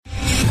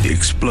The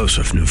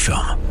explosive new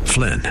film,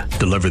 Flynn,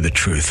 deliver the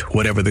truth,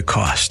 whatever the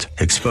cost,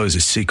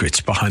 exposes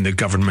secrets behind the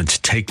government's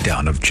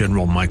takedown of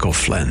General Michael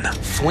Flynn.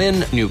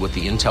 Flynn knew what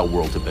the intel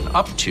world had been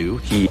up to.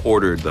 He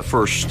ordered the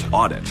first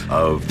audit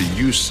of the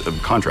use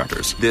of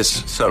contractors.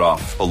 This set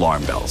off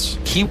alarm bells.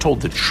 He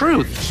told the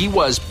truth. He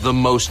was the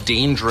most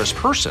dangerous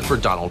person for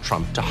Donald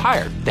Trump to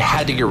hire. They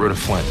had to get rid of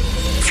Flynn.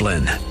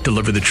 Flynn,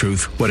 deliver the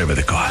truth, whatever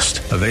the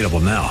cost. Available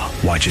now.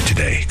 Watch it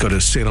today. Go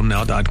to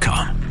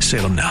salemnow.com.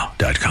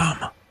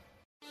 salemnow.com.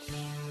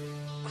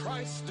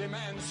 Christ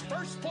demands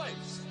first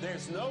place.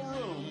 There's no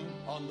room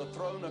on the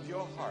throne of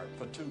your heart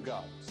for two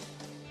gods.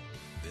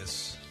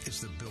 This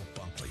is the Bill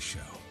Bunkley Show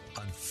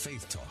on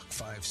Faith Talk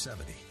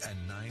 570 and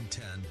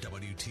 910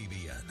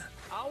 WTBN.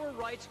 Our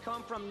rights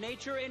come from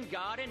nature and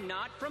God and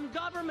not from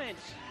government.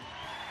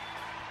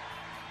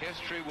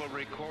 History will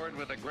record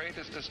with the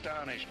greatest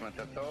astonishment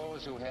that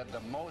those who had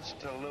the most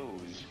to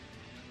lose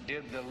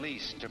did the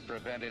least to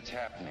prevent its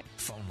happening.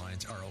 Phone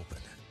lines are open.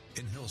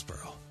 In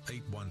Hillsborough,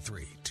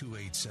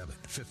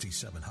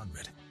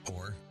 813-287-5700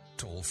 or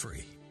toll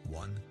free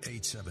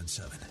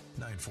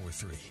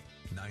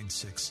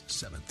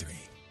 1-877-943-9673.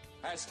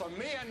 As for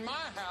me and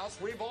my house,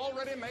 we've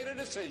already made a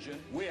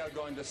decision. We are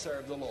going to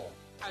serve the Lord.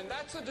 And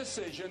that's a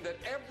decision that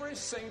every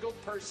single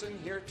person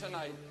here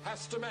tonight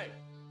has to make.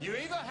 You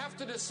either have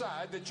to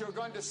decide that you're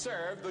going to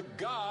serve the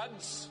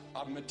gods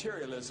of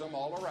materialism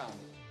all around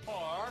you,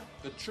 or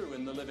the true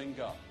and the living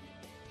God.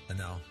 And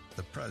now,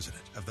 the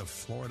president of the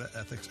Florida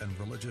Ethics and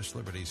Religious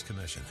Liberties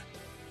Commission.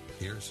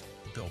 Here's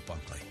Bill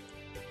Bunkley.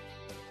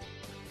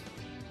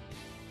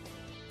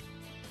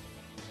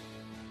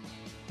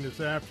 This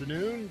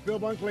afternoon, Bill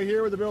Bunkley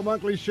here with the Bill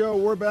Bunkley Show.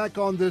 We're back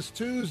on this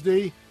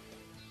Tuesday,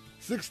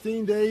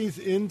 16 days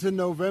into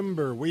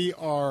November. We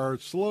are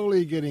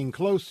slowly getting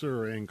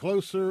closer and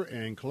closer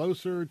and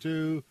closer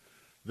to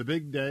the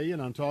big day,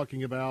 and I'm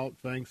talking about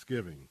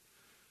Thanksgiving.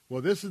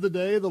 Well, this is the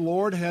day the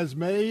Lord has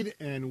made,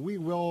 and we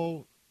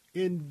will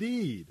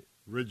indeed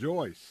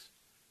rejoice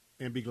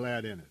and be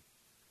glad in it.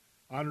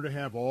 Honored to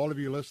have all of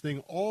you listening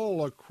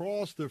all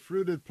across the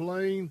fruited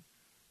plain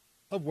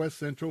of West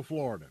Central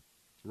Florida,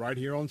 right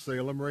here on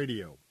Salem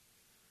Radio.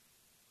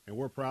 And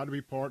we're proud to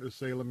be part of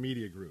Salem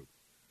Media Group.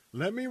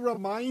 Let me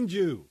remind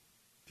you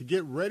to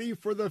get ready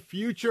for the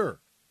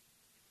future.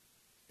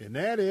 And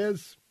that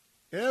is,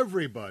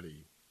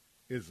 everybody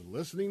is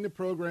listening to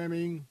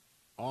programming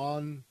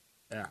on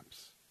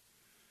apps.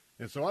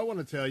 And so I want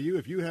to tell you,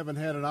 if you haven't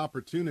had an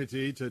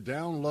opportunity to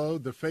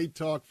download the Faith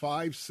Talk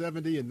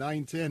 570 and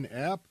 910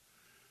 app,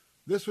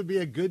 this would be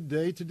a good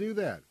day to do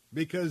that,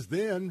 because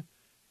then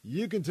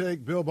you can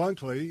take Bill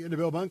Bunkley and the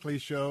Bill Bunkley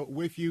Show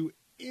with you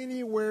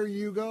anywhere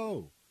you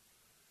go.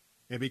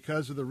 And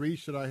because of the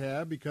reach that I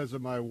have, because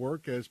of my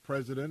work as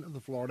president of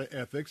the Florida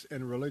Ethics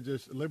and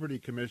Religious Liberty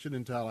Commission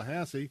in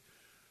Tallahassee,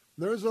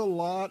 there's a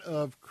lot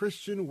of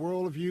Christian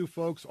worldview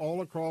folks all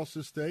across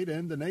the state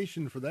and the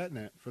nation, for that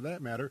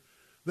matter,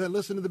 that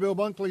listen to the Bill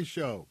Bunkley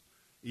Show,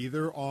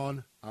 either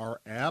on our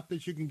app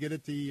that you can get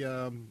at the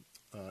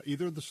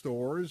either of the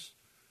stores,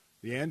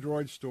 the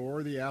Android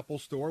store, the Apple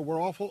store.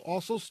 We're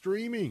also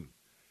streaming.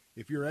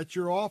 If you're at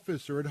your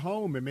office or at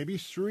home, and maybe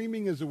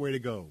streaming is the way to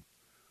go.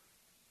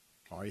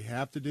 All you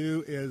have to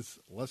do is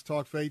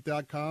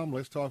letstalkfaith.com,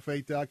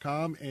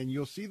 letstalkfaith.com, and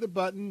you'll see the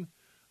button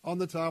on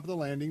the top of the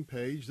landing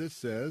page that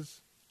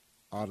says,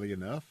 oddly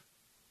enough,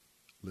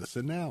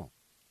 listen now.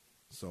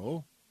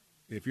 So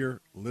if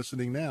you're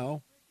listening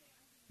now,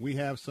 we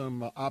have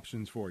some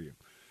options for you.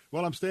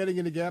 Well, I'm standing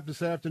in the gap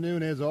this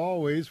afternoon, as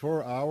always,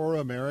 for our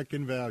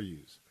American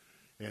values.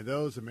 And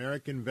those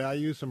American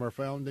values from our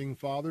founding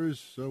fathers,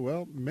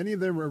 so, many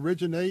of them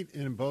originate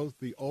in both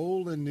the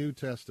Old and New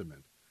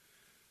Testament.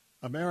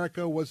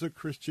 America was a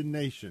Christian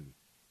nation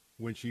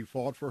when she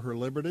fought for her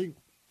liberty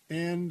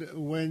and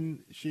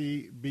when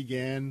she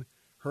began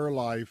her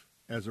life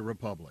as a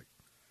republic.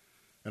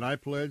 And I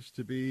pledge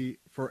to be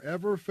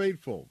forever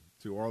faithful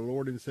to our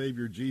Lord and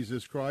Savior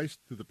Jesus Christ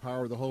through the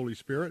power of the Holy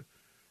Spirit,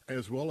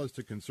 as well as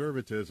to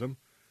conservatism.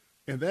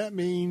 And that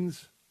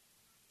means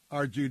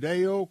our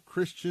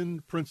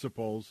Judeo-Christian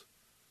principles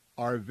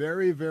are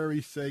very,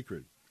 very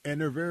sacred,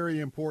 and they're very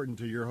important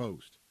to your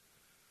host.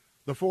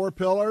 The four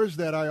pillars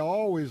that I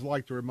always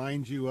like to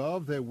remind you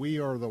of, that we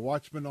are the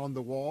watchmen on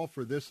the wall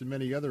for this and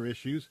many other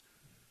issues: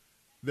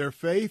 their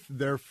faith,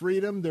 their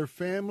freedom, their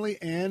family,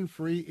 and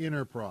free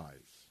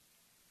enterprise.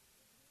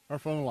 Our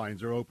phone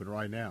lines are open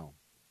right now.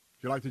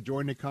 If you'd like to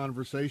join the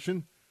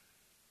conversation,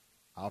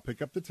 I'll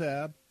pick up the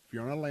tab. If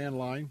you're on a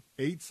landline,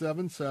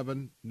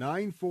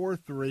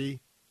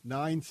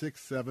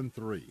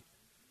 877-943-9673.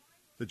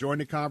 To join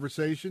the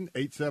conversation,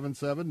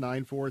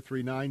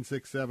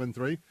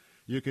 877-943-9673.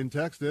 You can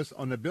text us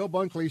on the Bill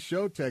Bunkley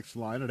Show text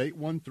line at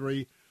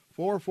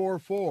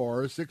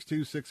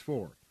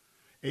 813-444-6264.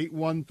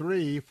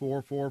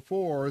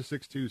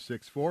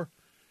 813-444-6264.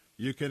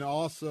 You can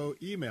also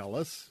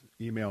email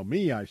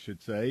me,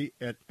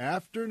 at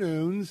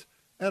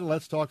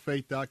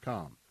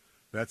afternoons@letstalkfaith.com.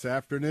 That's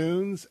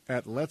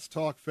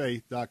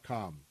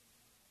afternoons@letstalkfaith.com.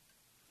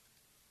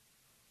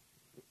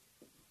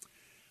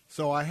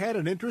 So I had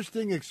an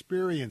interesting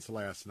experience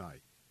last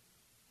night.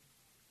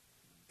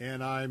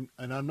 And I'm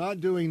not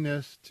doing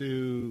this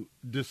to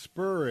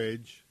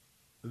disparage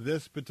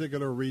this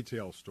particular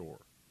retail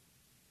store.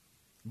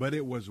 But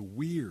it was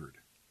weird.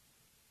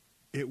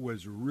 It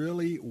was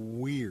really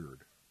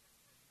weird.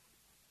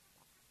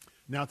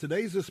 Now,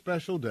 today's a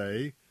special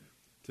day.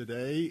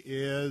 Today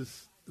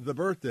is the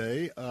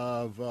birthday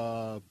of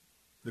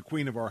the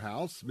queen of our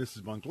house,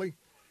 Mrs. Bunkley.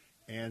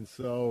 And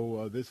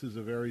so this is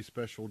a very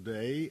special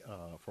day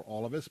for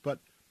all of us. But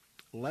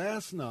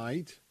last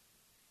night,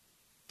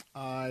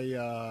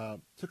 I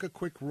took a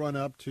quick run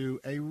up to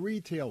a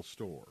retail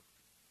store.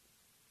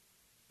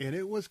 And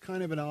it was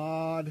kind of an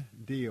odd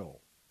deal.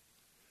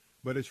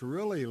 But it's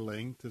really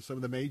linked to some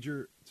of the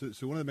major, to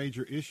one of the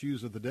major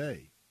issues of the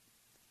day.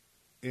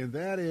 And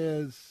that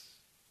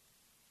is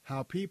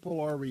how people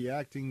are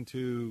reacting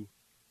to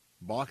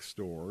box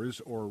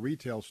stores or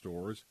retail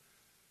stores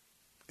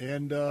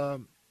and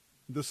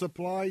the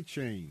supply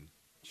chain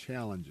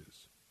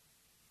challenges.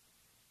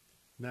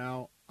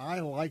 Now, I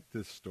like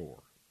this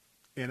store,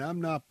 and I'm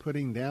not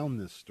putting down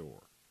this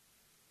store.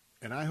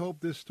 And I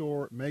hope this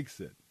store makes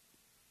it.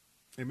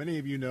 And many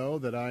of you know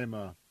that I'm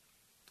a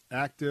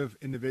active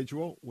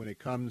individual when it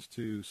comes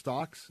to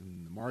stocks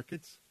and the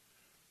markets.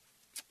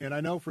 And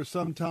I know for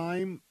some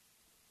time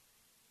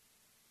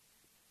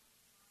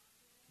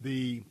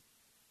the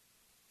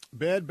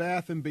Bed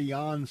Bath &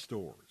 Beyond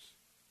stores,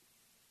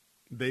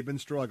 they've been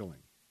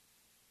struggling.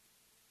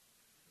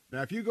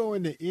 Now, if you go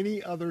into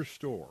any other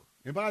store,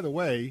 and by the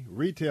way,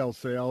 retail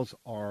sales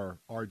are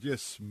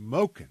just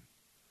smoking.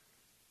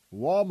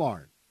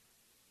 Walmart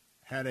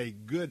had a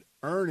good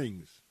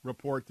earnings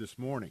report this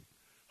morning.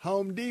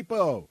 Home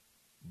Depot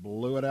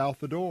blew it out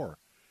the door.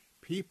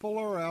 People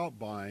are out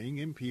buying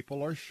and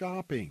people are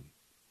shopping.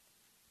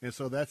 And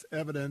so that's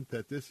evident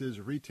that this is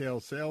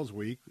retail sales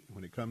week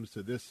when it comes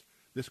to this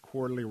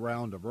quarterly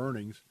round of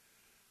earnings.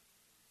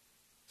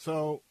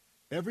 So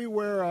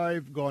everywhere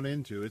I've gone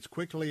into, it's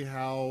quickly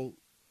how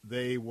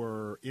they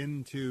were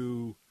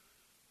into,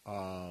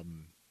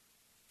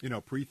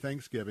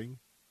 pre-Thanksgiving.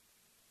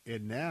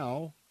 And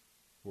now,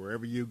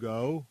 wherever you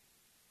go,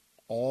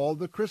 all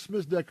the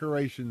Christmas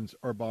decorations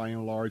are by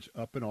and large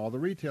up in all the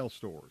retail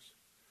stores,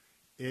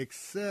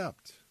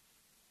 except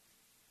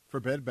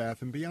for Bed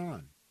Bath &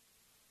 Beyond.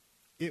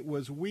 It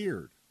was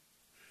weird.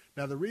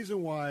 Now, the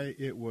reason why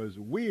it was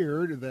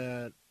weird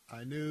that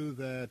I knew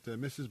that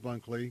Mrs.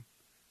 Bunkley,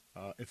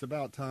 it's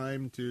about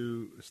time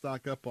to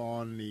stock up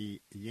on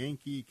the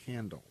Yankee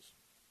candles.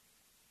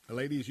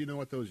 Ladies, you know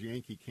what those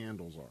Yankee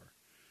candles are.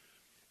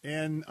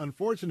 And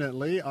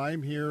unfortunately,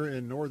 I'm here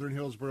in northern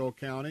Hillsborough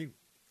County,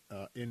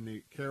 in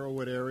the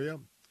Carrollwood area.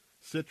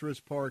 Citrus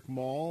Park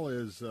Mall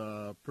is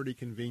pretty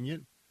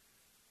convenient.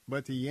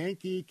 But the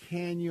Yankee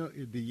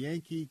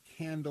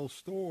Candle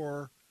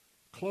store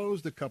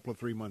closed a couple of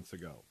 3 months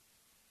ago.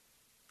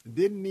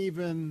 Didn't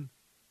even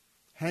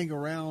hang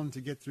around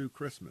to get through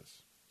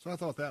Christmas. So I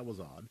thought that was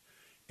odd.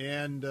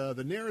 And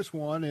the nearest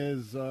one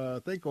is, I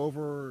think,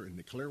 over in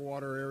the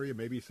Clearwater area,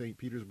 maybe St.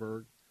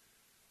 Petersburg.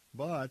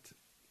 But,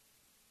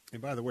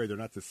 and by the way, they're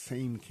not the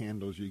same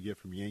candles you get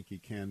from Yankee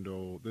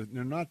Candle.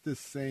 They're not the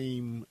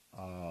same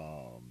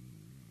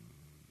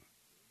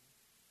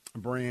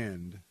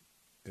brand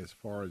as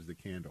far as the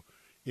candle.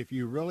 If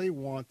you really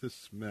want the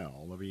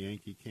smell of a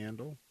Yankee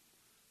Candle,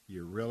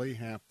 you really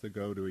have to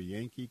go to a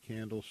Yankee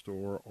Candle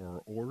store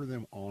or order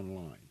them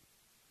online.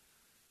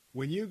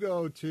 When you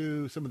go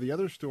to some of the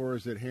other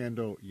stores that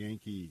handle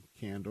Yankee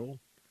Candle,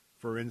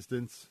 for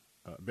instance,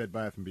 Bed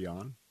Bath &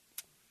 Beyond,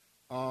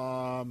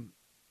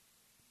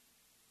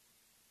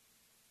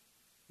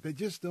 they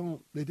just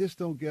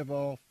don't give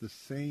off the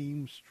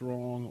same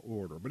strong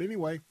odor. But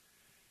anyway,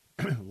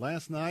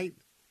 last night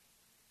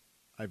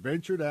I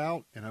ventured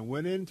out and I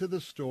went into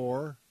the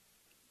store,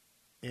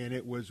 and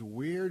it was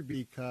weird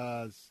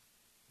because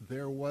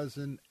there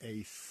wasn't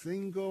a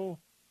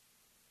single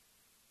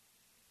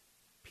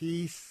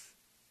piece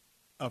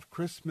of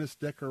Christmas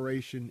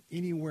decoration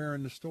anywhere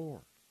in the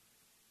store.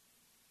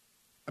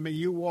 I mean,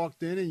 you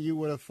walked in and you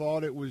would have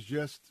thought it was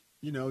just,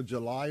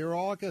 July or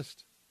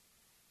August.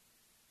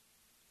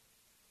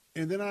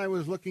 And then I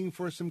was looking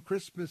for some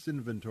Christmas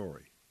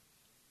inventory.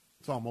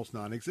 It's almost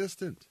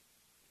non-existent.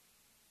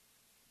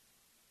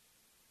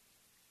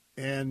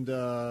 And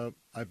I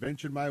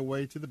ventured my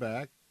way to the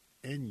back,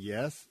 and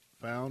yes,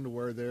 found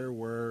where there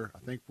were,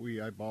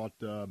 I bought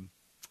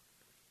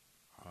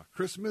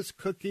Christmas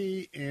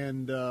cookie,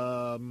 and it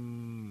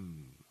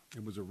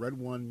was a red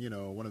one,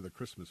 one of the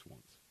Christmas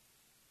ones.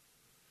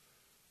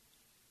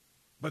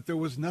 But there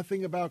was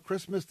nothing about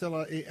Christmas till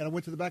I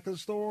went to the back of the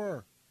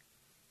store.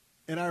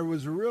 And I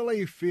was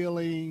really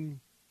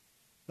feeling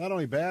not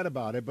only bad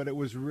about it, but it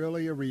was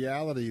really a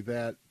reality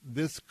that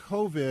this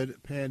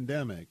COVID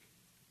pandemic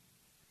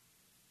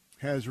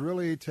has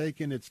really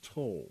taken its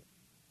toll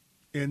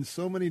in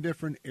so many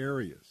different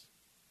areas.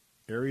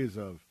 Areas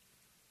of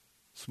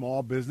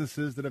small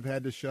businesses that have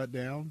had to shut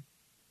down.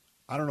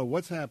 I don't know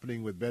what's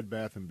happening with Bed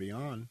Bath &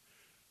 Beyond.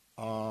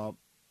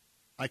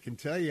 I I can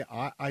tell you,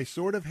 I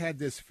sort of had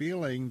this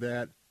feeling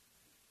that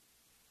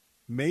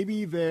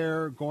maybe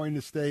they're going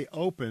to stay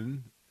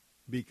open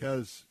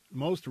because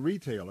most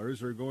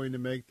retailers are going to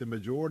make the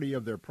majority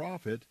of their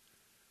profit,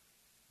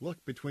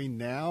 look, between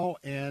now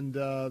and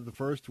the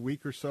first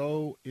week or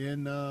so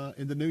in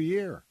the new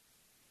year.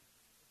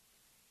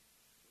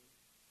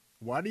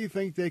 Why do you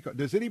think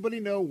does anybody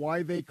know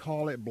why they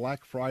call it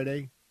Black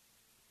Friday?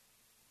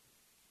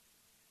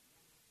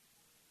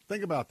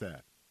 Think about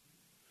that.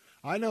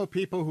 I know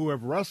people who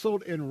have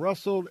wrestled and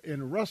wrestled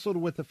and wrestled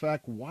with the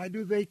fact, why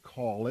do they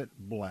call it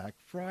Black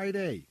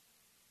Friday?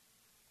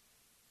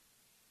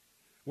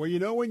 Well, you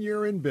know, when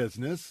you're in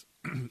business,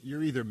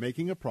 you're either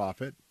making a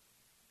profit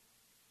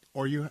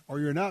or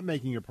you're not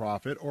making a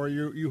profit, or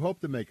you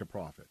hope to make a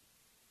profit.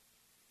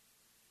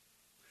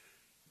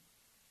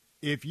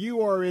 If you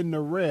are in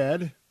the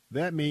red,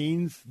 that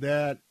means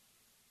that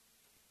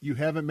you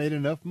haven't made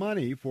enough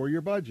money for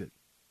your budget.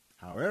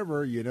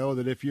 However, you know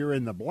that if you're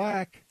in the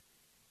black,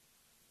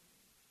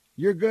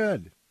 you're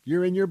good.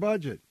 You're in your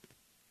budget.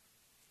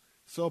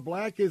 So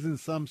black isn't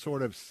some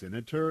sort of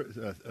sinister,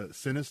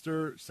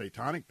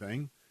 satanic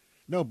thing.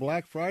 No,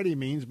 Black Friday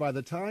means by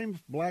the time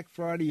Black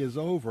Friday is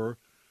over,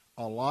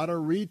 a lot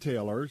of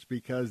retailers,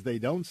 because they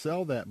don't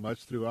sell that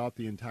much throughout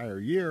the entire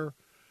year,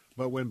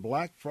 but when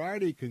Black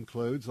Friday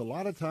concludes, a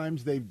lot of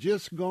times they've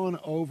just gone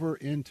over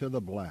into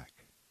the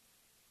black.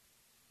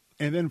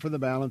 And then for the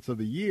balance of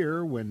the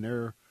year,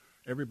 when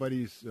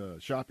everybody's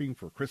shopping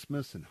for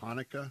Christmas and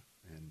Hanukkah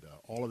and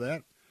all of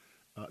that,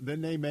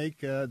 then they make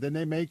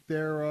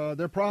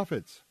their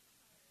profits.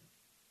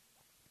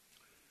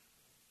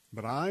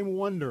 But I'm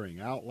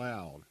wondering out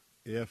loud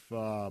if,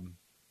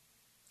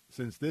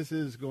 since this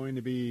is going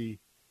to be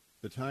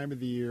the time of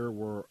the year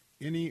where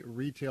any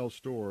retail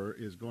store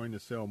is going to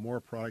sell more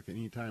product than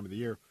any time of the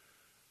year,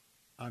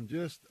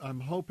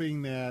 I'm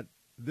hoping that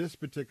this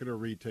particular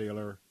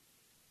retailer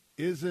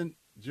isn't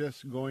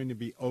just going to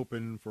be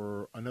open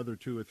for another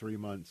 2 or 3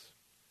 months,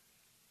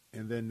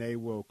 and then they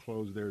will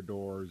close their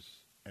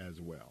doors as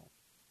well.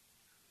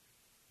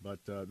 But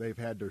they've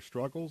had their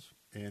struggles.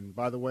 And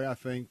by the way, I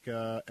think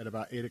at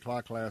about 8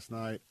 o'clock last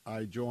night,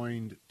 I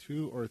joined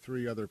 2 or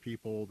 3 other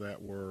people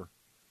that were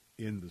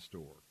in the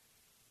store.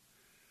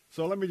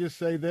 So let me just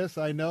say this.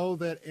 I know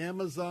that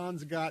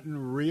Amazon's gotten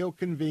real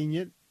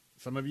convenient.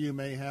 Some of you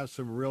may have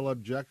some real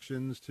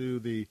objections to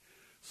the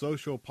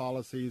social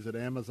policies at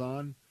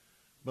Amazon.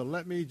 But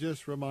let me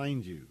just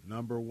remind you,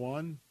 number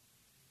one,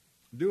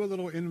 do a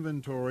little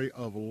inventory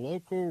of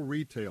local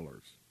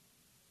retailers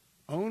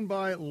owned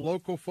by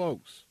local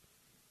folks.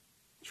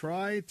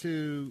 Try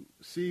to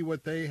see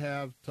what they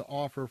have to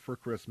offer for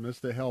Christmas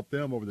to help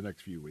them over the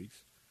next few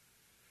weeks.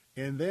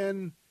 And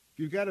then if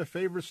you've got a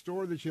favorite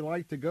store that you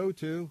like to go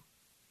to,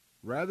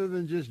 rather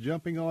than just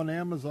jumping on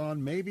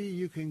Amazon, maybe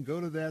you can go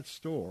to that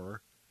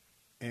store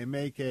and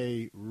make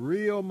a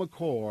real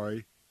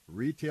McCoy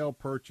retail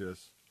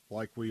purchase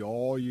like we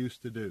all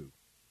used to do.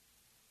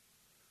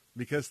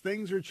 Because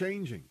things are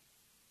changing.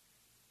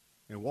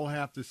 And we'll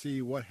have to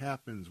see what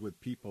happens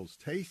with people's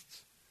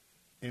tastes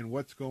and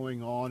what's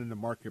going on in the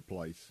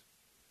marketplace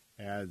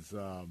as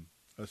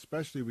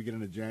especially we get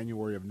into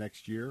January of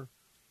next year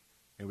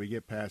and we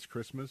get past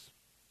Christmas.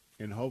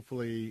 And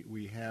hopefully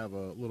we have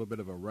a little bit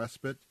of a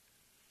respite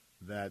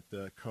that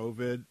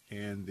COVID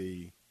and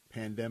the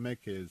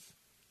pandemic is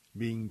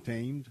being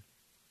tamed.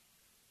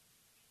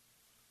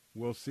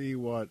 We'll see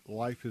what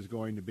life is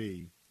going to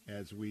be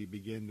as we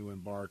begin to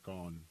embark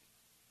on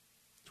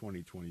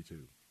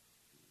 2022.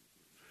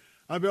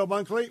 I'm Bill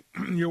Bunkley,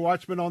 your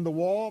watchman on the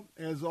wall.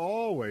 As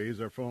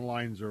always, our phone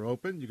lines are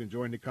open. You can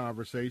join the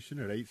conversation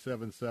at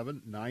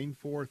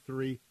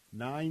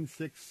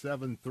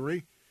 877-943-9673.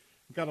 We've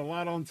got a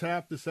lot on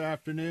tap this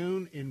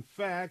afternoon. In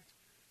fact,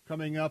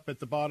 coming up at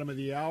the bottom of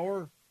the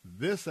hour,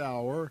 this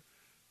hour,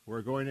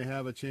 we're going to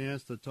have a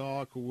chance to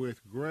talk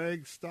with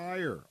Greg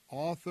Stier,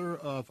 author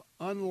of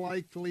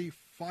Unlikely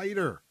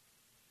Fighter.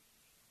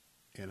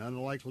 An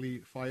Unlikely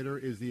Fighter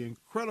is the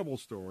incredible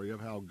story of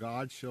how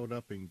God showed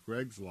up in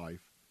Greg's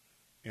life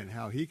and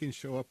how he can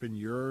show up in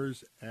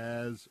yours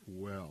as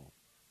well.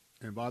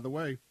 And by the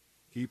way,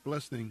 keep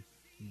listening.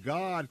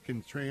 God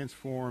can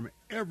transform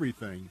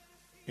everything,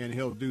 and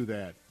he'll do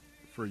that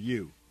for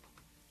you.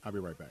 I'll be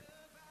right back.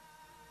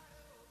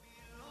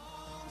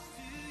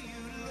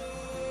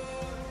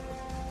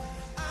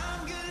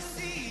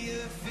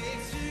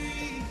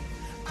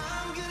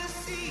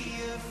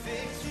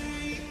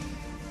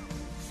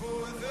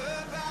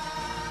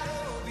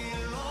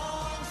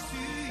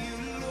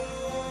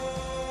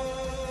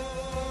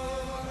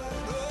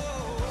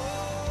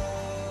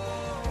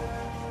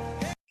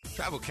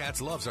 Travel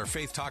Cats loves our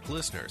Faith Talk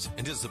listeners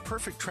and is the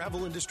perfect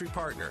travel industry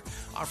partner,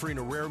 offering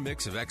a rare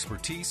mix of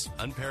expertise,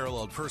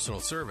 unparalleled personal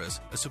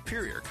service, a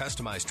superior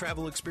customized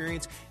travel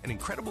experience, and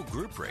incredible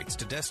group rates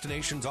to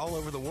destinations all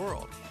over the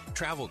world.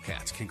 Travel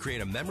Cats can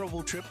create a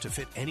memorable trip to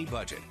fit any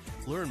budget.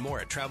 Learn more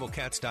at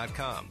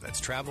TravelCats.com.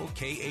 That's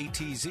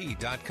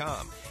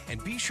TravelKatz.com.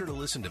 And be sure to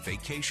listen to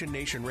Vacation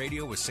Nation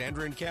Radio with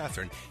Sandra and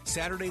Catherine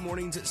Saturday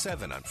mornings at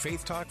 7 on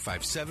Faith Talk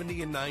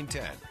 570 and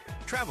 910.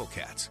 Travel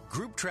Cats,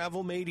 group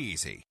travel made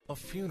easy. A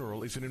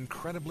funeral is an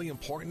incredibly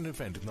important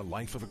event in the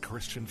life of a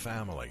Christian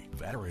family.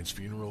 Veterans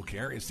Funeral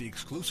Care is the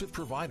exclusive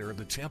provider of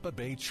the Tampa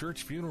Bay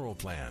Church Funeral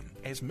Plan.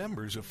 As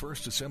members of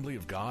First Assembly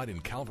of God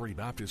and Calvary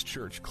Baptist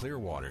Church,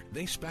 Clearwater,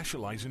 they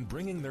specialize in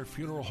bringing their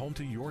funeral home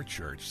to your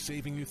church,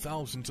 saving you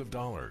thousands of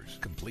dollars.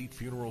 Complete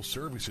funeral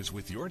services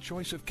with your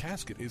choice of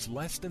casket is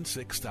less than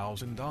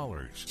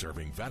 $6,000.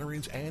 Serving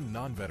veterans and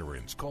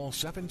non-veterans. Call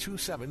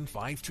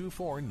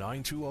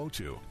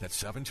 727-524-9202.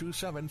 That's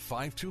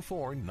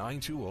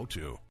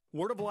 727-524-9202.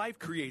 Word of Life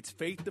creates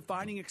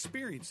faith-defining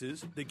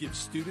experiences that give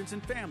students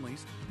and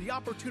families the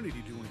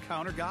opportunity to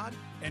encounter God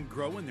and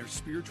grow in their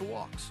spiritual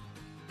walks.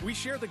 We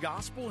share the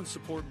gospel and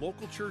support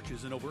local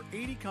churches in over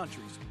 80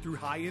 countries through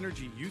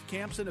high-energy youth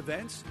camps and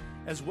events,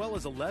 as well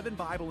as 11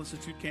 Bible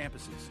Institute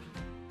campuses.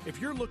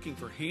 If you're looking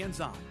for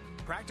hands-on,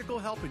 practical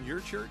help in your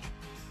church,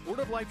 Word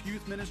of Life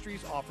Youth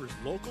Ministries offers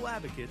local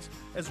advocates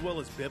as well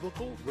as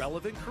biblical,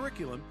 relevant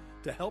curriculum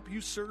to help you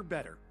serve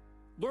better.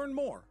 Learn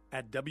more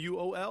at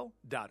WOL.org.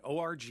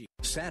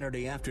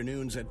 Saturday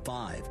afternoons at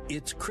 5,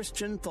 it's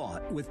Christian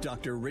Thought with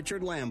Dr.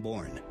 Richard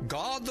Lamborn.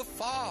 God the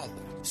Father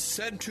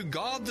said to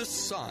God the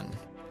Son,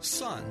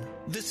 Son,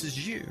 this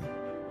is you.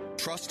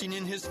 Trusting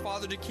in his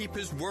Father to keep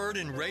his word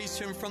and raise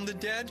him from the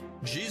dead,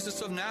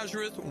 Jesus of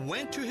Nazareth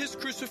went to his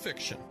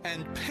crucifixion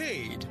and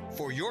paid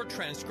for your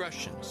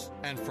transgressions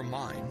and for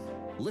mine.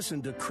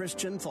 Listen to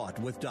Christian Thought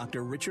with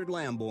Dr. Richard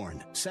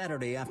Lamborn,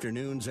 Saturday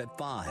afternoons at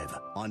 5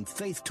 on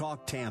Faith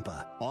Talk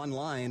Tampa,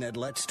 online at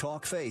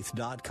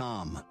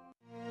letstalkfaith.com.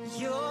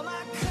 You're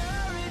my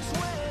courage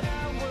when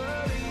I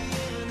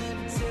worry in the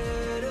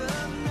dead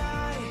of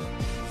night.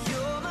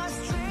 You're my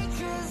strength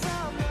 'cause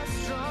I'm not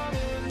strong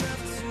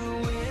enough to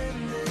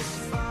win this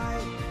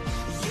fight.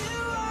 You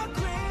are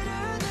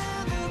greater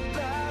than the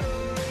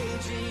battle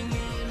raging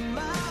in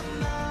my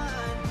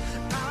mind.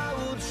 I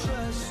will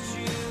trust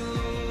you.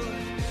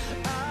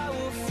 I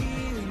will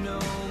fear no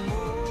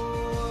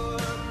more.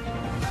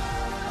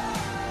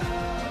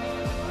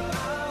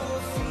 I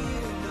will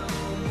fear no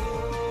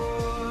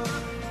more.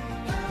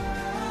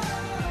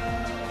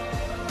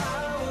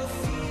 I will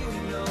fear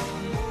no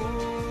more.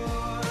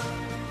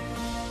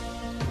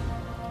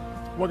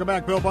 Welcome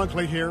back. Bill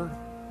Bunkley here.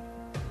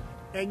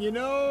 And you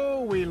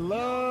know, we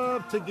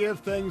love to give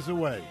things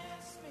away.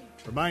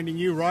 Reminding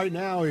you right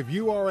now, if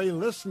you are a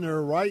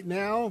listener right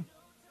now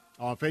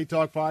on Faith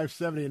Talk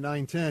 570 and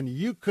 910,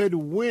 you could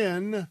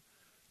win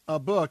a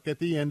book at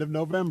the end of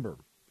November.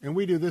 And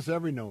we do this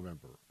every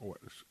November. Oh,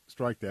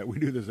 strike that. We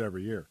do this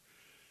every year.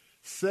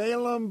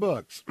 Salem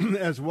Books,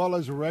 as well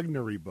as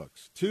Regnery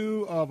Books,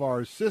 two of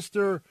our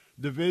sister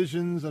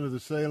divisions under the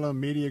Salem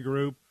Media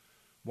Group.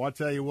 Well, I'll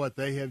tell you what,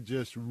 they have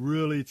just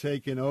really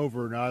taken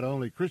over not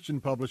only Christian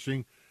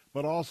publishing,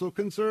 but also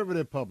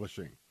conservative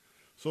publishing.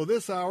 So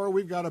this hour,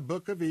 we've got a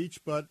book of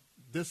each, but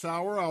this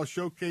hour I'll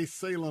showcase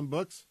Salem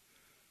Books.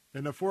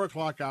 In the 4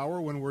 o'clock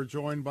hour, when we're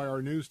joined by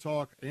our News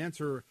Talk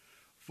Answer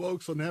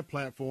folks on that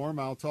platform,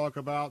 I'll talk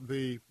about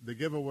the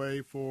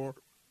giveaway for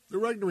the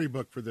Regnery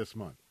book for this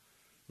month.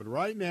 But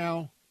right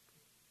now,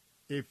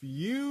 if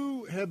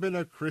you have been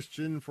a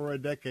Christian for a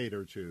decade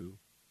or two,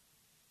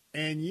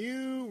 and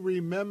you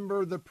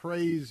remember the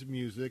praise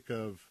music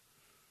of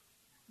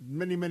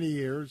many, many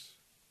years,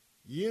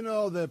 you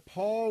know that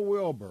Paul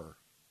Wilbur,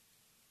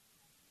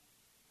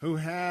 who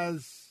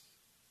has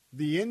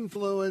the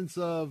influence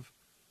of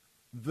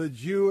the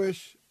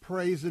Jewish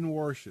praise and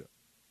worship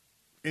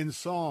in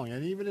song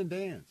and even in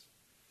dance,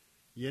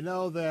 you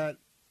know that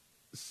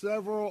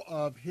several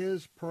of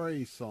his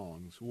praise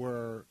songs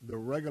were the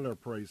regular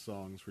praise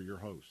songs for your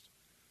host.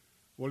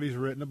 Well, he's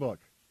written a book.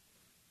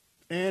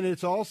 And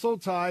it's also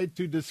tied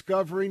to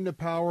discovering the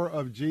power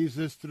of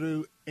Jesus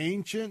through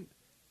ancient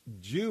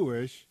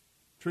Jewish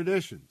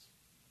traditions.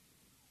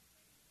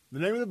 The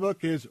name of the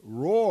book is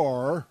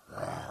Roar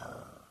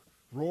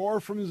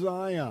from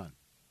Zion.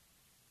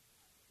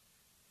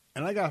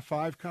 And I got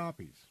 5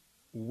 copies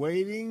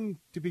waiting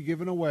to be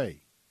given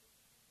away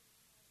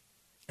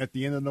at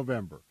the end of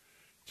November.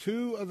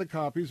 2 of the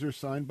copies are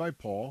signed by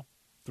Paul,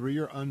 3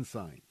 are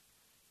unsigned.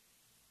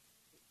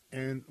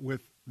 And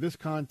with this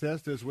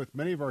contest, as with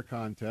many of our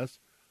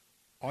contests,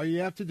 all you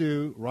have to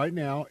do right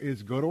now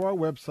is go to our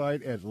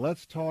website at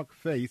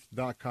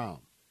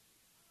letstalkfaith.com.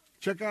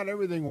 Check out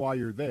everything while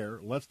you're there,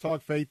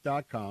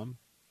 letstalkfaith.com.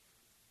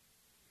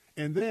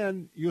 And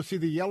then you'll see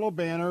the yellow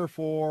banner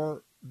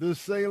for the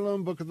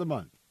Salem Book of the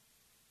Month.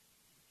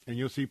 And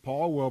you'll see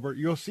Paul Wilbur.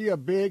 You'll see a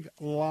big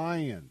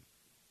lion.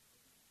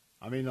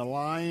 I mean, a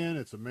lion,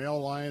 it's a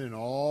male lion in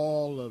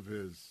all of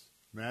his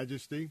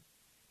majesty.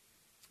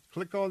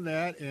 Click on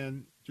that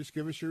and just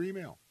give us your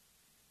email.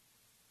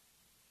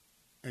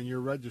 And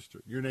you're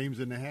registered. Your name's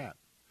in the hat.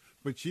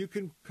 But you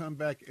can come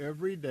back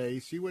every day,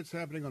 see what's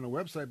happening on the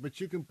website,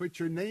 but you can put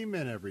your name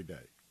in every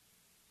day.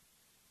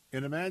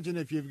 And imagine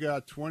if you've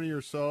got 20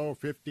 or so,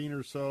 15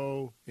 or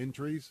so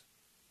entries.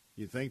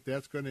 You think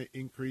that's going to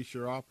increase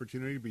your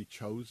opportunity to be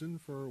chosen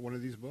for one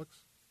of these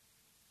books?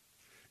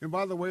 And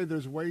by the way,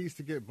 there's ways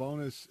to get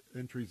bonus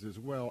entries as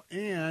well.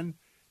 And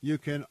you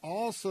can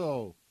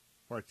also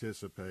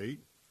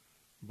participate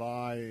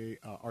by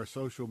our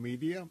social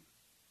media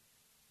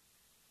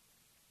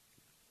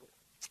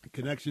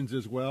connections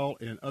as well,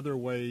 and other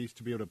ways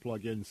to be able to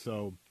plug in.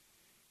 So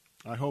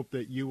I hope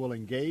that you will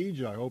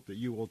engage. I hope that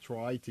you will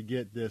try to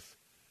get this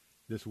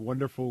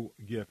wonderful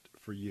gift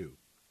for you.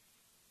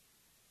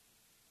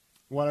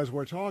 Well, as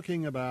we're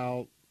talking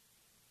about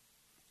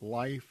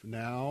life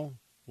now,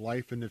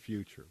 life in the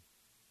future,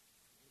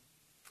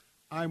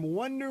 I'm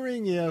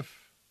wondering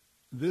if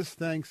this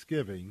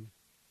Thanksgiving,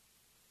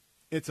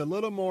 it's a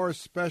little more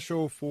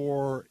special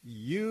for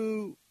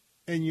you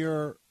and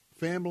your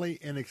family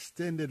and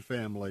extended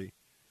family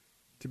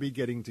to be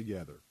getting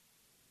together.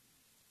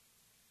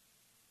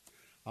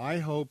 I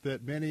hope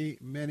that many,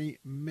 many,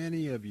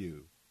 many of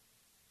you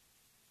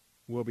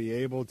will be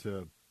able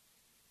to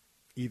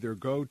either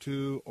go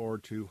to or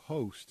to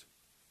host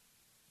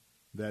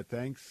that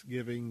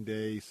Thanksgiving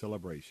Day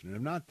celebration. And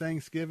if not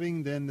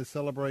Thanksgiving, then to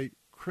celebrate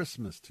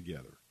Christmas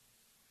together.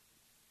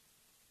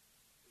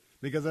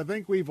 Because I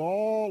think we've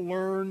all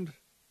learned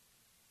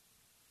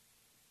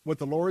what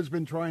the Lord's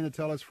been trying to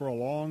tell us for a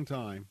long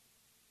time.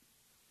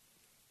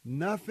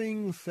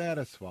 Nothing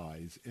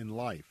satisfies in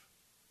life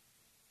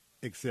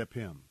except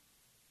Him.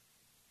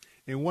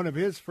 And one of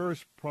His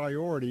first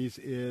priorities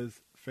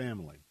is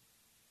family.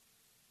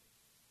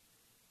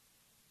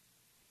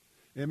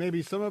 And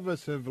maybe some of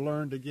us have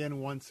learned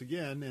once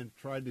again, and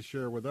tried to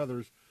share with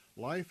others,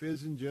 life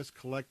isn't just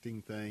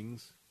collecting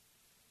things.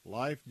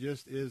 Life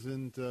just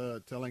isn't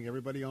telling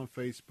everybody on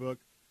Facebook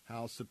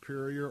how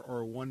superior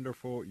or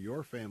wonderful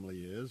your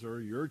family is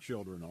or your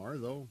children are,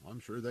 though I'm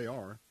sure they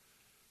are.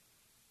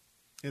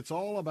 It's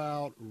all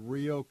about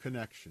real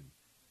connection.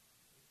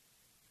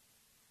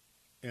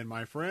 And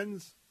my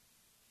friends,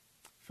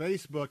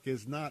 Facebook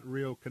is not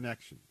real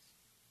connections.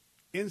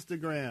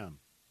 Instagram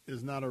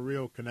is not a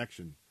real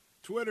connection.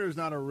 Twitter is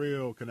not a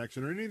real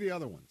connection, or any of the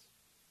other ones.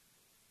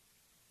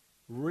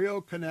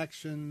 Real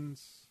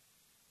connections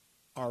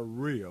are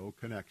real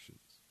connections.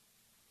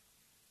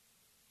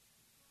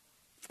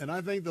 And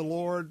I think the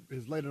Lord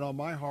has laid it on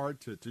my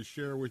heart to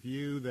share with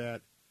you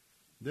that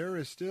there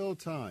is still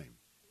time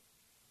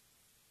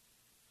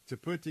to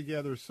put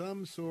together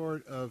some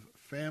sort of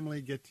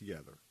family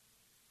get-together.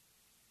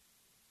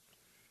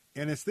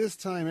 And it's this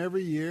time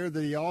every year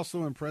that He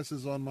also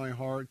impresses on my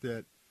heart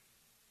that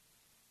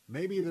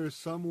maybe there's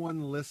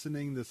someone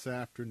listening this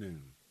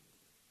afternoon,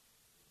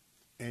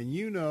 and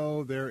you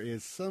know there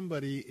is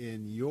somebody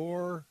in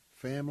your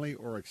family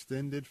or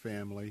extended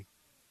family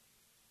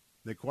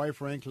that, quite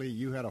frankly,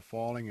 you had a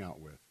falling out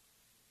with.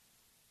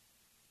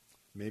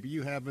 Maybe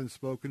you haven't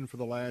spoken for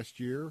the last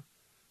year.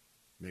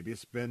 Maybe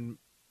it's been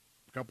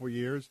a couple of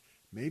years.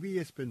 Maybe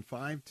it's been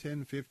 5,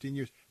 10, 15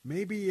 years.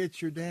 Maybe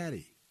it's your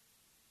daddy.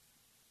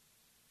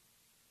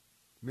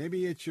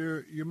 Maybe it's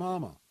your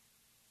mama.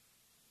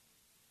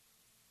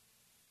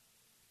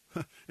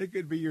 It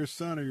could be your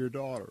son or your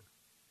daughter.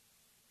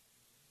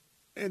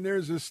 And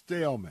there's a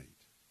stalemate.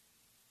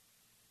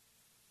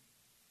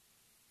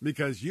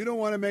 Because you don't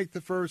want to make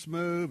the first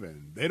move,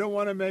 and they don't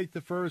want to make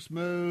the first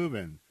move,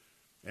 and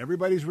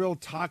everybody's real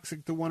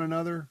toxic to one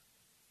another.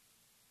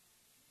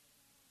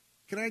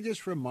 Can I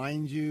just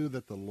remind you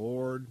that the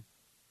Lord,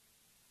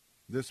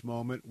 this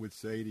moment, would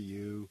say to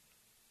you,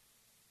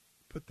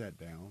 put that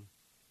down.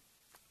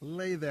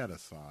 Lay that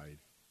aside.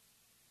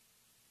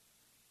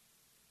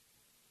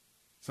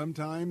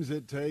 Sometimes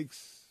it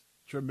takes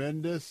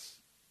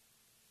tremendous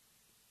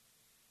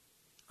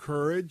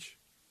courage,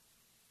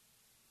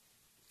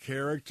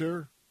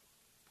 character,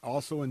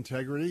 also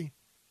integrity,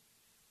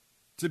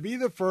 to be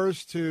the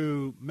first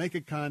to make a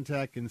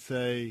contact and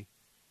say,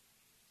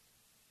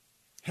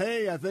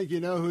 hey, I think you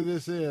know who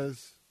this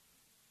is.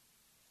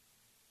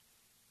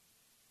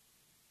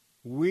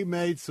 We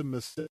made some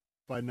mistakes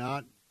by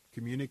not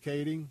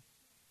communicating,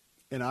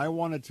 and I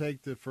want to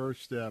take the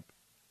first step.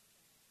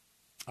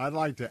 I'd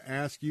like to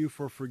ask you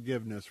for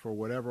forgiveness for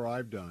whatever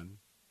I've done.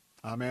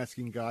 I'm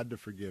asking God to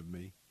forgive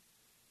me.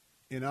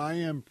 And I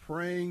am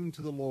praying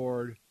to the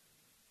Lord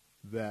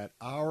that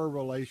our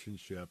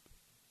relationship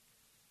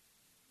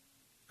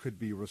could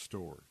be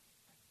restored.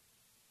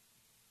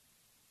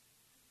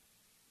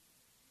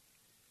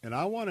 And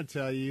I want to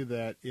tell you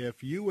that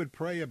if you would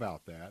pray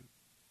about that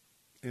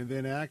and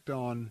then act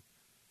on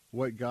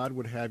what God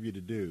would have you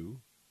to do,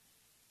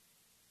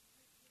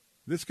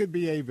 this could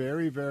be a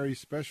very, very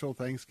special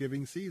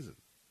Thanksgiving season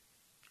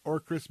or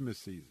Christmas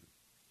season.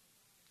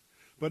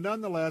 But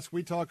nonetheless,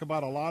 we talk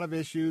about a lot of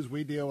issues.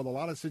 We deal with a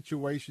lot of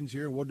situations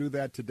here. We'll do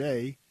that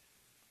today.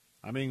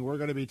 I mean, we're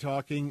going to be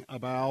talking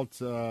about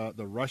the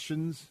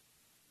Russians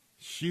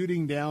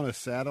shooting down a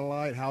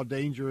satellite. How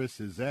dangerous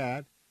is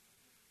that?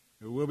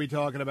 We'll be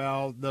talking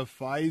about the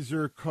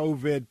Pfizer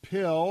COVID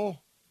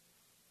pill.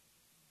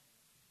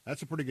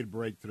 That's a pretty good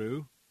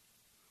breakthrough.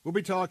 We'll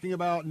be talking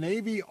about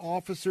Navy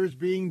officers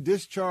being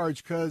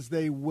discharged because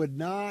they would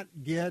not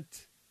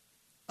get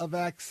a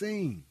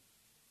vaccine.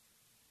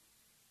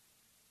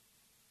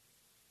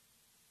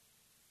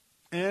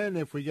 And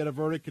if we get a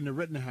verdict in the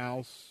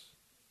Rittenhouse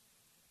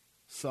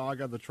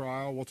saga, the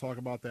trial, we'll talk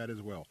about that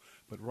as well.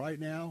 But right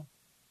now,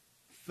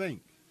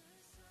 think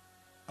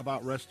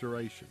about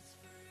restoration.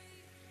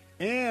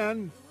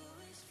 And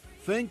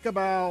think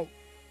about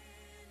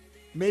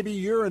maybe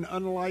you're an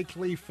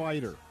unlikely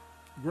fighter.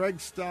 Greg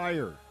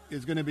Steyer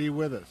is going to be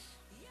with us.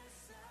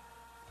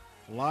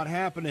 A lot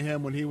happened to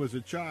him when he was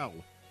a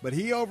child, but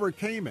he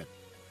overcame it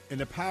in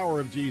the power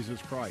of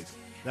Jesus Christ.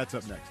 That's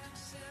up next.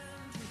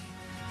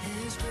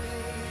 His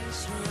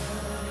grace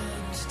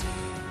runs deep.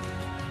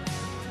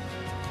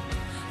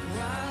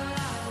 While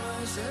I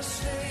was a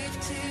slave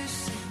to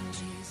sin,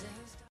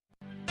 Jesus.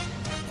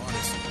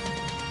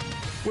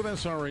 With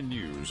SRN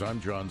News,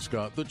 I'm John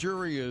Scott. The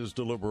jury is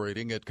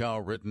deliberating at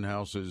Kyle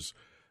Rittenhouse's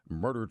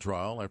murder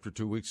trial after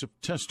 2 weeks of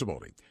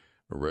testimony.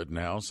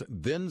 Rittenhouse,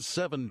 then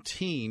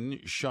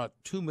 17, shot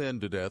 2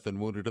 men to death and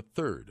wounded a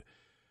third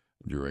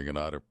during a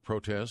night of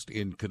protest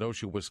in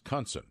Kenosha,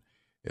 Wisconsin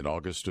in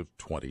August of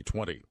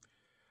 2020.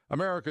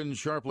 Americans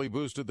sharply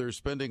boosted their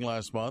spending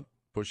last month,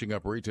 pushing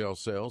up retail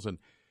sales and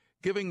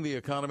giving the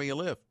economy a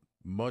lift.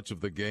 Much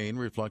of the gain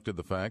reflected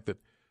the fact that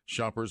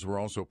shoppers were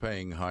also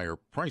paying higher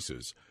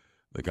prices.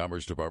 The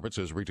Commerce Department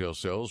says retail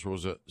sales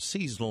rose a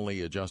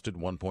seasonally adjusted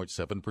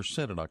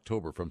 1.7% in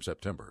October from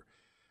September.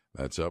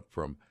 That's up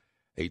from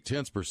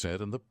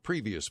 0.8% in the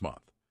previous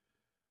month.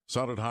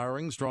 Solid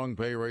hiring, strong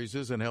pay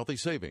raises, and healthy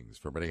savings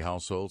for many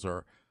households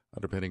are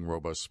underpinning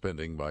robust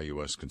spending by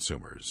U.S.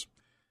 consumers.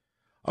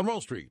 On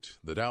Wall Street,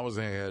 the Dow is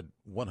ahead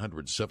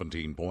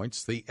 117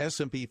 points, the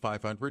S&P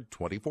 500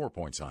 24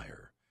 points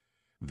higher.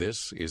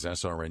 This is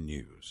SRN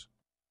News.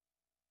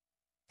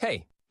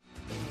 Hey,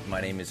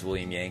 my name is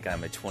William Yank.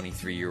 I'm a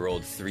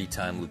 23-year-old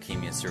three-time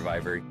leukemia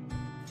survivor.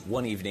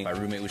 One evening, my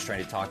roommate was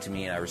trying to talk to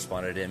me, and I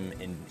responded to him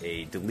in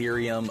a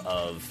delirium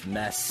of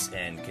mess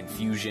and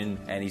confusion,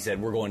 and he said,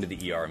 "We're going to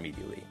the ER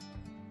immediately,"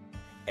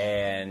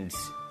 and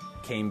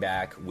came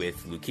back with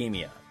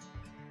leukemia.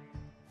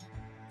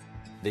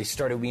 They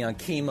started me on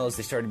chemos,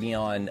 they started me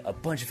on a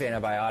bunch of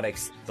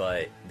antibiotics,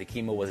 but the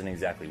chemo wasn't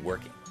exactly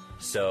working.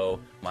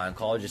 So my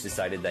oncologist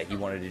decided that he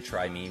wanted to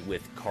try me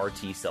with CAR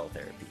T-cell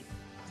therapy.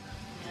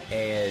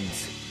 And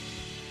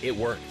it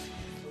worked.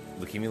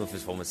 Leukemia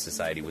Lymphoma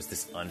Society was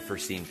this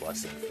unforeseen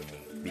blessing for me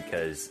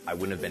because I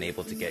wouldn't have been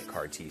able to get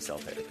CAR T-cell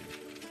therapy.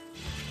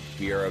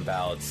 We are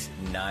about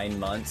 9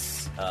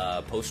 months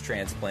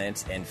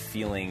post-transplant and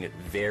feeling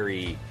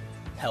very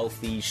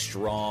healthy,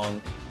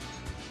 strong,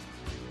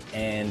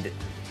 and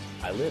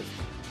I live.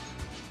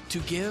 To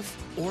give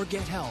or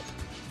get help,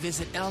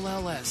 visit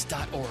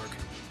LLS.org.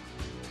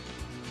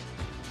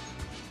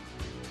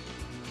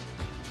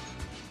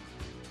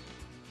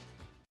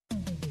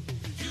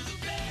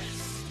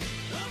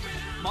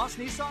 Moss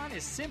Nissan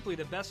is simply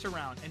the best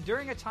around, and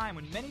during a time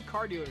when many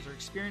car dealers are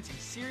experiencing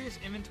serious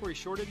inventory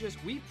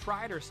shortages, we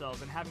pride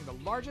ourselves in having the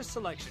largest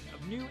selection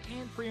of new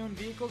and pre-owned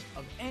vehicles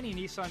of any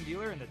Nissan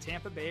dealer in the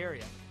Tampa Bay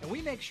area. And we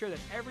make sure that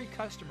every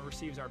customer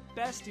receives our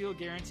best deal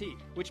guarantee,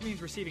 which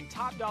means receiving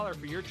top dollar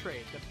for your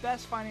trade, the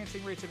best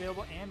financing rates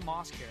available, and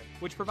Moss Care,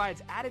 which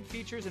provides added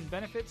features and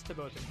benefits to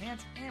both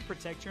enhance and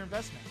protect your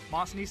investment.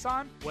 Moss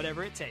Nissan,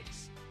 whatever it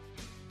takes.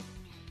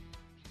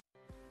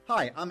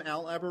 Hi, I'm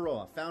Al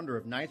Abaroa, founder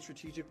of Knight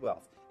Strategic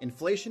Wealth.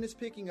 Inflation is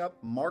picking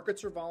up,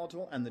 markets are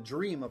volatile, and the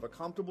dream of a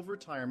comfortable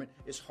retirement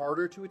is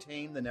harder to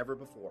attain than ever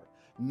before.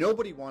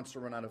 Nobody wants to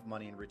run out of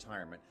money in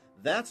retirement.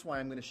 That's why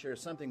I'm going to share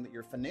something that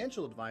your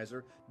financial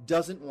advisor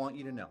doesn't want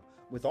you to know.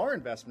 With our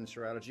investment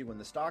strategy, when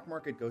the stock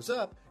market goes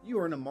up, you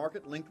earn a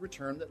market-linked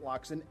return that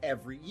locks in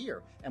every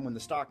year. And when the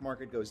stock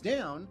market goes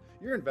down,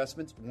 your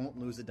investments won't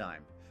lose a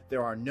dime.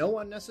 There are no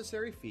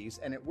unnecessary fees,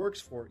 and it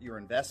works for your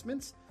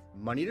investments,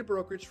 money at a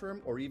brokerage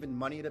firm, or even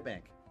money at a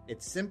bank.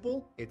 It's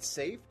simple, it's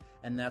safe,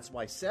 and that's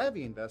why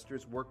savvy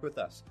investors work with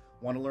us.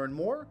 Want to learn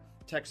more?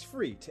 Text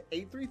free to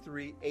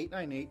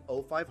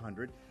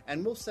 833-898-0500,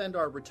 and we'll send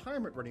our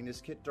retirement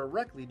readiness kit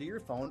directly to your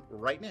phone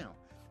right now.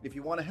 If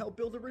you want to help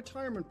build a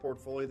retirement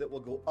portfolio that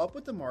will go up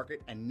with the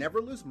market and never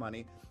lose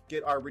money,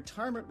 get our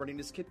retirement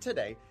readiness kit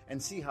today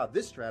and see how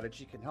this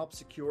strategy can help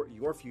secure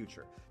your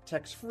future.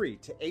 Text free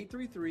to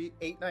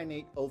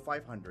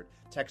 833-898-0500.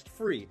 Text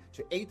free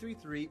to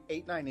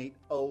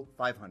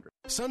 833-898-0500.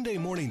 Sunday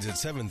mornings at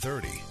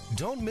 7:30.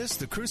 Don't miss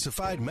the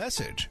Crucified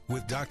Message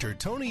with Dr.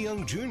 Tony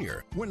Young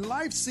Jr. When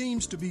life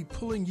seems to be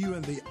pulling you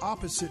in the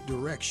opposite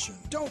direction,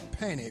 don't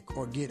panic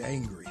or get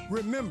angry.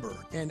 Remember,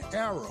 an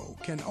arrow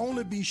can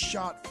only be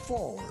shot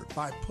forward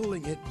by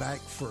pulling it back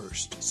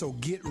first. So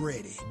get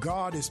ready.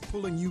 God is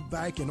pulling you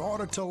back in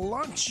order to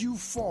launch you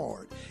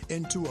forward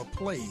into a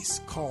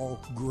place called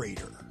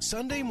greater.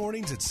 Sunday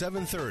mornings at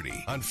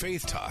 7:30 on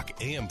Faith Talk,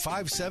 AM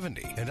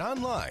 570, and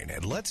online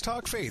at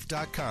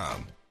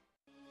letstalkfaith.com.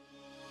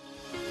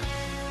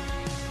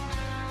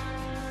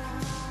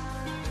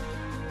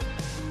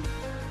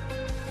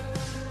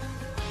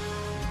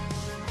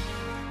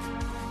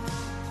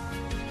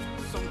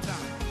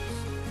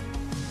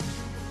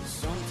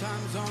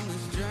 Sometimes on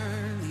this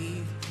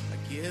journey, I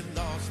get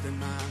lost in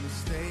my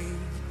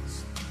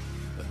mistakes.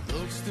 It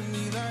looks to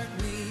me like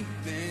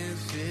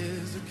weakness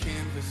is a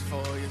canvas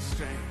for your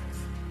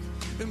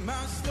strength. And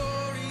my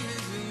story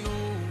isn't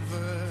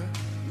over,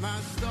 my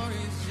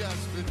story's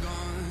just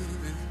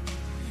begun.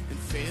 And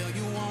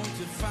failure won't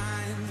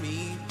define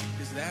me,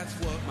 'cause that's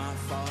what my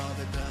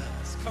Father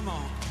does. Come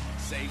on,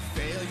 say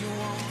failure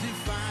won't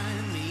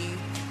define me,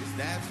 'cause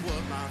that's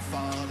what my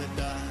Father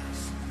does.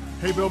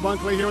 Hey, Bill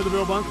Bunkley here with the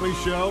Bill Bunkley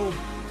Show.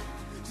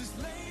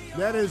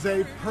 That is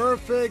a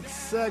perfect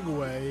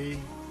segue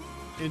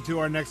into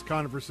our next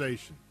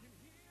conversation.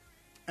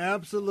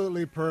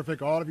 Absolutely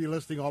perfect. All of you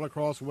listening all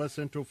across West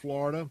Central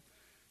Florida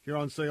here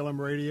on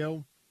Salem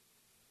Radio.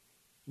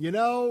 You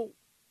know,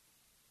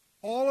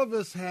 all of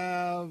us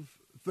have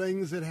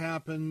things that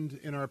happened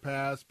in our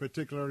past,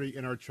 particularly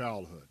in our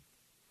childhood.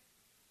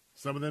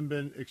 Some of them have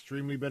been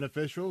extremely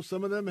beneficial.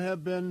 Some of them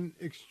have been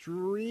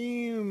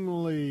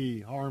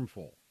extremely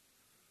harmful.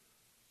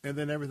 And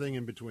then everything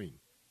in between.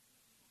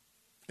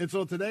 And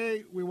so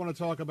today we want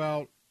to talk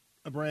about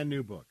a brand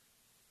new book.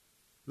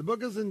 The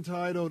book is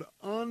entitled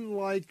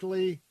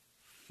Unlikely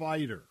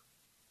Fighter.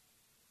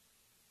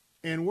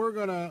 And we're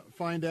going to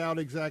find out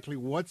exactly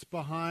what's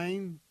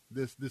behind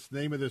this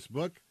name of this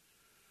book.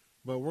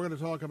 But we're going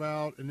to talk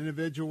about an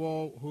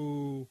individual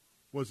who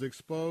was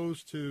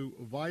exposed to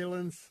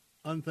violence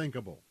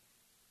unthinkable.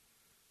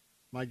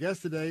 My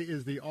guest today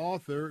is the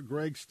author,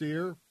 Greg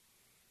Stier,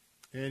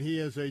 and he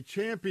is a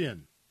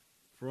champion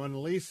for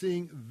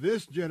unleashing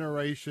this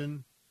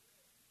generation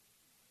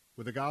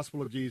with the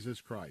gospel of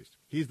Jesus Christ.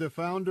 He's the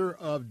founder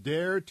of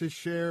Dare to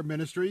Share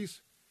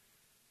Ministries.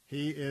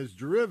 He is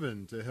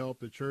driven to help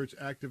the church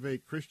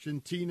activate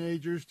Christian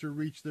teenagers to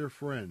reach their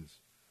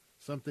friends,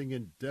 something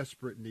in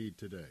desperate need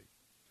today.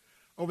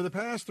 Over the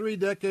past 3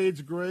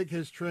 decades, Greg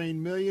has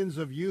trained millions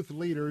of youth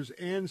leaders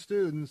and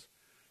students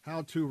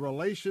how to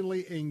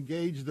relationally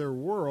engage their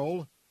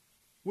world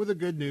with the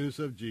good news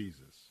of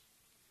Jesus.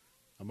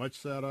 A much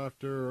sought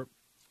after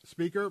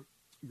speaker,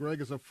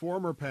 Greg is a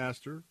former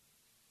pastor,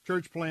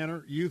 church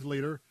planner, youth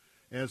leader,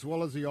 as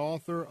well as the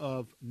author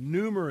of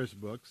numerous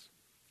books,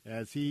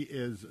 as he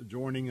is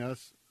joining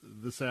us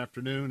this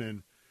afternoon.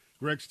 And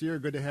Greg Stier,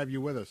 good to have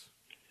you with us.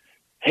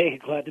 Hey,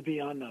 glad to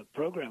be on the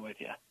program with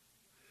you.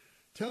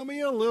 Tell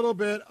me a little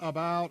bit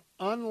about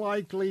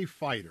Unlikely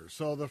Fighter.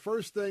 So the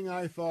first thing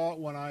I thought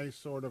when I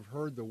sort of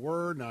heard the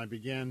word and I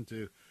began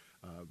to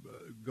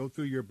go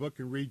through your book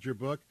and read your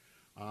book,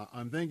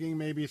 I'm thinking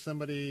maybe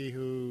somebody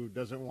who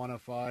doesn't want to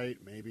fight,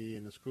 maybe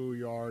in the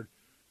schoolyard,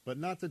 but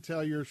not to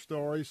tell your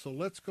story. So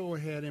let's go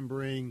ahead and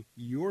bring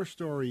your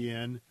story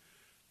in.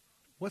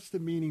 What's the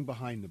meaning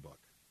behind the book?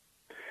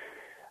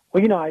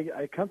 Well, you know,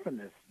 I come from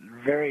this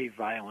very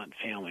violent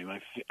family.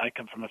 I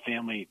come from a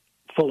family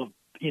full of,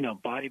 you know,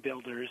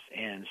 bodybuilders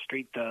and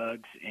street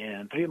thugs,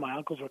 and 3 of my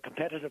uncles were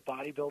competitive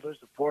bodybuilders.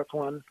 The 4th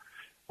one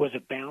was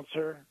a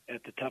bouncer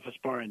at the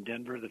toughest bar in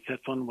Denver. The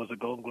 5th one was a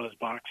Golden Gloves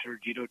boxer,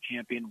 judo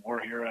champion, war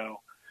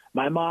hero.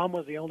 My mom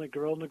was the only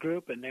girl in the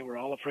group, and they were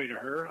all afraid of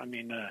her. I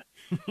mean,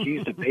 she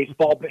used a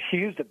baseball. She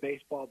used a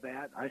baseball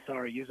bat. I saw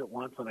her use it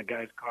once on a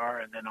guy's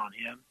car, and then on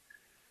him,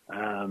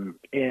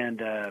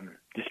 and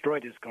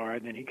destroyed his car.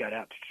 And then he got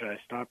out to try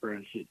to stop her,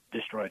 and she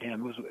destroyed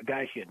him. It was a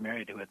guy she had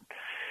married who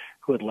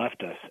had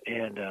left us,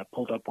 and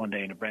pulled up one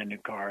day in a brand new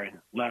car and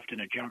left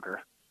in a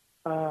junker.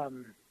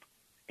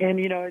 And,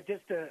 you know, I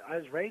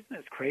was raised in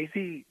this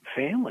crazy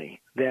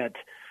family that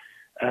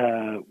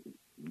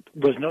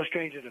was no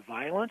stranger to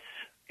violence.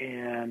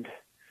 And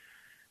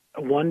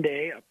one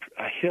day,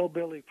 a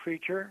hillbilly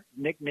preacher,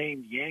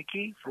 nicknamed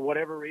Yankee, for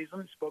whatever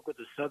reason, spoke with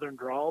a southern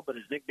drawl, but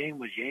his nickname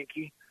was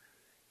Yankee,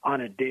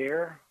 on a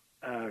dare,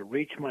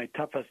 reached my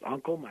toughest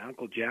uncle, my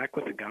Uncle Jack,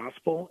 with the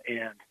gospel,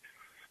 and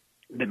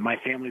then my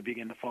family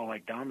began to fall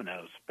like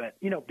dominoes. But,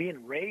 you know,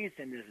 being raised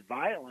in this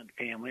violent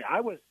family, I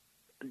was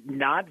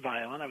not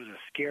violent. I was a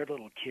scared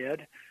little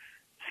kid,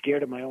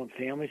 scared of my own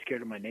family,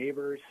 scared of my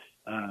neighbors.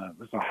 It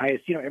was the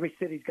highest, you know, every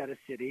city's got a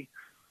city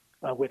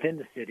within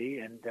the city,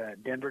 and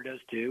Denver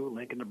does too.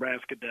 Lincoln,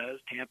 Nebraska does.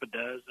 Tampa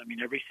does. I mean,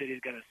 every city's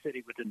got a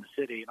city within the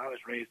city, and I was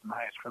raised in the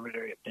highest crime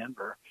area of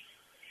Denver.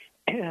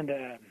 And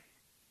I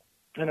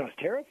was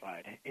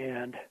terrified.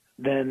 And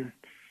then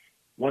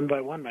one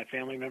by one, my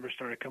family members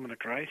started coming to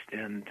Christ,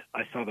 and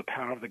I saw the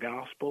power of the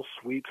gospel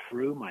sweep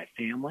through my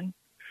family.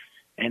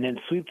 and then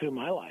sweep through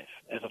my life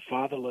as a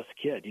fatherless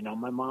kid. You know,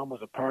 my mom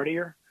was a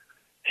partier.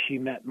 She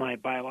met my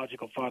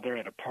biological father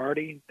at a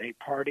party. They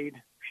partied.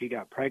 She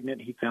got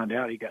pregnant. He found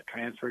out. He got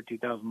transferred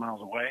 2,000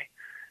 miles away.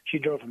 She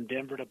drove from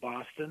Denver to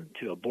Boston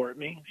to abort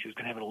me. She was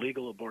going to have an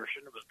illegal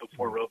abortion. It was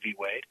before Roe v.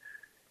 Wade.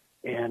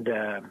 And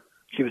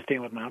she was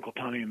staying with my Uncle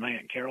Tommy and my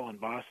Aunt Carol in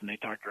Boston. They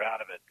talked her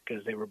out of it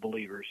because they were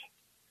believers.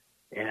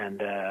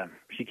 And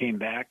she came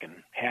back and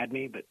had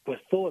me, but was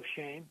full of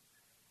shame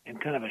and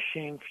kind of a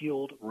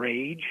shame-fueled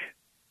rage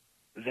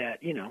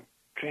that, you know,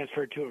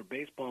 transferred to her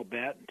baseball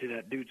bat, to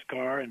that dude's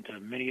car, and to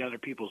many other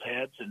people's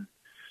heads.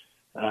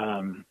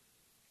 And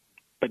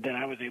but then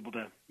I was able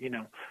to, you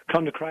know,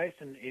 come to Christ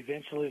and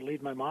eventually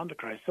lead my mom to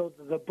Christ. So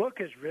the book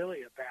is really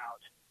about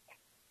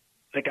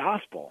the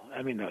gospel.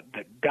 I mean,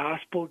 the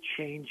gospel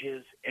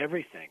changes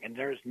everything, and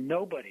there's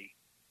nobody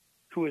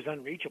who is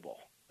unreachable,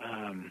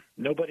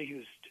 nobody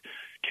who's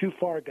too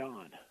far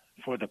gone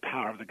for the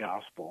power of the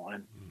gospel.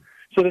 And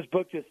so this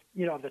book just,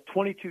 you know, the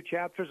 22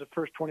 chapters, the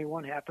first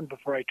 21 happened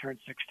before I turned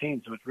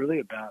 16, so it's really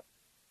about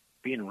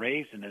being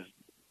raised in this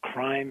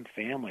crime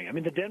family. I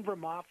mean, the Denver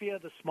Mafia,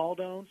 the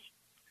Smaldones,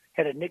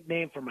 had a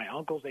nickname for my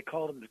uncles. They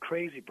called them the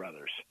Crazy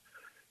Brothers.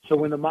 So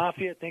when the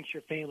Mafia thinks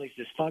your family's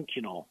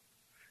dysfunctional,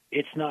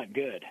 it's not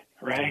good,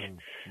 right?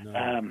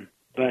 No.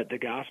 But the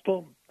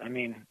gospel, I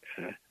mean,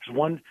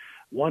 there's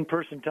one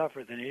person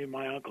tougher than any of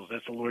my uncles.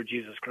 That's the Lord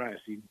Jesus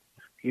Christ.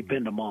 He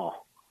pinned them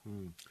all.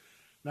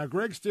 Now,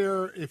 Greg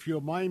Stier, if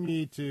you'll mind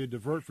me to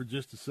divert for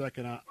just a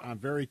second, I'm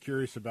very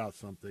curious about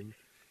something.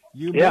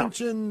 You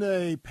mentioned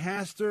a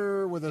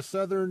pastor with a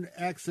Southern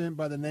accent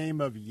by the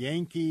name of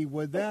Yankee.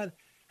 Would that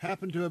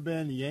happen to have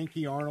been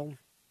Yankee Arnold?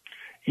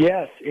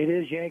 Yes, it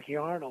is Yankee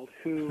Arnold,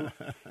 who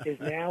is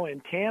now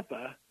in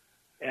Tampa.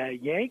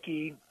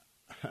 Yankee,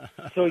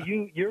 so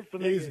you're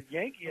familiar.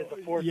 Yankee is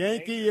a fourth.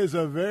 Yankee is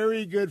a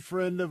very good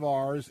friend of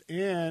ours,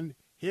 and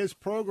his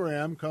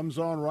program comes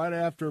on right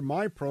after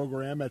my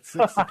program at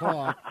 6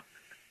 o'clock.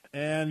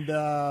 And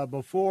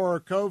before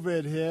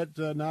COVID hit,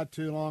 not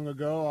too long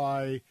ago,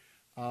 I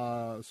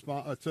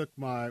took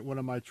one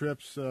of my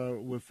trips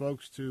with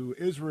folks to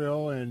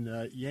Israel,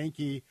 and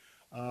Yankee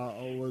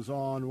was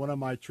on one of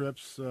my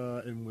trips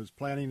and was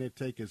planning to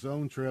take his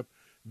own trip.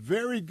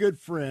 Very good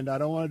friend. I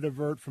don't want to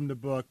divert from the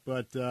book,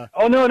 but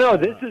no.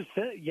 This is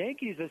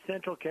Yankee's a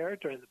central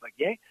character in the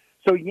book.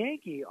 So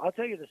Yankee, I'll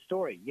tell you the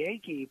story.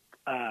 Yankee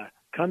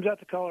comes out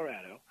to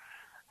Colorado,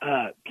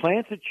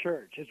 plants a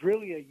church. It's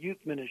really a youth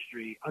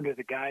ministry under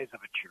the guise of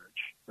a church,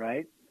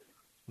 right?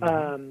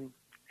 Mm-hmm.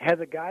 Has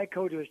a guy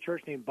go to his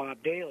church named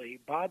Bob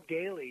Daly. Bob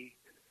Daly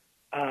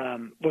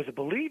was a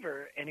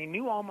believer, and he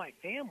knew all my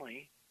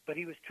family, but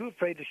he was too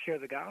afraid to share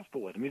the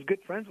gospel with them. He was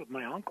good friends with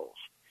my uncles,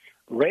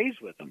 raised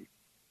with them.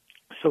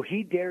 So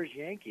he dares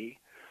Yankee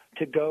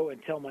to go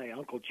and tell my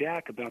Uncle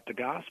Jack about the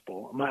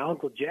gospel. My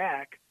Uncle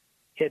Jack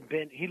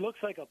he looks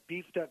like a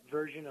beefed up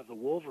version of the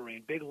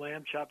Wolverine, big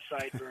lamb chop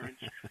sideburns,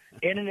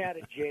 in and out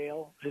of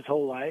jail his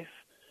whole life,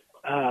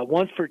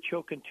 once for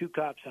choking two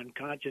cops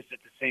unconscious at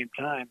the same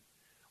time.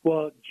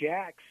 Well,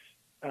 Jack's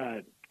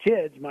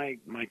kids, my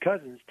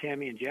cousins,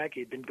 Tammy and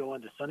Jackie, had been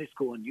going to Sunday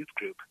school and youth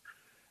group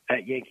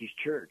at Yankee's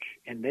church,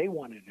 and they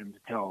wanted him to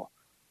tell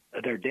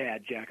their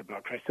dad, Jack,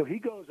 about Christ. So he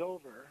goes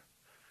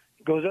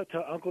up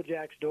to Uncle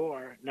Jack's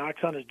door,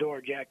 knocks on his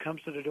door. Jack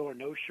comes to the door,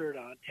 no shirt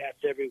on, tats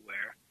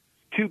everywhere.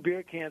 2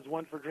 beer cans,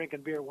 one for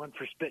drinking beer, one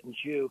for spit and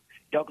chew.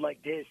 Dog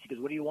like this. He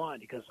goes, what do you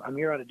want? He goes, I'm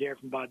here on a dare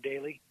from Bob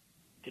Daly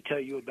to tell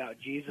you about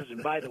Jesus.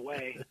 And by the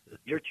way,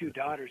 your 2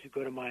 daughters who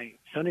go to my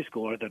Sunday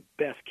school are the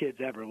best kids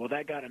ever. Well,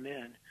 that got him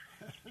in.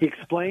 He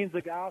explains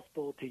the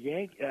gospel to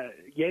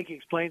Yankee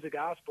explains the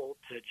gospel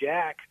to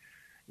Jack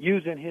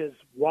using his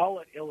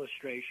wallet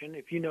illustration.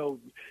 If you know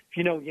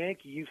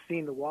Yankee, you've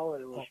seen the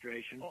wallet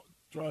illustration.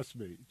 Trust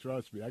me.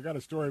 I got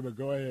a story, but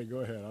go ahead.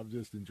 I'm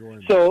just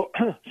enjoying it. So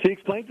he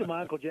explained to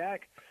my Uncle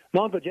Jack.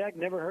 My Uncle Jack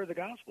never heard the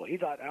gospel. He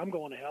thought, I'm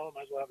going to hell. I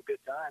might as well have a good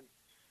time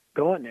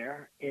going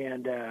there.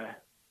 And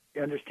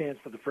he understands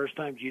for the first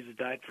time Jesus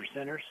died for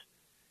sinners.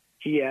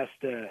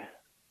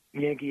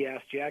 Yankee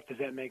asked Jack, does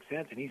that make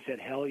sense? And he said,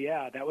 hell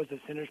yeah. That was the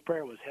sinner's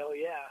prayer, was hell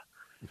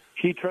yeah.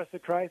 He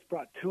trusted Christ,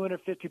 brought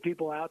 250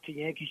 people out to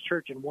Yankee's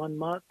church in 1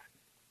 month.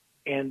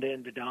 And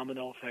then the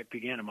domino effect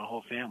began in my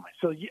whole family.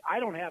 So I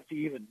don't have to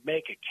even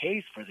make a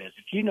case for this.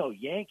 If you know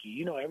Yankee,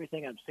 you know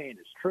everything I'm saying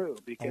is true.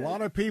 Because a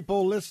lot of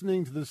people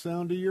listening to the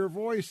sound of your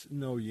voice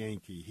know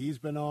Yankee. He's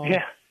been on.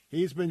 Yeah.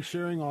 He's been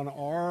sharing on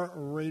our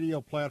radio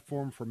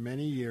platform for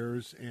many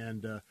years.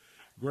 And,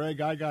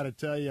 Greg, I got to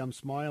tell you, I'm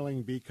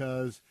smiling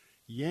because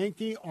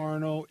Yankee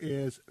Arnold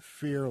is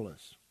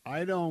fearless.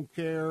 I don't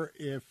care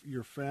if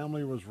your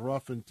family was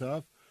rough and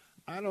tough.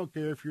 I don't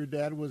care if your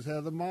dad was head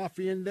of the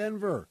mafia in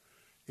Denver.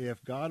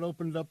 If God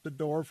opened up the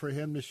door for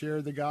him to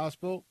share the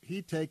gospel,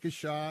 he'd take a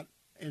shot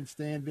and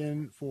stand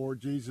in for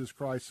Jesus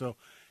Christ. So,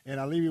 and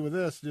I'll leave you with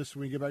this, just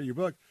when we get back to your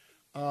book.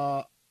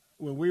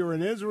 When we were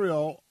in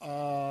Israel,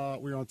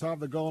 we were on top of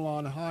the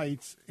Golan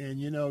Heights, and,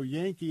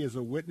 Yankee is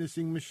a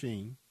witnessing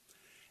machine.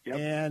 Yep.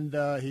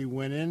 And he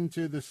went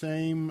into the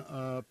same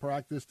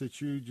practice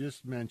that you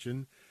just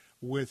mentioned,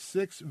 with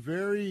 6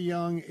 very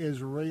young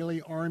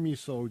Israeli army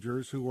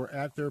soldiers who were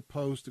at their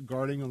post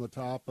guarding on the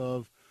top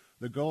of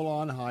the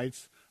Golan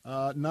Heights.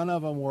 None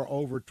of them were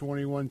over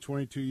 21,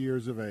 22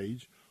 years of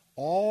age,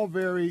 all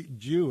very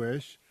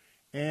Jewish.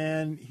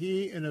 And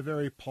he, in a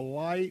very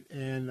polite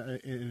and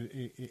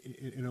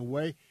in a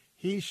way,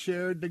 he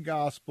shared the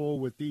gospel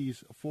with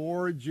these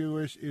 4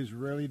 Jewish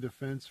Israeli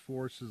Defense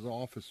Forces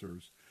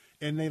officers.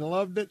 And they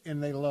loved it,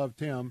 and they loved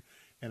him.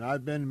 And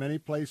I've been many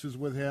places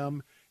with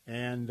him,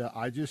 and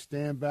I just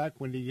stand back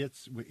when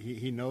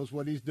he knows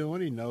what he's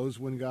doing. He knows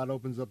when God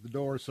opens up the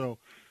door. So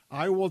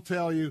I will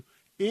tell you,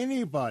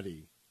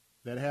 anybody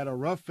that had a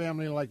rough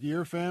family like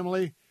your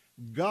family,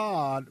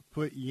 God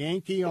put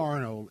Yankee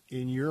Arnold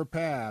in your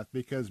path,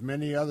 because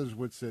many others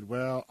would say,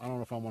 well, I don't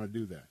know if I want to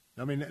do that.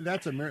 I mean,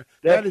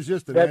 that is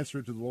just an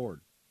answer to the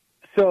Lord.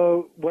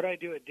 So what I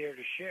do at Dare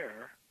to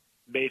Share,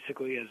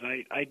 basically, is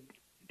I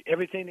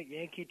everything that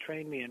Yankee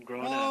trained me in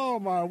growing up. Oh,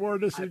 my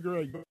word, this is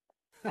great.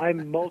 I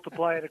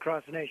multiply it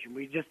across the nation.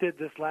 We just did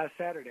this last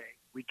Saturday.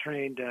 We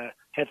trained,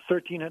 had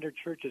 1,300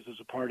 churches as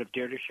a part of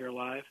Dare to Share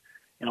Live,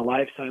 in a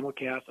live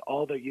simulcast,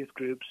 all the youth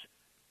groups,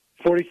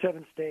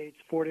 47 states,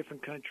 4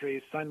 different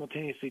countries,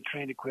 simultaneously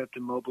trained, equipped,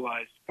 and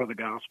mobilized for the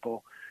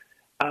gospel.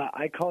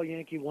 I call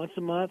Yankee once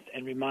a month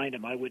and remind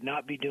him I would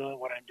not be doing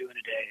what I'm doing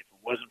today if it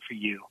wasn't for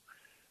you,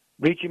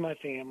 reaching my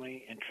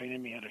family and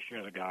training me how to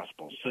share the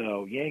gospel.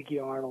 So Yankee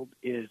Arnold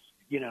is,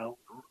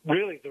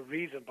 really the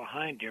reason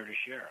behind Dare to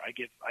Share. I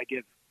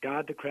give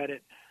God the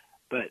credit,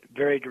 but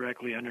very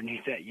directly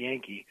underneath that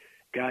Yankee,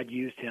 God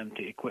used him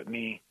to equip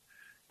me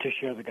to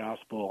share the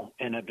gospel,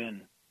 and I've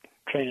been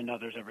training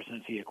others ever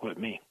since he equipped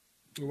me.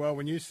 Well,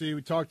 when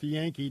we talk to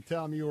Yankee,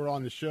 tell him you were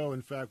on the show.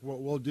 In fact,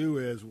 what we'll do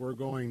is we're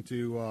going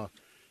to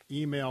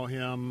email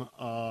him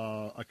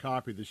a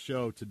copy of the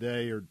show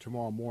today or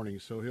tomorrow morning,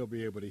 so he'll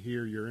be able to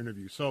hear your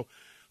interview. So,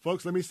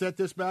 folks, let me set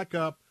this back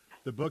up.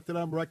 The book that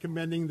I'm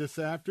recommending this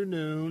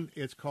afternoon,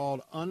 it's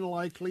called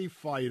Unlikely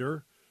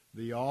Fighter.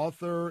 The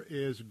author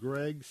is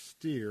Greg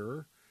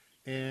Stier,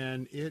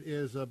 and it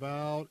is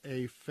about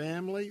a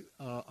family,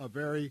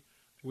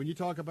 when you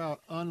talk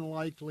about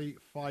unlikely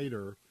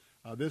fighter,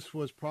 this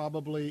was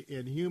probably,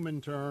 in human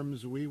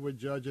terms, we would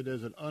judge it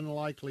as an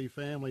unlikely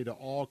family to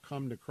all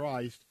come to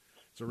Christ.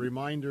 It's a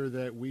reminder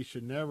that we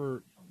should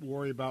never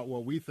worry about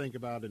what we think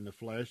about in the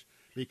flesh,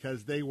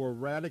 because they were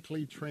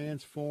radically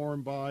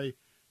transformed by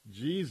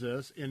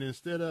Jesus, and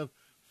instead of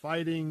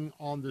fighting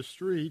on the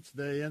streets,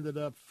 they ended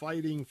up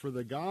fighting for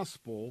the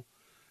gospel.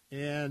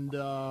 And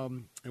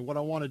what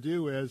I want to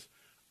do is,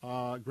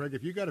 Greg,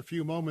 if you got a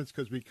few moments,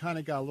 because we kind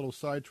of got a little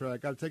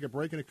sidetracked, got to take a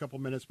break in a couple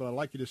minutes, but I'd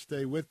like you to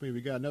stay with me.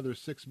 We got another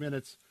 6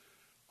 minutes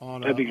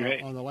on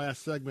the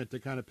last segment to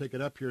kind of pick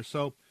it up here.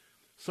 So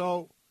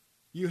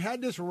you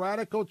had this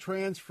radical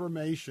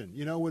transformation.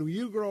 When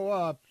you grow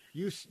up,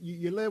 you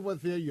live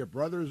with your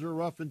brothers are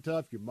rough and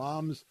tough. Your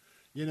mom's,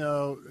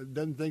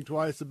 doesn't think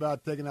twice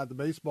about taking out the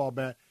baseball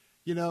bat.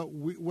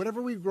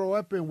 Whatever we grow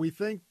up in, we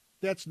think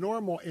that's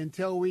normal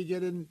until we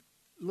get in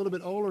a little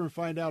bit older and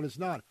find out it's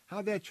not.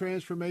 How'd that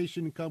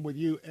transformation come with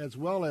you, as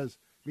well as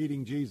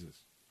meeting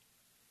Jesus?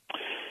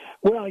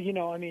 Well,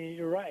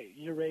 you're right.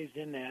 You're raised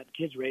in that.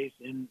 Kids raised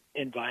in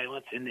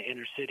violence in the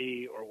inner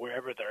city or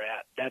wherever they're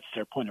at, that's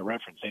their point of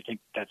reference. They think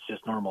that's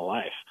just normal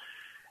life.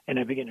 And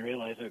I begin to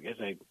realize as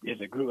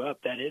I grew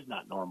up, that is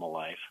not normal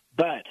life.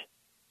 But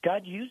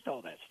God used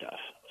all that stuff.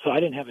 So I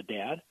didn't have a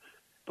dad,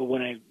 but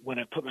when I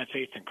put my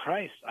faith in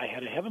Christ, I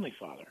had a heavenly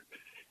Father.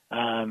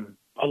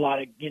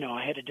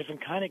 I had a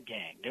different kind of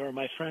gang. They were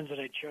my friends that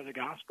I'd share the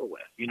gospel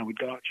with. We'd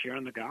go out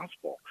sharing the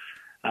gospel.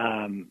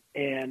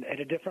 And at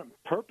a different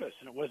purpose.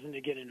 And it wasn't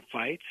to get in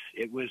fights.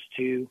 It was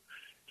to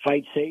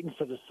fight Satan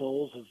for the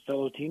souls of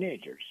fellow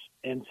teenagers.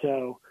 And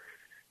so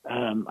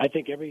I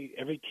think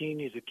every teen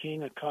is a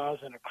king, a cause,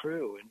 and a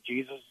crew. And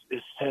Jesus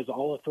has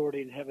all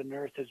authority in heaven and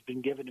earth has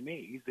been given to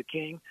me. He's the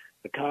king.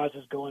 The cause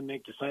is go and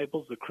make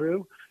disciples. The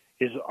crew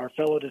is our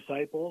fellow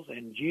disciples.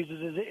 And Jesus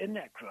is in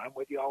that crew. I'm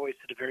with you always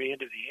to the very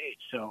end of the age.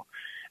 So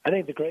I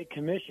think the Great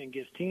Commission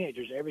gives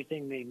teenagers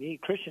everything they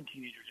need, Christian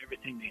teenagers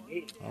everything they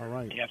need. All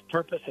right. To have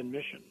purpose and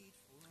mission.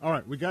 All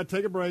right, we got to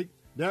take a break.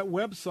 That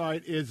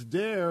website is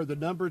Share,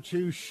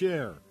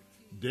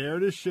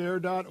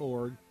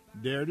 DareToShare.org,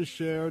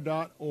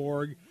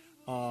 DareToShare.org.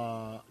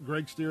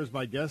 Greg Stier is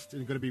my guest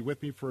and going to be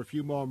with me for a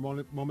few more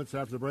moments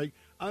after the break.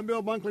 I'm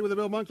Bill Bunkley with The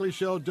Bill Bunkley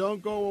Show.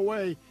 Don't go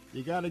away.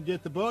 You got to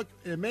get the book,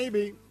 and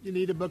maybe you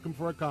need to book them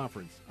for a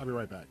conference. I'll be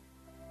right back.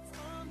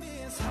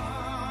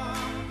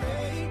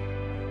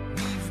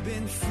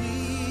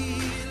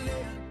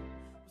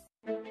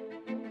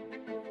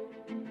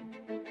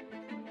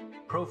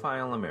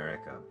 Profile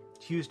America,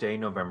 Tuesday,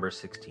 November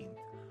 16th.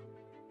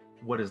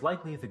 What is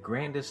likely the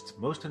grandest,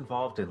 most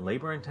involved and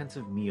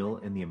labor-intensive meal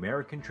in the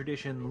American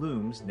tradition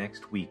looms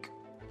next week,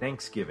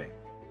 Thanksgiving.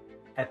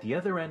 At the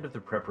other end of the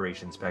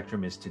preparation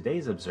spectrum is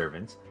today's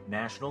observance,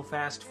 National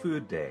Fast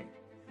Food Day.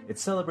 It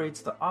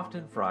celebrates the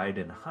often fried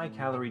and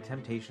high-calorie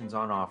temptations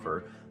on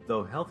offer,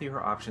 though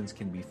healthier options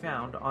can be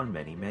found on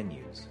many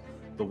menus.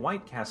 The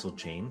White Castle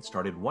chain,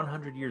 started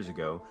 100 years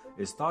ago,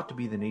 is thought to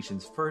be the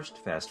nation's first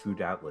fast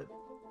food outlet.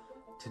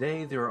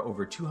 Today, there are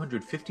over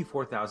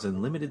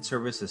 254,000 limited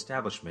service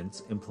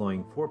establishments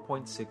employing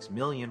 4.6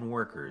 million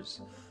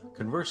workers.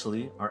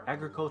 Conversely, our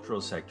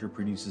agricultural sector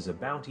produces a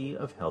bounty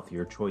of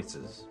healthier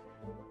choices.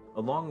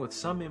 Along with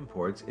some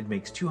imports, it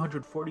makes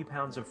 240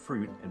 pounds of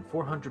fruit and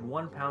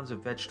 401 pounds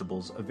of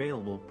vegetables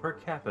available per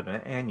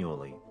capita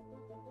annually.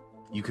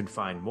 You can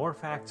find more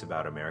facts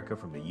about America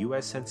from the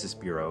U.S. Census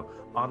Bureau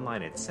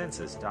online at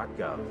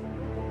census.gov.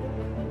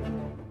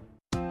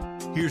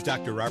 Here's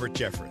Dr. Robert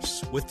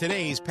Jeffress with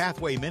today's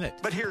Pathway Minute.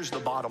 But here's the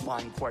bottom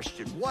line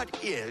question. What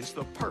is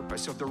the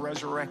purpose of the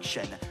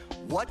resurrection?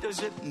 What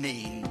does it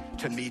mean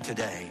to me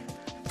today?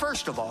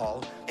 First of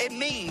all, it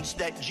means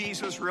that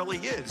Jesus really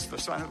is the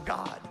Son of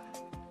God.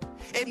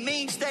 It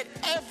means that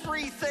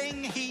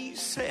everything he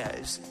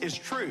says is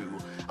true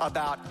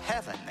about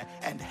heaven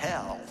and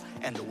hell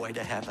and the way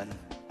to heaven.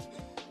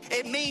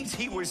 It means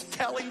he was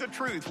telling the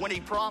truth when he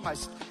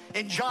promised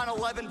in John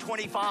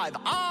 11:25,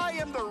 I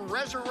am the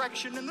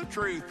resurrection and the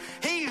truth.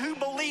 He who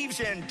believes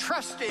in,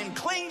 trusts in,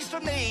 clings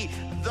to me,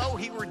 though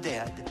he were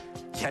dead,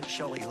 yet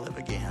shall he live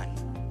again.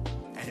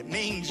 And it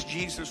means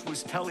Jesus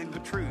was telling the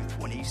truth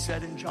when he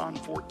said in John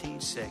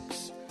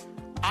 14:6,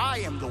 I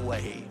am the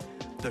way,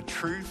 the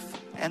truth,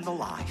 and the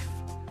life.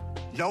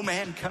 No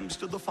man comes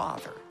to the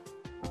Father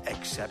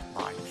except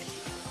by me.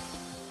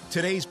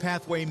 Today's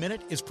Pathway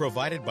Minute is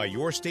provided by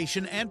your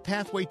station and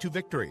Pathway to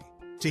Victory.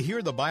 To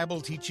hear the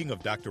Bible teaching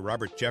of Dr.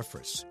 Robert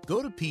Jeffress,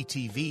 go to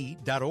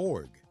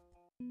ptv.org.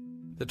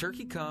 The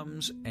turkey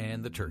comes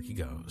and the turkey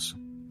goes.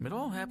 It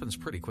all happens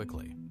pretty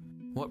quickly.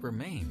 What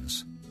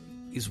remains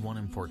is one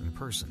important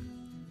person,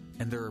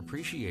 and their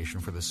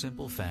appreciation for the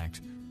simple fact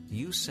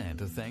you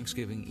sent a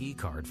Thanksgiving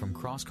e-card from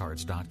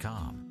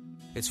crosscards.com.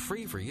 It's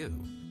free for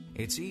you,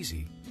 it's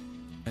easy,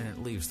 and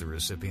it leaves the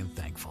recipient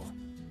thankful.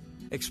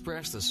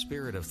 Express the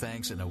spirit of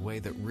thanks in a way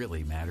that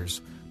really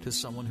matters to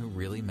someone who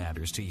really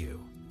matters to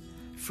you.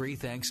 Free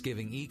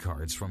Thanksgiving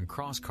e-cards from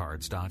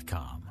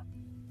crosscards.com.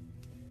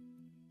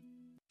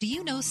 Do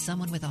you know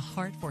someone with a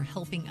heart for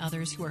helping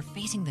others who are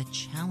facing the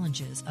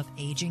challenges of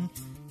aging?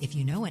 If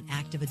you know an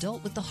active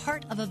adult with the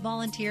heart of a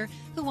volunteer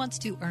who wants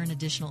to earn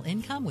additional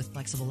income with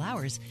flexible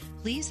hours,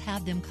 please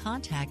have them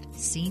contact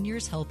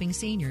Seniors Helping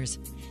Seniors.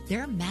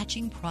 Their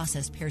matching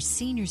process pairs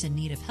seniors in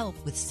need of help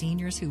with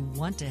seniors who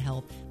want to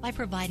help by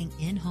providing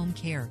in-home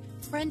care,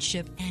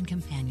 friendship, and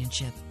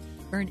companionship.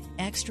 Earn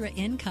extra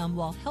income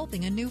while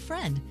helping a new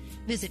friend.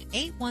 Visit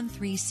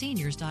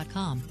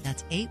 813seniors.com.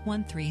 That's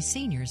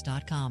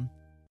 813seniors.com.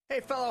 Hey,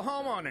 fellow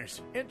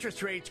homeowners,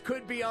 interest rates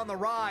could be on the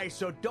rise,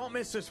 so don't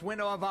miss this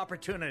window of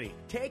opportunity.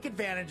 Take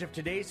advantage of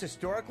today's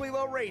historically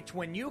low rates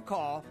when you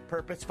call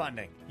Purpose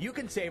Funding. You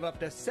can save up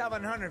to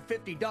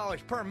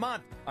 $750 per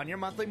month on your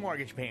monthly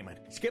mortgage payment.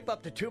 Skip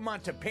up to 2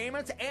 months of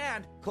payments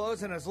and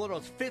close in as little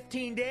as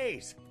 15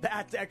 days.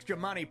 That's extra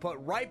money put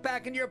right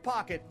back into your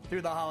pocket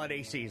through the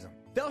holiday season.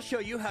 They'll show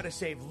you how to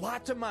save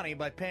lots of money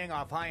by paying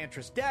off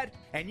high-interest debt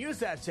and use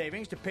that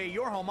savings to pay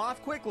your home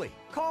off quickly.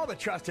 Call the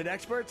trusted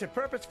experts at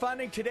Purpose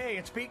Funding today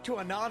and speak to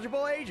a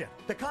knowledgeable agent.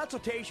 The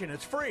consultation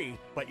is free,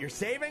 but your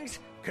savings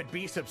could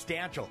be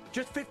substantial.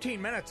 Just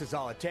 15 minutes is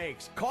all it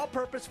takes. Call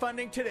Purpose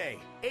Funding today.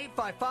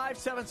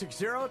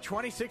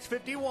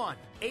 855-760-2651.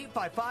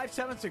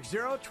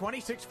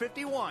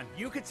 855-760-2651.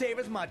 You could save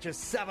as much as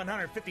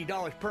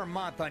 $750 per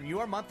month on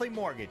your monthly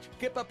mortgage.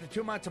 Skip up to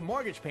 2 months of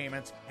mortgage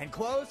payments and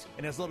close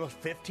in as little as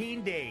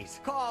 15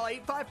 days. Call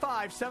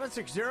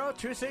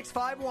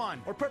 855-760-2651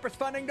 or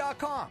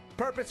purposefunding.com.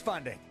 Purpose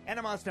Funding.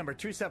 NMLS number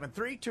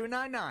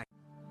 273299.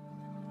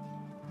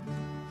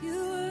 You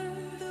were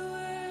the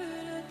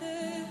word at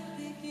the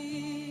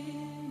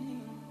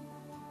beginning,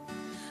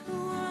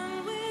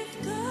 one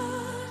with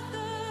God the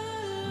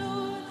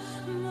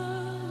Lord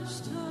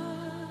Most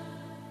High.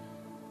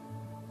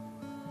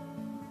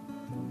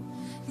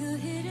 Your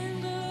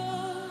hidden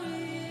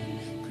glory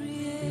in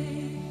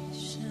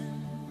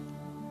creation,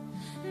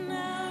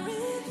 now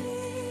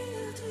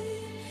revealed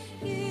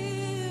in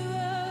you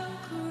are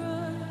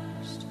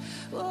Christ.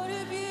 What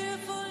a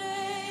beautiful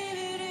name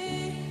it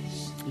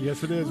is.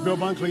 Yes, it is. Bill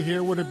Bunkley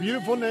here. What a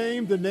beautiful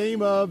name, the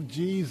name of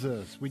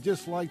Jesus. We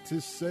just like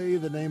to say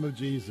the name of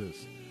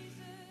Jesus.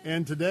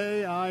 And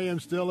today I am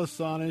still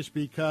astonished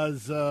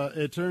because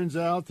it turns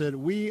out that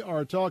we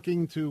are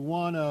talking to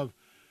one of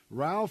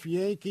Ralph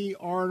Yankee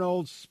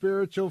Arnold's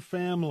spiritual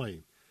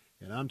family.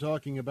 And I'm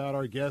talking about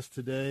our guest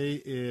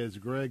today is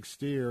Greg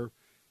Stier.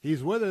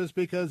 He's with us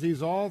because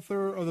he's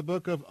author of the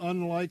book of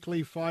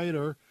Unlikely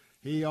Fighter.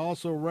 He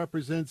also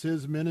represents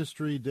his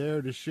ministry,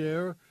 Dare to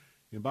Share.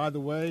 And by the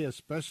way,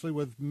 especially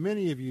with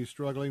many of you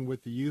struggling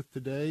with the youth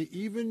today,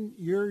 even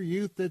your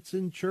youth that's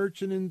in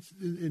church and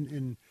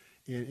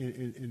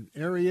in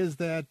areas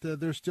that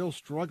they're still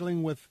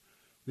struggling with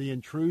the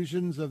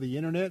intrusions of the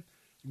internet,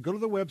 go to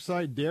the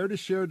website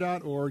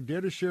daretoshare.org,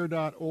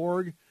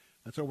 daretoshare.org.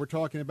 That's what we're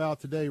talking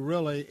about today,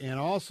 really, and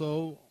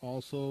also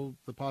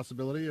the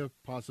possibility of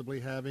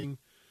possibly having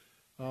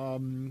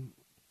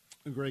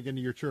Greg,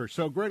 into your church.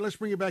 So, Greg, let's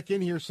bring you back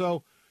in here.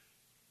 So,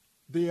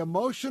 the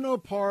emotional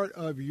part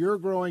of your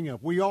growing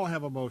up, we all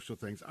have emotional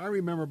things. I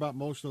remember about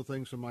emotional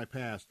things from my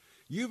past.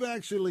 You've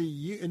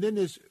actually, and then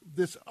this,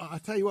 I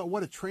tell you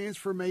what a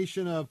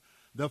transformation of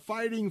the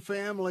fighting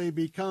family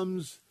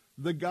becomes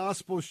the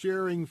gospel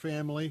sharing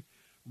family,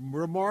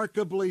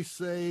 remarkably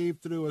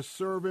saved through a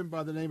servant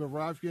by the name of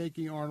Ralph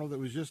Yankee Arnold that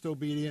was just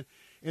obedient.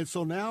 And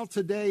so now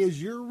today,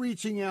 as you're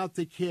reaching out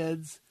to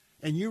kids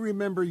and you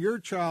remember your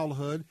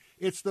childhood,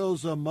 it's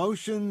those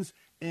emotions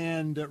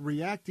and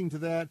reacting to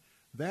that.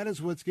 That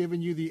is what's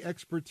given you the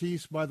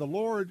expertise by the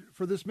Lord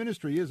for this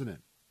ministry, isn't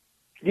it?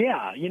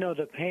 Yeah,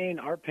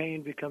 our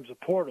pain becomes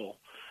a portal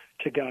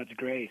to God's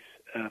grace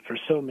for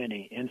so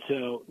many. And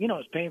so,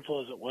 as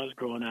painful as it was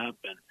growing up,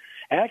 and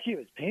actually it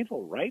was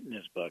painful writing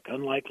this book,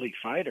 Unlikely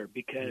Fighter,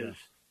 because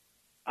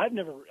I've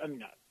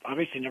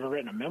obviously never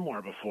written a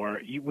memoir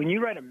before. When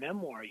you write a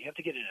memoir, you have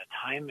to get in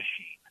a time machine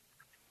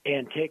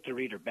and take the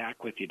reader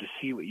back with you to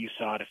see what you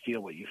saw, to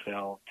feel what you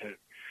felt,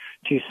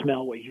 to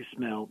smell what you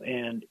smelled.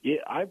 And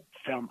I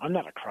found I'm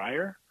not a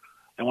crier.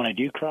 And when I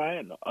do cry,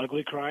 I'm an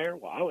ugly crier.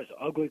 Well, I was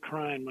ugly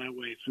crying my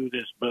way through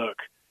this book.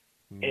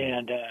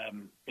 And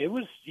it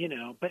was,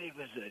 but it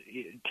was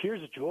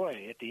tears of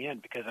joy at the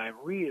end, because I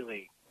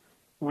really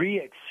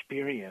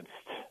re-experienced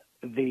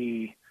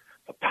the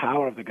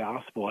power of the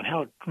gospel and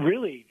how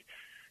really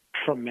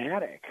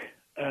traumatic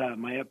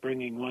my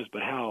upbringing was,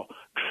 but how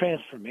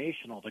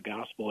transformational the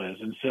gospel is.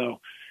 And so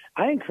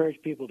I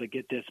encourage people to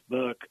get this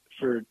book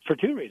for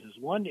two reasons.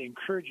 One, to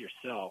encourage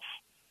yourself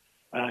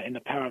in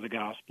the power of the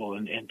gospel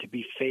and to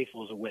be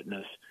faithful as a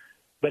witness.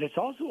 But it's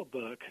also a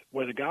book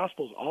where the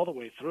gospel's all the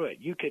way through it.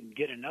 You can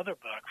get another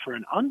book for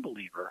an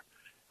unbeliever.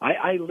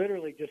 I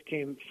literally just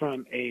came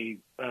from a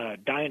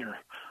diner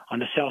on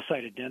the south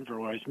side of Denver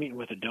where I was meeting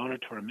with a donor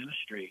to our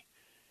ministry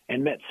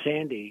and met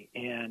Sandy,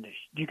 and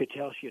you could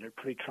tell she had a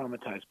pretty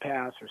traumatized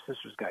past. Her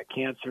sister's got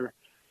cancer.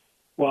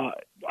 Well,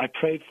 I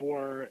prayed for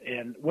her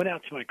and went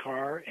out to my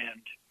car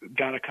and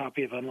got a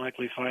copy of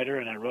Unlikely Fighter,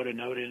 and I wrote a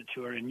note in it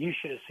to her, and you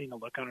should have seen the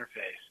look on her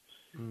face.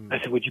 I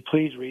said, would you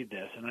please read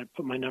this? And I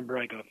put my number.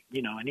 I go,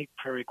 any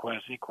prayer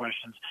requests, any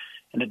questions,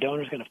 and the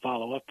donor's going to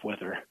follow up with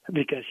her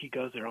because he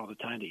goes there all the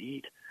time to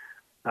eat.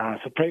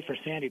 So pray for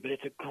Sandy, but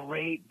it's a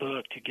great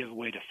book to give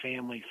away to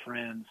family,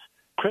 friends.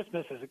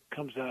 Christmas, as it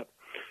comes up,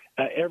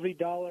 every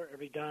dollar,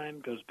 every dime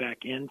goes back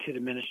into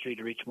the ministry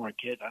to reach more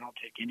kids. I don't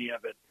take any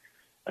of it.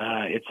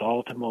 It's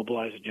all to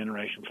mobilize a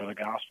generation for the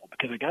gospel,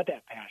 because I got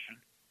that passion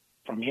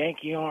from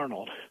Yankee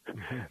Arnold,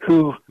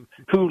 who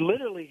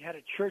literally had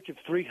a church of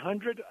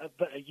 300,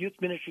 but a youth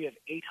ministry of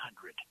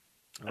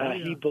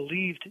 800. He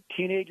believed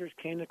teenagers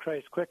came to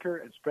Christ quicker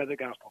and spread the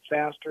gospel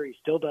faster. He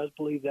still does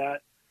believe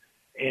that.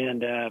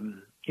 And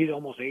he's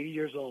almost 80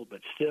 years old,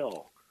 but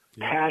still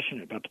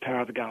passionate about the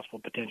power of the gospel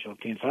potential of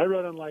teens. So I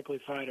wrote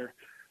Unlikely Fighter,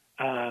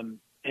 and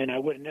I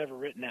would have never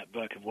written that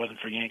book if it wasn't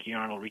for Yankee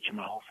Arnold reaching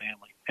my whole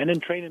family and then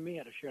training me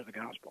how to share the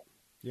gospel.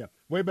 Yeah.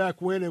 Way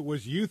back when it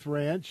was Youth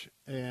Ranch,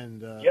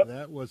 and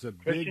that was a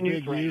big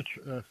youth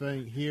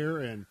thing here.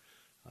 And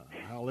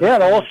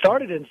it all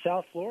started in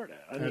South Florida.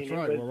 That's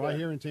right. Well, right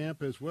here in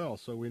Tampa as well,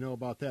 so we know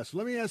about that. So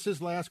let me ask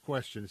this last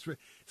question. It's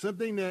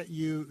something that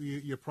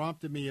you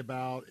prompted me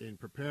about in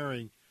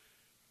preparing.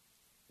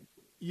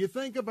 You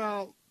think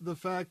about the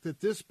fact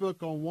that this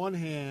book, on one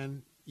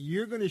hand,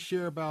 you're going to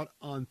share about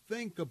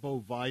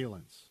unthinkable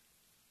violence.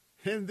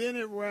 And then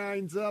it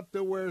winds up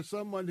to where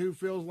someone who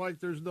feels like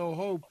there's no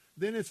hope,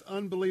 then it's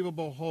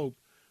unbelievable hope.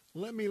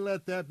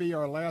 Let that be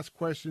our last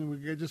question.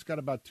 We just got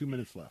about 2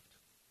 minutes left.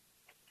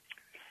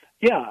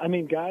 Yeah,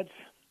 God's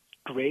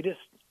greatest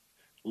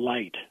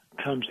light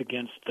comes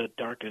against the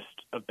darkest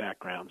of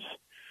backgrounds.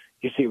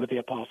 You see it with the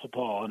Apostle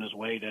Paul on his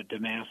way to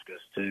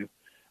Damascus,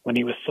 when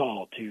he was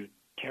Saul, to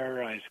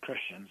terrorize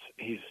Christians.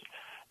 He's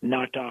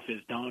knocked off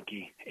his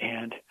donkey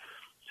and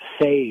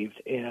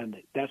saved, and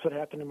that's what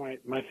happened to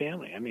my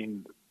family.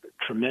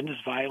 Tremendous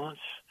violence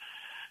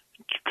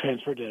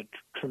transferred to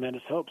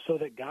tremendous hope so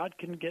that God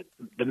can get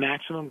the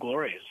maximum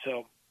glory.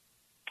 So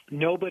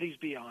nobody's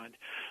beyond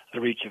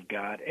the reach of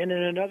God. And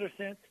in another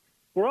sense,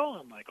 we're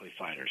all unlikely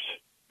fighters.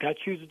 God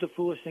chooses the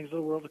foolish things of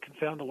the world to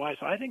confound the wise.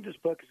 So I think this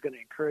book is going to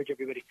encourage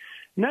everybody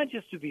not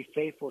just to be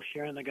faithful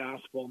sharing the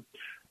gospel,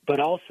 but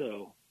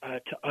also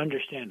to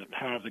understand the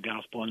power of the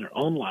gospel in their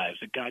own lives,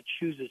 that God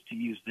chooses to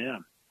use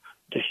them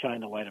to shine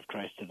the light of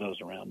Christ to those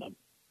around them.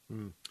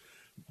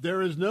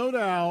 There is no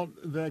doubt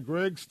that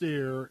Greg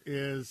Stier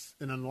is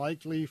an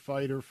unlikely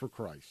fighter for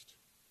Christ.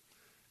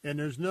 And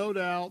there's no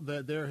doubt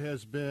that there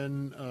has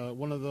been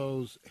one of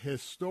those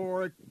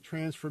historic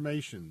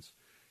transformations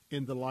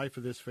in the life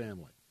of this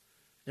family.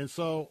 And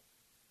so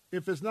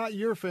if it's not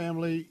your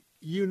family,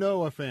 you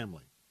know a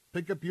family.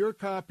 Pick up your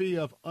copy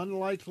of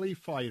Unlikely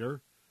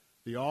Fighter.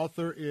 The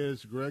author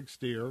is Greg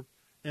Stier.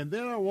 And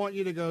then I want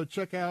you to go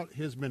check out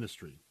his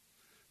ministry.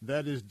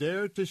 That is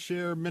Dare to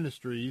Share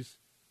Ministries.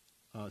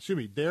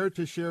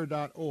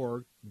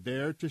 DareToShare.org.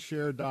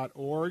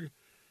 DareToShare.org.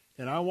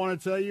 And I want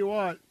to tell you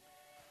what,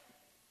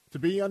 to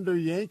be under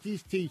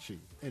Yankees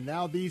teaching. And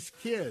now these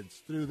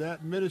kids, through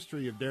that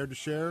ministry of Dare to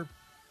Share,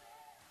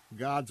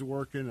 God's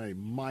working a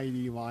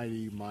mighty,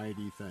 mighty,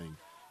 mighty thing.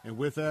 And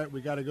with that,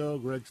 we got to go.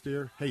 Greg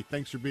Steer, hey,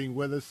 thanks for being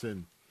with us,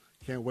 and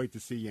can't wait to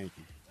see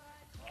Yankee.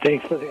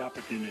 Thanks for the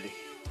opportunity.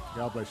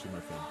 God bless you,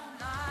 my friend.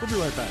 We'll be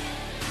right back.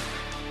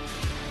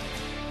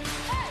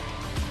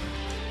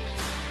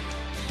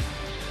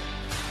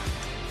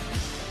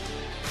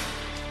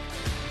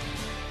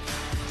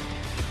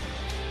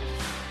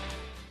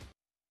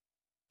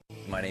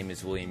 My name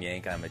is William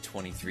Yank. I'm a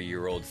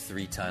 23-year-old,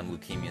 3-time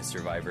leukemia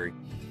survivor.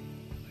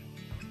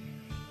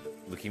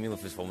 Leukemia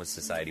Lymphoma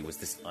Society was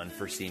this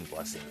unforeseen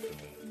blessing for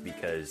me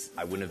because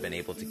I wouldn't have been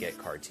able to get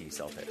CAR T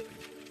cell therapy.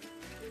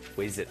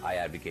 Ways that I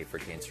advocate for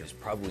cancer is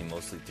probably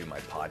mostly through my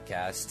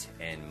podcast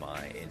and my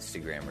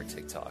Instagram or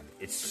TikTok.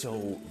 It's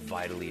so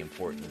vitally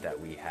important that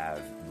we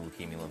have the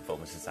Leukemia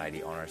Lymphoma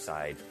Society on our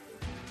side.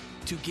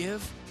 To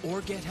give or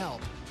get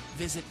help,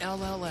 visit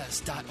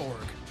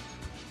LLS.org.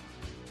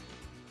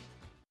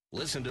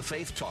 Listen to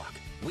Faith Talk,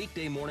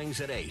 weekday mornings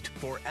at 8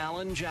 for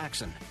Alan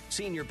Jackson,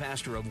 Senior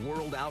Pastor of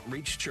World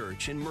Outreach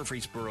Church in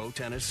Murfreesboro,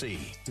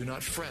 Tennessee. Do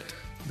not fret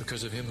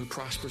because of him who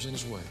prospers in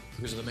his way,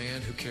 because of the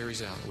man who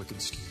carries out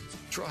wicked schemes.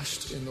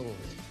 Trust in the Lord.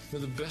 Now,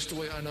 the best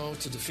way I know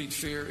to defeat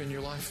fear in your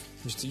life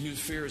is to use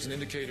fear as an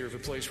indicator of a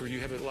place where you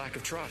have a lack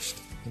of trust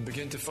and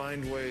begin to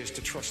find ways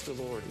to trust the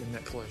Lord in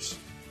that place.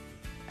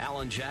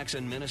 Alan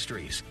Jackson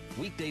Ministries,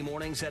 weekday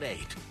mornings at 8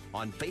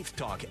 on Faith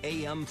Talk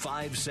AM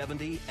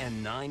 570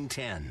 and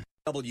 910.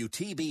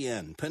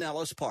 WTBN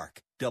Pinellas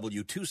Park,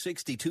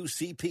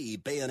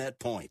 W262CP Bayonet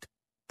Point.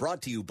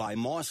 Brought to you by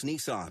Moss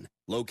Nissan.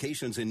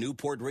 Locations in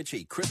Newport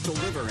Richey, Crystal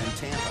River, and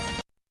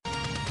Tampa.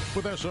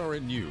 With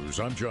SRN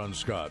News, I'm John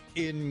Scott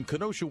in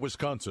Kenosha,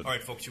 Wisconsin. All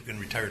right, folks, you can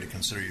retire to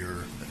consider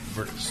your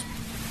verdicts.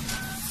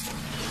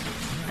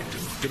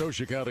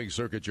 Kenosha County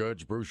Circuit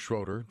Judge Bruce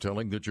Schroeder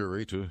telling the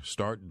jury to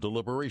start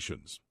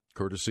deliberations,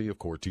 courtesy of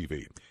Court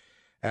TV.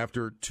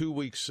 After 2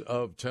 weeks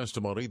of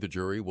testimony, the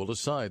jury will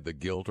decide the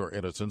guilt or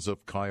innocence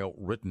of Kyle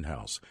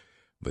Rittenhouse.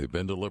 They've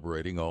been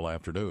deliberating all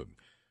afternoon.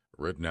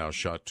 Rittenhouse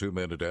shot 2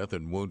 men to death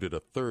and wounded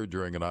a third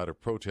during a night of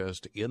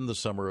protest in the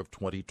summer of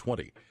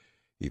 2020.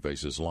 He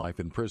faces life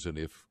in prison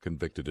if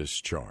convicted as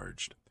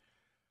charged.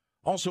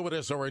 Also at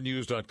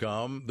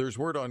SRNnews.com, there's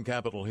word on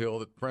Capitol Hill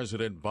that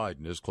President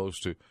Biden is close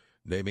to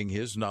naming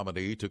his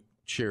nominee to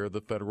chair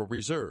the Federal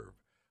Reserve.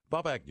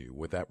 Bob Agnew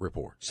with that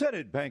report.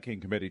 Senate Banking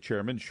Committee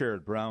Chairman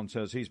Sherrod Brown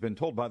says he's been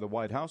told by the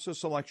White House a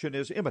selection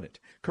is imminent.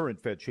 Current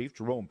Fed Chief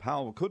Jerome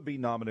Powell could be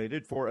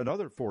nominated for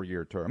another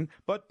 4-year term,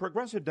 but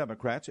progressive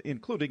Democrats,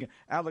 including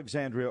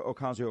Alexandria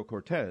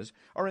Ocasio-Cortez,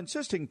 are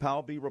insisting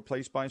Powell be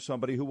replaced by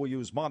somebody who will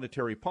use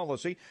monetary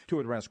policy to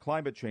address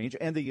climate change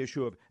and the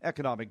issue of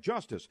economic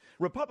justice.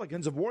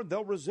 Republicans have warned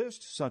they'll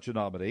resist such a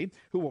nominee,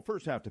 who will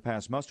first have to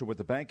pass muster with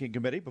the Banking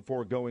Committee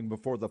before going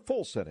before the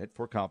full Senate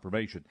for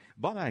confirmation.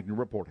 Bob Agnew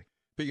reporting.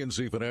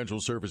 PNC Financial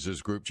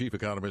Services Group Chief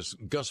Economist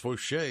Gus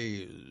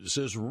Fauché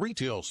says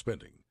retail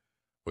spending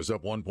was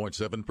up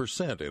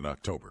 1.7% in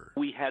October.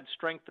 We had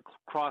strength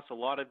across a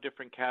lot of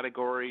different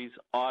categories: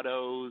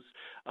 autos,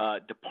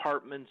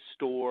 department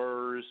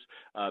stores,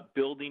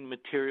 building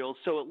materials.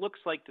 So it looks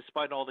like,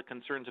 despite all the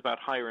concerns about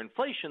higher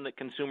inflation, that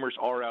consumers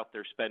are out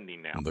there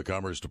spending now. The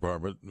Commerce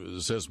Department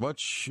says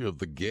much of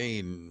the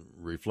gain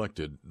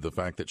reflected the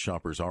fact that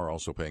shoppers are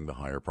also paying the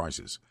higher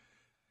prices.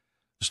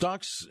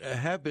 Stocks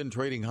have been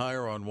trading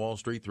higher on Wall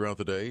Street throughout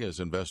the day as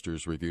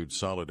investors reviewed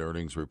solid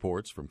earnings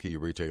reports from key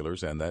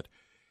retailers and that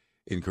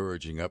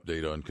encouraging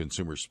update on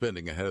consumer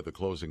spending ahead of the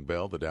closing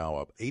bell. The Dow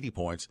up 80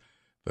 points,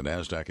 the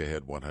Nasdaq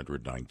ahead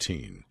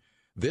 119.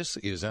 This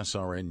is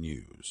SRN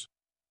News.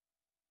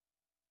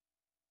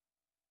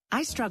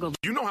 I struggled.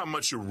 You know how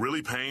much you're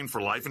really paying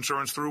for life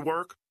insurance through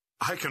work?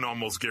 I can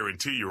almost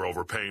guarantee you're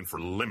overpaying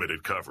for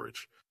limited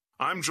coverage.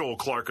 I'm Joel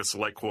Clark, a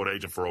Select Quote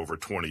agent for over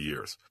 20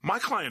 years. My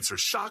clients are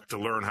shocked to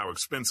learn how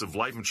expensive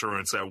life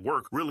insurance at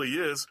work really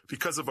is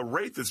because of a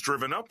rate that's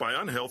driven up by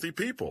unhealthy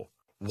people.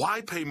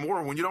 Why pay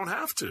more when you don't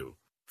have to?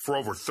 For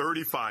over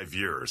 35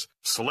 years,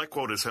 Select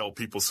Quote has helped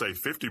people save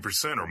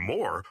 50% or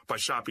more by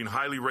shopping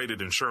highly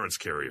rated insurance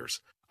carriers.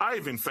 I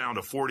even found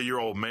a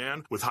 40-year-old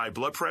man with high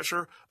blood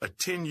pressure a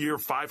 10-year,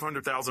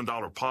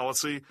 $500,000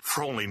 policy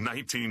for only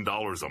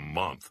 $19 a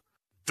month.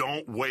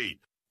 Don't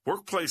wait.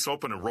 Workplace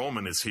open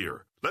enrollment is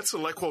here. Let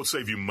Select Quote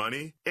save you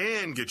money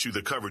and get you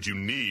the coverage you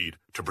need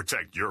to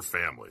protect your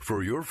family.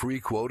 For your free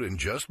quote in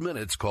just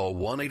minutes, call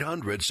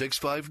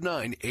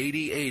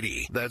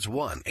 1-800-659-8080. That's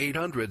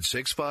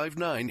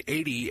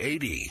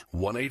 1-800-659-8080.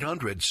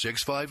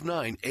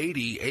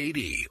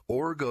 1-800-659-8080.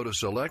 Or go to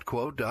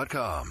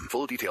SelectQuote.com.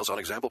 Full details on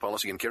example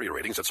policy and carrier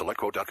ratings at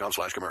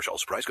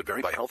SelectQuote.com/commercials. Price could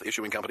vary by health,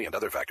 issuing company, and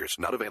other factors.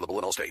 Not available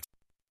in all states.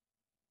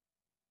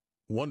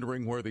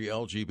 Wondering where the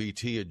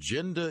LGBT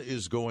agenda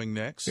is going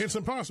next? It's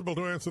impossible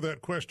to answer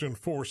that question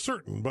for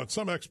certain, but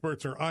some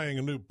experts are eyeing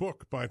a new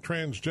book by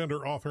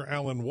transgender author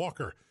Alan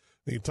Walker.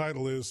 The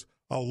title is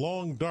A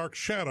Long Dark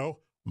Shadow: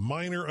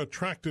 Minor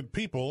Attracted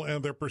People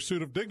and Their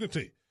Pursuit of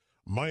Dignity.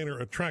 Minor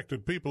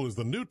attracted people is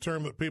the new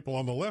term that people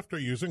on the left are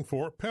using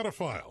for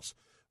pedophiles.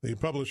 The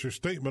publisher's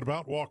statement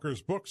about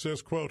Walker's book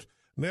says, quote,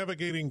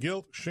 navigating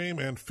guilt, shame,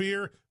 and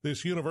fear,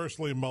 this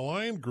universally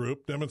maligned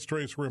group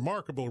demonstrates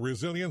remarkable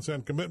resilience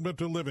and commitment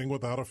to living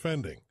without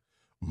offending.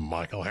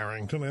 Michael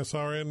Harrington,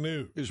 SRN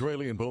News.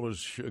 Israeli and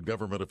Polish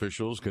government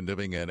officials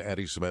condemning an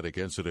anti-Semitic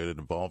incident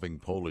involving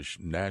Polish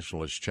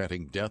nationalists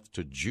chanting death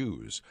to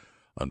Jews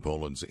on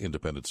Poland's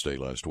Independence Day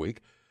last week.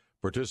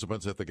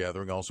 Participants at the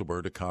gathering also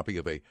burned a copy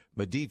of a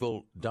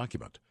medieval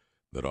document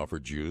that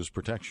offered Jews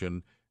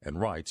protection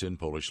and rights in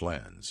Polish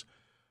lands.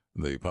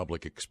 The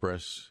public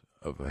express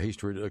of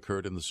hatred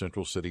occurred in the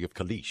central city of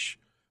Kalisz.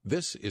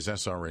 This is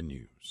SRN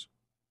News.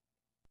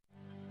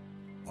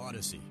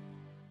 Odyssey.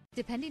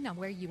 Depending on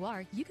where you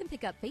are, you can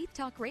pick up Faith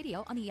Talk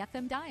Radio on the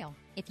FM dial.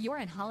 If you're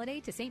on holiday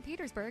to St.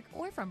 Petersburg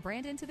or from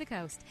Brandon to the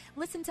coast,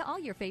 listen to all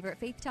your favorite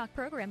Faith Talk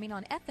programming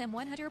on FM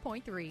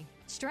 100.3.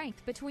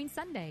 Strength between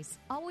Sundays,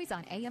 always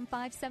on AM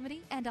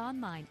 570 and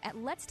online at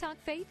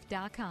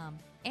letstalkfaith.com.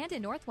 And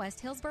in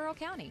Northwest Hillsborough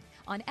County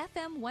on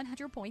FM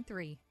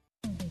 100.3.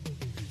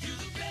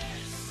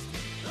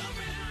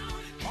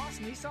 Moss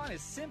Nissan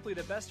is simply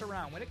the best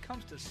around when it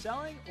comes to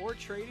selling or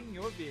trading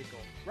your vehicle.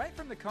 Right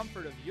from the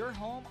comfort of your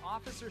home,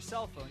 office, or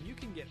cell phone, you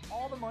can get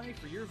all the money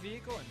for your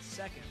vehicle in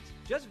seconds.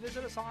 Just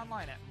visit us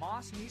online at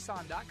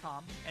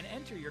mossnissan.com and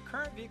enter your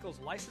current vehicle's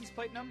license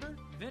plate number,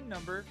 VIN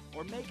number,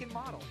 or make and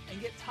model,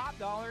 and get top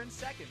dollar in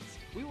seconds.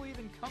 We will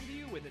even come to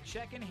you with a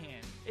check in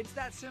hand. It's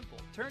that simple.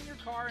 Turn your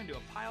car into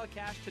a pile of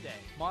cash today.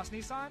 Moss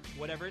Nissan,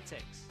 whatever it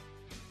takes.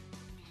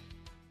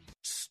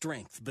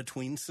 Strength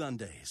between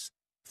Sundays.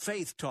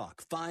 Faith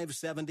Talk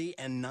 570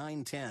 and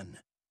 910.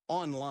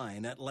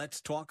 Online at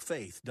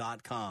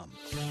letstalkfaith.com.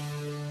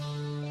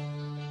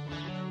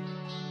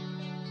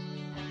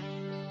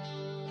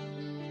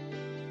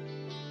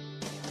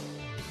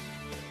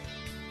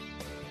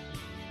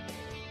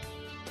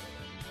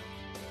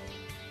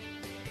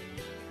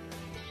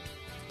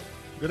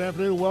 Good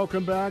afternoon.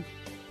 Welcome back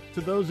to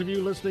those of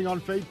you listening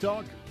on Faith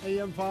Talk,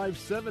 AM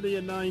 570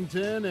 and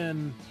 910,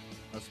 and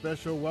a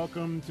special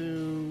welcome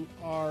to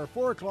our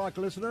 4 o'clock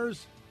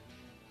listeners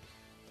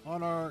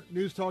on our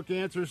News Talk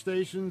answer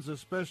stations,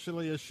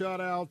 especially a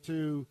shout-out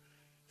to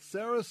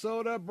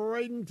Sarasota,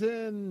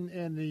 Bradenton,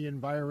 and the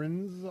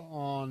environs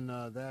on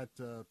that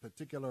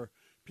particular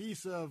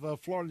piece of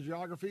Florida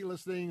geography,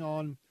 listening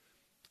on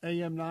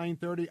AM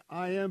 930.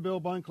 I am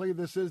Bill Bunkley.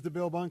 This is the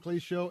Bill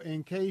Bunkley Show.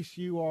 In case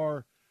you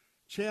are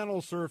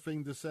channel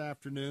surfing this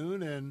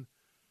afternoon and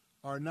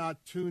are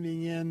not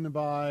tuning in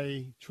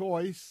by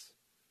choice,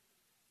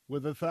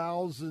 with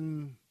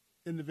 1,000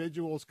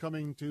 individuals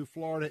coming to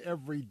Florida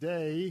every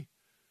day,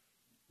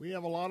 we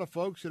have a lot of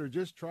folks that are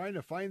just trying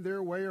to find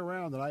their way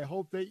around, and I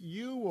hope that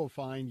you will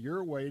find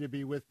your way to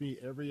be with me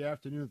every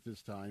afternoon at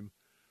this time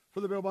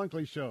for the Bill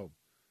Bunkley Show.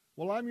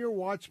 Well, I'm your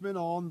watchman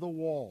on the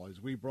wall as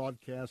we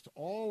broadcast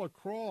all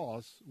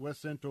across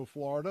West Central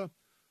Florida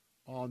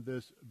on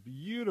this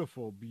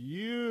beautiful,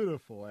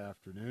 beautiful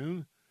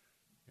afternoon.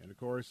 And, of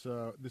course,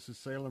 this is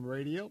Salem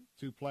Radio,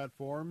 2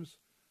 platforms.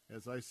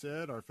 As I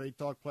said, our Faith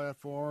Talk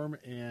platform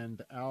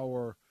and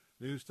our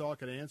News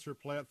Talk and Answer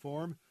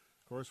platform.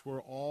 Of course,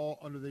 we're all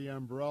under the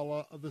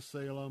umbrella of the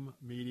Salem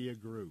Media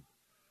Group.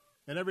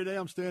 And every day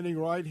I'm standing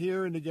right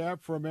here in the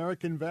gap for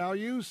American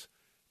values.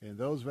 And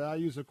those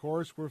values, of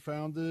course, were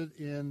founded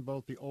in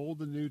both the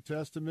Old and New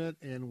Testament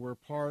and were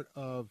part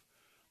of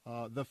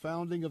the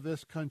founding of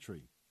this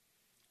country.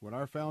 When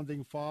our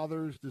founding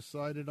fathers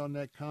decided on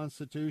that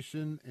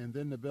Constitution and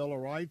then the Bill of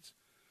Rights,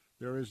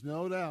 there is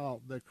no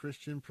doubt that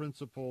Christian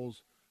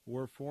principles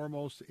were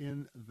foremost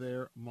in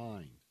their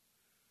mind.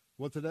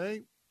 Well,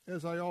 today,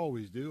 as I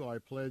always do, I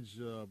pledge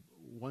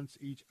once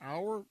each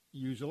hour,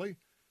 usually,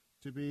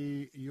 to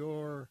be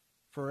your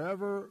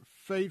forever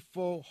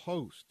faithful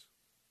host.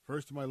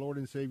 First to my Lord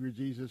and Savior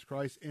Jesus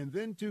Christ, and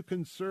then to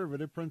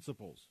conservative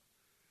principles.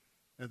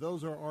 And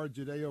those are our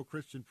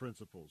Judeo-Christian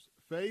principles.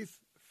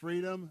 Faith,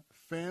 freedom,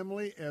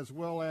 family, as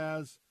well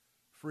as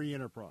free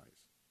enterprise.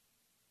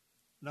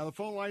 Now, the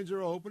phone lines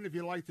are open if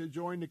you'd like to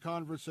join the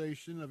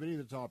conversation of any of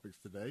the topics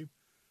today.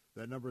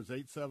 That number is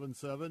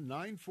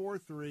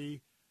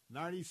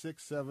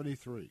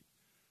 877-943-9673.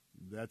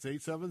 That's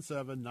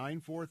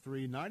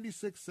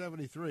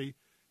 877-943-9673.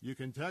 You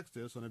can text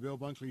us on the Bill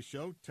Bunkley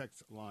Show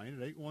text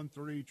line at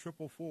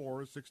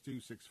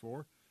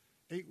 813-444-6264,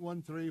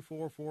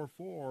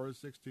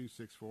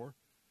 813-444-6264.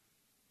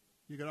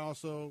 You can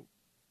also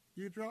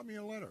drop me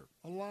a letter,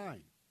 a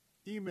line,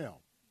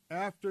 email,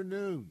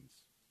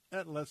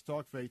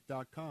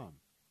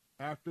 afternoons@letstalkfaith.com.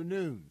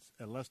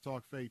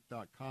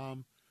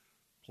 Afternoons@letstalkfaith.com.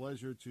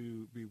 Pleasure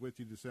to be with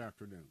you this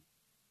afternoon.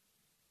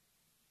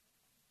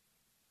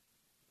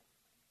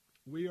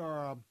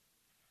 We're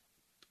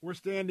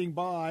standing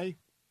by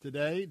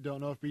today.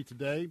 Don't know if it'll be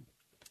today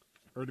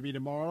or to be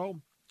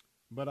tomorrow,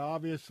 but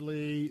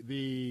obviously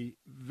the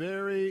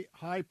very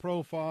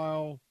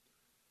high-profile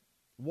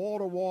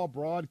wall-to-wall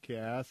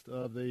broadcast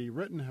of the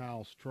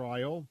Rittenhouse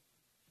trial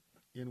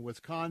in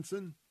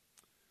Wisconsin.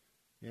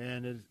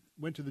 And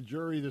went to the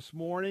jury this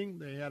morning.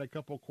 They had a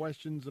couple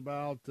questions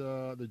about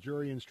the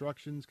jury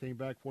instructions, came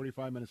back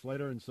 45 minutes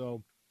later, and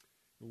so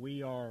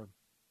we are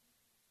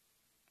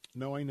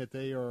knowing that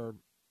they are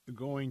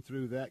going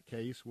through that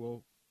case.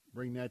 We'll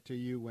bring that to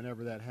you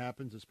whenever that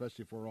happens,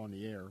 especially if we're on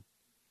the air.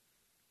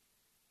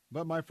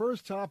 But my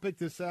first topic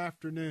this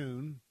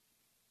afternoon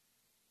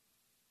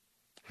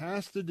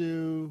has to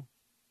do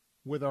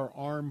with our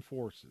armed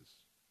forces.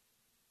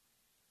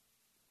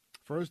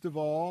 First of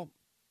all,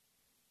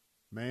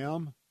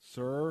 ma'am,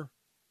 sir,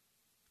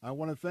 I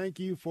want to thank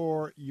you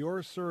for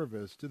your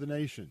service to the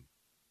nation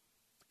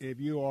if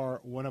you are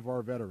one of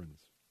our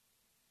veterans.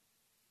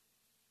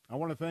 I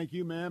want to thank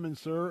you, ma'am and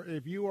sir,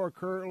 if you are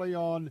currently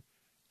on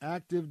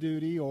active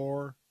duty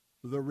or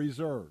the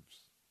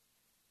reserves.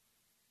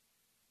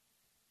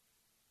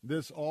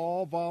 This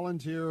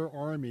all-volunteer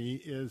Army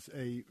is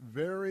a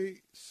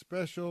very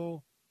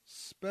special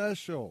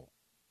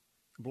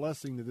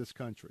blessing to this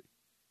country.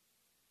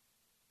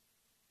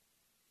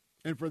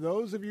 And for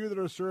those of you that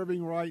are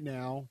serving right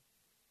now,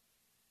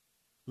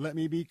 let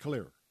me be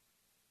clear.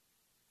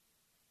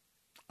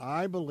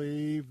 I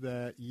believe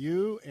that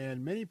you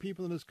and many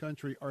people in this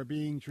country are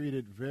being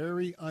treated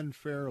very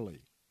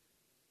unfairly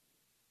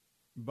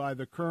by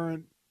the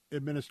current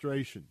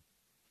administration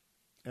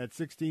at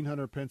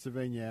 1600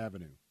 Pennsylvania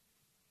Avenue.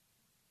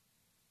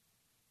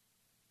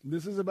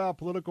 This is about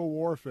political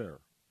warfare.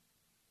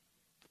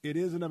 It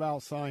isn't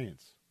about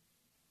science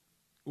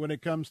when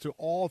it comes to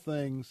all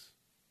things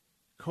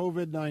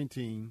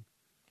COVID-19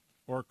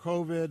 or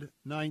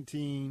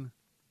COVID-19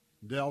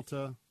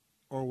 Delta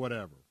or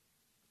whatever.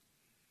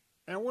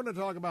 And we're going to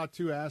talk about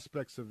two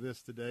aspects of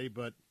this today,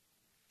 but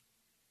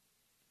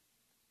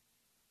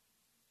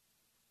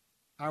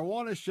I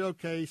want to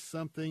showcase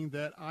something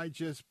that I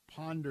just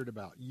pondered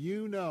about.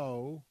 You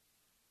know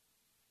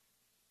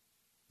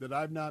that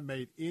I've not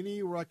made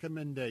any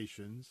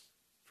recommendations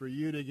for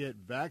you to get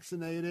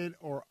vaccinated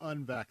or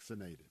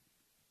unvaccinated.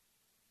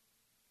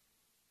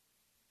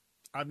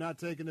 I've not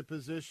taken a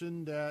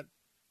position that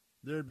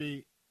there'd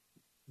be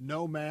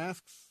no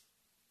masks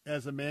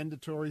as a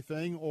mandatory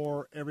thing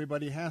or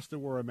everybody has to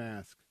wear a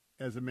mask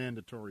as a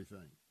mandatory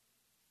thing.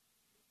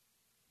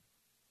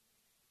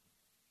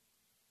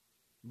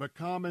 But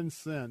common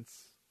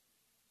sense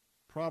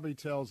probably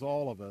tells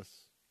all of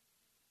us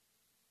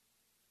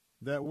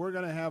that we're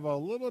going to have a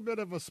little bit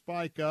of a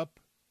spike up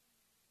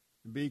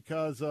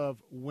because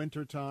of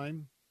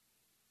wintertime.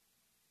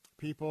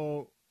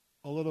 People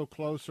a little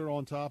closer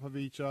on top of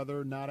each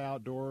other, not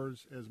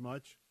outdoors as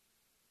much.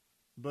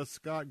 But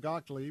Scott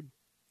Gottlieb,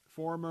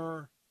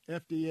 former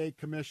FDA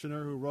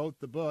commissioner who wrote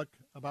the book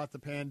about the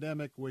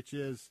pandemic, which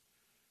is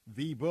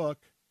The Book,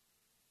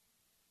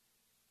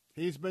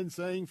 he's been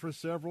saying for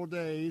several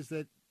days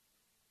that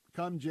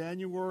come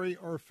January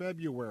or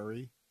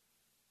February,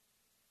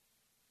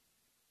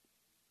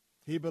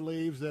 he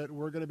believes that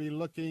we're going to be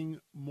looking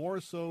more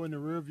so in the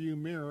rearview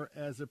mirror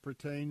as it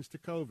pertains to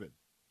COVID.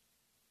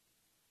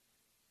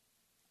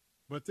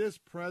 But this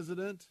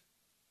president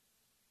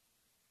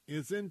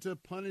is into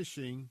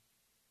punishing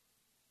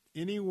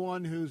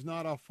anyone who's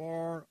not a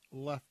far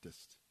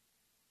leftist.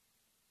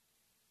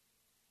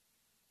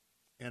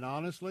 And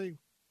honestly,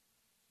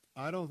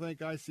 I don't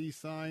think I see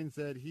signs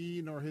that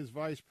he nor his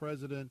vice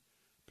president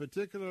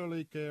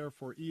particularly care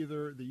for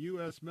either the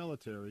U.S.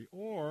 military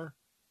or,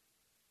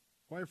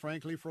 quite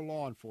frankly, for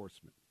law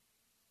enforcement.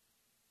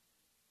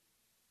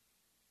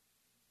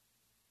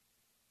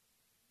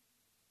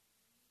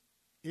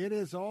 It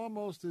is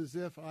almost as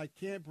if I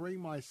can't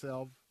bring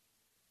myself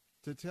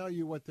to tell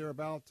you what they're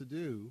about to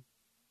do,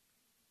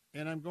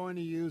 and I'm going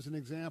to use an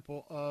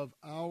example of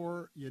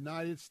our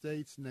United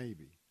States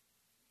Navy.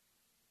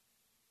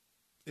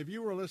 If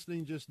you were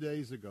listening just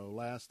days ago,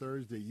 last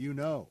Thursday, you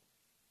know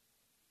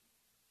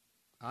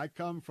I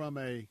come from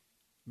a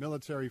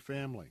military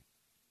family.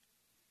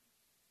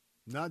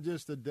 Not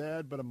just a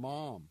dad, but a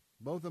mom.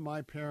 Both of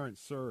my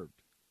parents served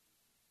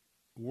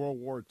World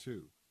War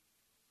II.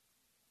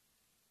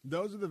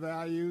 Those are the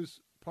values,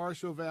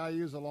 partial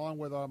values, along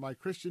with my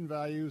Christian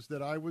values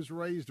that I was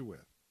raised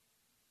with.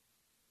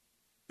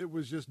 It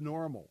was just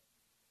normal,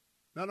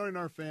 not only in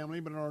our family,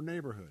 but in our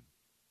neighborhood.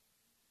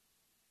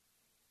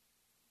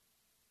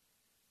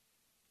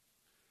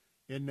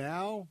 And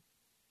now,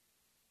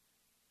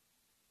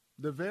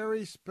 the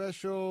very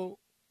special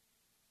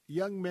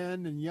young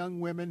men and young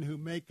women who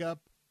make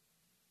up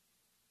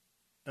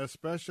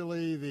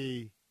especially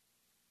the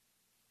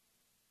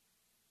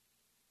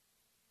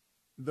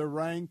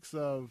ranks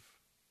of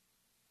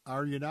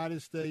our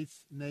United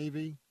States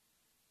Navy,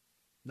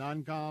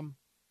 NONCOM.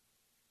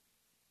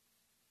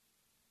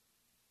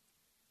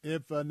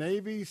 If a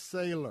Navy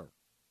sailor,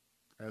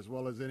 as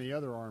well as any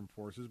other armed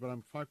forces, but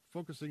I'm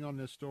focusing on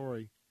this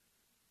story,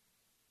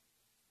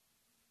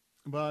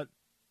 but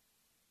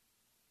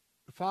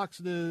Fox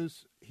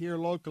News here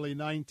locally,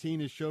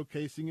 19, is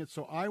showcasing it,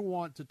 so I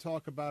want to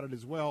talk about it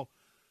as well.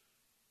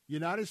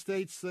 United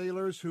States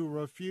sailors who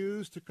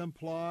refuse to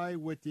comply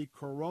with the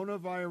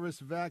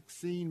coronavirus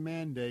vaccine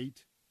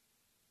mandate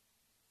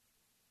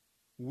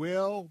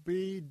will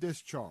be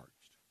discharged.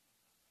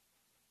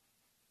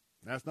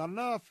 That's not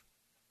enough,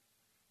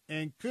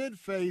 and could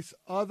face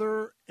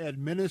other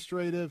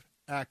administrative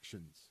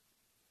actions.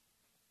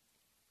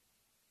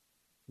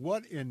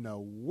 What in the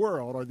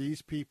world are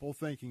these people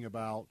thinking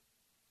about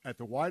at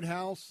the White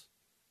House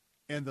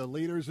and the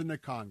leaders in the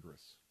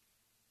Congress?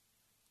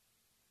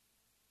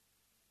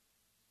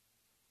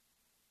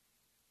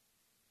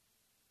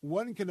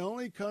 One can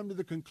only come to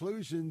the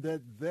conclusion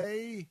that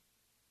they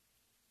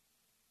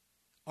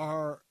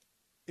are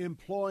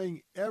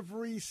employing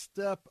every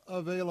step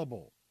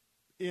available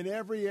in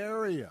every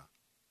area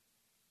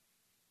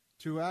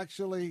to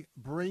actually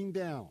bring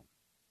down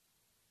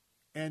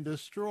and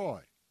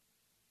destroy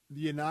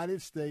the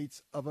United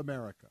States of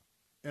America.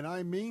 And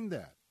I mean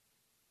that.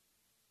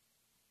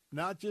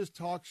 Not just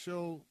talk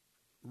show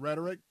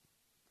rhetoric,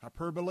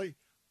 hyperbole.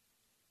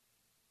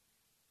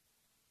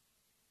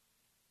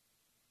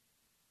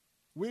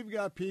 We've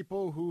got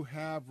people who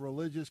have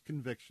religious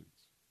convictions.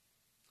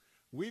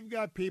 We've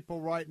got people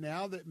right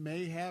now that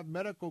may have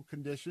medical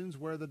conditions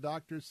where the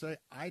doctors say,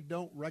 I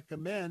don't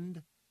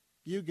recommend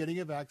you getting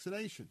a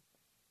vaccination.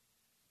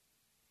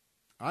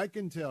 I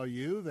can tell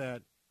you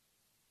that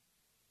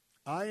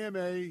I am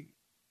a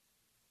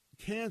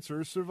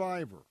cancer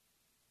survivor.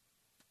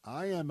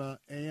 I am a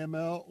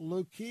AML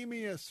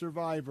leukemia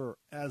survivor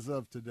as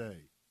of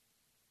today.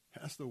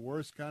 That's the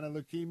worst kind of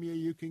leukemia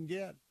you can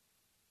get.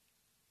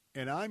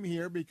 And I'm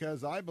here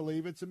because I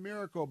believe it's a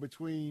miracle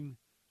between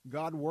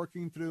God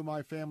working through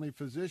my family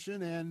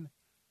physician and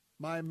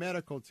my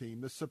medical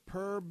team, the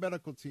superb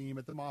medical team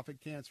at the Moffitt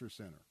Cancer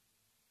Center.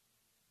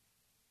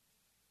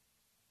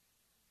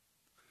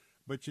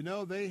 But, you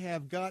know, they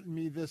have gotten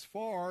me this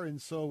far,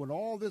 and so when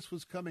all this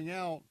was coming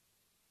out,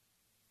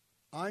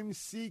 I'm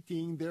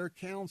seeking their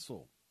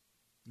counsel.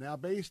 Now,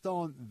 based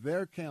on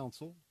their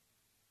counsel,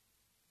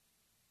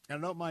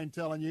 and I don't mind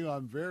telling you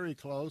I'm very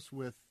close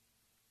with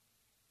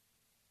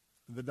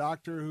the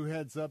doctor who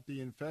heads up the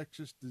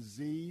infectious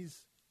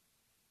disease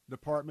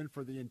department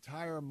for the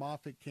entire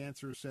Moffitt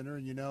Cancer Center,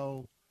 and you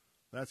know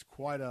that's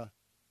quite a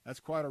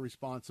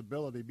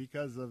responsibility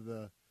because of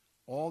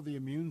all the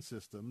immune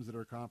systems that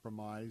are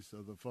compromised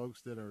of the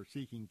folks that are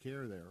seeking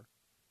care there.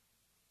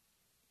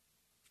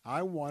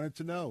 I wanted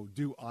to know,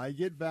 do I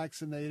get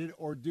vaccinated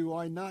or do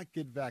I not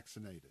get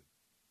vaccinated?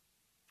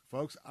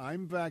 Folks,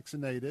 I'm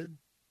vaccinated,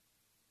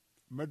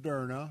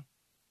 Moderna,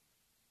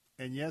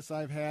 and yes,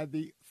 I've had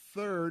the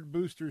third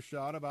booster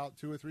shot about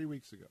 2 or 3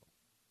 weeks ago.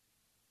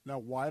 Now,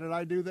 why did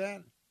I do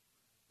that?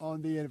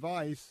 On the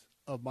advice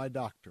of my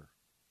doctor.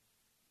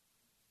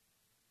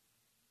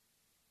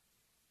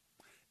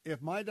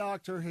 If my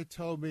doctor had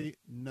told me,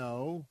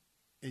 no,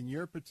 in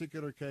your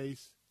particular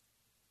case,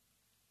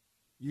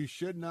 you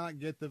should not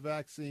get the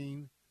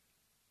vaccine,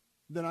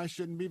 then I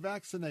shouldn't be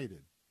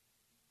vaccinated.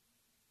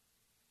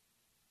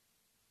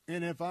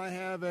 And if I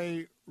have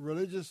a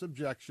religious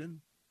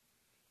objection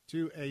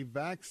to a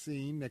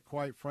vaccine that,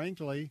 quite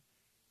frankly,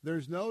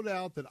 there's no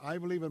doubt that I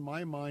believe in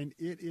my mind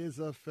it is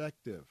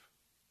effective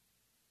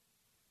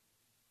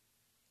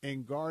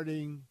in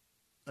guarding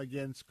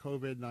against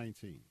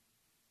COVID-19.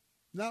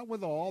 Not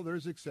with all,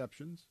 there's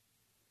exceptions.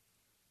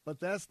 But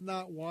that's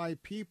not why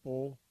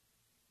people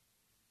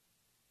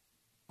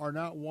are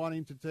not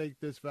wanting to take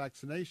this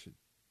vaccination.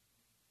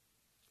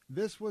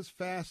 This was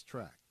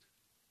fast-tracked.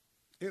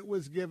 It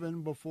was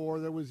given before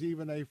there was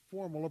even a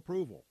formal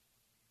approval.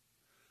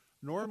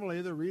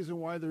 Normally, the reason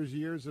why there's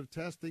years of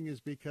testing is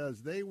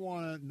because they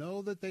want to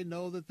know that they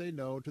know that they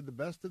know to the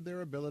best of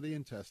their ability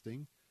in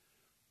testing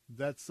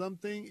that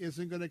something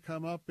isn't going to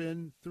come up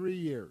in 3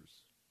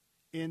 years,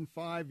 in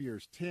 5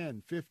 years,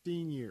 10,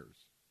 15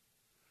 years.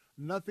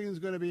 Nothing's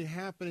going to be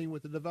happening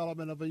with the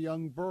development of a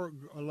young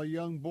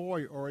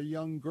boy or a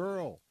young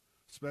girl,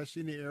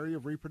 especially in the area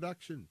of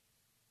reproduction.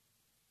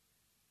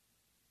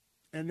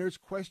 And there's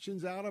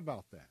questions out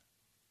about that.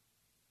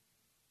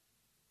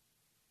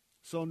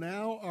 So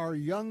now our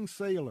young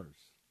sailors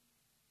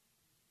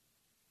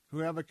who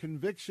have a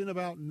conviction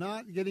about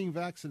not getting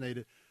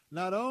vaccinated,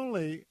 not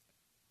only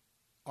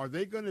are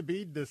they going to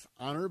be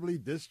dishonorably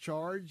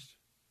discharged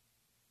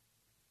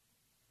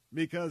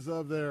because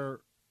of the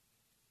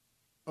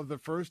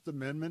First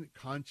Amendment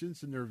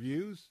conscience and their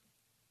views,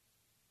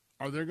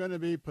 are there going to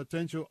be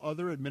potential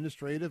other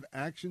administrative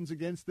actions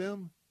against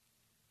them?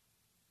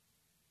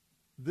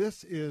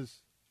 This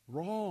is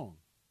wrong.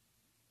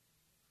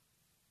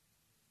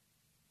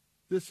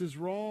 This is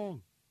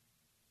wrong.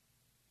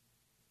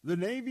 The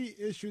Navy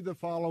issued the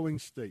following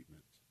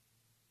statement.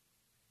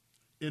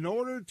 In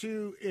order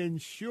to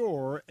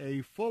ensure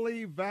a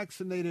fully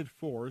vaccinated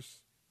force,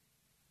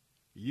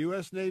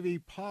 U.S. Navy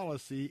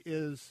policy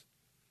is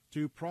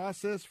to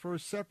process for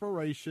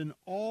separation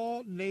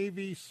all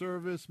Navy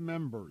service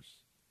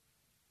members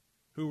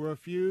who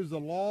refuse the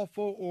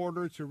lawful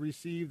order to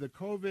receive the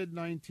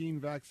COVID-19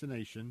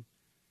 vaccination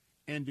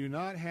and do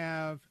not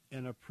have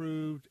an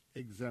approved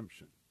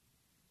exemption.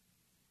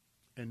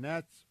 And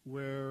that's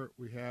where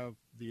we have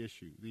the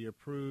issue, the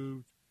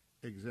approved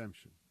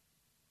exemption.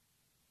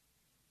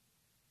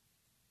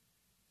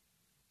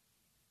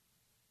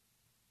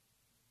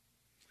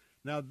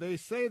 Now, they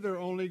say they're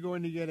only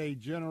going to get a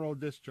general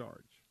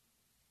discharge.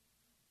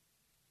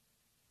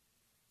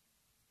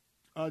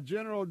 A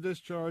general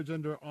discharge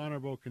under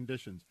honorable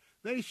conditions.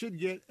 They should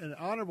get an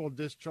honorable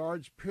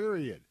discharge,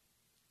 period,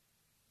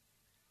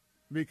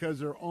 because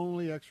they're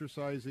only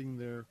exercising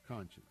their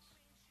conscience.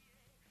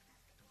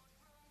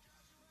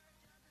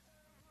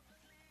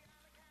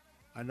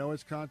 I know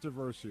it's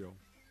controversial,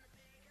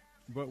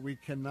 but we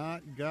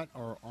cannot gut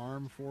our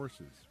armed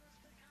forces.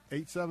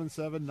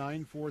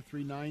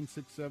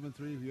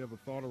 877-943-9673 if you have a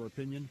thought or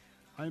opinion.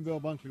 I'm Bill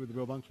Bunkley with The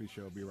Bill Bunkley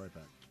Show. Be right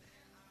back.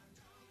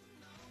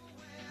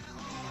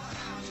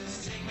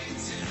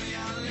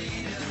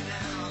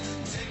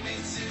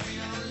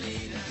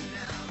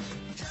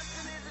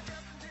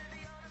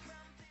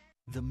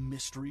 The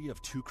Mystery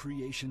of Two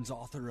Creations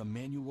author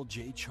Emmanuel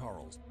J.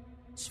 Charles'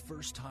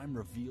 first time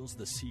reveals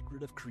the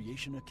secret of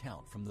creation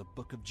account from the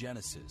book of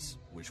Genesis,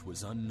 which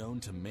was unknown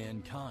to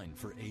mankind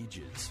for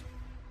ages.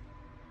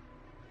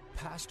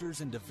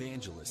 Pastors and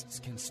evangelists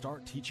can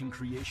start teaching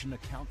creation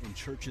account in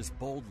churches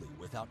boldly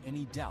without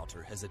any doubt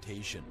or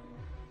hesitation.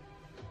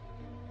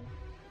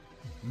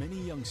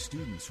 Many young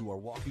students who are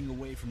walking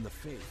away from the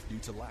faith due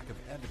to lack of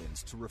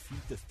evidence to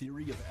refute the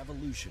theory of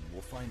evolution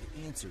will find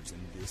answers in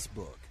this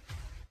book.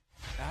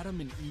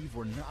 Adam and Eve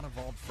were not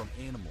evolved from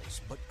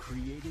animals, but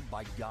created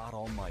by God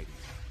Almighty.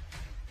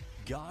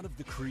 God of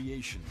the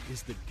creation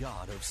is the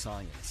God of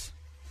science.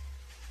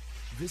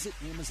 Visit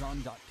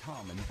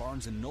Amazon.com and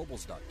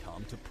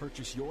BarnesandNobles.com to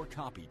purchase your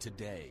copy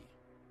today.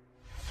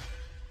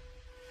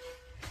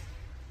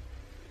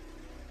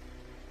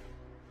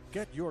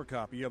 Get your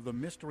copy of The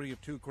Mystery of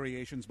Two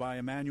Creations by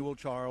Emmanuel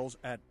Charles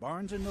at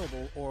Barnes &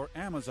 Noble or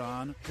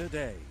Amazon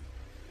today.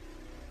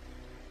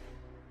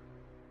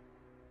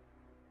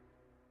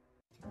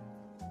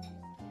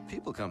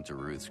 People come to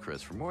Ruth's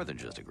Chris for more than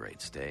just a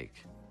great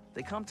steak.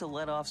 They come to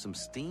let off some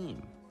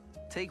steam.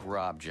 Take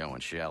Rob, Joe,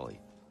 and Shelley.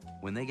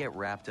 When they get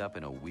wrapped up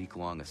in a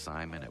week-long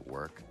assignment at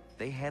work,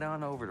 they head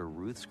on over to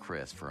Ruth's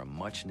Chris for a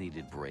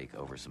much-needed break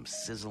over some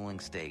sizzling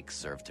steaks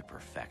served to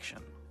perfection.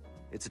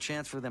 It's a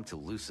chance for them to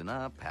loosen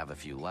up, have a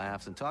few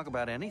laughs, and talk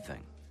about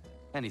anything.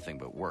 Anything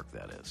but work,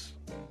 that is.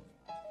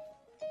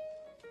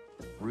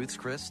 Ruth's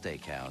Chris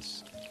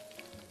Steakhouse.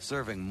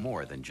 Serving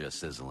more than just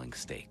sizzling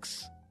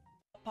steaks.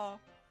 Pa,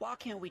 why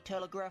can't we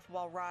telegraph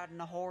while riding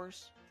a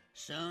horse?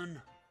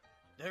 Son,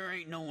 there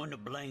ain't no one to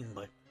blame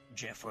but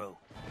Jeffro.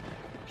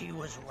 He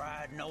was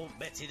riding old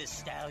Betsy the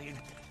Stallion,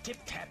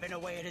 tip-tapping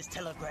away at his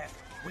telegraph,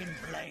 when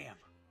blam!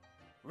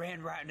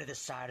 Ran right into the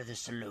side of the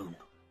saloon.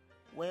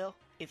 Well,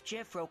 if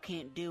Jeffro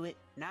can't do it,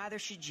 neither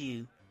should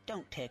you.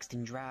 Don't text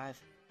and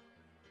drive.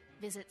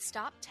 Visit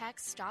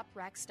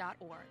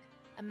StopTextStopWrecks.org.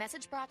 A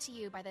message brought to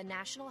you by the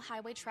National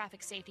Highway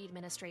Traffic Safety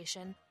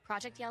Administration,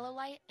 Project Yellow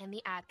Light, and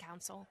the Ad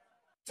Council.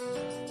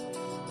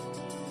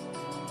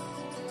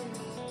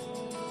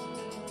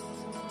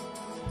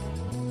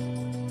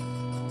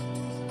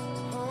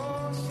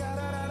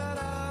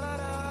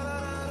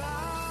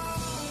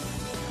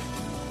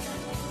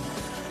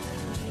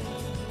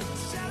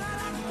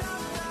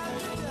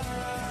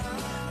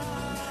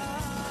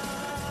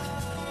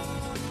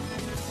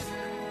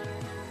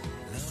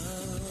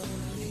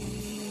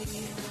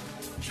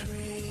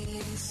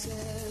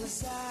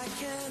 Traces I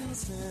can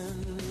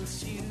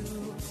sense you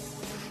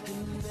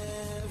and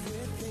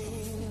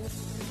everything,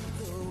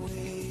 the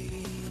way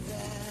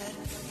that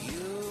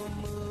you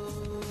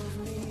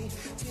move me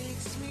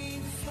takes me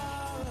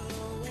far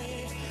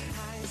away. I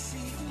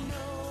see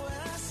no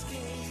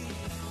escape.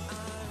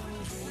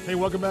 Hey,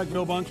 welcome back.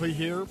 Bill Bunkley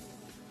here,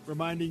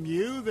 reminding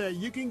you that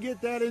you can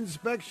get that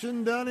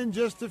inspection done in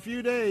just a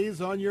few days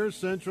on your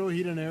central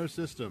heat and air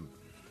system.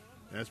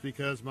 That's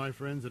because my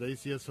friends at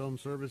ACS Home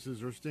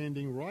Services are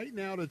standing right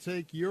now to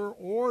take your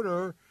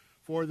order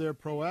for their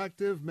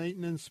proactive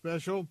maintenance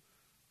special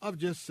of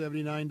just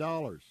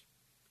 $79.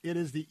 It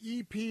is the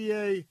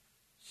EPA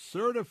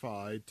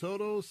certified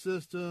total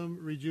system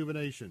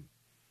rejuvenation.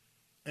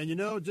 And you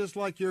know, just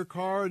like your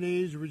car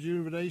needs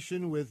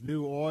rejuvenation with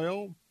new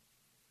oil,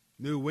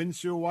 new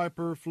windshield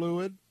wiper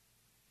fluid,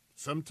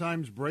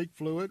 sometimes brake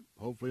fluid,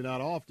 hopefully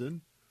not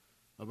often,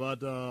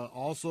 but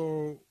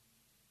also,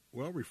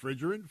 well,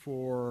 refrigerant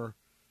for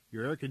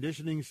your air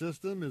conditioning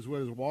system as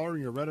well as water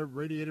in your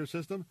radiator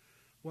system.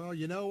 Well,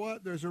 you know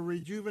what? There's a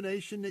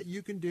rejuvenation that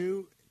you can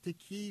do to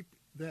keep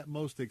that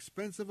most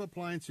expensive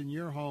appliance in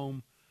your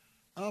home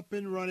up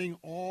and running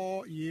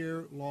all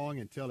year long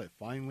until it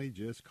finally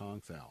just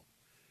conks out.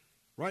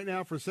 Right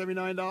now, for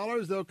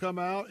 $79, they'll come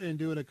out and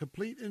do a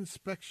complete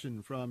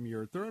inspection from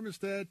your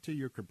thermostat to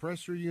your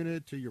compressor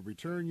unit to your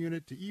return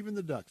unit to even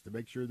the ducts to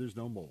make sure there's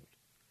no mold.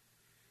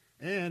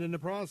 And in the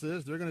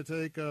process, they're going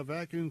to take a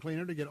vacuum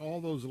cleaner to get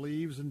all those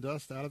leaves and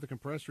dust out of the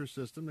compressor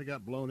system that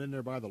got blown in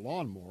there by the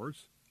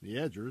lawnmowers, the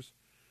edgers.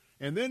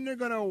 And then they're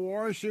going to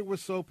wash it with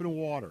soap and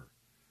water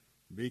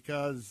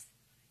because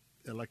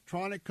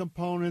electronic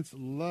components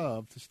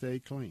love to stay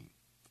clean.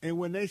 And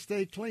when they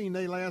stay clean,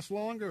 they last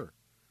longer.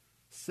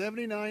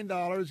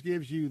 $79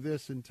 gives you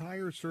this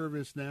entire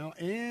service now,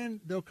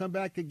 and they'll come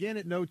back again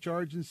at no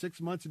charge in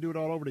 6 months and do it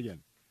all over again.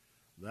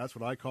 That's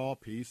what I call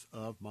peace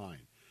of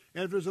mind.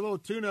 And if there's a little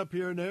tune-up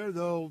here and there,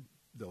 they'll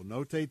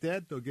notate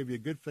that. They'll give you a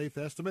good faith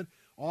estimate.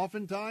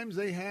 Oftentimes,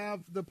 they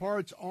have the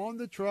parts on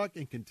the truck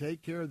and can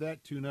take care of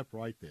that tune-up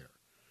right there.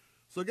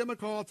 So give them a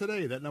call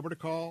today. That number to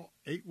call,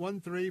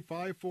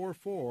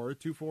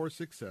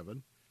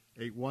 813-544-2467.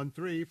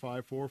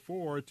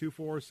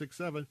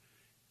 813-544-2467.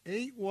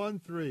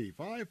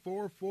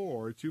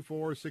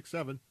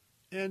 813-544-2467.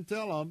 And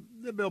tell them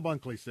that Bill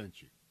Bunkley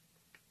sent you.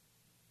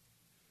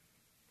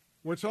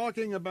 We're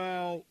talking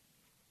about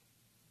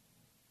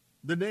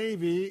the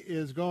Navy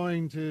is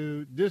going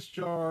to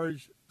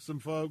discharge some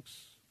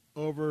folks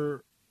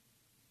over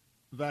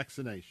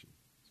vaccination.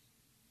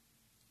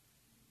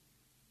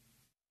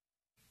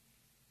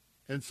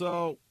 And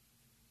so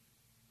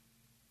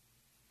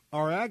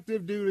our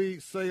active duty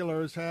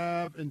sailors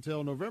have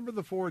until November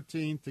the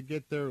 14th to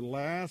get their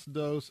last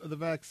dose of the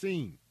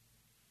vaccine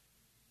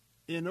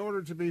in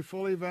order to be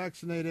fully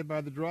vaccinated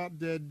by the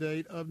drop-dead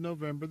date of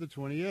November the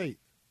 28th.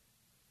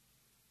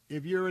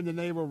 If you're in the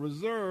Naval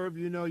Reserve,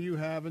 you know you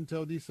have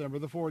until December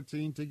the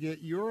 14th to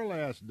get your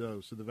last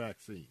dose of the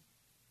vaccine.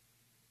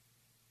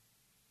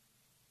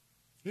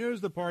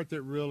 Here's the part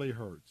that really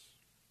hurts.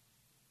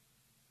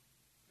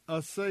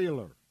 A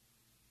sailor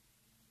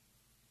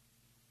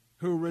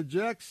who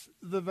rejects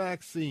the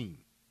vaccine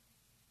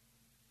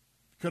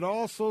could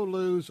also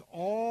lose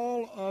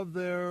all of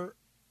their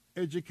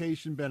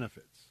education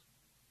benefits.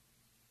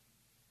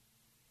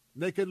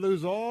 They could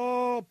lose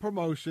all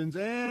promotions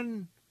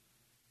and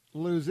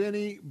lose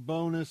any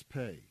bonus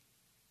pay.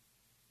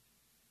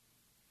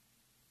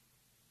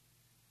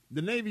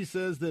 The Navy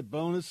says that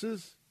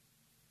bonuses,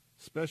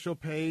 special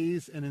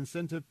pays, and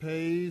incentive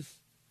pays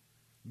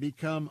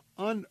become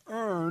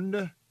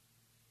unearned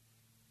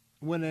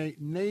when a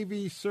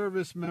Navy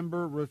service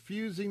member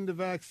refusing the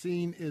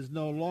vaccine is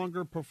no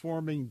longer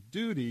performing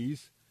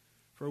duties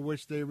for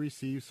which they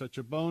receive such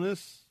a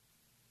bonus,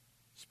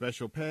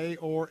 special pay,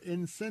 or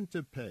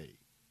incentive pay.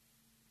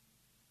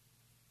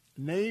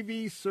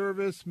 Navy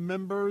service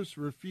members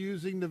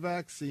refusing the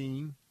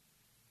vaccine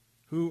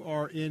who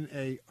are in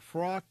a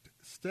frocked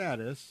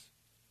status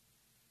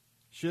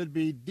should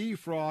be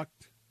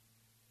defrocked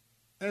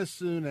as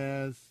soon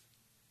as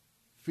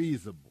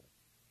feasible.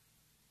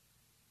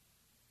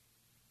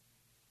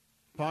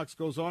 Fox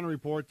goes on to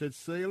report that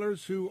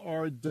sailors who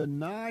are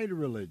denied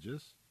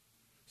religious,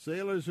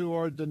 sailors who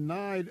are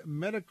denied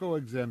medical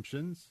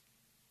exemptions,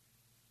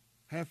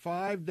 have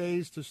 5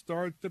 days to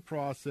start the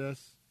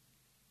process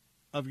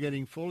of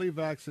getting fully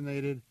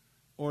vaccinated,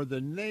 or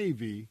the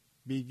Navy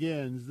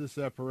begins the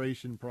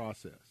separation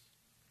process.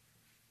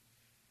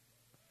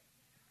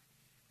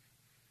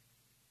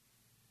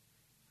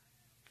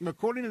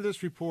 According to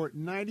this report,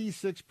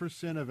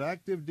 96% of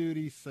active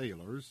duty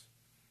sailors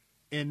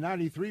and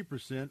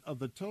 93% of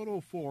the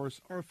total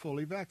force are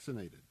fully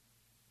vaccinated.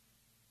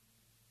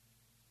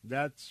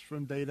 That's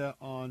from data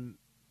on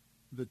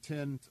the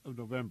 10th of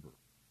November.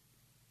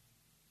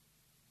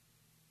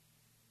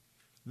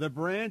 The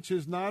branch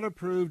has not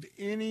approved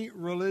any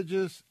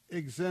religious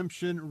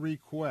exemption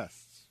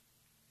requests.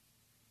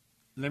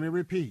 Let me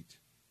repeat.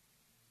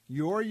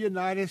 Your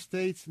United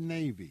States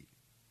Navy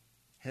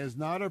has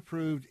not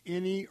approved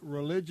any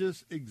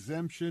religious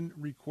exemption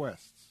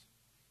requests.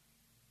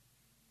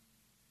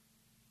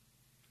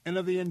 And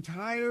of the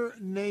entire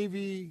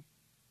Navy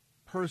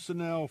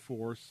personnel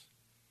force,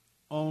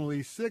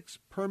 only 6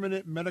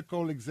 permanent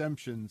medical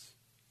exemptions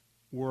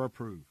were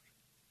approved.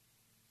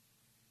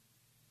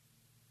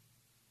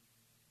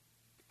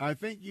 I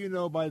think you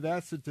know by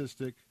that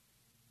statistic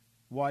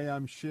why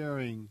I'm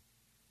sharing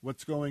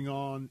what's going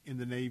on in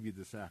the Navy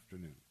this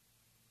afternoon.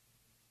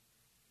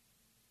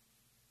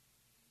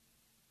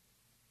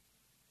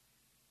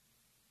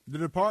 The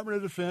Department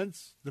of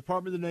Defense,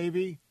 Department of the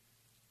Navy,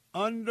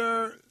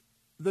 under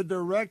the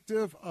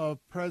directive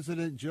of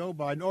President Joe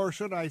Biden, or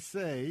should I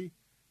say,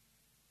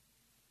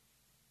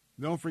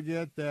 don't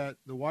forget that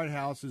the White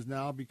House has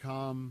now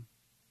become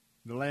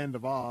the land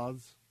of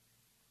Oz.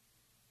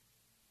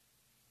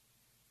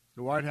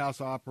 The White House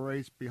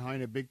operates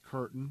behind a big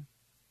curtain.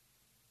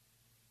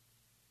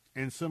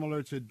 And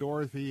similar to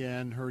Dorothy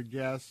and her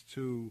guests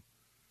who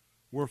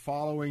were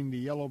following the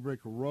yellow brick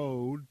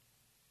road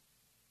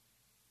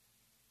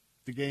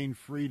to gain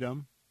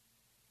freedom,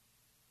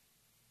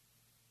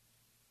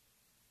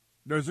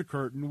 there's a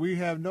curtain. We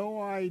have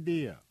no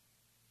idea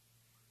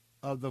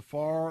of the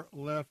far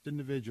left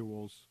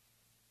individuals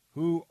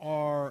who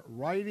are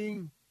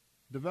writing,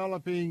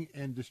 developing,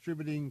 and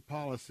distributing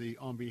policy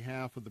on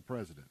behalf of the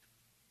president.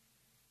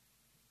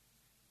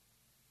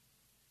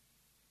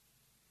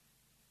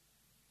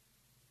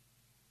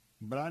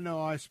 But I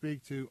know I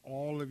speak to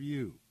all of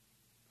you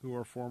who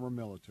are former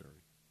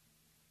military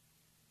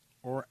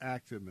or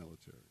active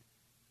military.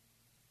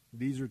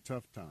 These are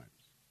tough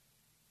times.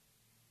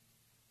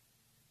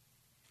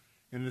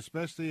 And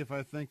especially if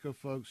I think of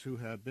folks who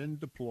have been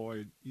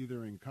deployed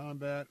either in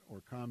combat or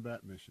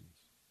combat missions.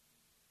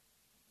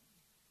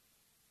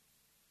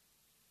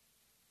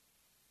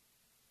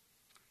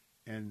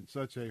 And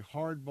such a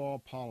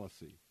hardball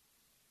policy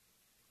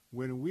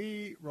when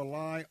we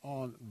rely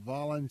on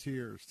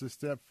volunteers to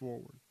step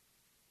forward,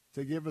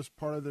 to give us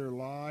part of their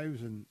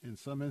lives and in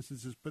some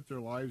instances put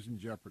their lives in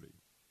jeopardy.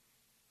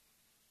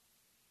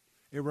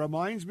 It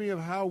reminds me of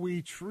how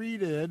we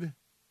treated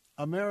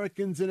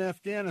Americans in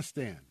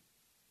Afghanistan.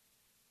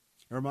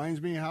 It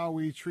reminds me how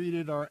we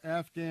treated our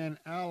Afghan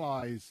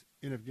allies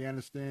in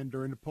Afghanistan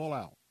during the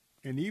pullout,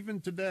 and even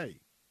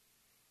today.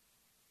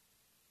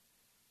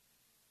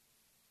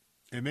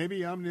 And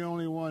maybe I'm the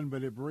only one,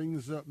 but it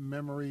brings up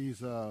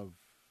memories of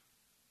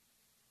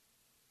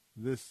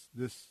this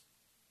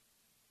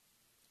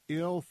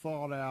ill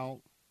thought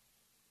out,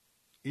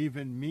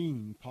 even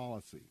mean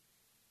policy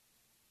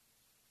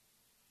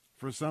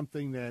for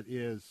something that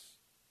is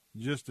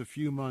just a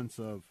few months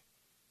of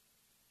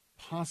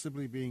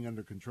possibly being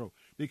under control.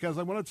 Because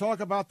I want to talk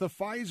about the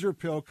Pfizer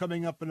pill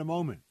coming up in a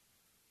moment,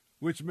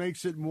 which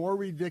makes it more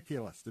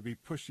ridiculous to be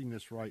pushing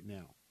this right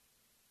now.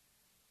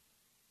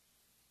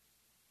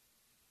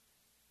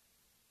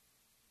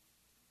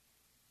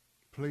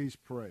 Please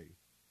pray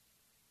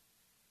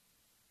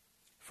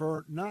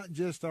for not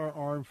just our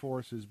armed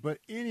forces, but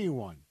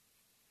anyone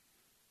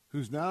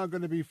who's now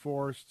going to be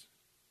forced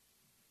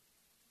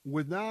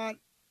with not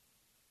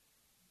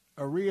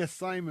a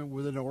reassignment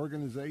with an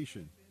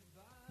organization,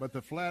 but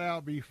to flat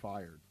out be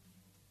fired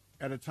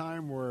at a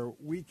time where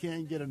we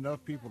can't get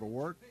enough people to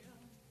work.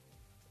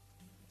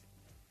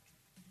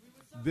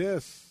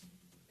 This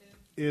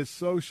is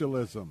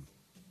socialism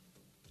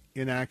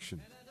in action.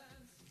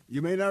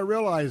 You may not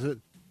realize it,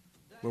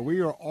 but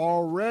we are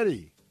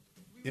already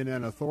in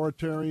an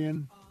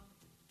authoritarian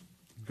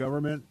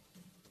government.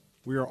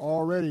 We are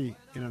already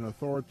in an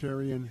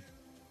authoritarian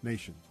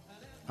nation.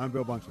 I'm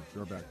Bill Bunkley.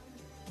 We're back.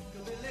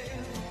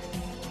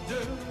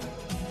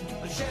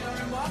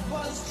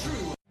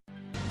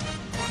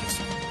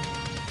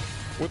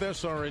 With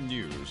SRN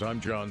News, I'm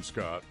John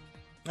Scott.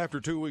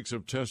 After 2 weeks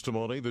of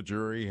testimony, the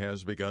jury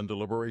has begun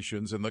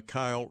deliberations in the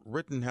Kyle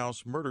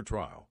Rittenhouse murder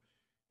trial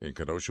in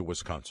Kenosha,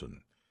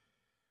 Wisconsin.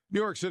 New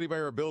York City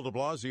Mayor Bill de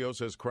Blasio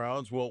says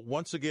crowds will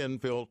once again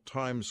fill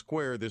Times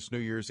Square this New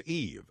Year's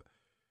Eve.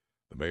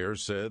 The mayor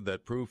said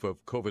that proof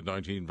of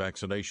COVID-19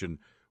 vaccination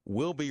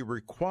will be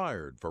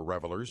required for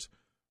revelers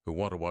who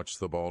want to watch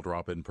the ball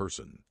drop in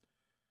person.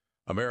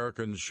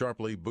 Americans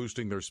sharply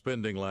boosting their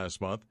spending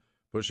last month,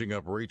 pushing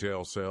up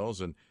retail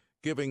sales and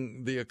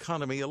giving the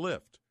economy a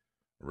lift.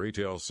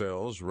 Retail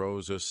sales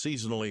rose a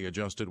seasonally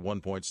adjusted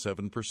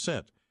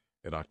 1.7%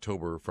 in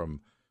October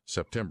from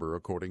September,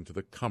 according to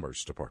the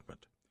Commerce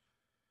Department.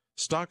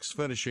 Stocks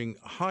finishing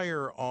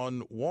higher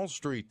on Wall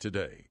Street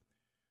today.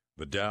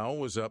 The Dow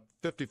was up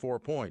 54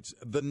 points.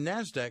 The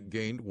Nasdaq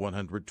gained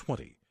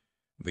 120.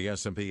 The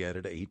S&P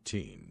added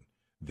 18.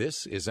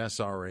 This is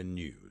SRN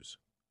News.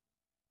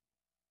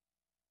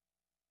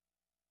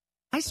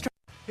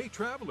 Hey,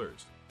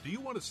 travelers, do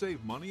you want to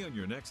save money on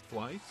your next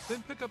flight?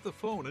 Then pick up the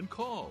phone and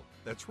call.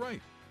 That's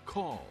right,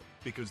 call,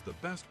 because the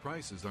best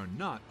prices are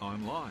not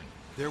online.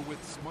 They're with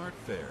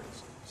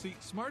SmartFares. See,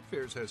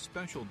 SmartFares has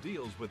special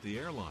deals with the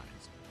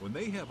airlines. When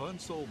they have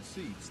unsold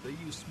seats, they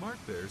use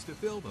SmartFares to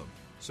fill them.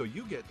 So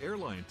you get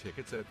airline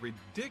tickets at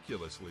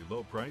ridiculously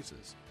low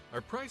prices.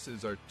 Our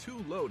prices are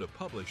too low to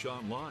publish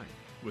online.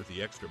 With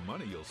the extra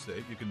money you'll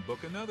save, you can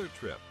book another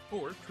trip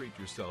or treat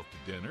yourself to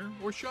dinner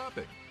or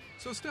shopping.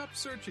 So stop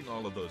searching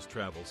all of those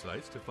travel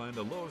sites to find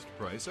the lowest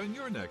price on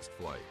your next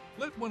flight.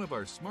 Let one of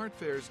our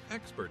SmartFares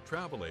expert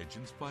travel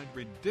agents find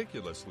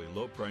ridiculously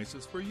low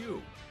prices for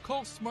you.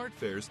 Call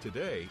SmartFares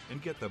today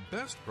and get the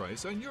best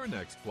price on your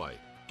next flight.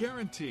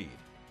 Guaranteed.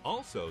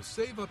 Also,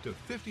 save up to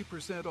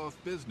 50% off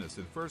business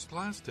and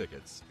first-class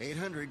tickets.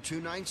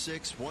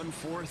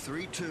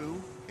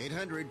 800-296-1432.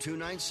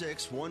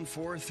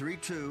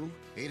 800-296-1432.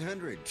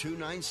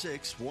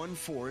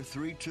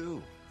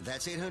 800-296-1432.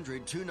 That's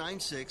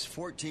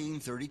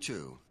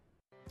 800-296-1432.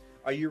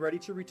 Are you ready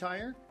to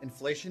retire?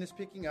 Inflation is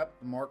picking up,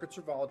 the markets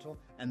are volatile,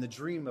 and the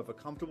dream of a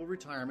comfortable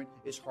retirement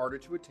is harder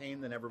to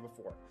attain than ever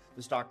before.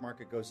 The stock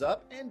market goes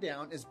up and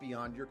down is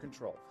beyond your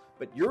control.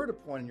 But you're at a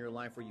point in your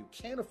life where you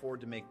can't afford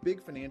to make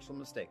big financial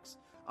mistakes.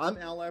 I'm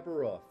Al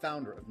Labaroa,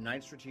 founder of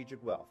Knight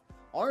Strategic Wealth.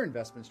 Our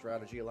investment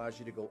strategy allows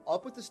you to go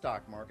up with the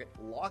stock market,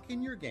 lock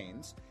in your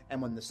gains,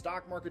 and when the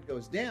stock market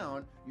goes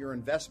down, your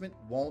investment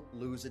won't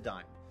lose a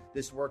dime.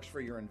 This works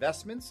for your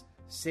investments,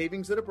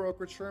 savings at a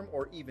brokerage firm,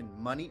 or even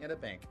money at a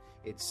bank.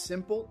 It's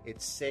simple,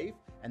 it's safe,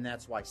 and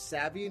that's why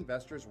savvy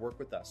investors work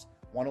with us.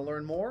 Want to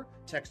learn more?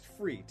 Text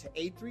FREE to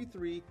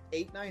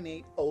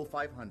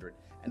 833-898-0500,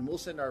 and we'll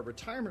send our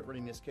retirement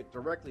readiness kit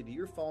directly to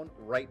your phone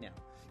right now.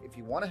 If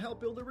you want to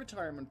help build a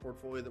retirement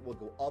portfolio that will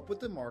go up with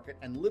the market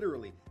and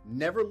literally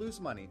never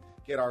lose money,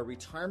 get our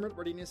retirement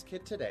readiness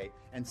kit today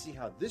and see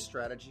how this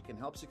strategy can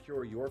help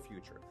secure your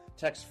future.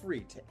 Text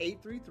FREE to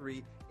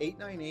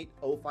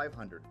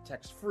 833-898-0500.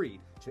 Text FREE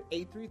to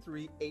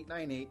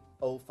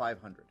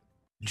 833-898-0500.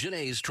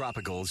 Janae's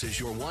Tropicals is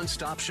your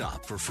one-stop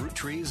shop for fruit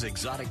trees,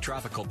 exotic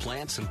tropical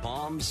plants and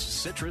palms,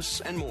 citrus,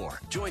 and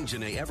more. Join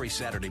Janae every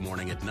Saturday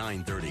morning at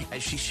 9:30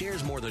 as she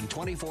shares more than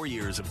 24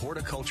 years of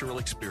horticultural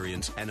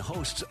experience and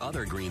hosts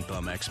other green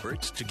thumb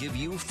experts to give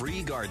you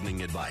free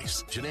gardening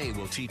advice. Janae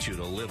will teach you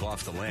to live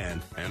off the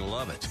land and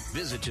love it.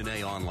 Visit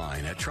Janae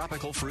online at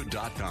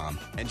tropicalfruit.com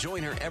and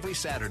join her every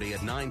Saturday at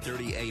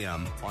 9:30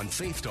 a.m. on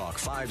Faith Talk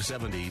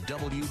 570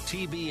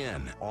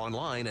 WTBN,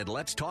 online at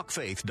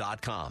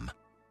letstalkfaith.com.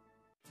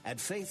 At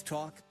Faith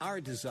Talk,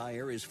 our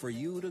desire is for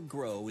you to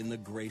grow in the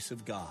grace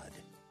of God.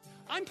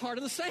 I'm part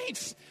of the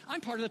saints.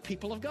 I'm part of the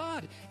people of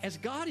God. As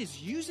God is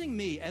using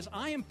me, as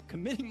I am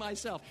committing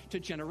myself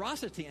to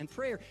generosity and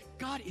prayer,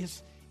 God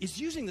is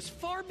using this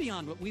far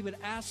beyond what we would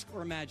ask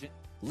or imagine.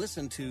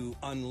 Listen to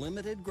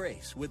Unlimited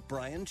Grace with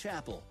Brian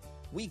Chappell,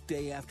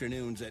 weekday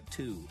afternoons at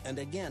 2 and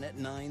again at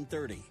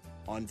 9:30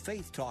 on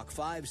Faith Talk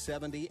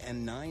 570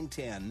 and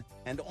 910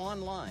 and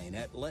online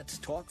at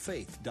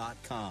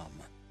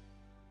letstalkfaith.com.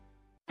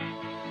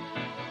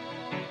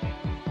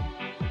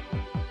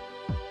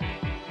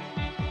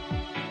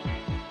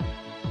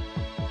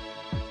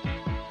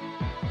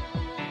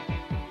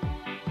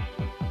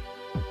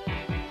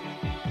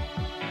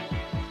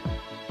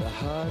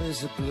 Heart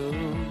is a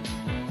balloon,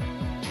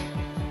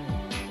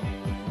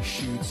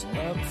 shoots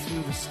up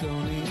through the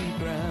stony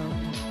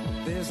ground.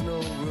 There's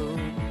no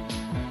room,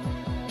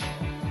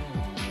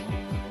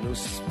 no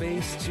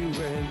space to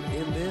rent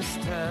in this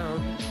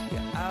town.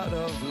 You're out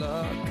of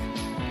luck,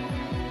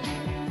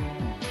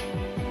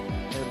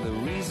 and the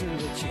reason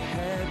that you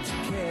had to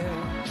care,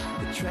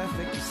 the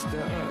traffic is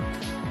stuck,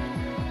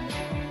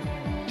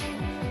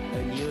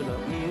 and you're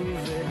not moving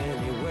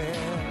anywhere.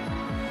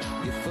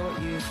 You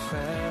thought you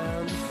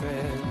found a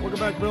friend. Welcome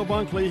back, Bill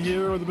Bunkley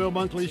here with the Bill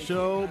Bunkley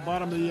Show,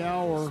 bottom of the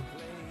hour.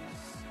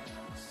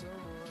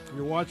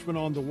 Your watchman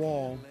on the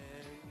wall.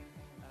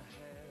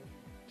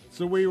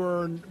 So we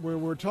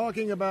were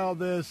talking about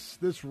this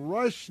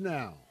rush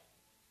now,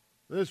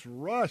 this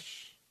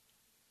rush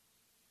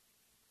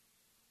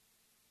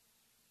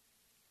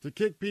to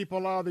kick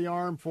people out of the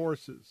armed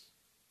forces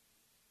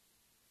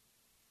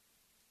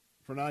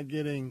for not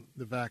getting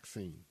the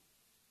vaccine.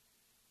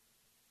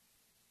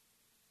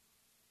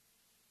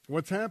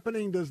 What's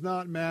happening does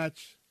not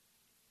match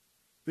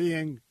the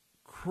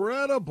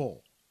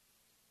incredible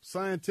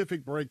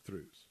scientific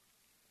breakthroughs.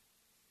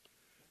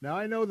 Now,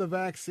 I know the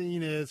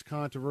vaccine is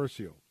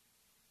controversial,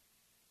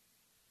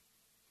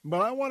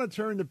 but I want to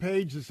turn the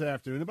page this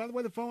afternoon. And by the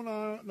way, the phone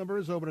number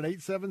is open at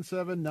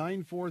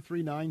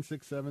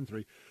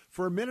 877-943-9673.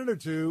 For a minute or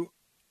two,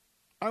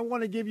 I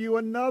want to give you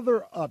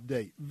another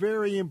update,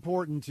 very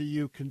important to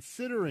you,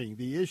 considering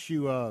the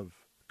issue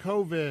of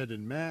COVID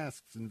and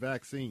masks and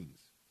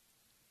vaccines.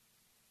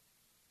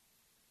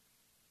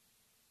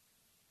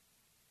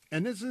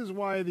 And this is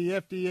why the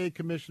FDA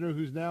commissioner,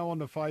 who's now on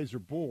the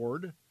Pfizer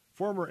board,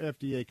 former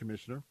FDA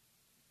commissioner,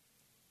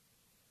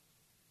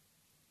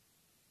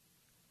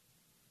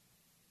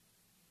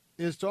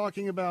 is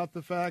talking about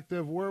the fact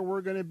of where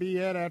we're going to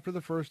be at after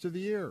the first of the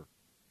year.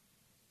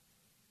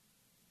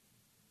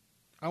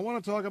 I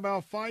want to talk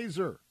about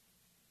Pfizer.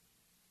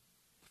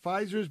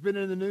 Pfizer's been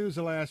in the news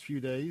the last few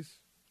days.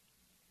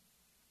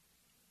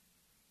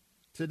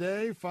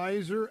 Today,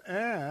 Pfizer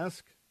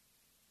asked,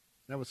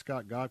 that was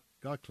Scott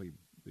Gottlieb,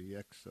 the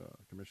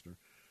ex-commissioner.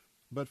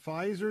 But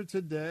Pfizer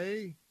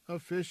today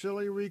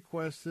officially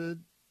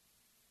requested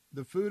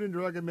the Food and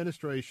Drug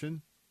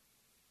Administration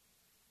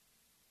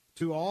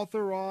to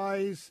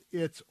authorize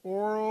its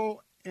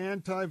oral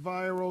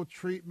antiviral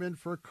treatment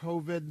for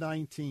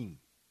COVID-19.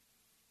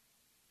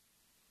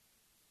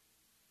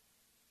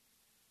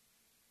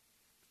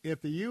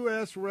 If the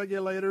U.S.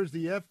 regulators,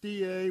 the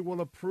FDA, will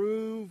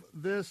approve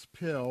this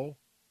pill,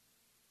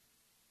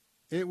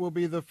 it will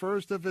be the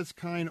first of its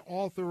kind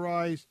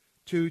authorized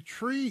to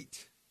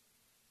treat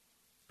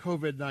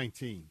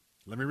COVID-19.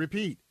 Let me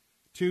repeat,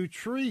 to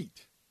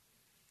treat.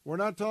 We're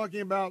not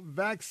talking about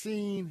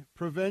vaccine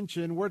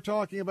prevention. We're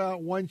talking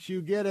about once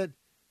you get it,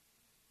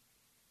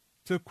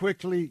 to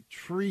quickly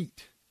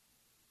treat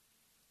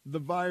the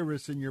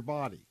virus in your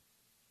body.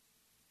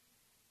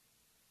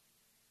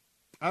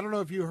 I don't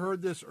know if you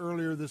heard this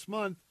earlier this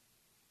month,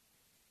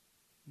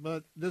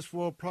 but this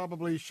will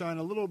probably shine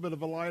a little bit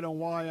of a light on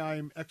why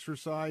I'm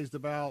exercised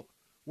about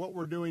what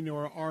we're doing to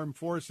our armed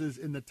forces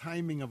in the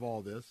timing of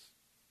all this.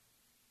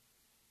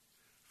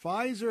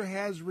 Pfizer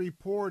has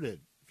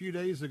reported a few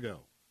days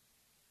ago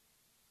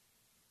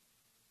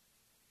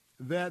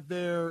that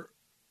their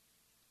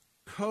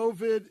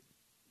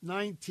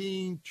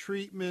COVID-19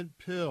 treatment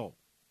pill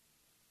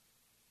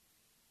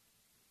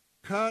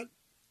cut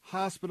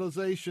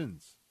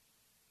hospitalizations,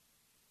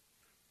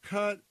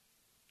 cut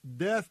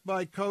death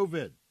by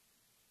COVID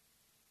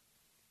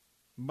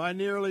by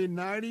nearly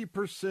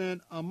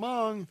 90%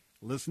 among,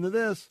 listen to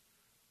this,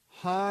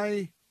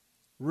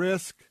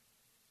 high-risk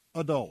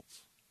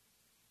adults.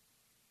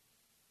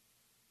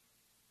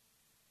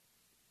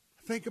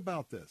 Think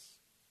about this.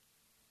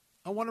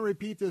 I want to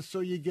repeat this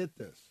so you get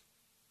this.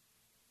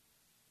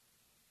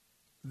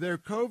 their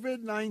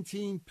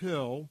COVID-19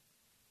 pill,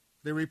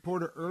 they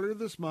reported earlier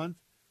this month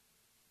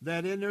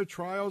that in their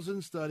trials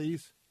and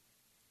studies,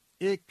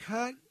 it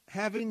cut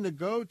having to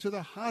go to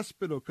the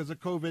hospital because of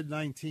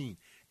COVID-19,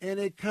 and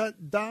it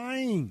cut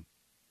dying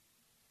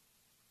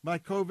by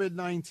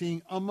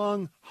COVID-19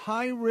 among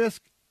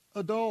high-risk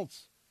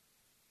adults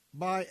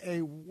by a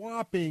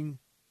whopping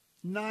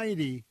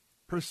 90%.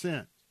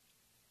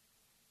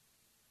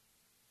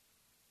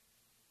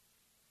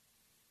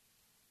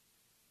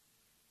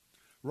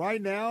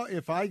 Right now,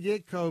 if I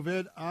get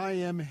COVID, I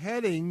am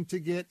heading to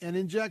get an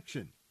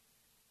injection.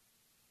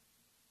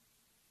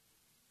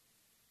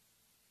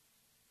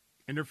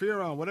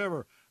 Interferon,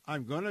 whatever.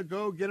 I'm going to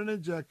go get an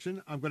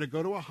injection. I'm going to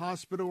go to a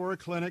hospital or a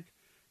clinic,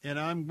 and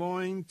I'm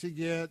going to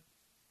get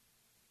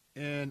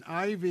an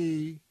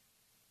IV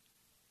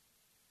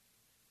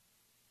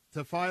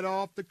to fight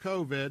off the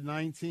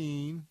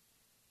COVID-19.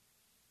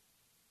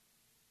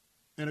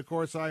 And, of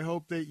course, I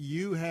hope that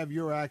you have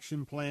your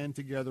action plan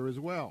together as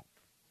well.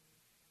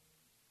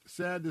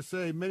 Sad to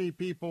say, many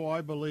people,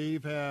 I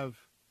believe, have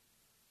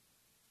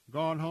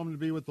gone home to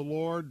be with the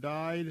Lord,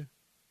 died,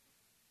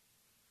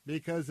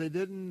 because they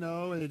didn't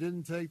know and they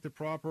didn't take the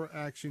proper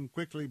action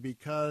quickly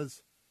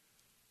because,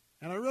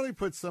 and I really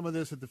put some of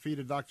this at the feet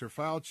of Dr.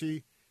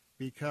 Fauci,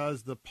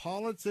 because the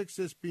politics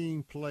that's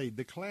being played,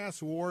 the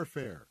class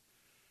warfare,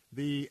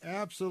 the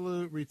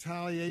absolute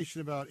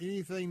retaliation about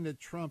anything that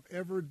Trump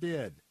ever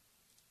did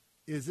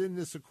is in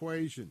this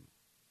equation.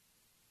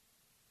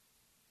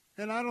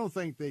 And I don't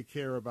think they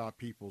care about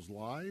people's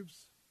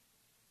lives.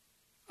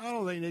 I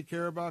don't think they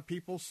care about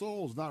people's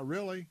souls, not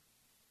really.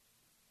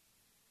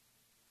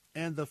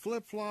 And the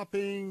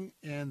flip-flopping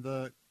and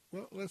the,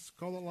 well, let's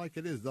call it like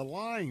it is, the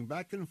lying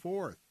back and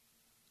forth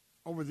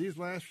over these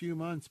last few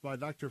months by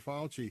Dr.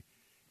 Fauci,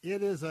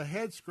 it is a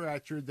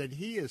head-scratcher that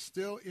he is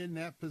still in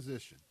that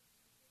position.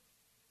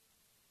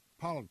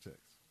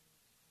 Politics.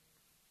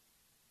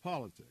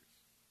 Politics.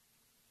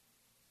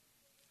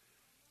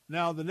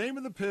 Now, the name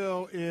of the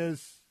pill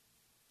is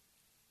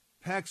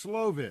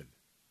Paxlovid,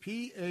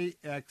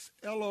 Paxlovid,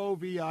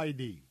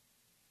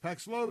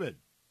 Paxlovid.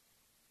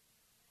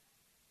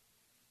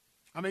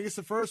 I mean, it's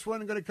the first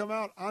one going to come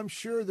out. I'm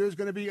sure there's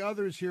going to be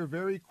others here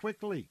very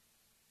quickly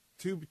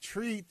to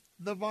treat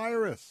the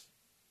virus.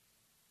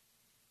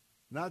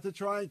 Not to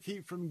try and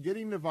keep from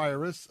getting the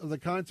virus of the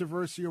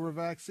controversy over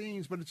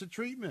vaccines, but it's a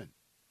treatment.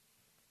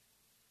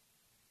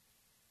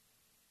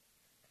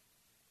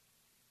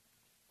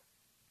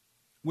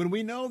 When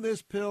we know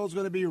this pill is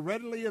going to be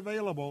readily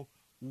available,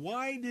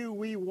 why do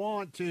we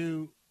want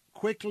to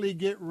quickly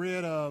get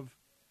rid of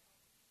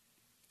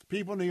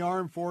people in the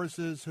armed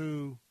forces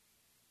who,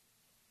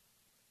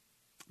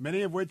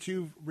 many of which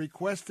you've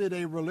requested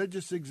a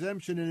religious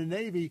exemption in the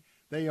Navy,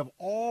 they have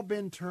all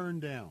been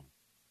turned down.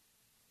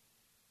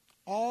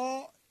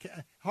 All,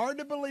 hard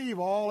to believe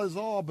all is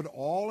all, but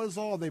all is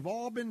all. They've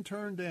all been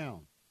turned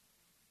down.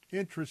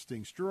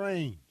 Interesting,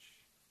 strange.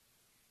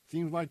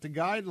 Seems like the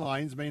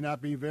guidelines may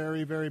not be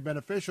very, very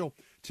beneficial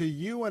to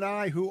you and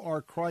I who are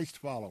Christ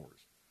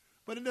followers.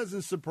 But it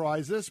doesn't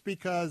surprise us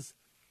because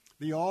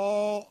the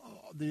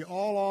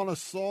all-on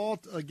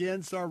assault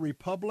against our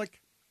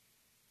republic,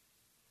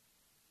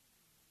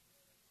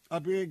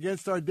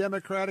 against our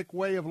democratic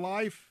way of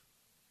life,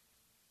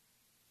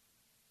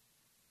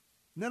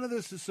 none of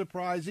this is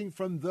surprising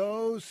from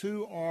those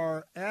who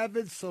are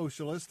avid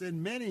socialists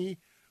and many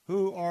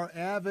who are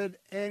avid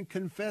and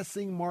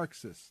confessing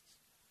Marxists.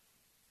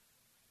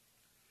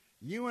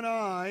 You and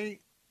I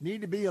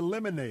need to be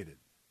eliminated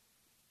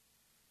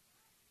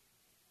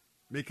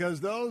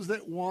because those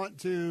that want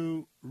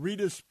to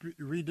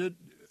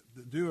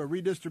do a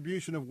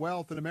redistribution of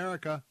wealth in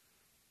America,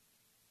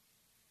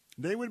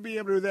 they would be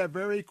able to do that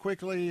very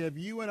quickly if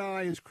you and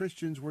I as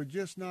Christians were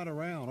just not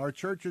around. Our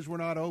churches were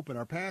not open.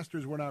 Our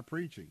pastors were not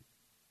preaching.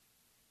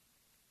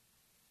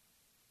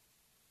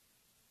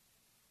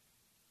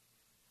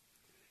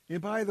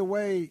 And by the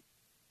way,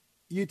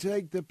 you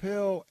take the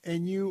pill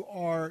and you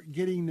are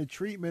getting the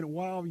treatment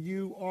while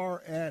you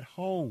are at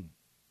home.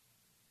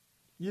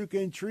 You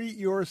can treat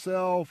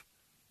yourself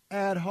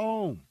at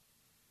home.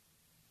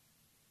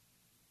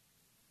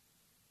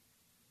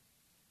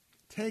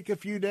 Take a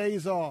few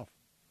days off.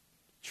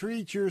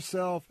 Treat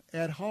yourself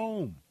at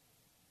home.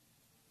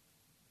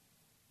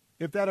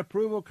 If that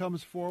approval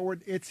comes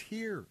forward, it's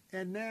here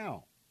and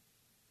now.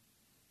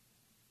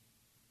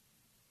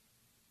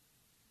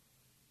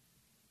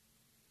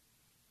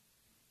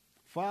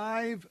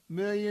 $5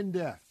 million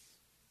deaths.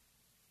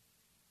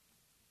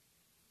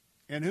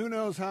 And who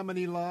knows how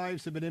many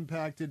lives have been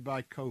impacted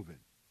by COVID.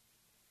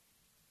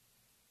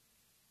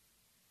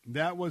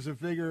 That was a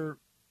figure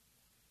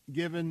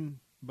given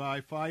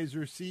by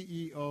Pfizer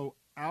CEO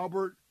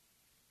Albert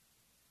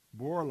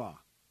Bourla.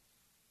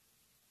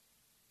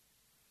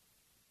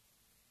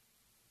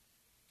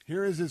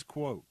 Here is his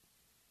quote.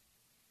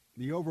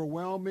 The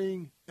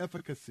overwhelming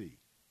efficacy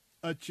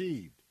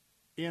achieved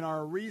in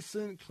our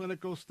recent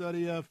clinical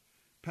study of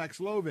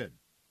Paxlovid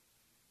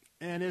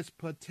and its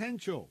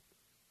potential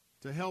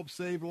to help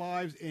save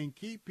lives and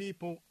keep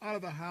people out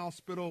of the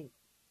hospital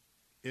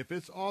if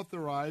it's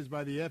authorized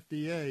by the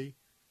FDA,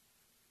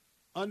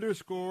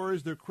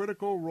 underscores the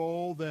critical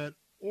role that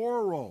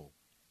oral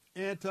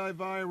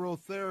antiviral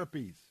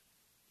therapies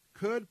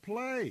could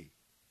play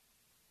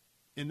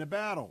in the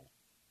battle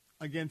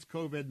against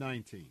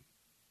COVID-19.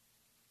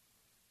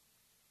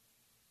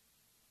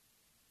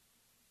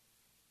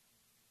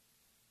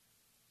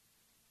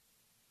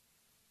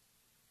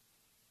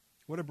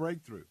 What a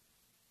breakthrough.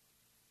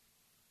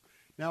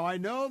 Now, I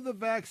know the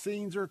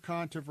vaccines are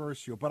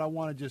controversial, but I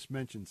want to just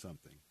mention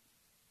something.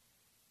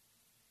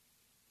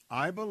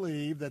 I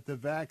believe that the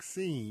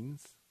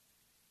vaccines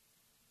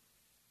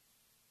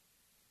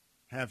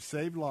have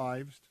saved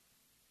lives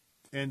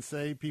and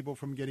saved people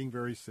from getting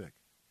very sick.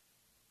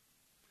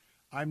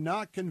 I'm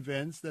not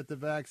convinced that the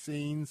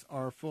vaccines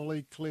are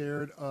fully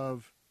cleared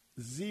of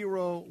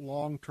zero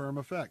long-term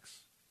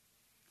effects.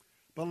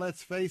 But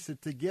let's face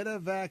it, to get a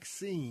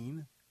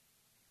vaccine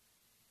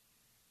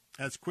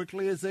as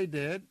quickly as they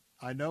did,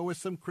 I know with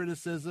some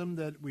criticism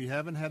that we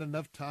haven't had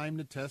enough time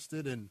to test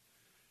it and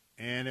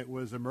it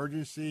was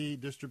emergency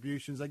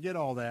distributions. I get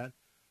all that.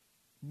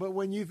 But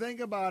when you think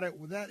about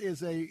it, that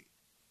is a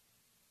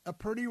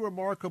pretty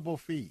remarkable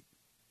feat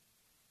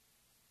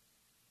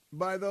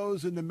by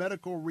those in the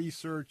medical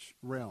research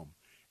realm.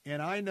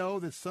 And I know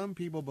that some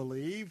people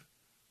believe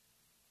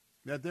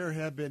that there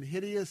have been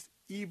hideous,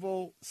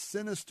 evil,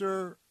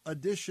 sinister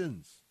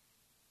additions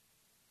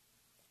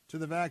to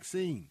the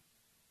vaccine,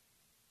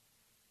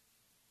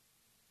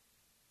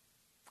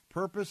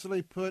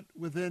 purposely put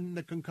within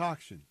the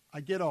concoction.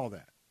 I get all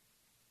that.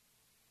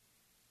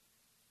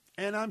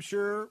 And I'm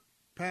sure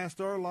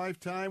past our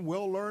lifetime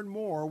we'll learn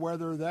more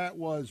whether that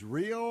was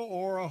real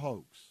or a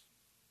hoax.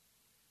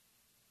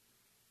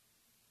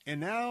 And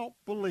now,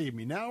 believe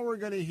me, now we're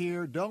going to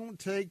hear, don't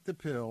take the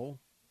pill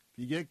if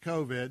you get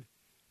COVID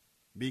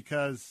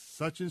because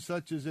such and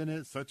such is in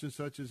it, such and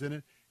such is in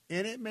it.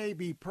 And it may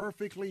be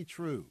perfectly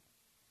true.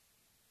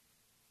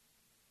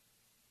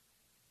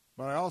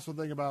 But I also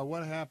think about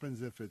what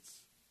happens if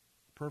it's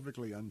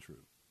perfectly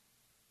untrue.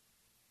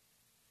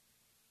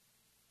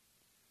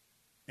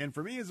 And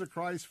for me as a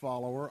Christ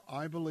follower,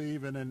 I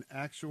believe in an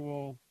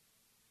actual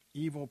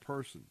evil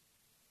person.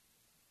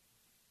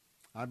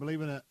 I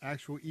believe in an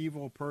actual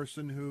evil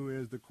person who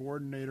is the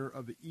coordinator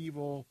of the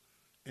evil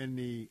and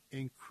the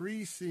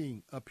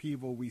increasing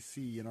upheaval we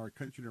see in our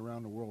country and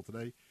around the world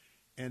today.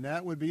 And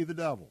that would be the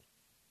devil.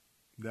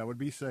 That would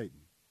be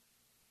Satan.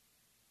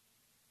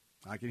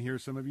 I can hear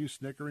some of you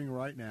snickering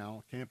right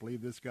now. Can't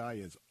believe this guy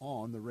is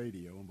on the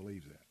radio and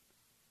believes that.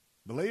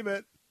 Believe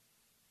it.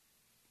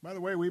 By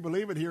the way, we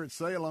believe it here at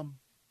Salem.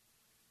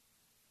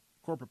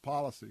 Corporate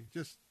policy.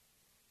 Just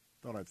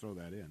thought I'd throw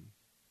that in.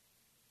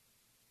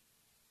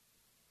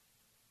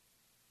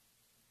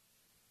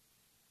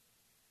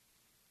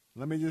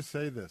 Let me just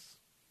say this.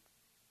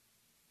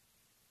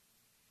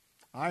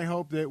 I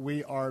hope that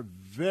we are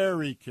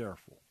very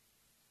careful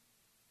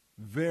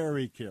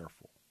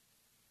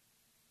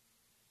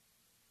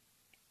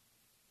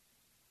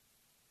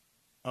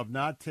of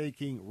not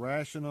taking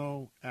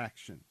rational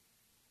action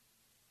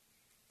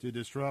to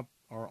disrupt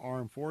our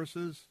armed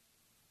forces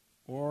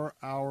or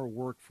our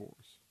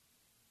workforce.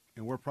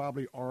 And we're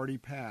probably already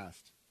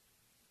past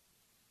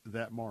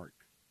that mark.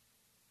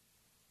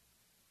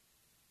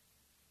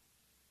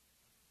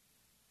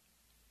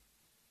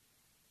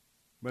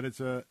 But it's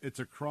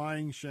a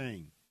crying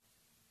shame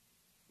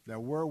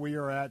that where we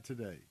are at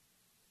today,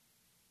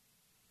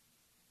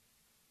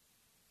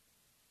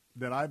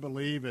 that I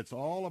believe it's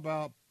all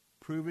about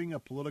proving a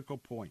political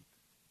point.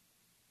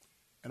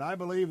 And I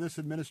believe this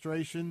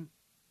administration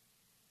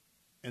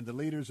and the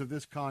leaders of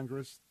this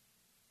Congress,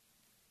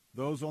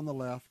 those on the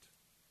left,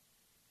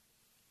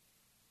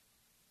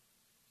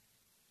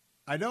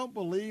 I don't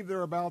believe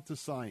they're about the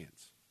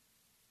science.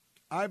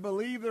 I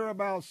believe they're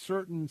about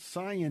certain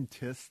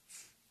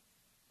scientists.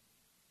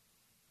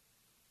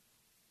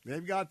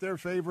 They've got their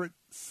favorite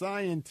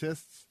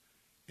scientists.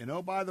 And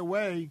oh, by the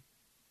way,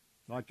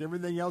 like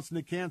everything else in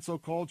the cancel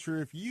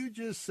culture, if you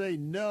just say,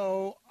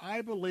 no,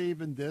 I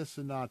believe in this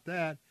and not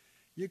that,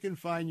 you can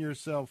find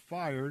yourself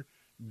fired,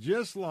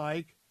 just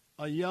like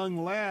a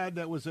young lad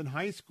that was in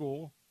high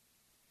school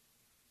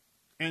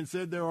and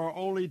said there are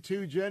only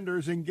two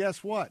genders, and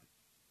guess what?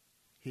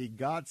 He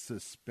got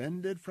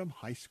suspended from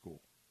high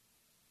school.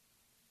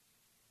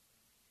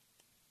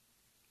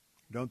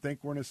 Don't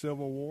think we're in a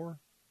civil war?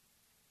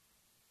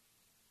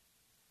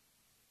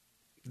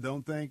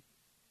 Don't think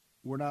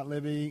we're not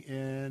living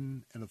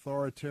in an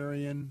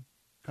authoritarian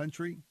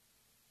country?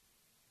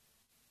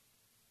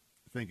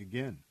 Think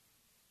again.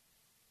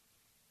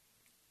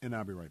 And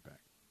I'll be right back.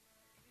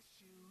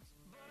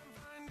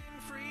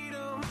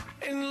 Freedom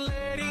and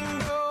letting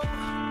go,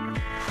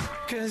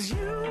 'cause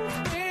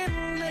you've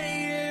been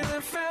laying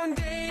a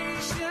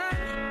foundation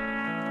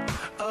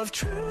of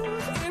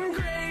truth and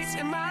grace,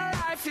 and my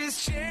life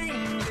is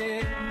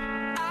changing.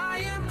 I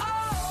am all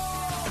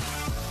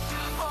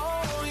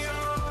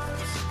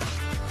yours.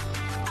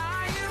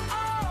 I am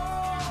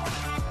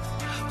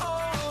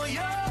all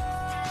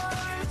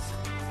yours.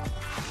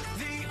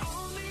 The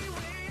only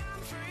way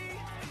I'm free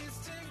is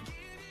to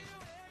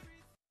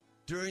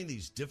During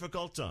these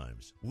difficult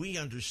times, we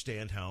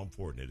understand how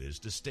important it is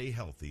to stay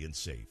healthy and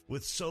safe.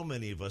 With so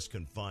many of us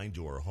confined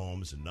to our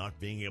homes and not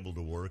being able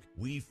to work,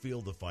 we feel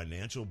the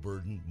financial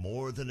burden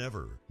more than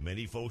ever.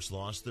 Many folks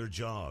lost their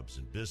jobs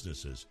and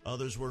businesses.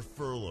 Others were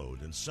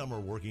furloughed, and some are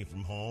working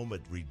from home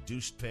at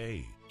reduced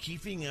pay.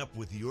 Keeping up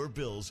with your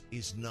bills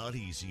is not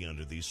easy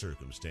under these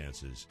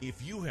circumstances.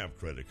 If you have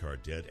credit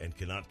card debt and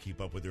cannot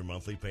keep up with your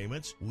monthly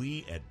payments,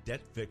 we at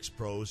Debt Fix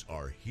Pros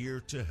are here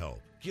to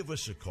help. Give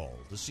us a call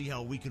to see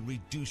how we can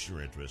reduce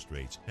your interest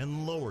rates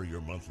and lower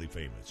your monthly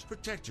payments.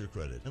 Protect your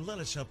credit and let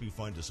us help you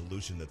find a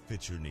solution that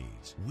fits your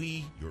needs.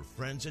 We, your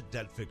friends at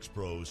Debt Fix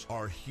Pros,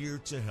 are here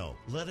to help.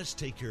 Let us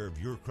take care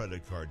of your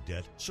credit card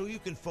debt so you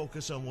can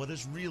focus on what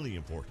is really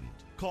important.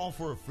 Call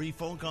for a free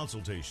phone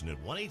consultation at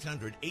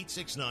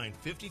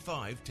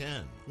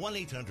 1-800-869-5510.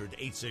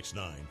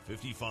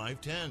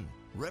 1-800-869-5510.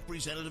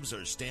 Representatives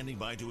are standing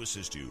by to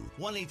assist you.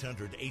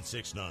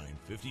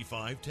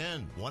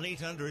 1-800-869-5510.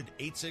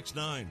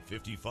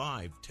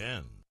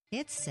 1-800-869-5510.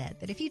 It's said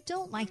that if you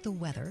don't like the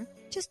weather,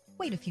 just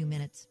wait a few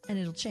minutes and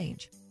it'll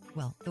change.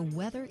 Well, the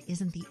weather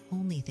isn't the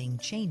only thing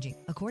changing.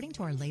 According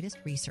to our latest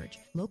research,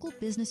 local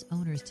business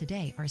owners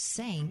today are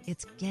saying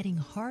it's getting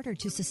harder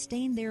to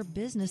sustain their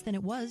business than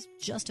it was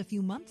just a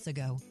few months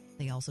ago.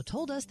 They also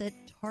told us that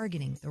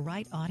targeting the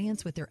right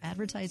audience with their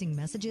advertising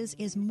messages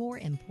is more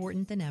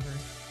important than ever.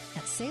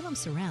 At Salem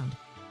Surround,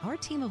 our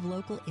team of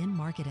local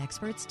in-market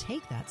experts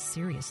take that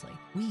seriously.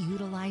 We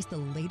utilize the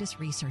latest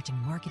research in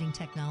marketing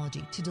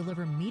technology to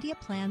deliver media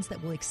plans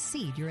that will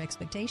exceed your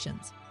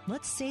expectations.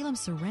 Let Salem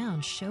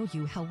Surround show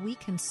you how we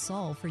can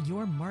solve for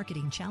your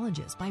marketing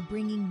challenges by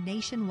bringing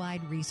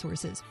nationwide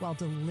resources while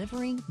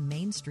delivering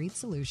Main Street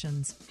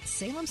solutions.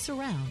 Salem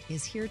Surround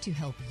is here to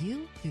help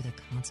you through the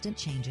constant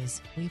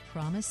changes. We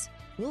promise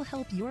we'll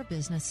help your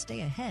business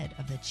stay ahead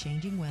of the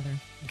changing weather.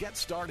 Get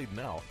started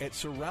now at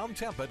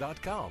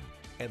SurroundTampa.com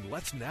and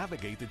let's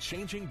navigate the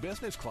changing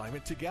business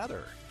climate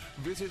together.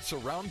 Visit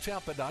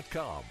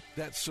SurroundTampa.com.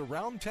 That's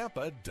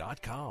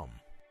SurroundTampa.com.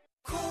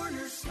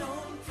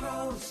 Cornerstone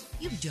Pros.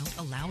 You don't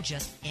allow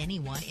just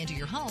anyone into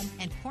your home,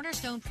 and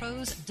Cornerstone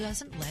Pros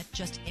doesn't let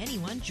just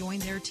anyone join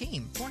their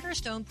team.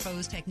 Cornerstone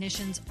Pros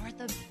technicians are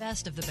the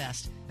best of the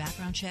best.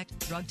 Background checked,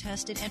 drug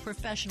tested, and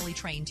professionally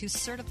trained to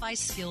certify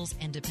skills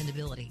and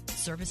dependability.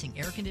 Servicing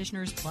air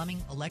conditioners,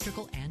 plumbing,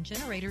 electrical, and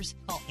generators.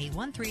 Call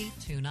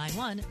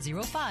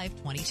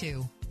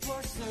 813-291-0522.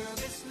 For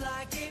service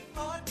like it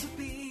ought to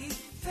be,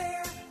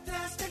 fair,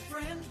 fast, and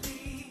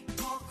friendly.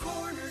 Call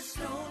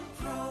Cornerstone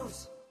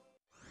Pros.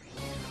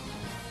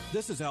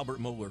 This is Albert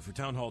Mohler for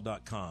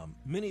Townhall.com.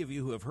 Many of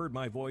you who have heard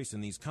my voice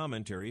in these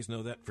commentaries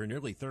know that for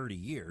nearly 30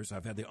 years,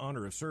 I've had the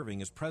honor of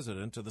serving as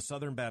president of the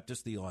Southern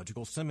Baptist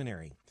Theological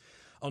Seminary.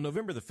 On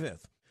November the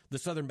 5th, the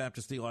Southern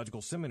Baptist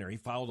Theological Seminary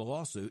filed a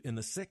lawsuit in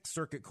the Sixth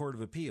Circuit Court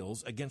of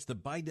Appeals against the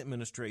Biden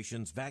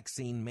administration's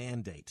vaccine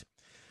mandate.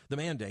 The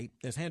mandate,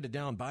 as handed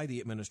down by the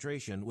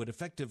administration, would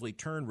effectively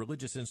turn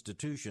religious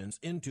institutions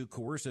into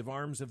coercive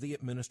arms of the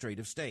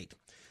administrative state.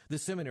 The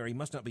seminary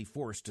must not be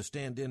forced to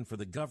stand in for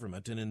the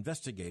government in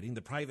investigating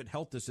the private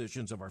health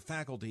decisions of our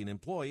faculty and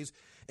employees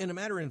in a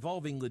matter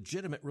involving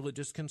legitimate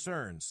religious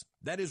concerns.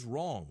 That is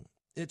wrong.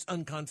 It's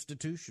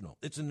unconstitutional.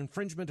 It's an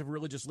infringement of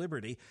religious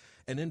liberty,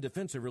 and in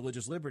defense of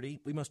religious liberty,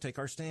 we must take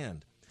our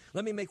stand.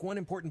 Let me make one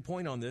important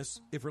point on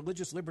this. If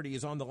religious liberty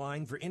is on the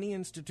line for any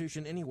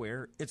institution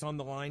anywhere, it's on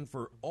the line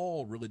for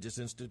all religious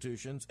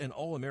institutions and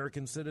all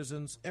American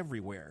citizens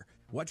everywhere.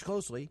 Watch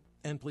closely,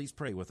 and please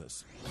pray with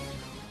us.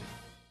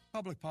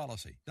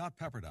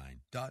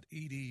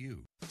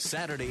 Publicpolicy.pepperdine.edu.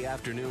 Saturday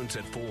afternoons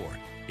at 4.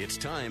 It's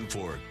time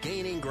for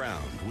Gaining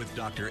Ground with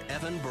Dr.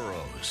 Evan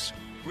Burrows.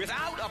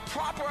 Without a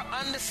proper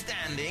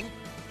understanding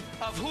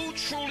of who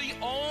truly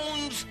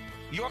owns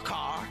your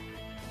car,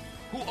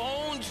 who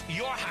owns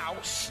your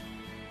house,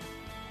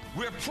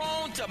 we're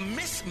prone to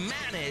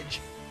mismanage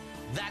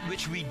that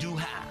which we do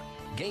have.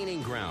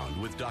 Gaining Ground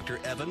with Dr.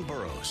 Evan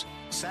Burrows.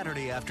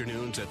 Saturday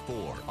afternoons at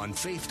 4 on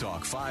Faith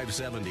Talk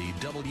 570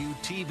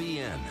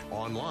 WTBN.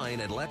 Online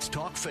at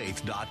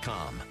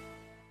letstalkfaith.com.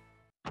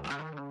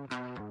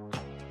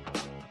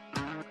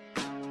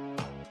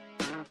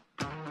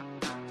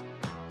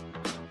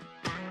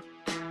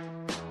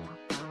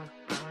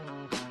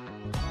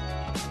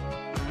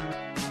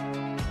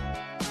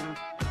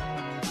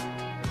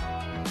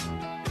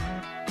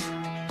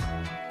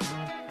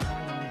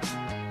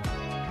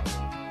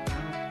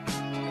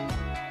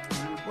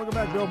 Welcome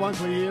back, Bill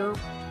Bunkley here.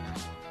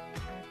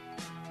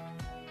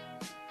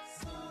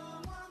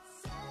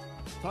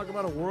 Talk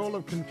about a world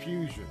of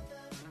confusion.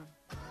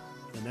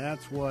 And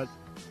that's what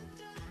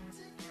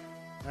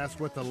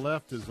the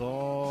left is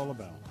all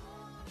about.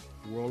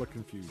 World of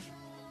confusion.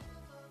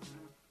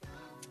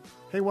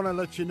 Hey, want to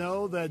let you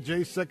know that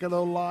Jay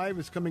Sekulow Live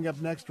is coming up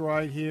next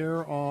right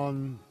here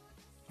on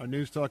our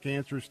News Talk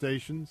answer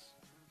stations.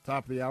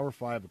 Top of the hour,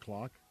 5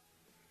 o'clock.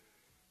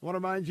 I want to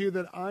remind you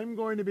that I'm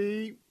going to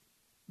be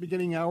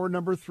beginning hour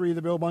number 3 of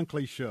the Bill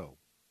Bunkley Show.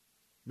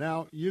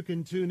 Now, you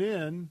can tune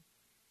in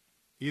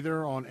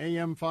either on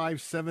AM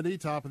 570,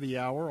 top of the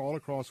hour, all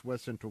across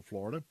West Central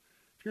Florida,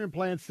 If you're in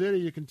Plant City,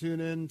 you can tune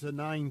in to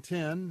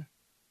 910.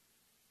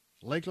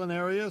 Lakeland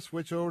area,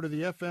 switch over to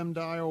the FM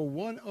dial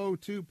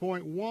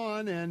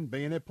 102.1, and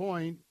Bayonet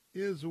Point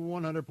is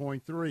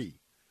 100.3.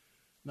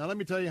 Now, let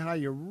me tell you how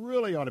you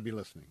really ought to be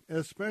listening,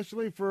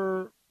 especially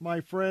for my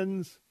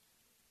friends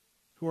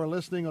who are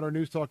listening on our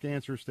News Talk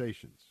Answer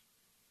stations.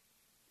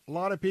 A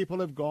lot of people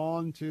have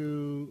gone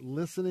to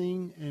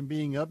listening and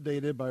being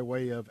updated by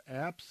way of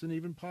apps and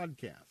even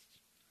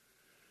podcasts.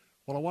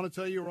 Well, I want to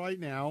tell you right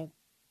now,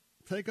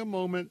 take a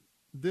moment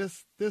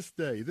this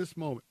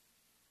moment,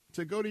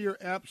 to go to your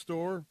app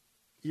store,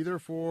 either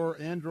for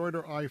Android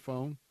or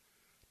iPhone,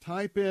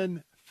 type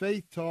in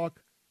Faith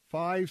Talk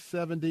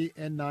 570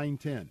 and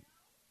 910.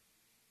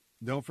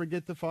 Don't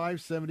forget the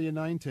 570 and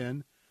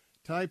 910.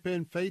 Type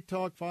in Faith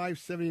Talk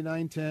 570 and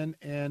 910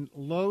 and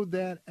load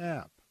that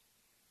app.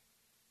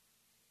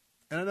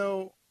 And I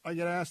know I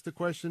get asked the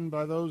question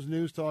by those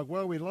News Talk,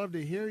 well, we'd love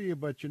to hear you,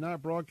 but you're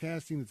not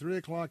broadcasting the 3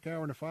 o'clock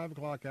hour and the 5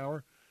 o'clock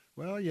hour.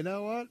 Well, you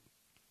know what?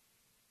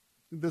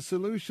 The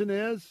solution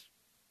is,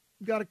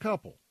 you've got a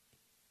couple.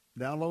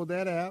 Download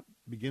that app.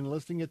 Begin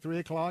listening at 3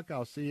 o'clock.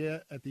 I'll see you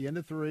at the end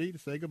of 3 to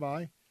say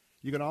goodbye.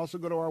 You can also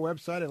go to our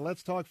website at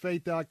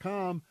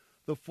letstalkfaith.com.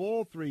 The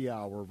full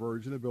 3-hour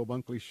version of Bill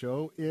Bunkley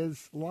Show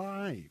is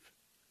live.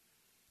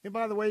 And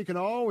by the way, you can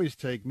always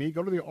take me,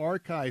 go to the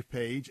archive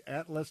page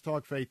at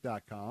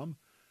letstalkfaith.com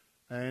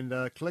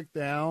and click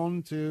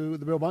down to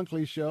the Bill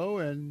Bunkley Show,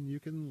 and you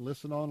can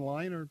listen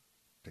online or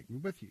take me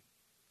with you.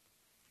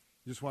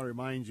 Just want to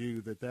remind you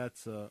that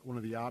that's one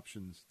of the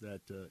options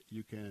that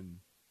you can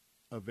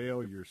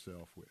avail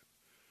yourself with.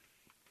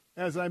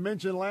 As I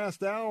mentioned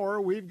last hour,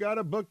 we've got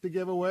a book to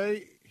give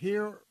away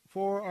here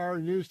for our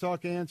News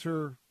Talk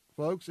Answer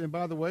folks. And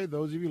by the way,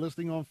 those of you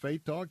listening on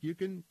Faith Talk, you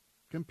can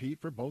compete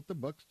for both the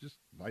books, just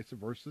vice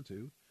versa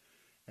too,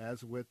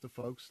 as with the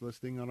folks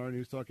listening on our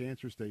News Talk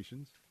Answer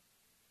stations.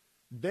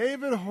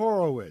 David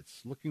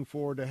Horowitz, looking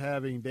forward to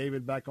having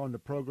David back on the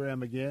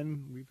program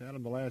again. We've had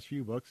him the last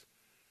few books.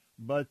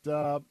 But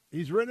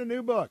he's written a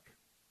new book.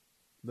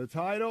 The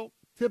title,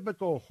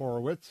 Typical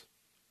Horowitz,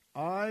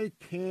 I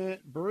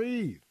Can't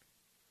Breathe.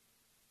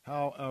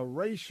 How a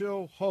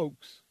Racial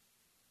Hoax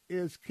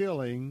is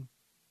Killing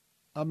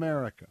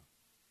America.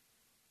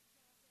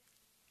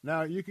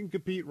 Now, you can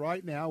compete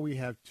right now. We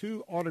have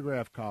 2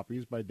 autographed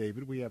copies by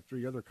David. We have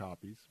 3 other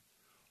copies,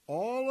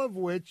 all of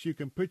which you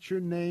can put your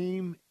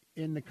name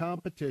in the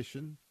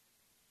competition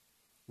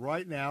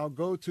right now.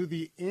 Go to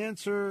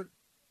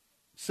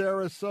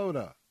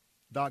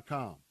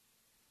theanswersarasota.com.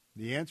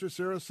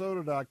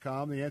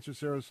 Theanswersarasota.com,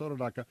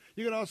 theanswersarasota.com.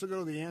 You can also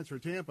go to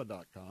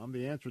theanswertampa.com,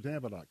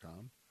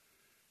 theanswertampa.com.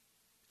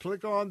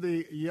 Click on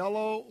the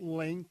yellow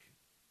link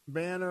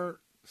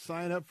banner,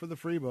 sign up for the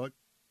free book,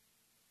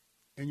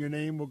 and your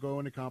name will go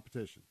in the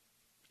competition.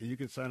 And you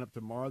can sign up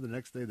tomorrow, the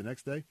next day.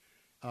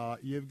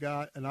 You've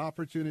got an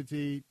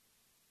opportunity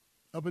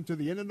up until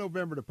the end of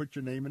November to put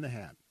your name in the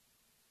hat.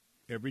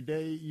 Every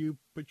day you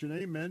put your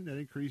name in, it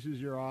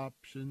increases your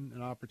option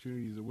and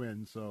opportunities to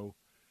win. So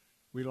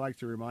we'd like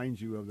to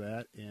remind you of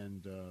that.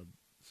 And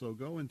so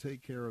go and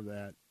take care of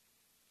that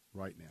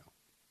right now.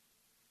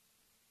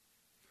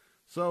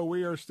 So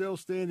we are still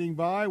standing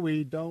by.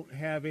 We don't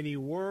have any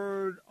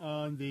word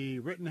on the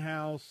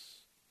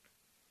Rittenhouse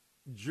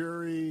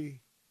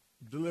jury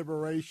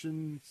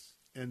deliberations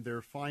and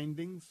their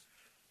findings.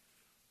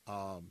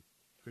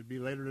 Could be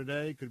later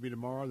today, could be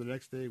tomorrow, the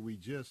next day. We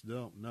just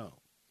don't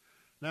know.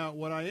 Now,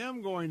 what I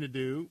am going to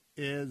do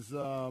is,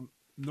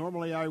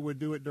 normally I would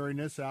do it during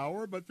this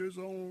hour, but there's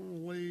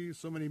only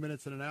so many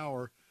minutes in an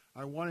hour.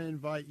 I want to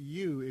invite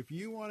you, if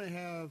you want to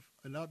have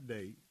an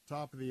update,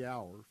 top of the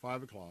hour,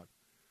 5 o'clock,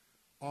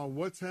 on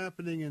what's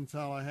happening in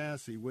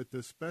Tallahassee with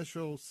the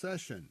special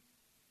session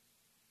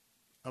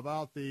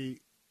about the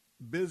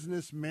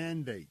business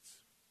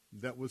mandates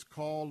that was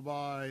called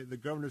by the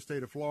governor of the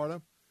state of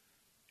Florida.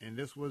 And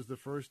this was the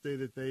first day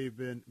that they've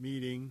been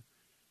meeting.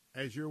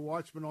 As your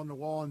watchman on the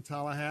wall in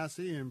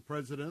Tallahassee and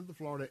president of the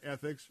Florida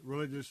Ethics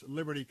Religious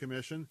Liberty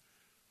Commission,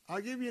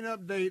 I'll give you an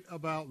update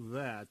about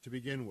that to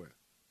begin with.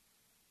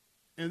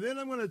 And then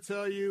I'm going to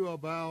tell you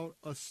about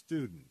a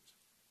student.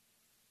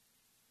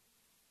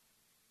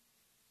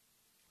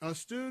 A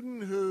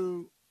student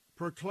who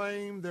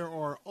proclaimed there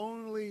are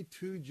only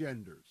 2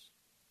 genders.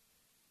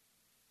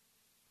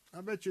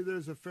 I bet you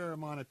there's a fair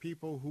amount of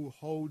people who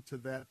hold to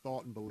that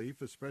thought and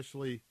belief,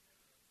 especially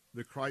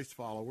the Christ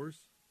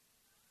followers.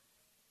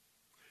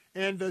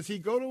 And does he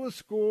go to a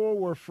school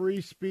where free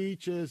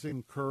speech is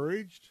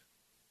encouraged?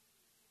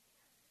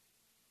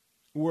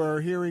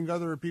 Where hearing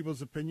other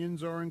people's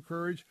opinions are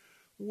encouraged?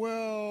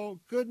 Well,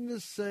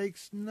 goodness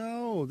sakes,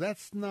 no.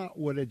 That's not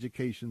what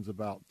education's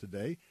about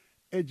today.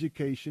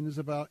 Education is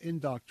about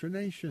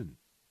indoctrination.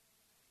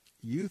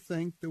 You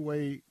think the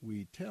way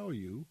we tell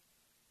you,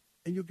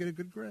 and you'll get a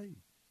good grade.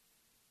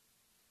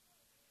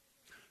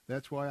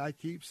 That's why I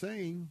keep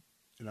saying,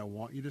 and I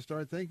want you to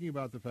start thinking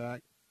about the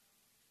fact,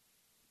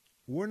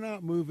 we're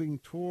not moving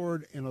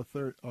toward an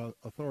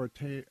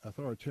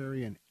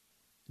authoritarian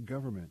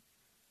government.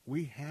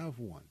 We have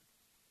one.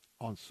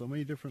 on so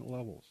many different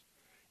levels,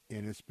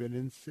 and it's been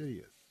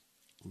insidious,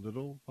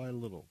 little by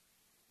little.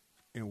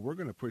 And we're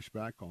going to push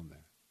back on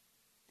that,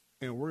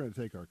 and we're going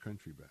to take our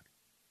country back.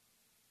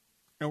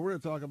 And we're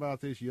going to talk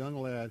about this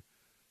young lad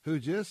who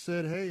just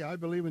said, hey, I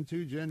believe in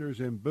two genders,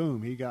 and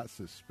boom, he got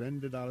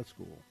suspended out of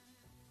school.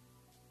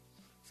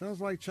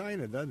 Sounds like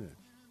China, doesn't it?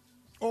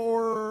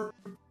 Or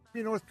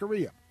North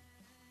Korea.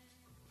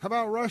 How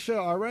about Russia,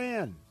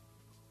 Iran?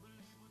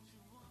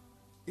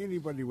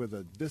 Anybody with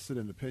a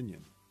dissident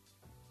opinion,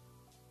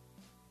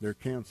 they're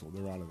canceled.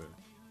 They're out of there.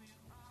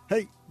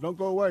 Hey, don't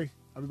go away.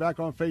 I'll be back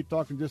on Faith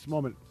Talk in just a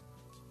moment.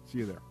 See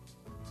you there.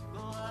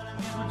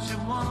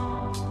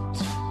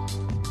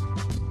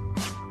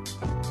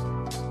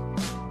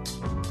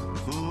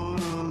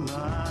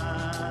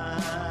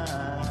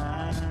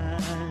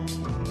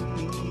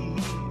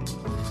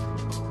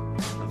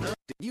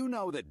 Did you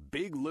know that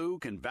Big Lou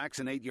can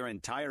vaccinate your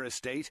entire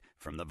estate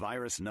from the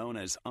virus known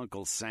as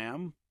Uncle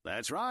Sam?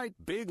 That's right.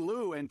 Big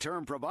Lou and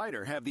Term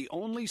Provider have the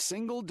only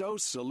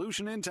single-dose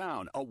solution in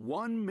town, a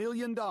 $1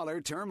 million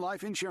term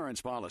life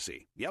insurance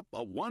policy. Yep,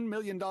 a $1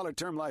 million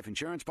term life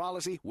insurance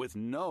policy with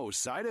no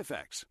side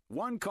effects.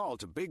 One call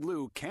to Big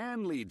Lou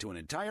can lead to an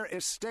entire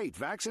estate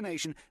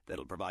vaccination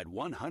that'll provide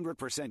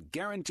 100%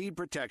 guaranteed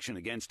protection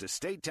against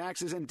estate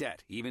taxes and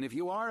debt, even if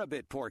you are a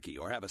bit porky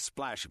or have a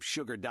splash of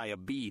sugar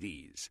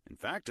diabetes. In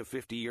fact, a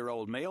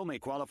 50-year-old male may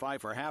qualify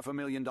for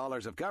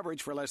 $500,000 of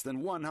coverage for less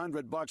than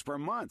 $100 per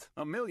month.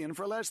 $1 million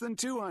for less than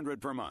 $200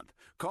 per month.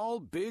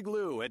 Call Big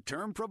Lou at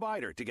Term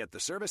Provider to get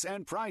the service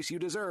and price you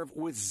deserve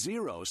with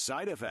zero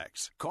side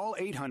effects. Call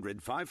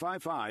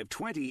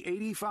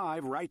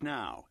 800-555-2085 right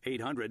now.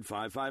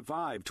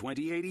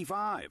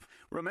 800-555-2085.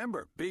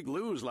 Remember, Big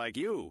Lou's like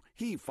you.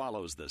 He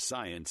follows the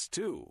science,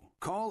 too.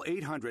 Call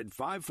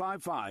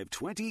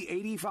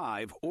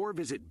 800-555-2085 or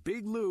visit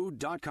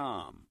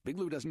biglou.com. Big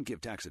Lou doesn't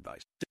give tax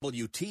advice.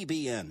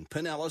 WTBN,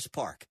 Pinellas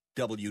Park.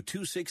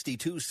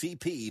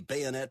 W262CP,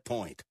 Bayonet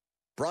Point.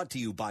 Brought to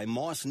you by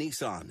Moss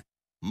Nissan.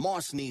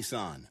 Moss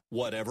Nissan,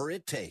 whatever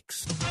it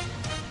takes.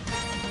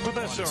 With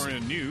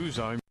SRN News,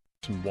 I'm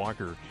Jason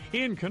Walker.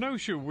 In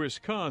Kenosha,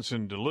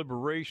 Wisconsin,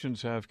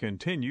 deliberations have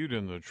continued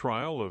in the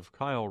trial of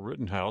Kyle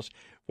Rittenhouse.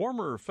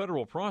 Former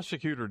federal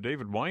prosecutor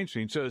David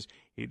Weinstein says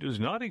he does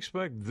not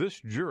expect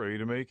this jury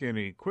to make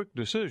any quick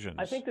decisions.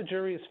 I think the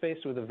jury is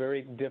faced with a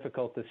very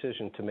difficult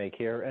decision to make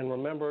here. And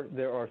remember,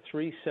 there are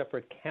 3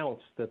 separate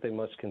counts that they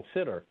must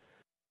consider.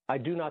 I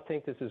do not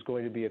think this is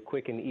going to be a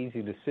quick and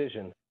easy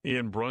decision.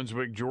 In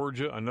Brunswick,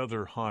 Georgia,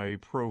 another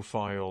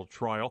high-profile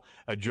trial.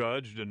 A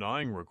judge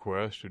denying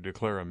requests to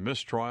declare a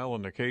mistrial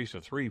in the case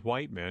of 3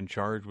 white men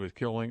charged with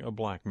killing a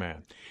black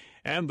man.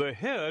 And the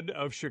head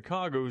of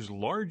Chicago's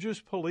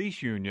largest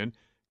police union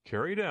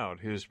carried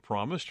out his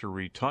promise to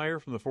retire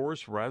from the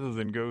force rather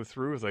than go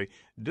through with a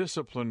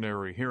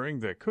disciplinary hearing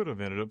that could have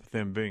ended up with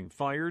him being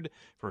fired.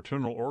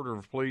 Fraternal Order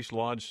of Police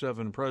Lodge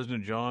 7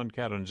 President John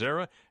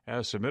Catanzara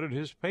has submitted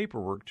his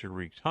paperwork to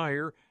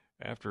retire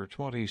after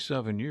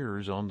 27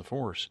 years on the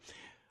force.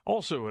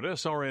 Also at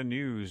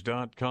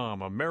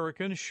srnnews.com,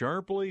 Americans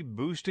sharply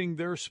boosting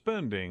their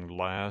spending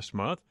last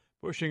month,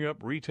 pushing up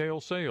retail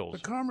sales. The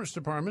Commerce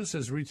Department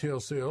says retail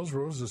sales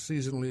rose a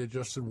seasonally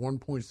adjusted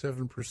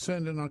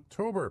 1.7% in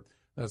October.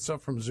 That's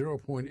up from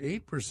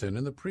 0.8%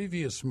 in the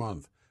previous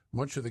month.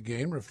 Much of the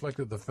gain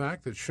reflected the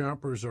fact that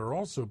shoppers are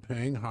also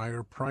paying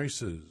higher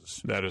prices.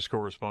 That is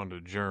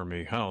correspondent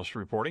Jeremy House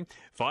reporting.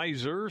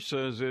 Pfizer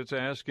says it's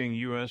asking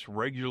U.S.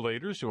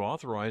 regulators to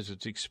authorize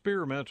its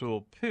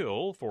experimental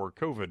pill for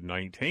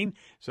COVID-19,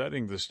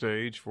 setting the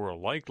stage for a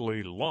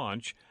likely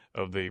launch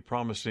of the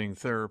promising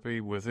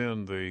therapy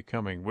within the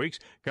coming weeks.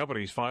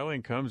 Company's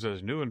filing comes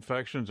as new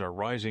infections are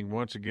rising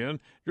once again,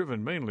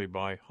 driven mainly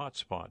by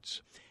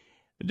hotspots.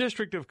 The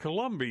District of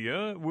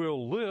Columbia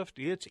will lift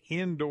its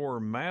indoor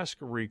mask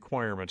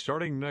requirement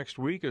starting next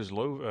week as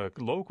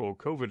local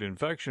COVID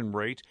infection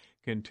rates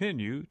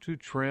continue to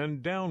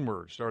trend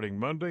downward. Starting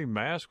Monday,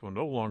 masks will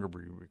no longer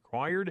be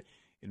required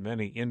in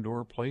many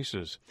indoor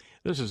places.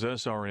 This is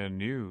SRN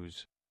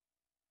News.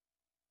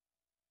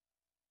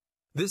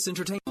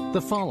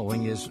 The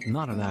following is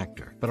not an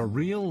actor, but a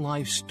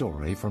real-life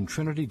story from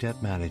Trinity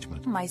Debt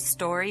Management. My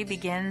story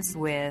begins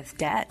with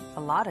debt,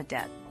 a lot of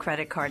debt,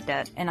 credit card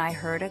debt, and I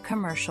heard a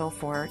commercial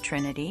for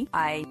Trinity.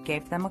 I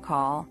gave them a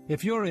call.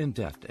 If you're in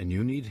debt and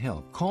you need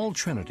help, call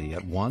Trinity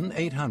at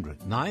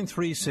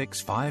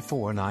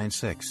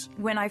 1-800-936-5496.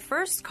 When I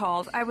first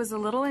called, I was a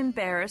little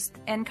embarrassed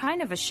and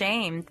kind of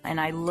ashamed, and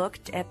I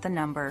looked at the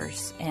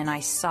numbers, and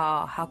I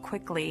saw how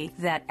quickly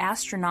that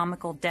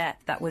astronomical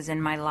debt that was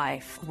in my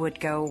life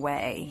would go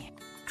away.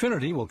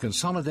 Trinity will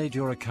consolidate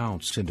your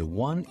accounts into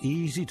one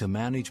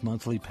easy-to-manage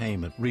monthly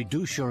payment,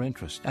 reduce your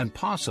interest, and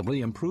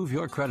possibly improve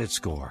your credit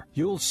score.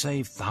 You'll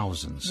save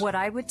thousands. What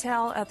I would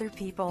tell other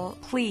people,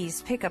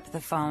 please pick up the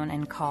phone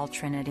and call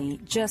Trinity.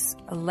 Just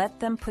let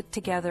them put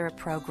together a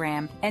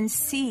program and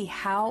see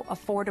how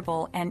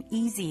affordable and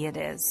easy it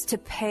is to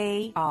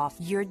pay off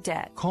your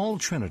debt. Call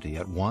Trinity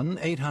at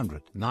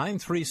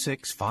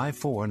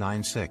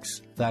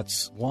 1-800-936-5496.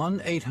 That's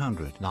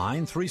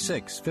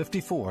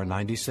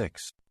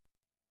 1-800-936-5496.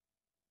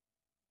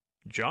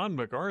 John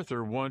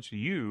MacArthur wants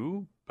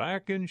you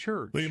back in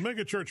church. The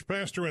megachurch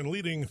pastor and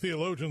leading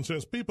theologian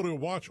says people who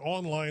watch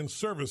online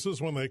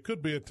services when they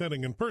could be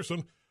attending in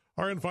person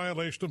are in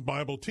violation of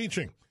Bible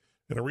teaching.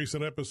 In a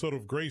recent episode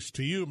of Grace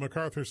to You,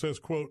 MacArthur says,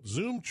 quote,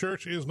 Zoom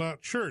church is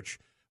not church.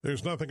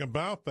 There's nothing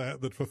about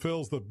that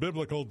fulfills the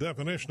biblical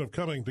definition of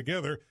coming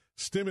together,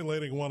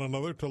 stimulating one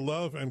another to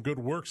love and good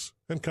works,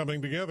 and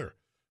coming together.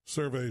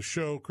 Surveys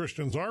show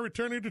Christians are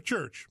returning to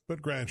church,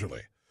 but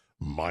gradually.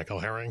 Michael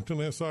Harrington,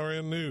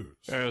 SRN News.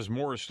 As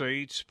more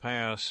states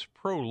pass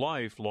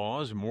pro-life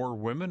laws, more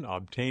women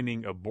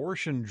obtaining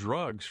abortion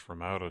drugs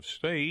from out of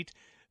state.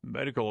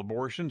 Medical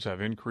abortions have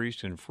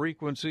increased in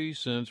frequency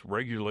since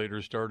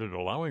regulators started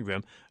allowing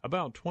them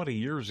about 20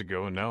 years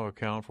ago and now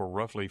account for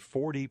roughly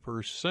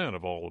 40%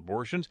 of all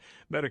abortions.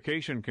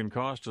 Medication can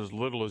cost as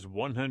little as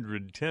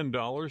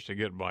 $110 to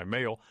get by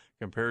mail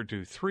compared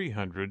to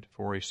 $300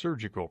 for a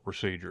surgical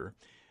procedure.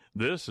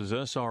 This is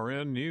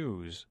SRN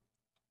News.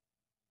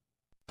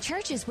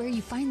 Church is where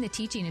you find the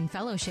teaching and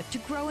fellowship to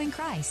grow in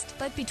Christ.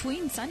 But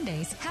between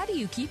Sundays, how do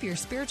you keep your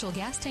spiritual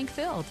gas tank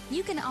filled?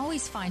 You can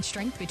always find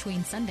strength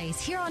between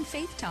Sundays here on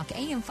Faith Talk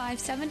AM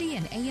 570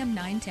 and AM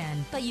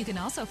 910. But you can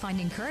also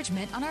find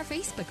encouragement on our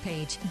Facebook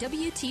page,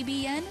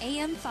 WTBN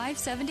AM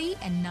 570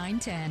 and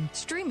 910.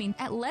 Streaming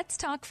at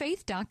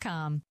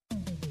letstalkfaith.com.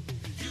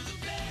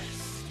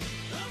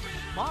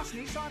 Moss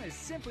Nissan is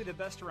simply the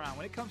best around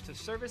when it comes to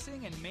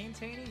servicing and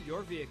maintaining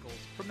your vehicles.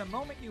 From the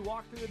moment you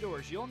walk through the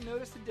doors, you'll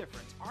notice the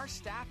difference. Our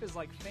staff is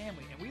like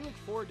family, and we look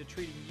forward to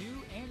treating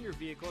you and your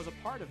vehicle as a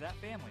part of that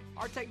family.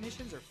 Our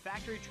technicians are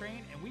factory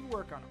trained, and we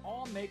work on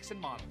all makes and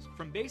models.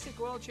 From basic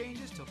oil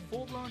changes to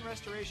full-blown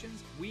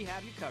restorations, we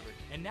have you covered.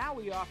 And now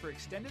we offer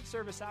extended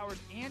service hours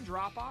and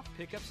drop-off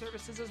pickup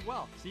services as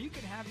well, so you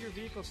can have your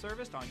vehicle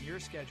serviced on your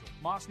schedule.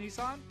 Moss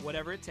Nissan,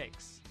 whatever it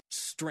takes.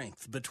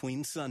 Strength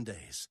between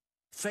Sundays.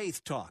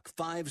 Faith Talk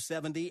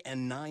 570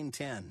 and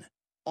 910.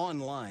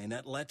 Online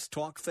at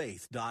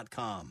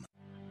letstalkfaith.com.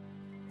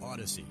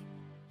 Odyssey.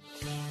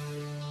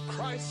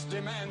 Christ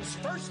demands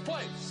first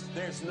place.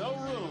 There's no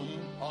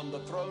room on the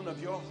throne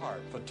of your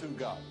heart for two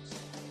gods.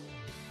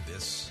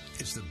 This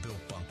is the Bill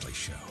Bunkley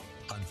Show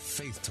on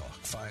Faith Talk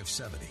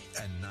 570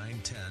 and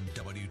 910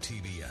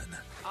 WTBN.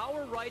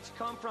 Our rights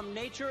come from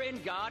nature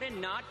and God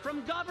and not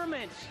from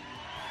government.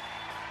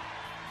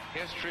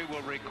 History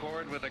will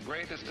record with the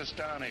greatest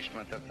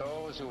astonishment that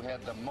those who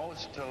had the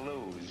most to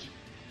lose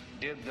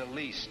did the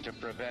least to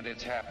prevent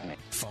its happening.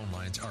 Phone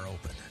lines are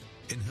open.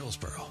 In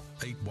Hillsborough,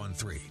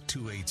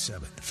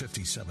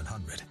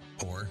 813-287-5700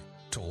 or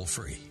toll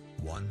free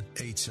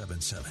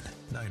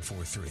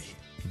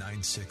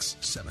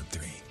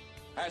 1-877-943-9673.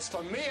 As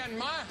for me and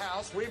my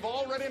house, we've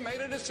already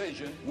made a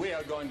decision. We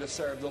are going to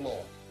serve the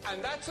Lord.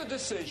 And that's a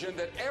decision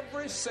that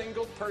every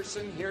single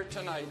person here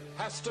tonight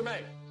has to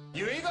make.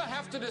 You either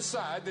have to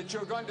decide that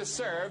you're going to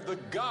serve the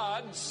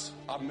gods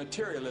of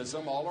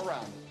materialism all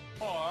around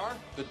you, or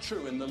the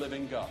true and the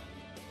living God.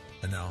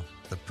 And now,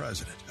 the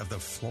president of the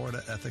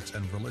Florida Ethics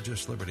and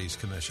Religious Liberties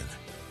Commission.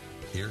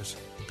 Here's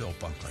Bill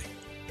Bunkley.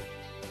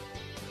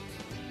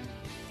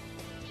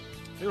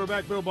 Hey, we're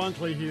back. Bill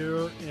Bunkley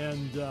here,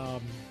 and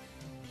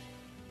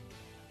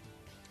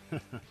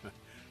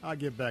I'll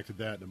get back to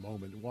that in a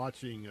moment.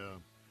 Watching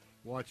a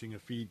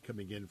feed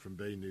coming in from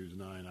Bay News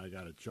 9, I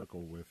got to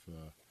chuckle with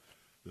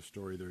the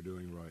story they're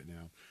doing right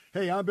now.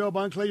 Hey, I'm Bill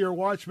Bunkley, your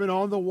watchman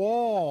on the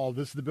wall.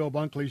 This is the Bill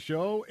Bunkley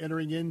Show,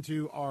 entering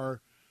into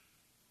our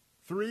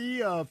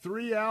 3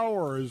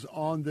 hours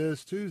on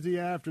this Tuesday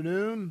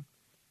afternoon,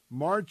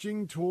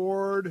 marching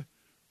toward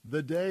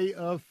the Day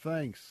of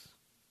Thanks,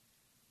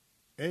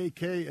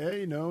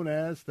 a.k.a. known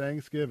as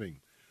Thanksgiving.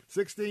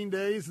 16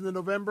 days in the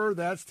November,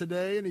 that's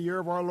today in the year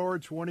of our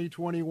Lord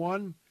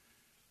 2021.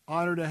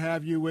 Honored to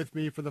have you with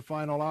me for the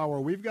final hour.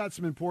 We've got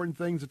some important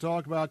things to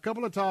talk about. A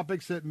couple of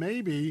topics that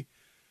maybe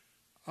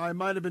I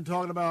might have been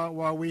talking about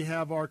while we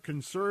have our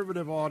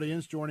conservative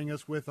audience joining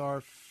us with our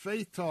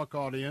Faith Talk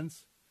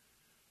audience,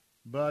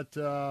 but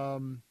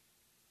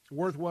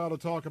worthwhile to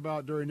talk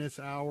about during this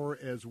hour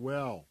as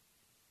well.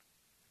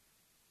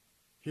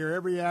 Here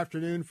every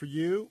afternoon for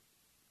you.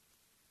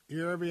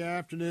 Here every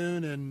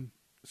afternoon in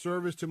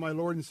service to my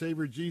Lord and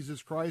Savior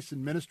Jesus Christ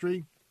in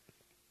ministry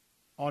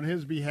on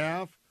his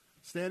behalf,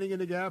 standing in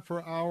the gap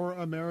for our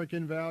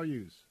American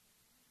values.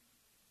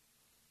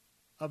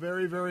 A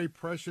very, very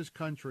precious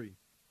country.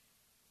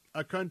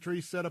 A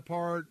country set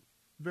apart,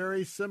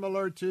 very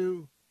similar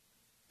to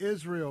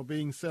Israel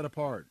being set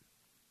apart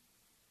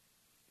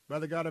by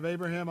the God of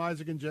Abraham,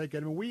 Isaac, and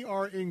Jacob. And we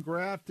are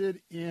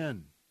engrafted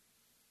in.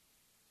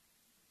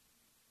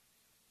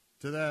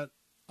 to that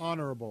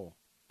honorable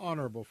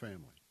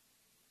family.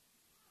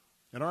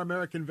 And our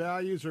American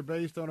values are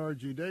based on our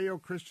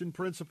Judeo-Christian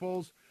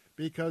principles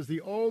because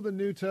the Old and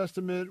New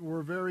Testament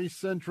were very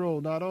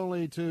central, not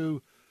only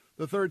to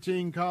the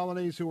 13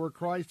 colonies who were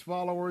Christ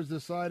followers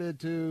decided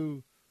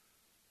to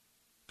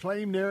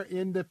claim their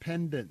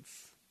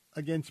independence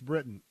against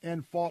Britain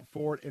and fought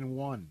for it and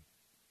won,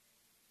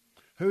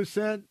 who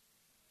sent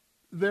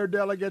their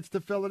delegates to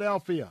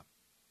Philadelphia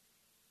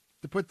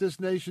to put this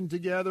nation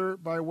together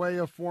by way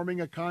of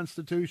forming a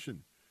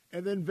constitution,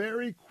 and then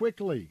very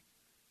quickly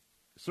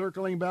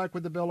circling back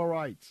with the Bill of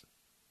Rights.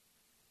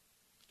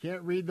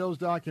 Can't read those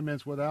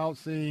documents without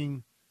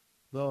seeing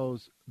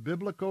those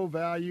biblical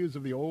values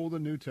of the Old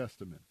and New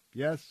Testament.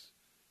 Yes,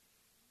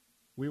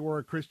 we were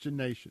a Christian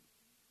nation.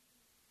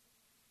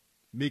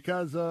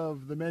 Because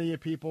of the many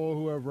people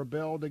who have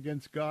rebelled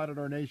against God in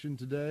our nation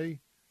today,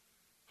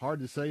 hard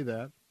to say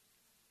that.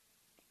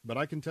 But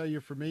I can tell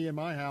you, for me and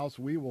my house,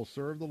 we will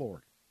serve the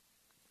Lord.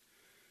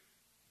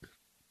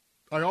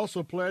 I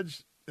also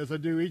pledge, as I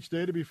do each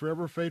day, to be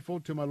forever faithful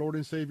to my Lord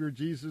and Savior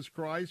Jesus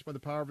Christ by the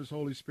power of his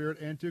Holy Spirit,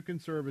 and to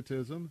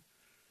conservatism.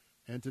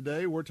 And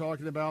today we're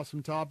talking about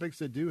some topics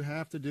that do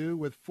have to do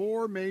with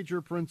four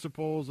major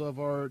principles of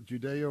our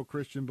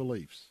Judeo-Christian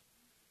beliefs.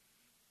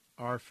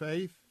 Our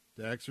faith,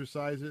 to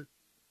exercise it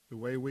the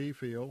way we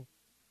feel,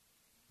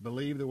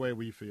 believe the way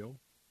we feel.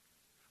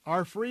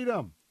 Our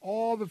freedom,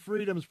 all the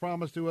freedoms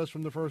promised to us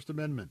from the First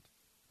Amendment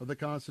of the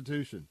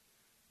Constitution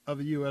of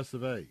the U.S.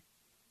 of A.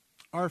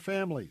 Our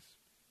families,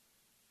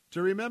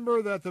 to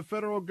remember that the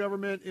federal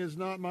government is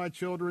not my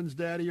children's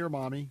daddy or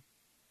mommy.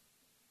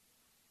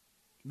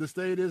 The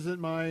state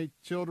isn't my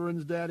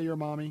children's daddy or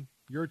mommy,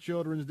 your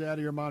children's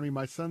daddy or mommy,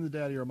 my son's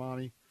daddy or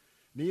mommy.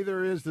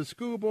 Neither is the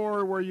school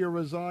board where you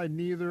reside,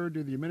 neither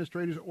do the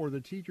administrators or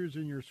the teachers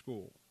in your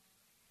school.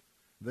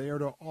 They are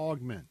to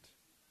augment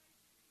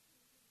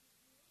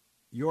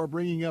your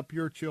bringing up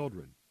your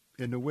children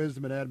in the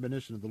wisdom and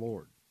admonition of the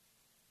Lord.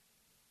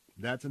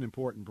 That's an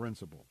important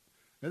principle.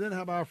 And then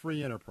how about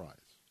free enterprise?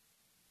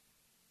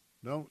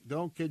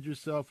 Don't kid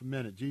yourself a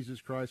minute. Jesus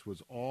Christ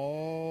was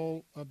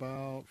all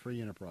about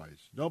free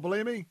enterprise. Don't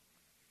believe me?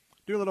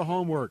 Do a little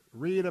homework.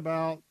 Read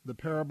about the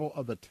parable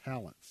of the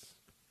talents.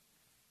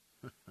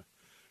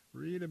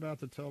 Read about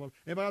the talent.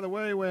 And by the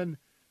way, when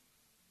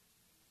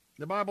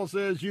the Bible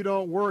says you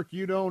don't work,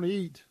 you don't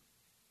eat,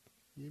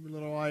 give you a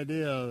little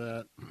idea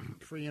that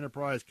free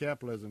enterprise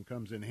capitalism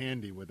comes in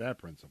handy with that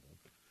principle.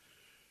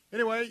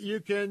 Anyway, you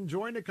can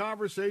join the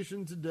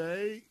conversation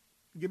today.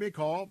 Give me a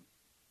call.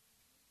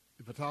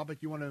 If a topic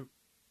you want to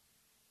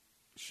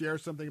share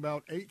something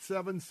about,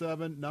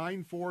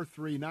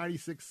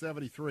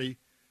 877-943-9673.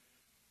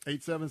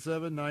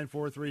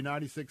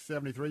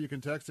 877-943-9673. You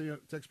can text me on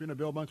the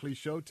Bill Bunkley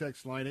Show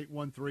text line,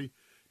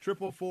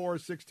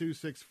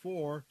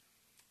 813-444-6264,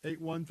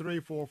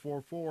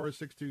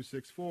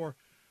 813-444-6264.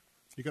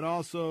 You can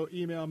also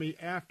email me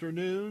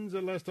afternoons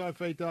at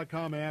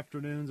letstalkfaith.com,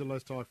 afternoons at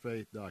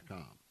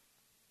letstalkfaith.com.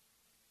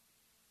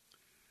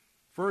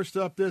 First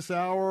up this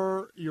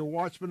hour, your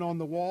watchman on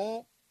the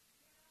wall.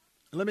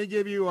 Let me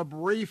give you a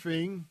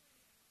briefing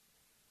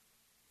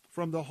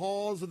from the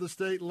halls of the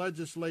state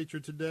legislature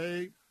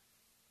today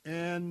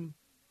and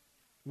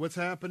what's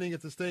happening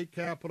at the state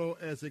capitol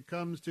as it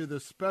comes to the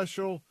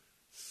special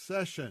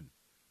session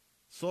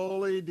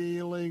solely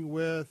dealing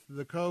with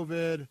the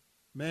COVID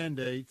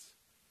mandates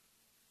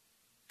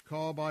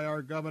called by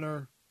our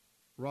governor,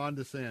 Ron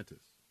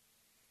DeSantis.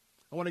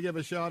 I want to give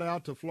a shout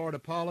out to Florida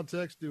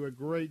Politics. Do a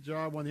great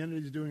job. One of the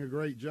entities doing a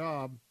great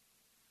job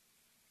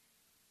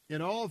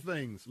in all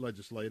things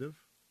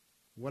legislative.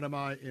 One of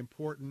my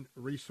important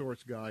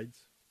resource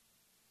guides.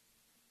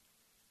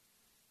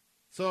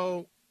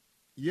 So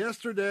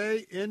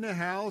yesterday in the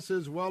House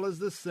as well as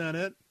the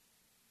Senate,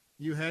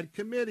 you had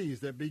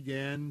committees that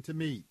began to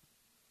meet.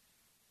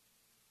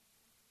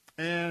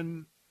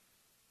 And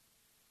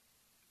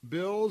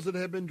bills that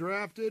have been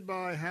drafted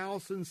by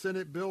House and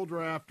Senate bill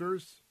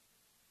drafters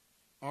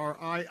are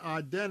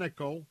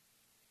identical,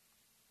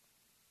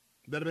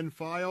 that have been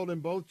filed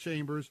in both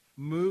chambers,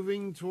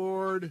 moving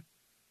toward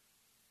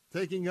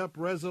taking up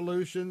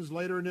resolutions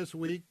later in this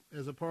week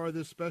as a part of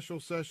this special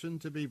session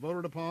to be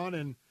voted upon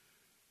and,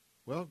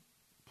 well,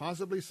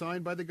 possibly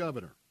signed by the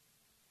governor.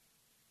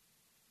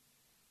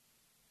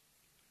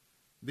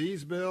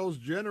 These bills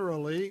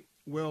generally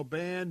will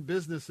ban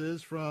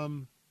businesses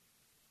from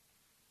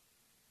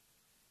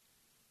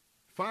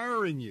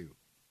firing you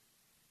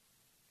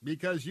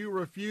because you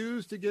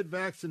refuse to get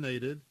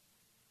vaccinated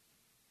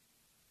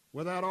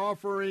without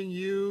offering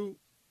you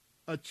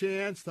a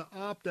chance to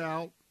opt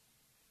out,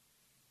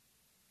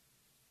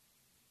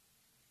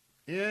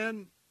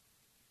 and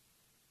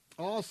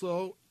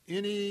also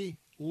any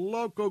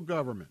local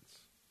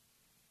governments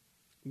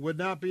would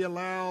not be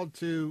allowed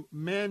to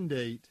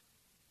mandate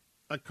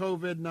a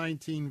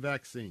COVID-19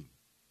 vaccine.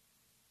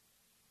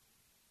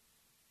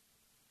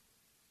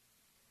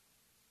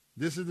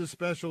 This is the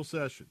special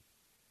session.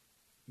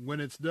 When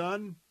it's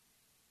done,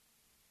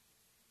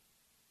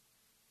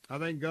 I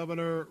think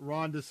Governor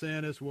Ron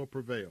DeSantis will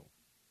prevail.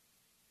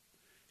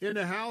 In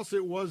the House,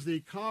 it was the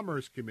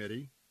Commerce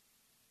Committee.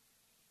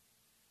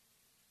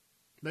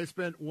 They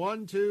spent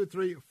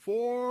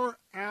 4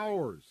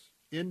 hours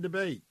in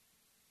debate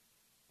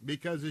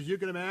because, as you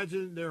can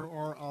imagine, there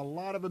are a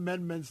lot of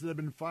amendments that have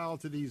been filed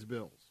to these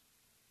bills.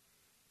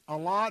 A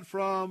lot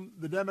from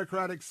the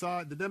Democratic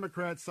side, the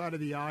Democrat side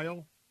of the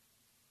aisle.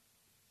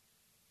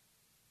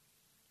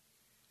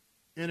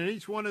 And in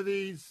each one of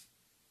these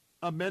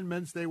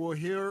amendments, they will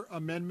hear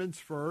amendments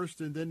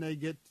first, and then they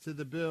get to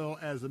the bill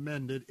as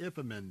amended, if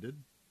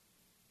amended.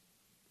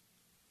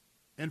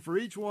 And for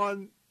each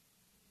one,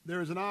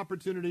 there is an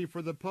opportunity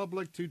for the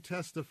public to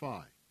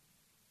testify.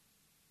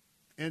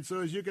 And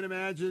so, as you can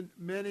imagine,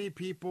 many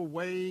people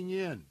weighing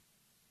in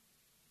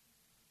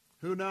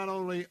who not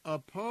only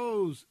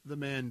oppose the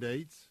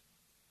mandates,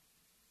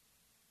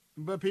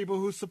 but people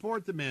who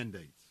support the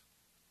mandates.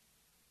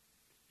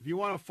 If you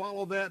want to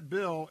follow that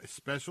bill, a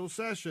special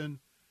session,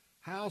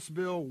 House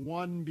Bill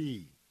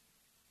 1B.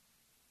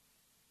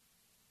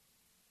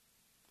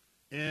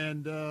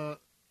 And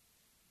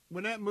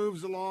when that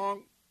moves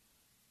along,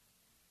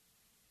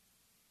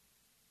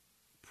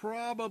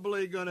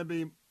 probably going to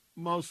be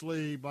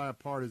mostly by a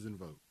partisan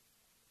vote.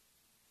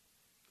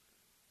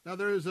 Now,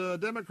 there's a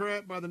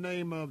Democrat by the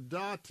name of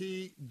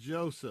Dottie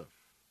Joseph.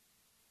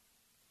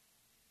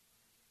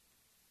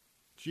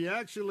 She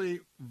actually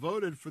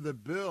voted for the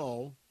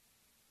bill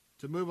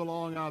to move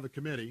along out of the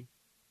committee,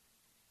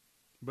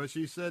 but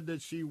she said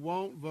that she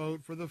won't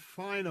vote for the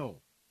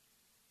final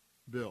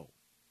bill.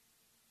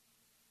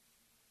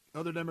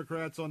 Other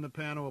Democrats on the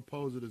panel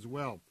oppose it as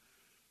well.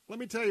 Let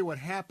me tell you what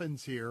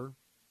happens here.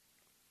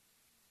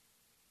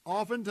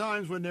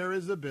 Oftentimes when there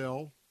is a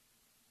bill,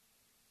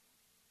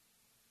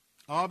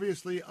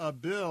 obviously a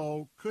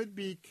bill could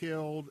be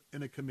killed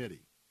in a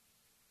committee.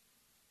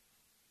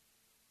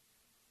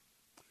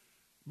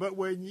 But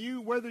when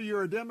you, whether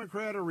you're a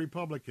Democrat or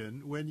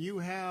Republican, when you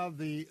have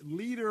the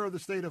leader of the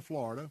state of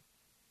Florida,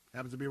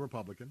 happens to be a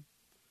Republican,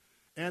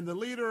 and the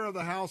leader of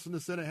the House and the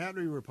Senate happen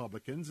to be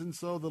Republicans, and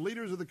so the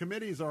leaders of the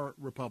committees are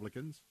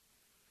Republicans,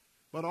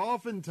 but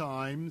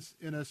oftentimes,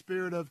 in a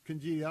spirit of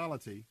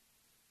congeniality,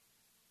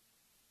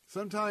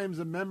 sometimes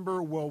a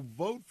member will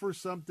vote for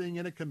something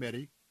in a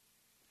committee.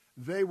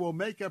 They will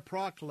make a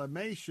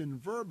proclamation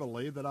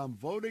verbally that I'm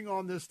voting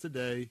on this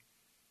today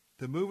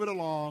to move it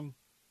along,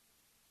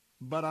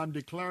 but I'm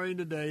declaring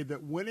today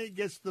that when it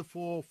gets to the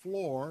full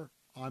floor,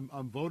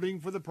 I'm voting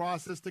for the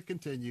process to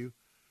continue,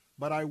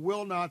 but I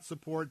will not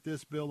support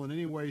this bill in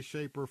any way,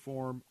 shape, or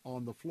form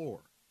on the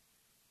floor.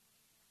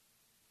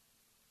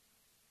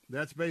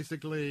 That's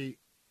basically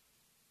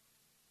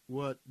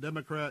what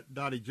Democrat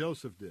Dottie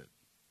Joseph did.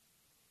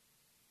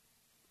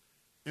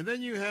 And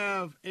then you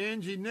have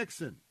Angie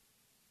Nixon.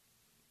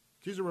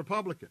 She's a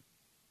Republican.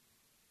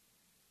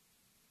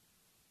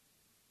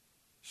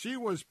 She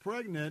was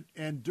pregnant,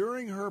 and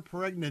during her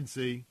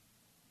pregnancy,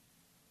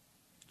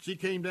 she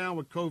came down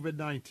with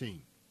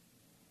COVID-19.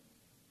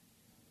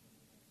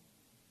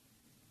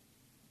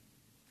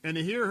 And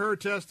to hear her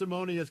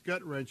testimony is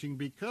gut-wrenching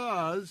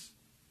because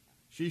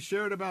she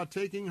shared about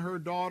taking her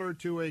daughter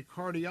to a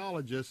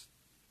cardiologist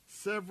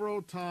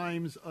several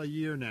times a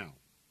year now.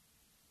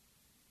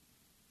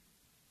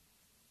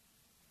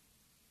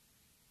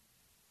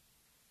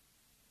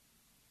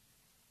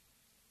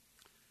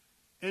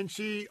 And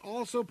she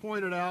also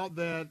pointed out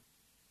that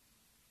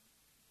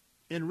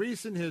in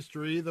recent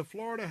history, the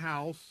Florida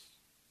House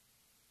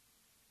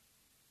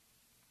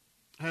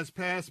has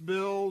passed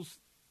bills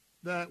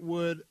that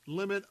would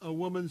limit a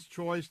woman's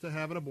choice to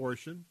have an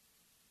abortion,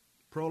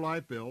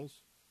 pro-life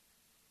bills.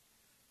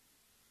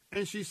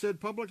 And she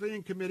said publicly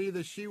in committee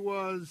that she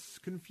was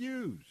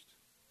confused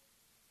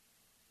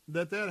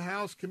that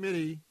House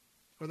committee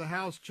or the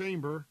House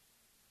chamber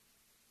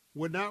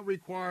would not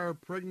require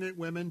pregnant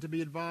women to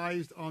be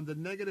advised on the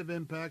negative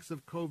impacts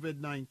of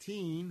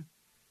COVID-19,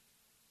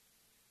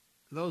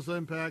 those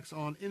impacts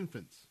on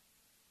infants.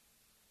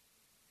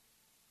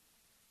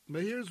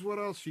 But here's what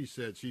else she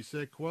said. She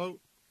said, quote,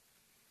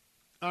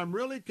 I'm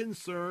really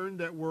concerned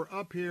that we're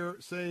up here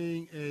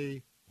saying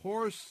a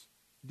horse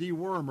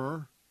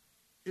dewormer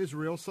is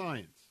real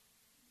science.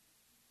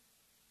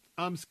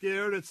 I'm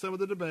scared at some of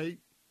the debate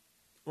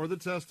or the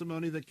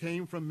testimony that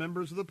came from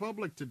members of the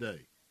public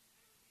today.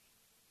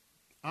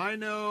 I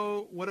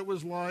know what it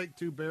was like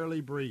to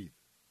barely breathe.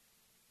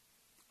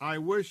 I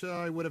wish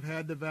I would have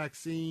had the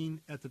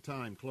vaccine at the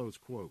time, close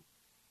quote.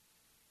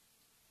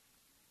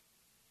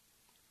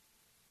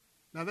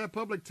 Now, that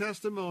public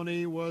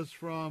testimony was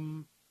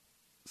from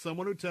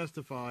someone who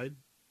testified,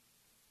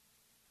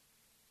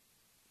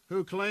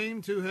 who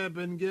claimed to have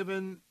been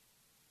given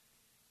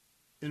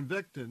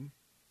Invictin.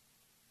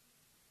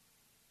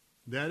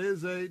 That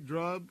is a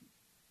drug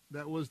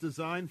that was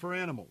designed for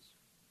animals.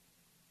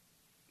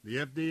 The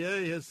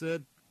FDA has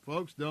said,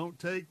 folks, don't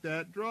take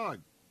that drug.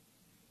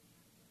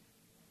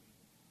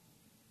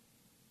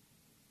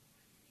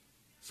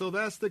 So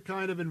that's the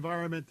kind of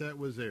environment that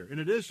was there. In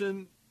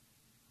addition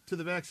to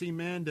the vaccine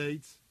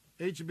mandates,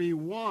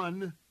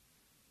 HB1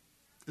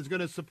 is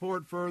going to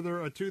support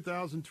further a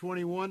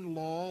 2021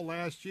 law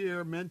last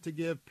year meant to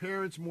give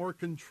parents more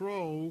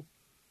control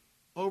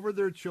over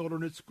their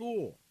children at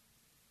school.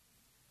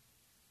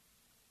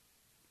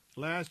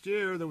 Last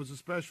year, there was a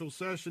special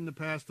session to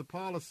pass the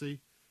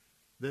policy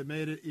that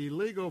made it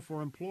illegal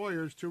for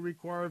employers to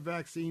require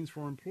vaccines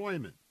for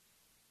employment.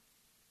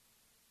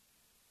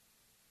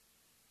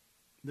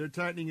 They're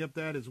tightening up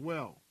that as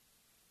well.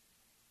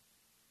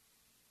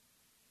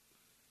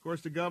 Of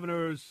course, the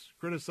governor is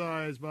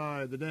criticized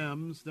by the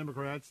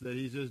Democrats, that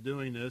he's just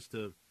doing this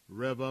to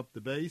rev up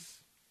the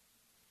base.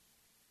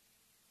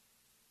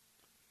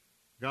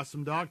 Got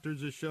some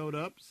doctors that showed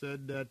up,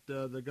 said that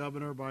the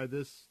governor, by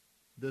this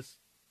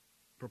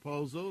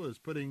proposal, is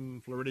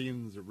putting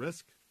Floridians at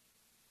risk.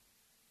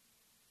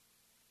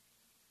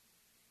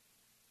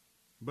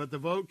 But the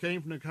vote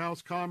came from the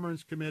House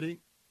Commerce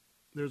Committee.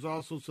 There's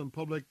also some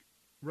public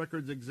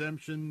records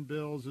exemption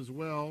bills as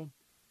well.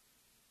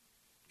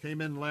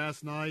 Came in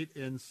last night,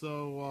 and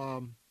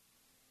so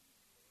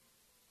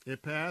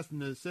it passed,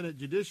 and the Senate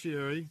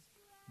Judiciary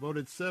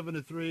voted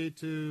 7-3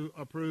 to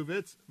approve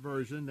its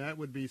version. That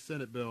would be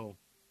Senate Bill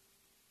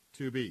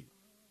 2B.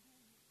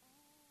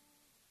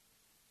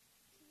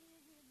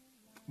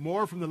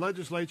 More from the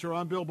legislature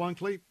on Bill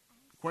Bunkley.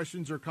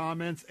 Questions or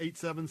comments,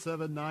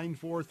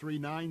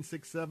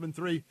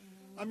 877-943-9673.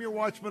 I'm your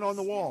watchman on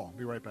the wall.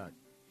 Be right back.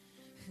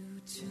 Who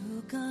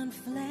took on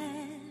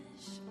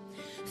flesh,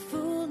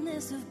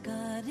 fullness of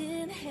God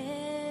in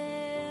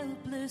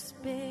helpless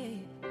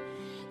babe,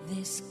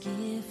 this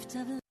gift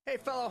of Hey,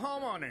 fellow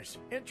homeowners,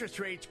 interest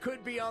rates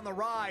could be on the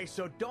rise,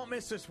 so don't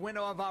miss this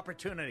window of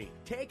opportunity.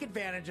 Take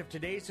advantage of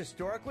today's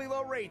historically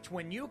low rates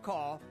when you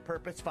call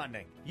Purpose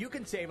Funding. You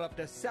can save up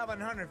to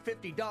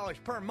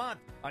 $750 per month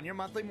on your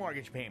monthly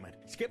mortgage payment.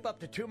 Skip up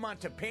to 2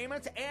 months of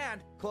payments and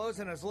close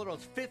in as little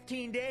as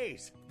 15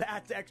 days.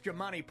 That's extra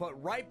money put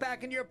right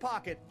back into your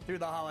pocket through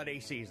the holiday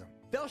season.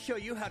 They'll show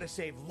you how to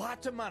save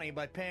lots of money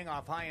by paying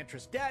off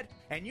high-interest debt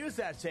and use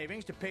that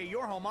savings to pay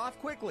your home off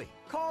quickly.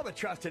 Call the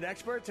trusted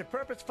experts at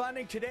Purpose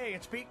Funding today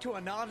and speak to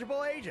a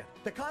knowledgeable agent.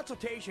 The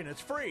consultation is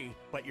free,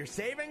 but your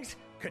savings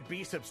could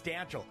be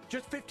substantial.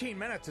 Just 15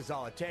 minutes is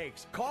all it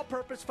takes. Call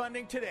Purpose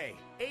Funding today.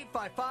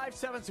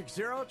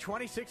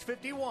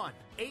 855-760-2651.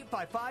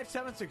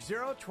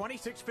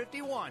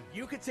 855-760-2651.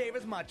 You could save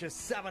as much as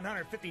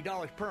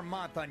 $750 per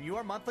month on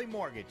your monthly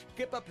mortgage.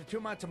 Skip up to 2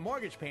 months of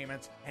mortgage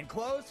payments and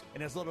close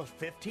in as little as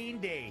 15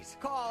 days.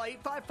 Call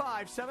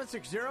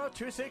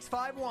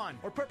 855-760-2651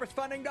 or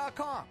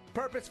purposefunding.com.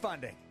 Purpose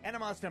Funding.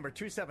 NMLS number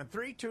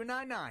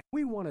 273299.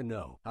 We want to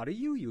know, how do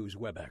you use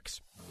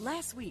WebEx?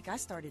 Last week, I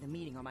started a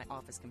meeting on my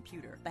office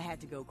computer, but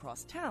had to go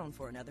cross town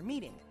for another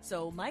meeting.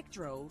 So Mike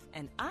drove,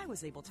 and I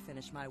was able to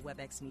finish my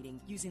WebEx meeting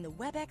using the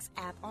WebEx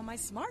app on my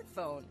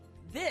smartphone.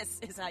 This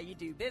is how you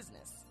do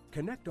business.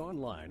 Connect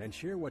online and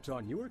share what's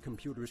on your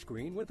computer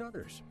screen with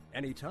others.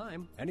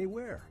 Anytime,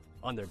 anywhere.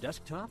 On their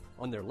desktop,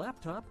 on their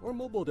laptop, or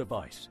mobile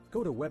device.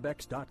 Go to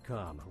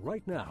WebEx.com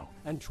right now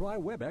and try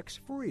WebEx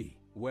free.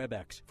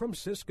 WebEx from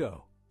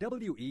Cisco.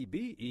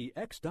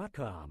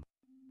 WEBEX.com.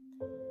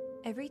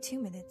 Every 2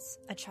 minutes,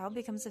 a child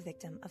becomes a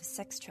victim of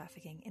sex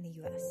trafficking in the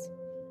U.S.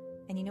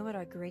 And you know what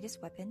our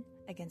greatest weapon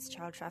against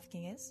child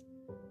trafficking is?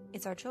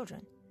 It's our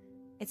children.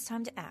 It's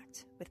time to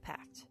act with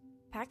PACT.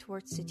 PACT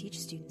works to teach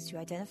students to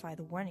identify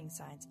the warning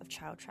signs of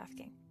child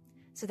trafficking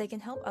so they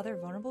can help other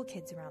vulnerable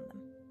kids around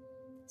them.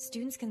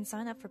 Students can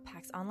sign up for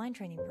PACT's online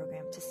training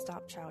program to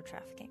stop child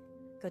trafficking.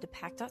 Go to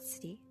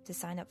pact.city to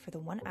sign up for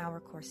the 1-hour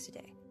course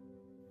today.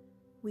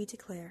 We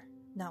declare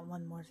not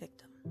one more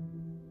victim.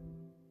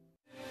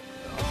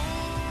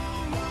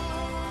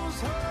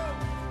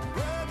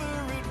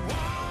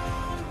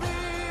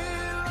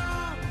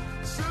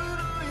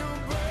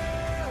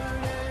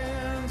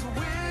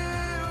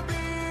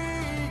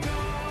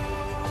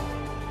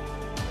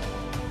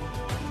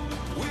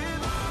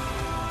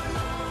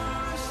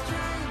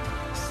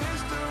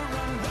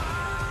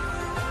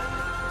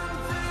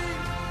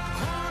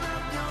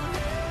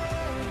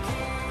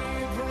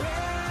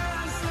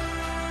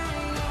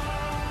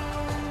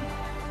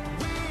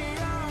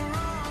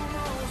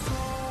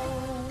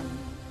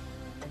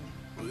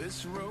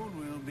 This road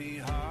will be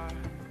hard,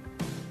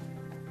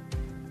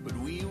 but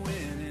we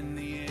win in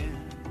the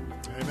end.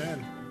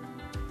 Amen.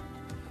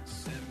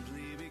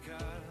 Simply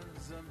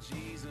because of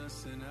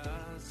Jesus in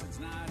us, it's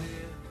not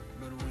if,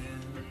 but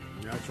when.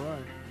 That's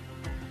right.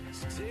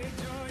 So take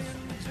joy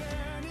in the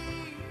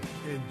journey.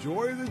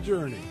 Enjoy the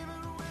journey.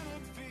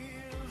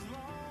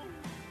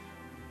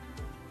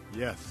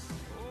 Yes,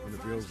 when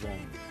it feels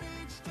long.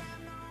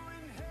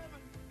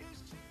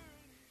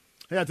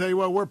 Hey, I tell you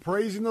what, we're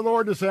praising the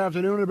Lord this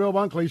afternoon at the Bill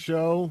Bunkley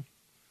Show.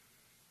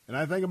 And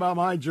I think about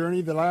my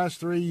journey the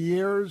last 3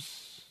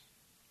 years,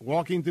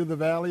 walking through the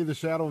valley of the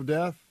shadow of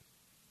death,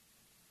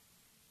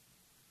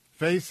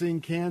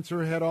 facing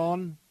cancer head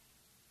on,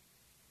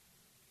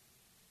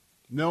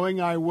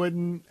 knowing I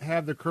wouldn't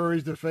have the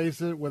courage to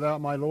face it without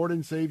my Lord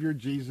and Savior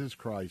Jesus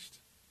Christ.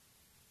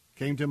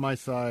 Came to my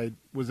side,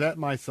 was at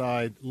my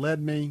side,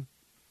 led me.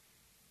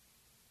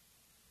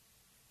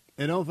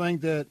 And don't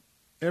think that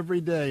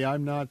every day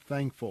I'm not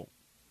thankful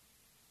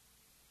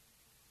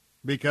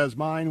because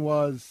mine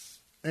was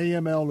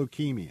AML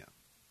leukemia.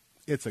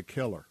 It's a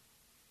killer.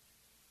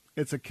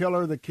 It's a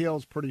killer that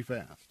kills pretty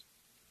fast.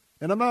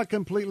 And I'm not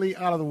completely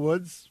out of the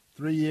woods.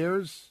 3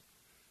 years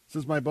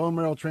since my bone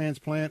marrow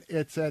transplant.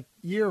 It's at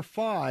year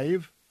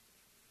 5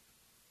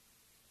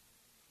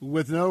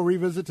 with no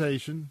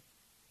revisitation,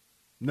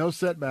 no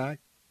setback.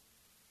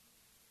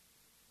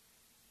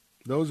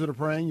 Those that are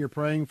praying, you're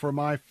praying for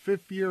my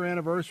 5th year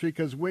anniversary,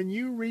 because when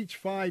you reach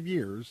 5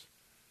 years,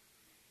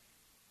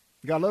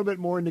 you got a little bit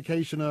more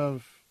indication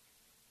of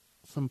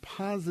some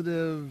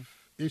positive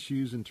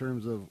issues in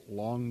terms of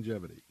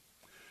longevity.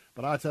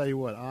 But I tell you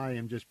what, I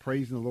am just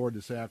praising the Lord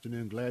this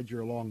afternoon. Glad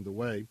you're along the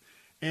way.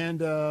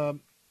 And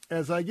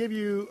as I give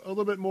you a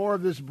little bit more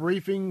of this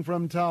briefing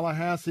from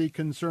Tallahassee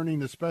concerning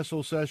the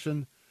special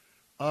session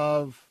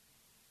of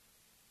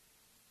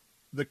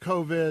the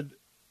COVID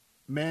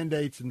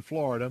mandates in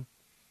Florida,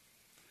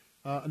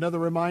 another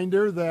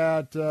reminder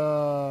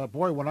that,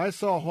 when I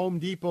saw Home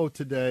Depot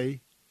today,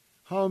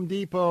 Home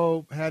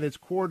Depot had its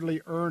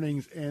quarterly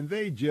earnings, and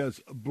they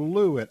just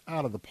blew it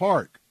out of the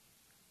park.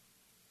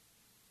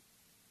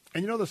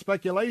 And, the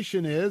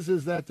speculation is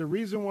that the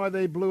reason why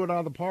they blew it out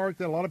of the park,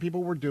 that a lot of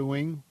people were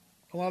doing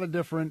a lot of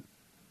different,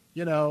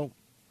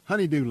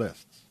 honey-do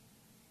lists.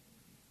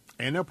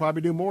 And they'll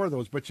probably do more of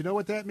those. But you know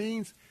what that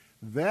means?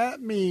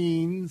 That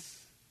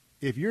means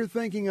if you're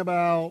thinking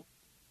about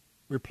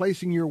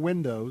replacing your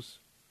windows,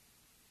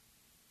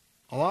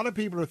 a lot of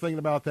people are thinking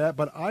about that,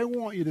 but I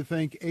want you to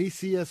think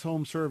ACS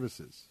Home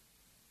Services.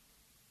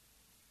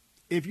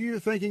 If you're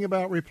thinking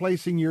about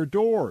replacing your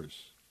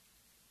doors,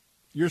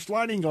 your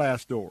sliding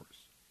glass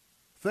doors,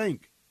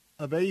 think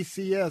of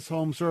ACS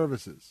Home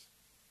Services.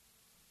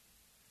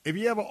 If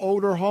you have an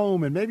older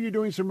home and maybe you're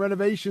doing some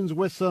renovations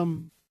with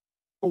some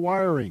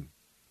wiring,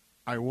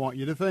 I want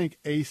you to think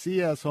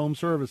ACS Home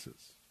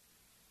Services.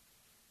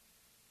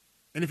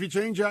 And if you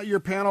change out your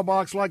panel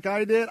box like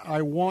I did,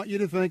 I want you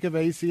to think of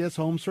ACS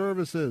Home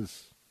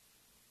Services.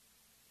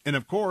 And,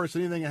 of course,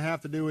 anything that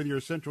have to do with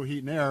your central heat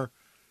and air,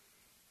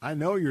 I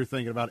know you're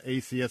thinking about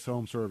ACS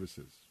Home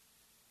Services.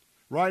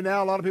 Right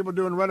now, a lot of people are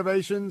doing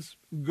renovations.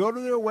 Go to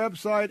their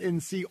website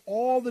and see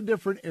all the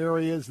different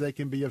areas that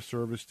can be of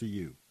service to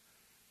you.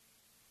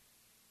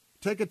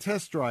 Take a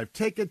test drive.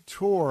 Take a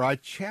tour. I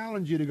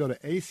challenge you to go to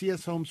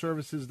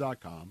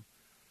acshomeservices.com.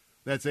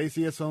 That's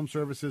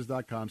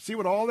acshomeservices.com. See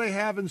what all they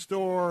have in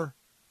store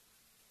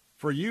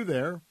for you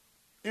there.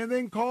 And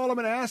then call them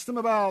and ask them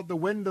about the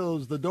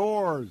windows, the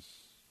doors,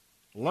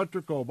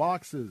 electrical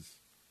boxes,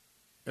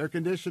 air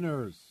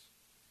conditioners.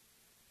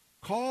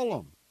 Call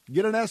them.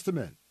 Get an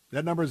estimate.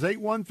 That number is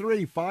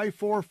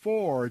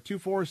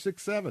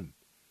 813-544-2467.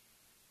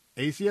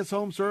 ACS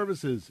Home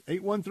Services,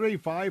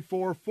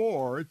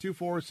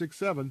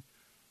 813-544-2467.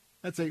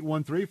 That's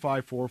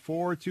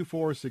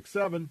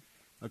 813-544-2467.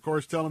 Of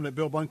course, tell them that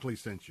Bill Bunkley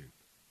sent you.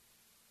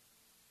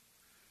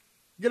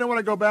 Again, I want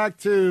to go back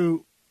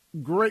to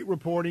great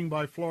reporting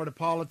by Florida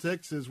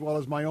Politics, as well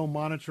as my own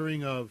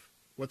monitoring of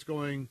what's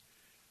going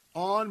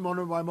on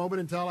moment by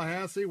moment in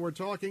Tallahassee. We're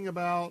talking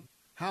about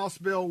House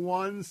Bill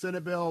 1,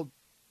 Senate Bill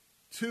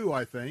 2,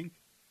 I think.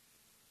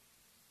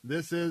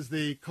 This is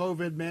the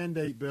COVID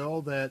mandate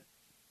bill that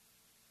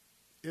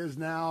is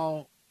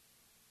now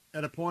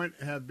at a point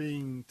have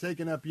been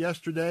taken up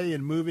yesterday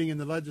and moving in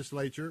the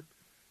legislature.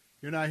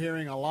 You're not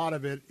hearing a lot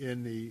of it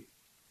in the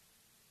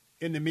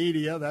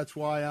media. That's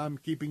why I'm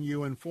keeping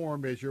you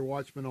informed as your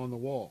watchman on the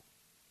wall.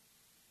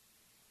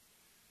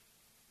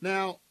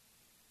 Now,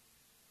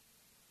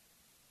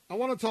 I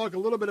want to talk a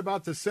little bit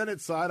about the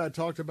Senate side. I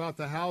talked about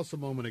the House a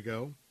moment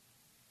ago.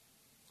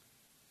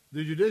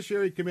 The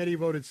Judiciary Committee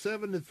voted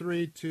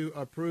 7-3 to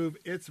approve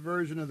its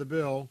version of the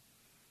bill.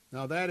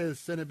 Now, that is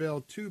Senate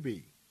Bill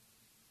 2B.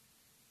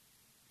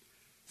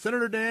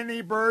 Senator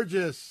Danny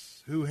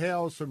Burgess, who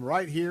hails from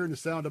right here in the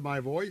sound of my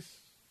voice,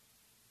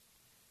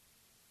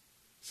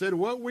 said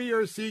what we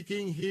are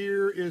seeking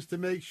here is to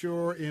make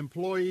sure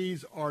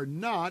employees are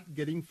not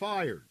getting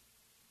fired.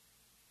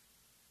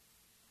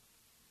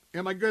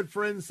 And my good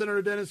friend,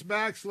 Senator Dennis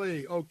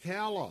Baxley,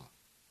 Ocala,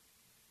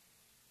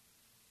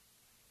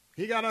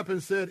 he got up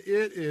and said,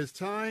 it is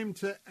time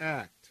to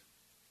act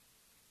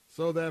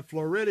so that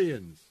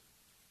Floridians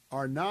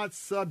are not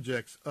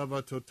subjects of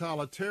a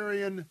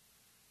totalitarian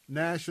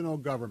national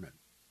government.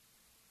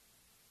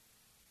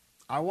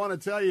 I want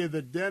to tell you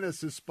that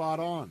Dennis is spot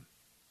on.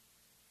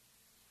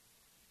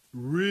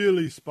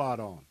 Really spot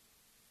on.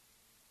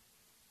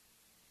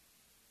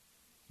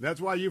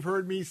 That's why you've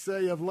heard me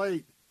say of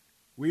late,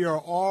 we are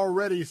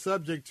already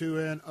subject to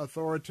an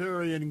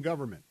authoritarian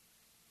government,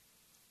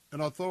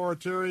 an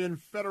authoritarian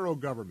federal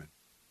government.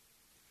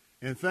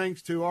 And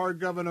thanks to our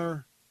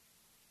governor,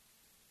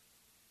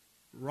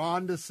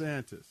 Ron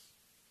DeSantis,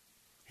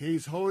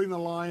 he's holding the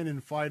line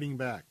and fighting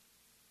back.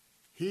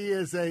 He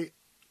is a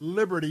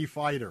liberty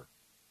fighter.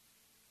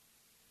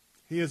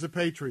 He is a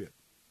patriot.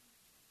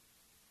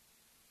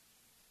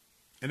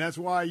 And that's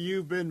why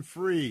you've been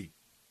free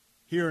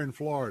here in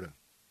Florida.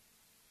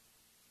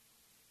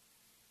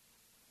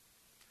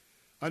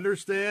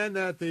 Understand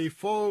that the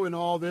foe in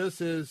all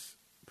this is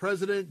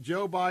President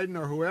Joe Biden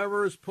or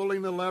whoever is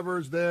pulling the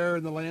levers there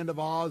in the land of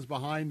Oz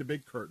behind the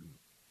big curtain.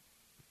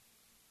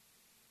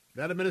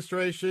 That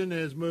administration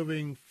is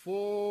moving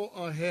full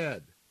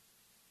ahead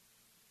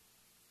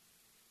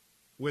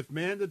with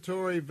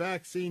mandatory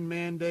vaccine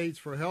mandates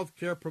for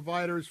healthcare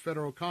providers,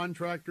 federal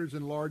contractors,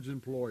 and large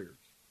employers.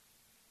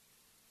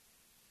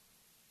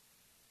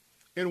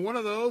 And one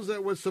of those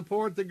that would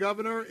support the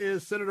governor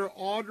is Senator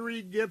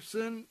Audrey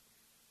Gibson,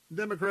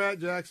 Democrat,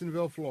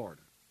 Jacksonville,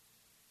 Florida.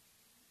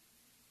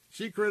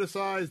 She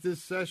criticized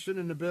this session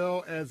in the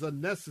bill as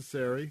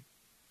unnecessary,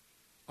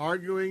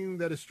 arguing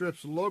that it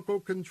strips local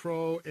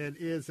control and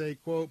is a,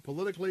 quote,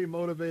 politically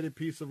motivated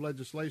piece of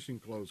legislation,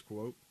 close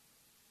quote.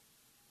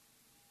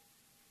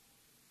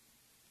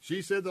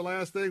 She said the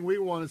last thing we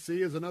want to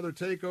see is another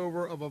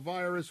takeover of a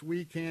virus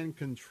we can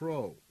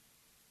control.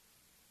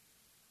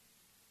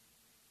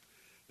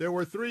 There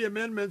were 3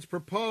 amendments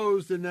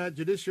proposed in that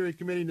Judiciary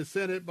Committee in the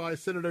Senate by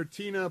Senator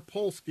Tina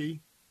Polsky.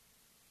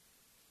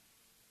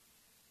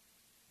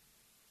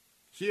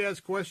 She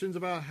asked questions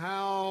about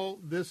how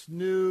this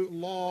new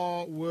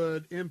law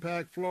would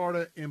impact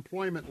Florida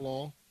employment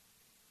law.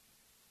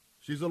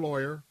 She's a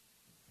lawyer.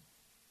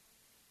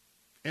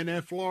 And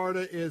that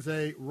Florida is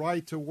a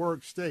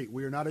right-to-work state.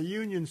 We are not a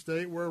union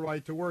state. We're a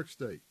right-to-work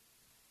state.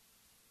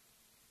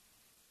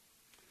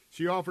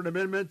 She offered an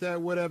amendment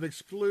that would have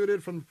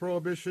excluded from the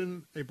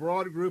prohibition a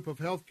broad group of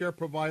health care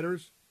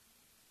providers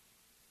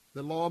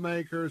that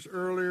lawmakers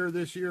earlier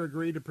this year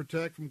agreed to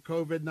protect from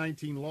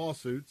COVID-19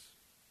 lawsuits.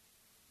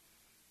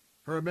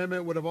 Her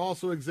amendment would have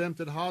also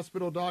exempted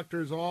hospital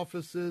doctors'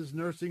 offices,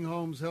 nursing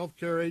homes, health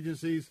care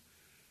agencies,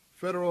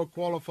 federal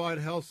qualified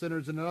health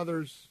centers, and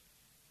others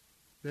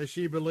that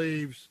she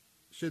believes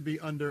should be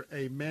under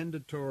a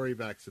mandatory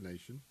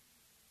vaccination.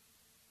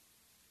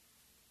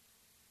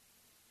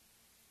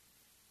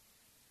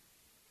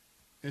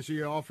 And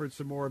she offered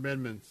some more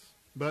amendments,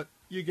 but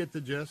you get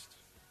the gist.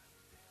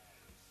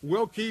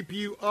 We'll keep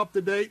you up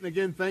to date. And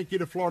again, thank you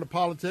to Florida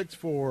Politics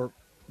for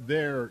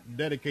their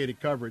dedicated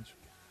coverage.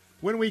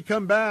 When we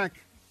come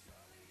back,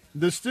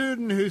 the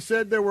student who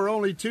said there were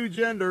only 2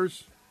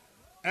 genders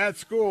at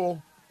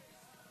school,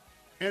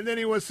 and then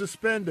he was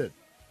suspended.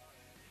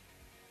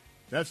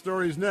 That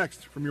story is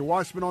next from your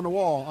Watchman on the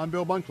Wall. I'm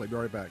Bill Bunkley. Be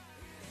right back.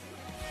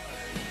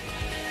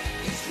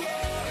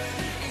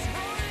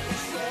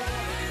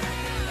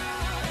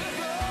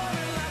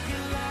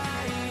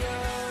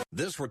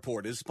 This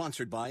report is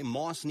sponsored by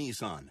Moss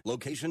Nissan.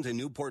 Locations in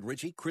Newport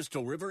Richey,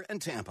 Crystal River,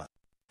 and Tampa.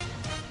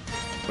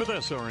 With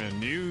SRN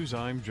News,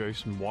 I'm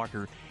Jason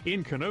Walker.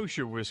 In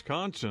Kenosha,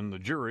 Wisconsin, the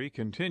jury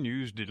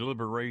continues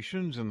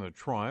deliberations in the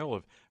trial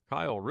of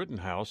Kyle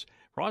Rittenhouse.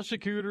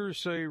 Prosecutors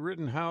say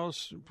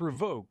Rittenhouse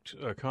provoked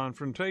a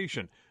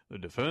confrontation. The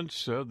defense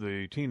said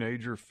the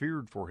teenager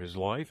feared for his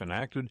life and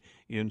acted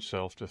in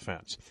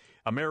self-defense.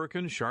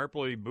 Americans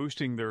sharply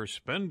boosting their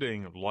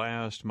spending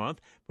last month,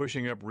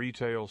 pushing up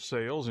retail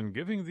sales and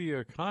giving the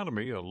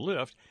economy a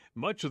lift.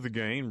 Much of the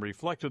gain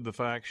reflected the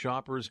fact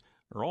shoppers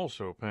are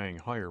also paying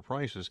higher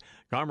prices.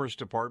 Commerce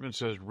Department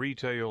says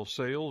retail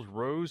sales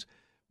rose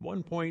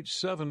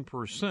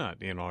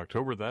 1.7% in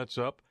October. That's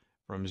up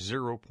from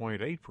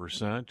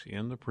 0.8%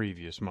 in the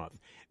previous month.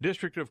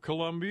 District of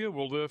Columbia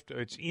will lift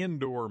its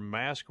indoor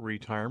mask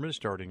retirement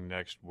starting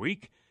next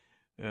week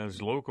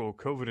as local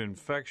COVID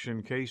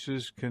infection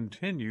cases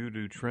continue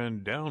to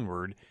trend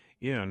downward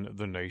in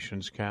the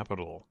nation's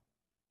capital.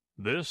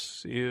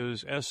 This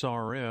is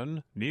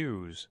SRN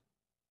News.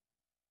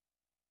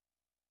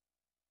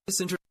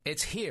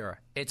 It's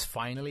here. It's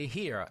finally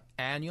here.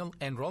 Annual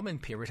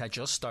enrollment period has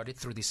just started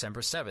through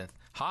December 7th.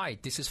 Hi,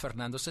 this is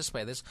Fernando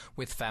Cespedes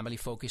with Family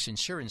Focus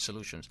Insurance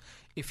Solutions.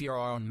 If you are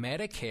on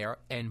Medicare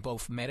and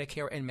both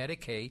Medicare and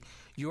Medicaid,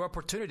 your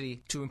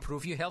opportunity to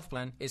improve your health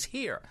plan is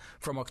here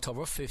from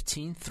October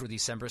 15th through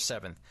December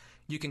 7th.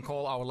 You can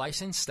call our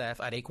licensed staff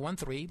at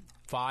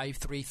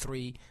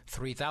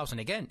 813-533-3000.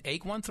 Again,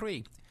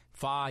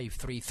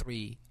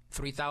 813-533-3000,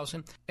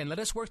 and let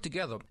us work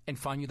together and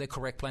find you the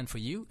correct plan for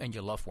you and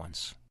your loved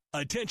ones.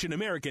 Attention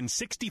Americans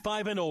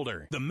 65 and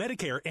older. The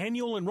Medicare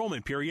annual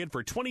enrollment period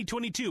for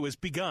 2022 has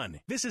begun.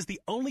 This is the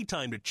only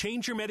time to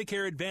change your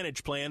Medicare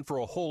Advantage plan for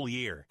a whole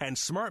year. And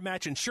Smart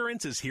Match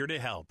Insurance is here to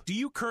help. Do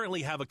you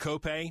currently have a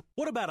copay?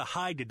 What about a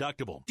high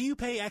deductible? Do you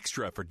pay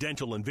extra for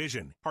dental and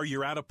vision? Are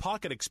your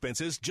out-of-pocket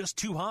expenses just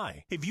too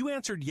high? If you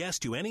answered yes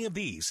to any of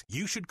these,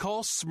 you should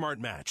call Smart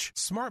Match.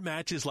 Smart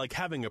Match is like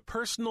having a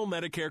personal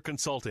Medicare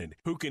consultant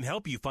who can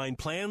help you find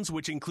plans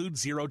which include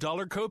 $0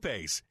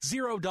 copays,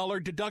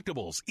 $0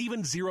 deductibles,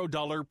 even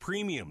 $0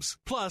 premiums.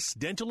 Plus,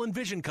 dental and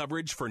vision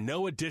coverage for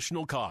no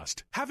additional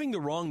cost. Having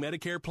the wrong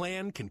Medicare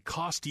plan can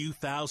cost you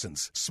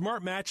thousands.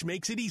 SmartMatch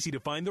makes it easy to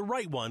find the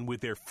right one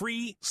with their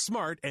free,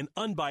 smart, and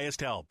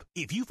unbiased help.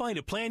 If you find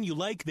a plan you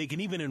like, they can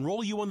even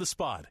enroll you on the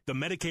spot. The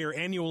Medicare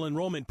annual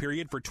enrollment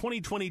period for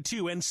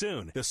 2022 ends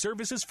soon. The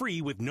service is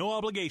free with no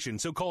obligation,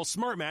 so call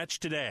SmartMatch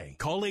today.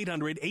 Call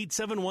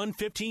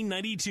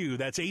 800-871-1592.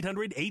 That's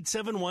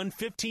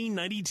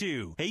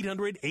 800-871-1592.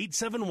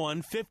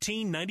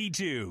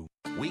 800-871-1592.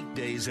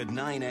 Weekdays at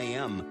 9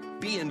 a.m.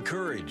 Be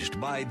encouraged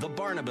by The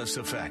Barnabas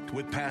Effect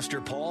with Pastor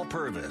Paul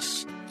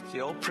Purvis. It's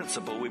the old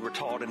principle we were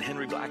taught in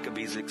Henry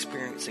Blackaby's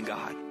Experiencing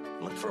God.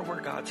 Look for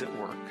where God's at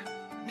work.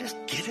 Just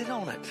get in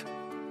on it.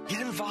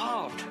 Get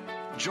involved.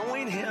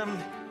 Join Him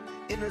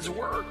in His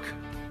work.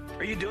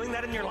 Are you doing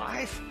that in your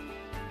life?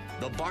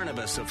 The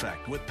Barnabas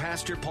Effect with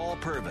Pastor Paul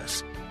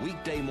Purvis.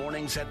 Weekday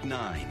mornings at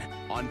 9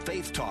 on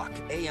Faith Talk,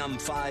 AM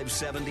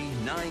 570,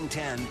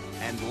 910,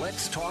 and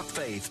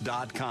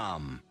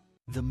letstalkfaith.com.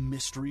 The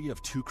Mystery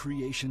of Two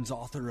Creations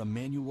author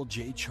Emmanuel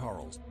J.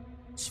 Charles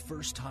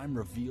first time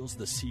reveals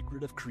the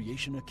secret of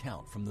creation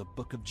account from the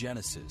book of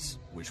Genesis,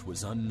 which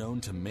was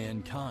unknown to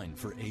mankind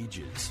for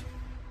ages.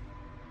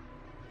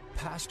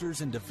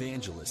 Pastors and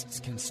evangelists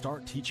can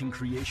start teaching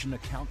creation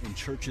account in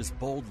churches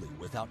boldly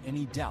without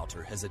any doubt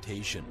or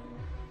hesitation.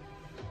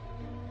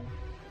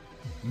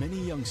 Many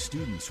young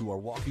students who are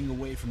walking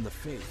away from the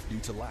faith due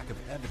to lack of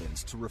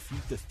evidence to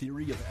refute the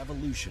theory of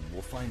evolution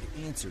will find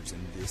answers in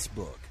this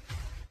book.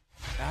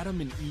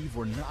 Adam and Eve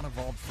were not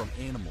evolved from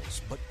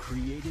animals, but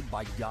created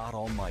by God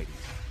Almighty.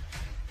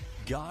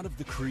 God of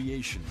the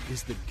creation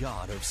is the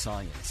God of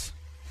science.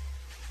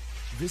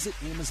 Visit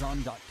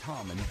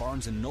Amazon.com and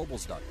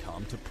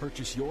BarnesandNobles.com to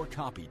purchase your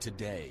copy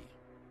today.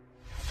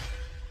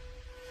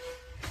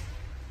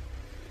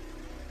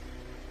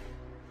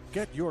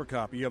 Get your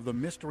copy of The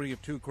Mystery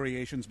of Two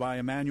Creations by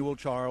Emmanuel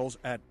Charles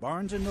at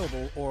Barnes &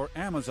 Noble or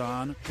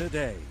Amazon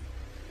today.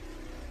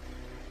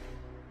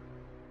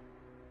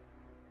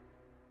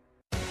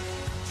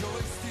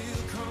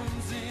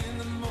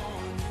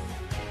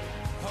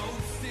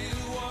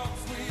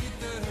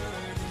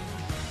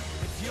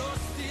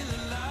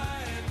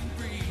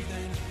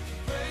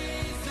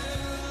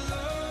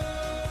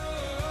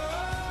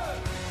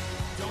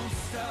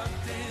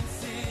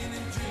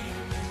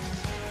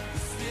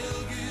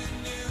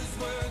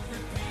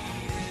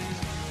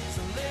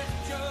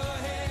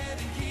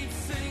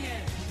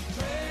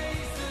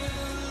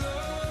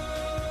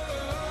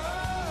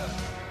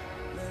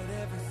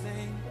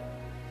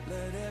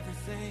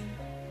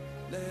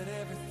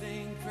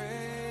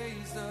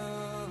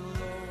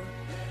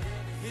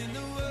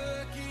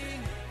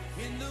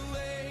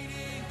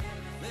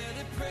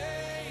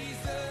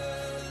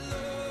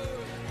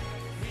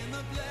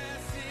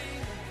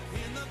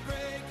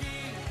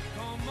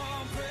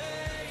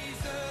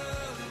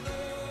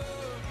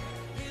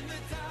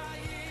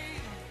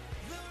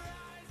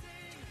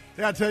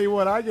 Yeah, I tell you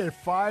what, I get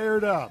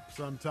fired up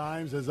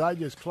sometimes as I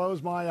just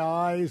close my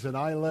eyes and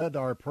I let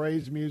our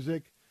praise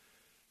music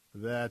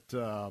that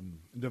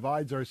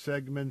divides our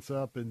segments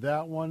up in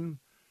that one,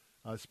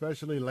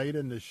 especially late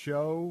in the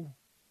show.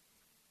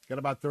 Got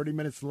about 30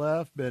 minutes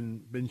left,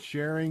 been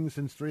sharing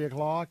since 3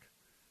 o'clock.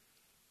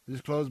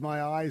 Just close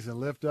my eyes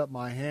and lift up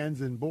my hands.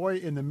 And boy,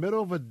 in the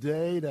middle of a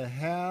day to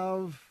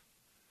have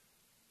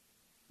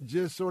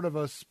just sort of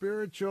a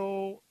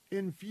spiritual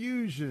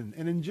infusion,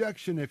 an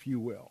injection, if you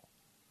will,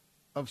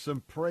 of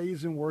some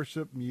praise and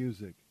worship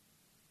music.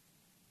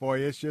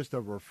 Boy, it's just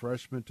a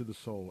refreshment to the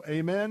soul.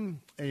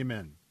 Amen?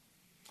 Amen.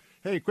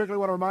 Hey, quickly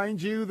want to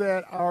remind you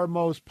that our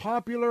most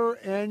popular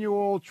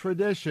annual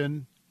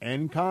tradition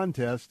and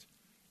contest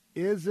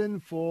is in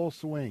full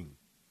swing.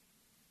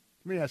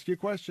 Let me ask you a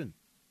question.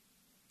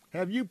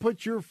 Have you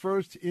put your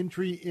first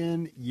entry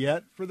in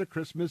yet for the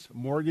Christmas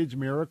Mortgage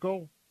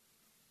Miracle?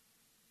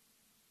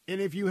 And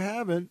if you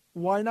haven't,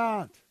 why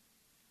not?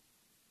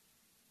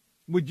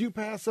 Would you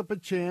pass up a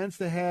chance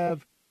to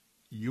have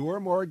your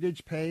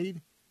mortgage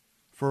paid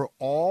for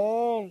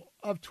all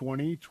of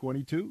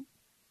 2022?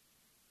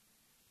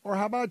 Or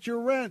how about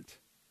your rent?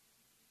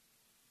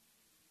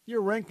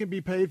 Your rent can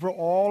be paid for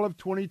all of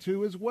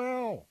 22 as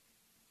well.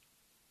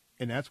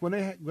 And that's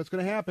what's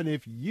going to happen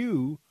if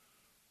you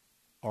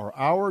are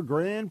our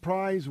grand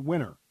prize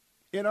winner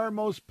in our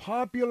most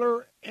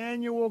popular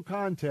annual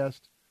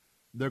contest,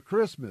 the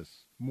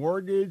Christmas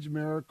Mortgage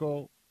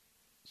Miracle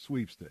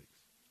Sweepstakes.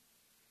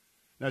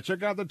 Now,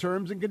 check out the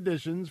terms and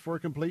conditions for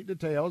complete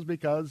details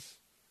because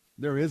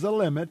there is a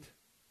limit.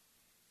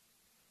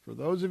 For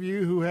those of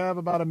you who have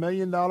about $1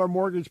 million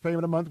mortgage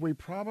payment a month, we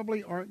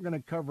probably aren't going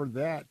to cover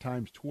that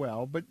times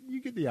 12, but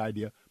you get the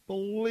idea.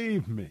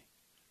 Believe me.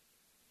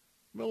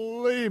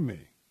 Believe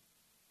me.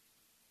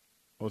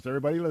 Most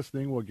everybody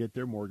listening will get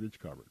their mortgage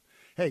covered.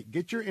 Hey,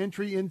 get your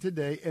entry in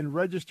today and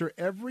register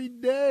every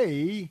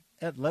day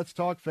at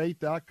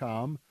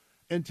letstalkfaith.com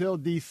until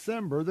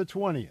December the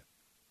 20th.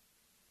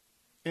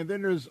 And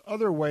then there's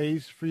other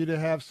ways for you to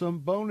have some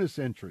bonus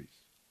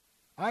entries.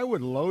 I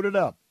would load it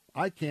up.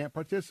 I can't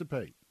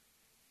participate.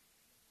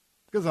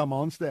 because I'm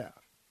on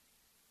staff.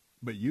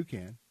 But you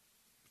can.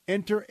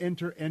 Enter. And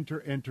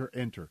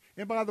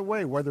by the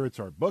way, whether it's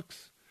our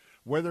books,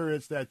 whether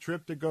it's that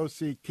trip to go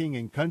see King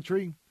and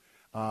Country,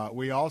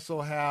 we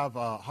also have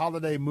a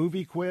holiday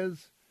movie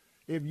quiz.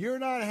 If you're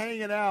not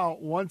hanging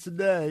out once a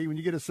day, when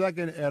you get a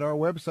second at our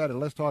website at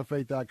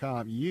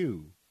letstalkfaith.com,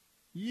 you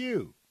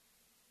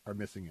are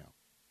missing out.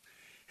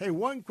 Hey,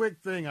 one quick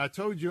thing. I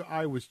told you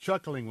I was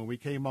chuckling when we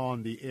came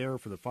on the air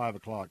for the 5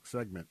 o'clock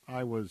segment.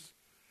 And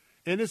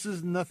this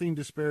is nothing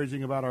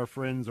disparaging about our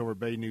friends over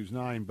Bay News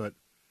 9, but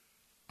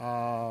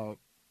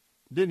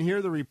didn't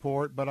hear the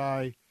report, but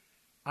I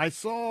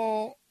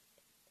saw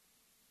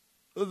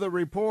the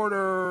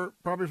reporter,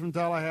 probably from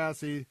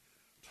Tallahassee,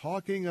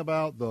 talking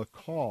about the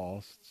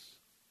costs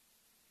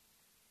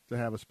to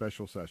have a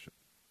special session.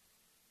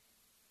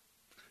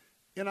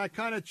 And I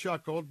kind of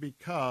chuckled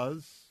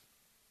because,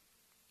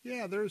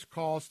 yeah, there's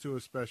cost to a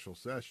special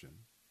session,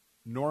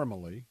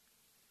 normally,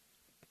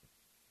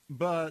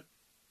 but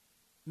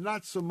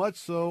not so much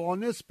so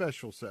on this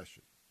special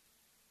session.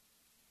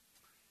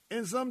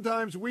 And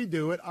sometimes we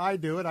do it. I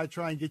do it. I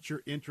try and get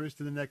your interest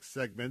in the next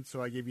segment,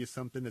 so I give you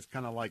something that's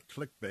kind of like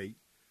clickbait,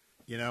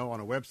 on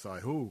a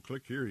website. Oh,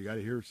 click here. You got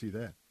to see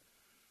that.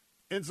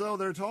 And so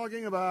they're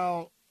talking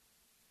about,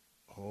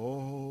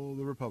 the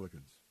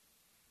Republicans.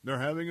 They're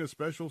having a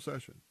special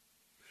session.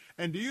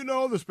 And do you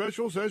know the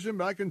special session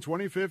back in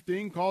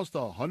 2015 cost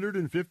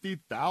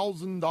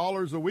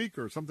 $150,000 a week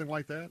or something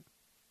like that?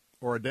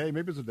 Or a day.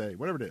 Maybe it's a day.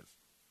 Whatever it is.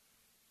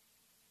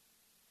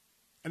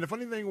 And the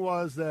funny thing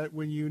was that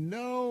when you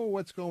know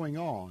what's going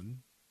on,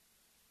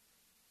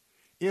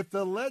 if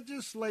the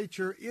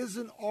legislature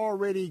isn't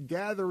already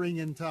gathering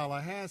in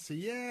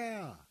Tallahassee,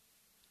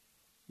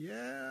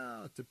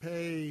 to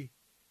pay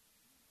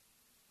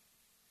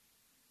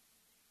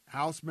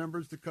House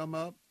members to come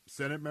up,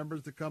 Senate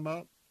members to come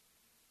up,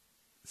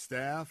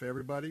 staff,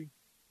 everybody,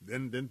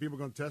 then people are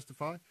going to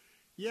testify.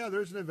 Yeah,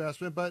 there's an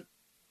investment, but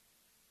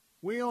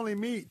we only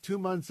meet 2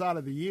 months out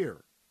of the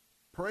year.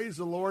 Praise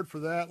the Lord for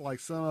that. Like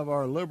some of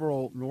our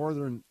liberal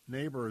northern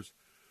neighbors,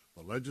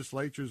 the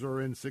legislatures are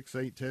in 6,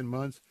 8, 10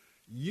 months.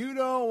 You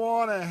don't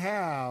want to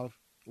have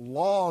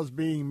laws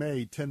being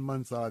made 10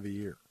 months out of the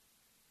year.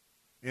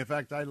 In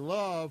fact, I'd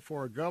love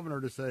for a governor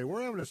to say,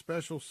 we're having a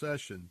special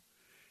session,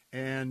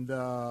 and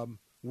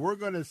we're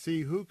going to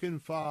see who can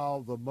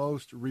file the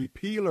most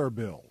repealer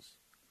bills.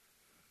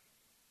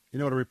 You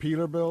know what a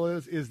repealer bill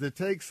is? Is to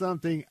take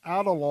something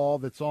out of law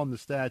that's on the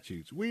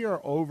statutes. We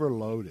are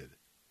overloaded.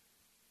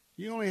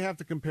 You only have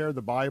to compare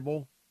the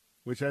Bible,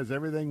 which has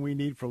everything we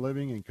need for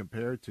living, and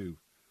compare it to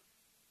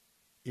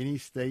any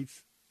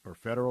states or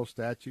federal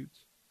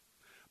statutes.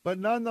 But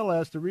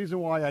nonetheless, the reason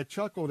why I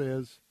chuckled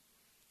is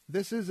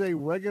this is a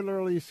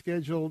regularly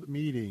scheduled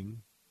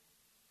meeting,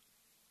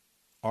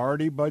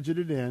 already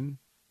budgeted in,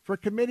 for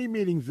committee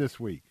meetings this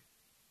week,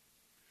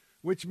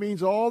 which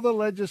means all the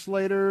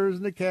legislators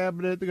and the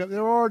cabinet,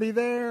 they're already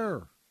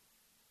there.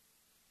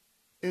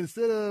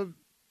 Instead of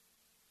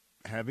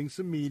having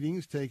some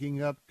meetings,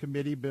 taking up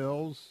committee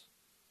bills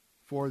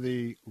for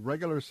the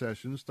regular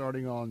session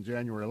starting on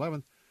January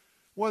 11th,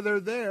 well, they're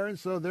there, and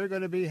so they're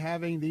going to be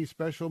having these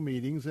special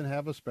meetings and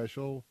have a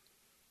special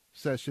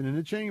session in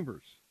the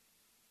chambers.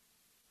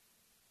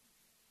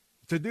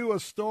 To do a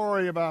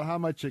story about how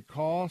much it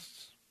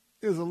costs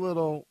is a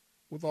little,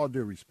 with all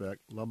due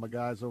respect, love my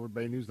guys over at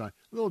Bay News 9,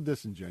 a little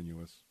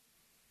disingenuous.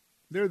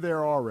 They're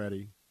there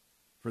already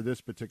for this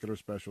particular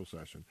special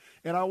session.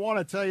 And I want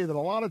to tell you that a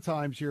lot of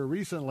times here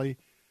recently,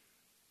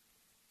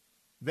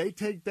 they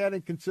take that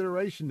in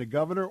consideration, the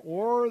governor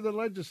or the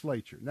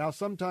legislature. Now,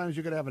 sometimes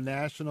you could have a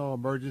national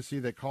emergency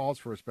that calls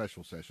for a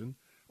special session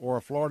or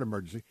a Florida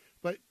emergency.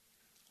 But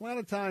a lot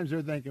of times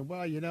they're thinking,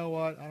 well, you know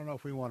what? I don't know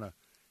if we want to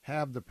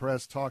have the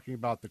press talking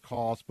about the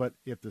cost. But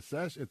if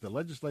the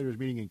legislature is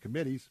meeting in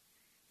committees,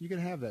 you can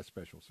have that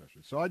special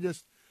session. So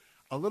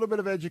a little bit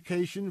of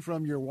education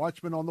from your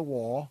watchman on the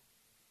wall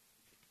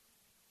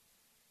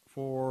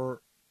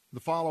for the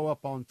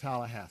follow-up on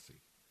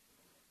Tallahassee.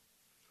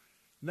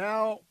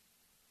 Now,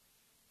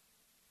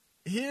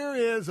 here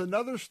is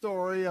another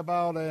story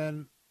about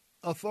an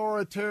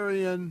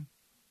authoritarian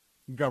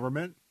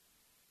government,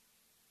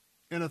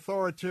 an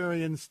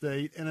authoritarian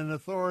state, and an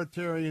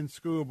authoritarian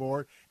school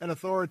board, an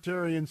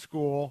authoritarian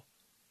school,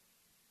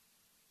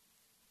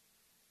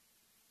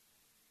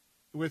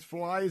 which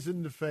flies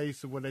in the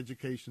face of what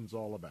education's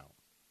all about.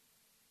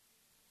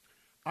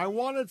 I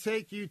want to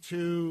take you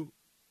to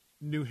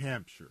New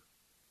Hampshire.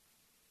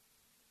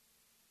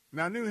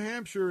 Now, New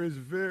Hampshire is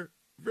very,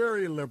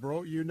 very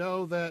liberal. You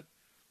know that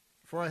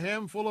for a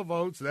handful of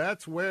votes,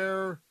 that's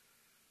where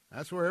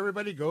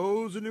everybody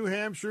goes to New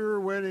Hampshire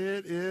when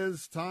it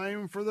is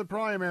time for the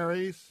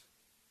primaries.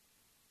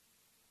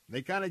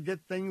 They kind of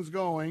get things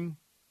going.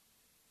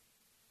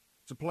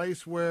 It's a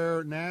place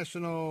where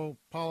national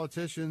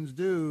politicians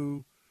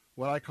do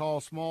what I call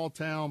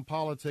small-town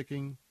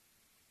politicking,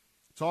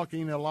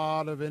 talking to a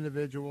lot of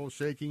individuals,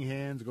 shaking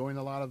hands, going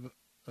to a lot of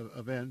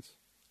events.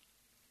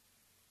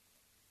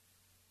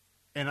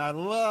 And I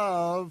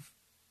love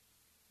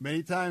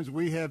Many times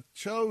we have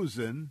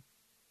chosen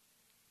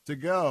to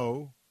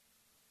go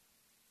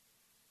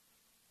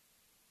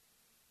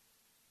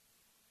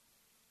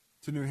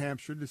to New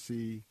Hampshire to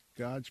see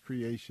God's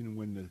creation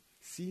when the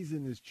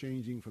season is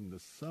changing from the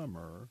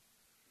summer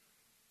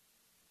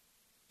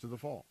to the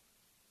fall.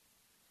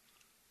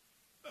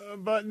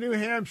 But New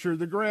Hampshire,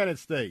 the Granite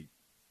State,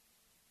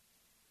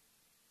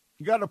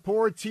 you got a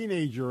poor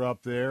teenager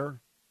up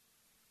there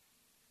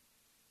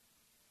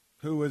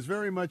who was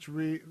very much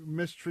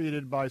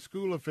mistreated by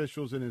school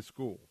officials in his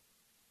school.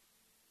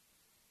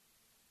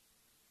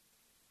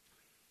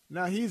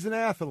 Now, he's an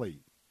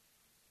athlete.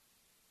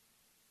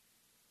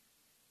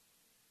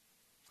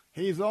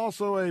 He's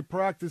also a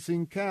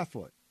practicing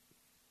Catholic.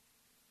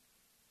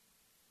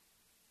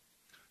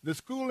 The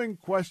school in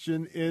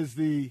question is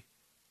the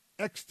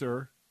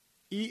Exeter,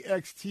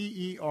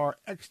 E-X-T-E-R,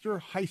 Exeter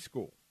High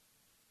School.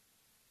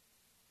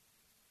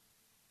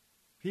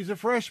 He's a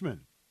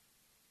freshman.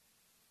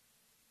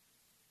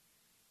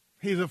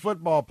 He's a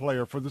football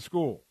player for the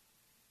school.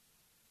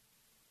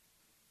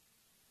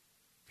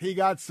 He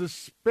got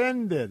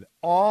suspended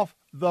off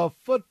the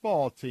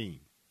football team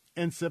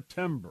in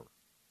September.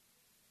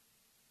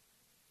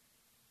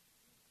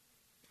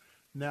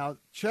 Now,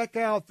 check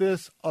out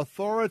this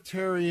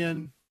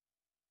authoritarian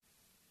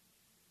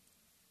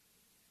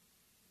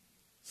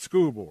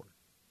school board.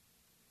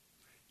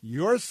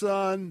 Your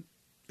son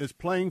is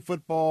playing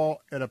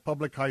football at a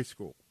public high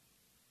school.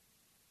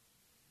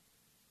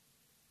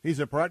 He's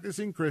a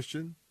practicing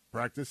Christian,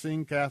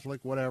 practicing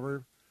Catholic,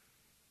 whatever.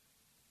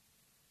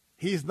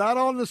 He's not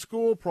on the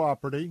school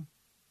property,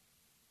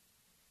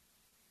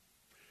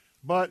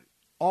 but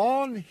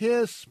on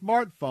his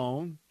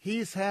smartphone,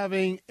 he's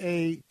having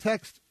a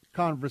text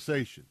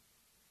conversation.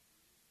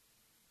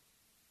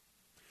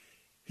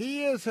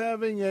 He is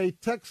having a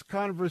text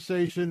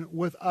conversation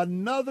with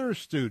another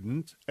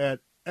student at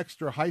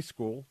Exeter High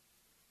School,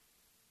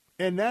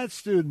 and that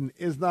student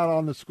is not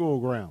on the school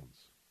grounds.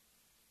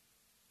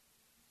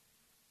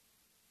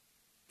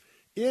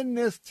 In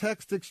this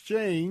text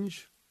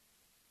exchange,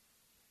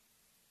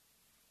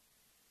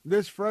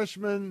 this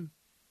freshman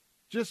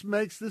just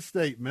makes the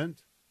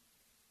statement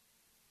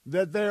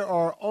that there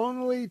are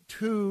only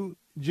two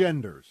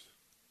genders.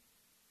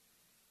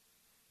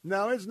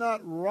 Now, it's not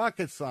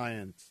rocket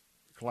science,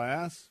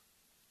 class,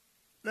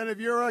 that if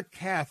you're a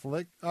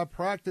Catholic, a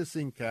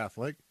practicing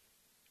Catholic,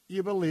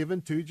 you believe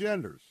in two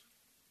genders.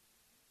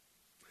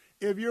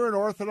 If you're an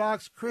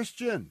Orthodox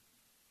Christian,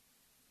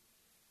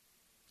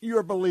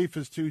 your belief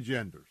is two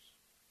genders.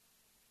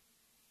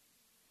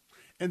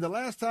 And the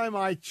last time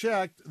I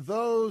checked,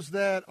 those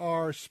that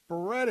are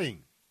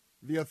spreading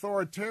the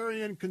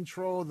authoritarian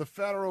control of the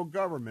federal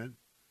government,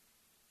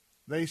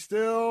 they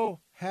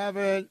still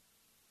haven't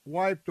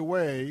wiped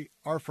away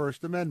our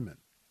First Amendment.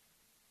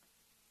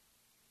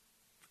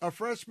 A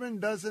freshman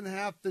doesn't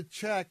have to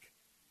check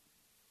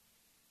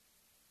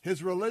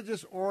his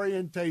religious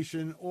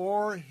orientation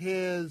or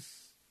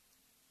his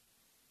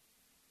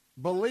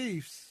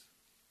beliefs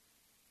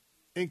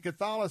in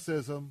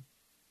Catholicism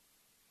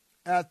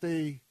at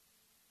the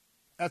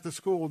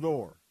school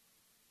door.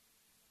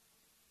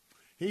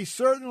 He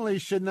certainly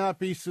should not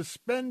be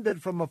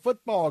suspended from a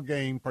football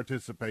game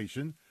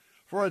participation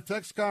for a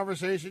text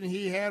conversation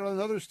he had with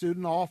another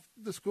student off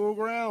the school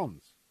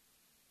grounds.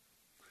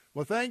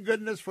 Well, thank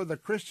goodness for the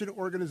Christian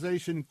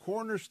organization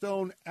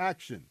Cornerstone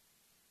Action.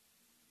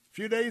 A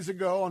few days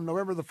ago, on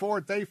November the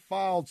 4th, they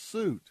filed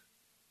suit.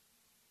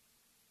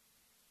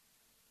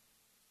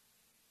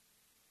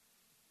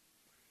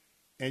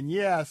 And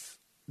yes,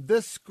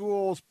 this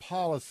school's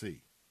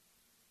policy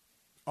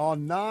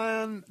on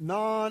non-binary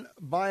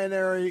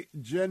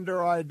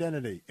gender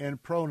identity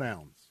and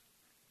pronouns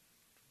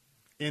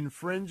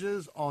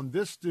infringes on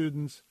this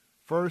student's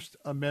First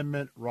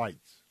Amendment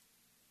rights.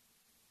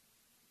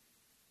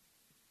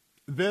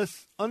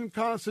 This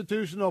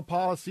unconstitutional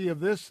policy of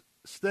this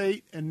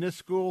state and this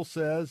school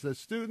says that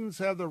students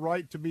have the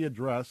right to be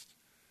addressed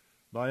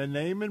by a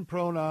name and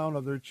pronoun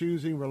of their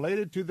choosing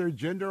related to their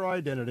gender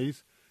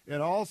identities.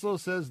 It also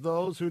says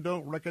those who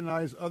don't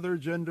recognize other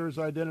genders'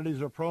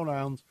 identities or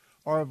pronouns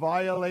are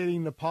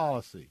violating the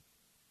policy.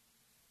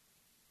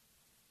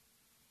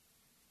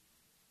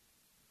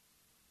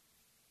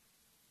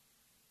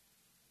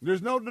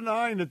 There's no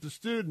denying that the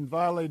student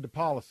violated the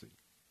policy.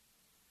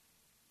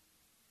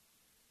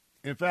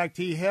 In fact,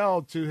 he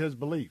held to his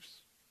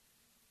beliefs.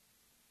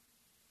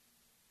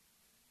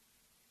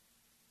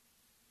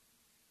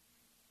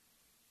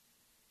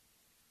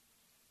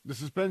 The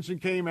suspension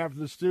came after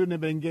the student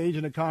had been engaged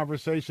in a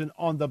conversation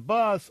on the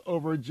bus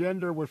over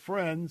gender with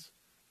friends,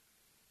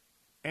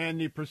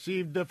 and he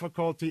perceived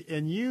difficulty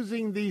in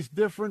using these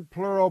different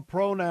plural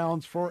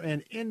pronouns for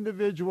an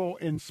individual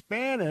in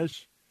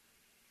Spanish,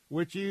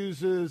 which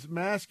uses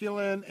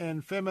masculine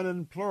and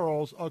feminine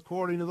plurals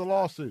according to the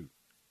lawsuit.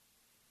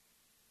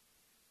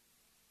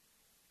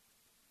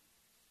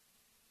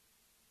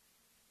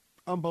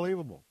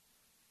 Unbelievable.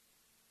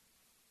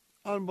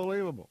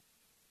 Unbelievable.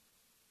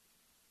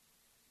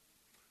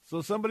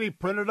 So somebody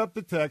printed up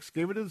the text,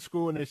 gave it to the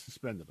school, and they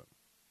suspended him.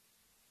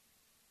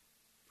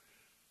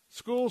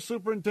 School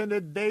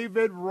Superintendent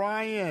David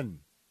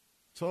Ryan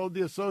told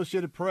the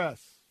Associated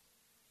Press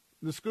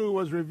the school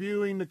was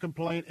reviewing the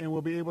complaint and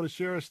will be able to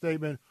share a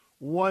statement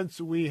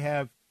once we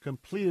have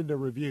completed the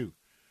review.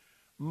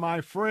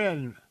 My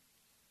friend,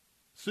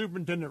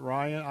 Superintendent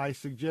Ryan, I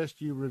suggest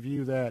you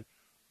review that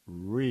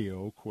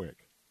real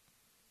quick,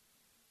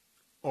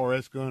 or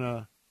it's going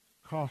to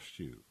cost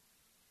you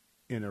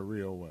in a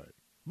real way.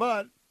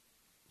 But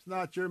it's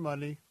not your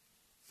money.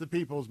 It's the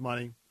people's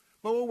money.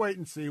 But we'll wait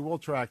and see. We'll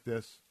track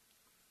this.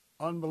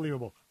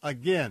 Unbelievable.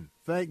 Again,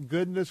 thank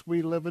goodness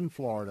we live in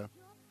Florida.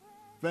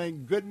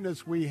 Thank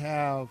goodness we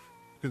have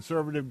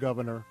conservative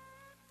governor,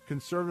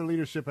 conservative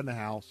leadership in the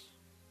House,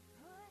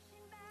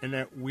 and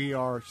that we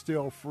are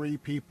still free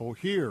people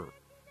here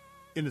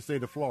in the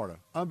state of Florida.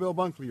 I'm Bill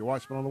Bunkley. You're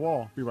watching On the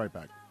Wall. Be right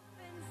back.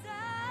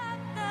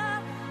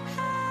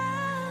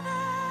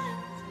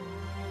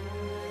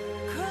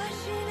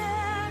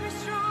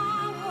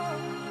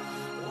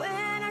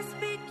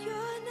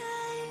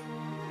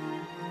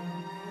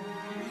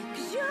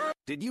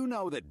 Did you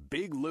know that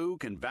Big Lou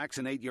can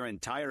vaccinate your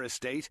entire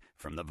estate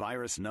from the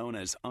virus known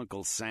as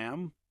Uncle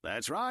Sam?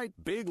 That's right.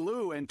 Big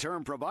Lou and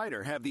Term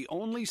Provider have the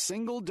only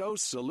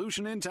single-dose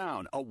solution in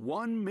town, a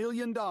 $1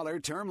 million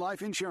term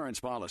life insurance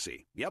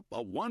policy. Yep,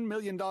 a $1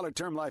 million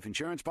term life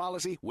insurance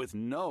policy with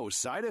no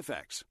side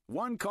effects.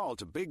 One call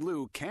to Big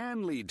Lou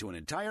can lead to an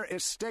entire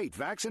estate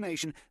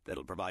vaccination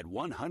that'll provide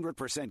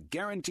 100%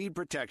 guaranteed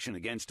protection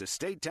against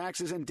estate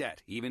taxes and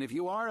debt, even if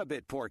you are a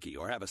bit porky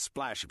or have a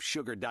splash of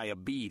sugar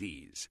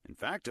diabetes. In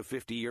fact, a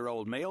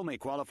 50-year-old male may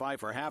qualify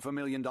for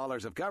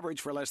 $500,000 of coverage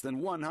for less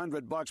than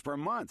 $100 per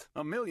month.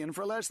 $1 million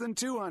for less than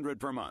 $200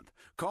 per month.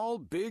 Call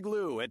Big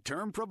Lou at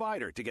Term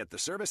Provider to get the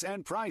service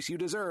and price you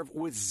deserve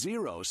with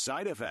zero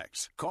side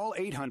effects. Call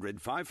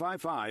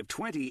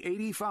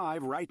 800-555-2085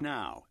 right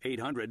now.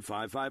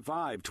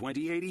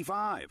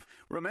 800-555-2085.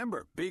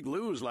 Remember, Big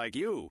Lou's like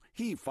you.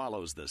 He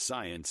follows the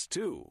science,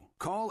 too.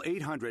 Call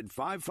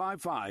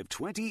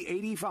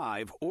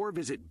 800-555-2085 or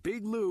visit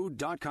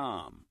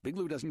biglou.com. Big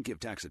Lou doesn't give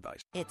tax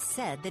advice. It's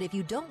said that if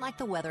you don't like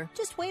the weather,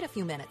 just wait a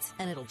few minutes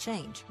and it'll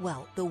change.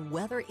 Well, the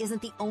weather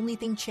isn't the only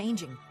thing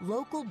changing.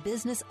 Local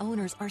business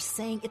owners are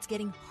saying it's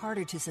getting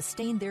harder to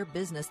sustain their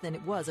business than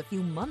it was a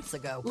few months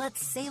ago. Let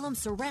Salem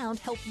Surround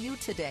help you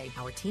today.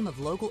 Our team of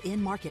local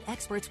in-market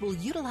experts will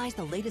utilize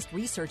the latest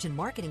research and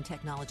marketing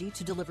technology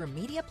to deliver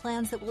media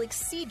plans that will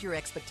exceed your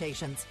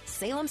expectations.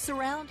 Salem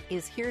Surround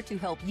is here to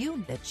help you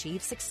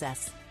achieve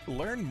success.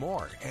 Learn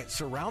more at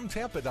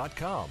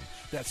surroundtampa.com.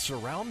 That's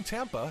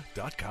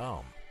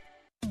surroundtampa.com.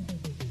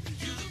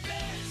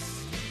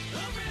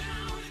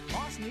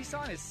 Moss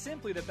Nissan is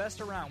simply the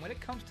best around when it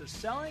comes to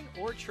selling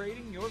or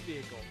trading your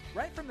vehicle.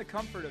 Right from the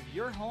comfort of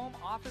your home,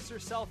 office, or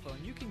cell phone,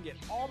 you can get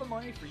all the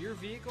money for your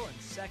vehicle in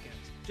seconds.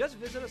 Just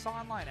visit us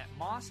online at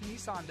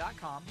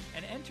mossnissan.com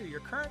and enter your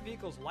current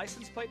vehicle's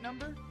license plate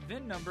number,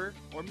 VIN number,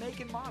 or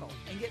make and model,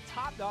 and get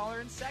top dollar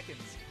in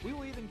seconds. We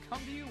will even come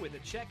to you with a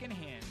check in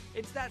hand.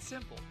 It's that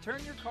simple.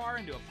 Turn your car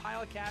into a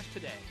pile of cash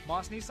today.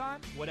 Moss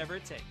Nissan, whatever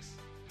it takes.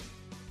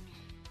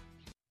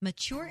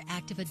 Mature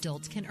active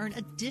adults can earn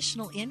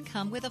additional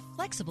income with a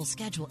flexible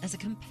schedule as a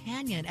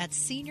companion at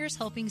Seniors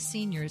Helping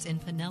Seniors in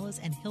Pinellas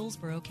and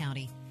Hillsborough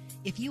County.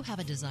 If you have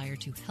a desire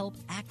to help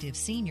active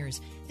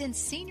seniors, then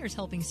Seniors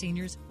Helping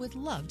Seniors would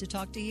love to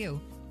talk to you.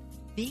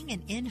 Being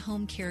an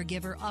in-home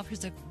caregiver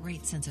offers a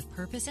great sense of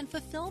purpose and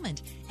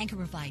fulfillment and can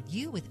provide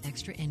you with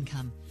extra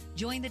income.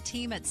 Join the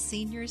team at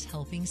Seniors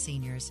Helping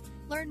Seniors.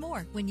 Learn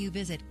more when you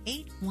visit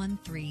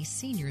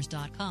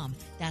 813seniors.com.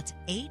 That's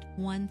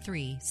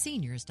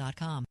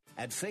 813seniors.com.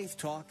 At Faith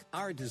Talk,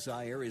 our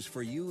desire is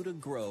for you to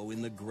grow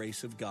in the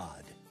grace of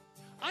God.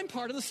 I'm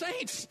part of the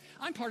saints.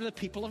 I'm part of the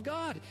people of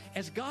God.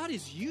 As God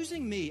is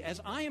using me,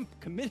 as I am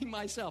committing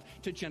myself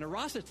to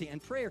generosity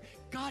and prayer,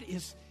 God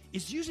is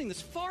using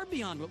this far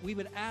beyond what we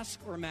would ask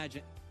or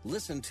imagine.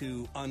 Listen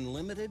to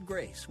Unlimited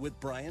Grace with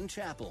Brian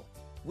Chappell,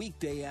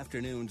 weekday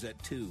afternoons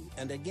at 2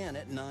 and again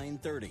at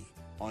 9:30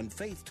 on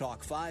Faith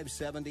Talk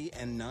 570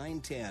 and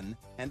 910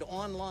 and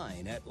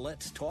online at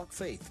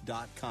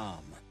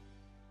letstalkfaith.com.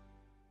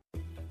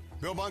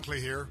 Bill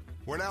Bunkley here.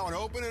 We're now in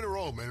open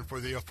enrollment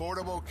for the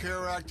Affordable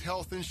Care Act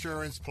health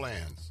insurance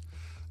plans.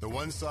 The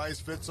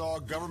one-size-fits-all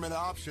government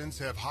options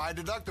have high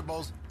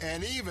deductibles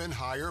and even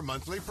higher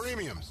monthly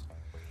premiums.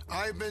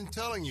 I've been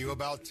telling you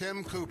about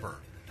Tim Cooper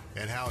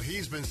and how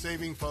he's been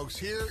saving folks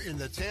here in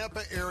the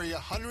Tampa area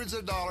hundreds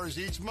of dollars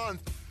each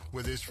month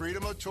with his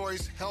Freedom of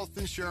Choice health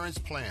insurance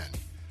plan.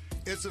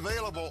 It's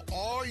available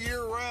all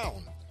year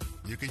round.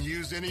 You can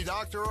use any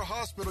doctor or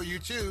hospital you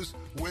choose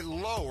with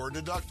lower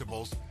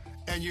deductibles,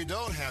 and you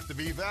don't have to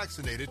be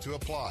vaccinated to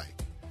apply.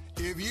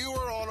 If you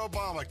are on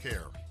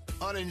Obamacare,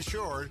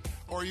 uninsured,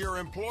 or your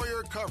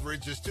employer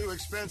coverage is too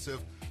expensive,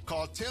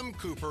 call Tim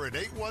Cooper at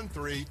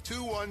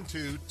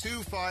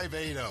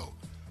 813-212-2580.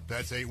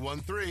 That's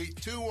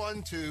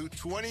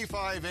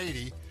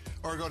 813-212-2580,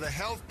 or go to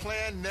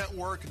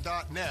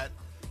healthplannetwork.net.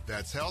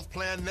 That's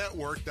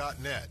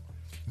healthplannetwork.net.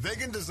 They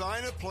can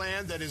design a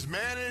plan that is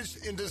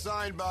managed and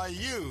designed by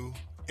you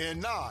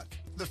and not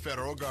the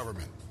federal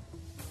government.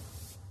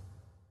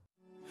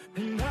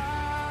 And I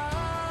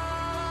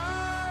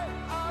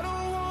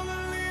don't want to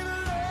leave a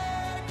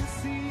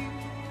legacy.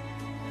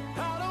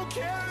 I don't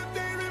care if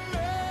they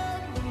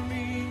remember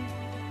me.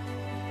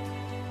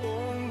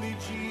 Only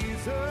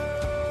Jesus.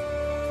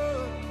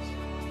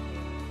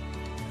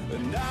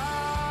 And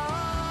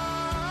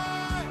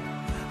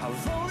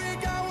I've only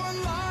got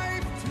one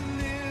life to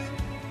live.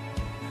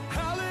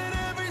 I'll let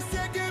every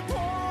second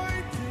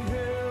point to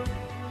Him.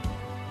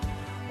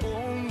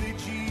 Only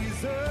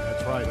Jesus.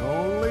 That's right,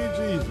 only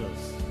Jesus.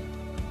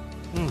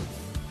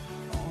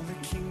 All the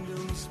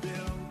kingdoms built,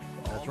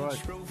 That's all right.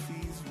 the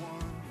trophies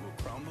won will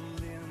crumble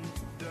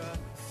into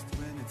dust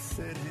when it's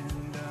said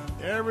and done.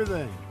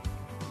 Everything.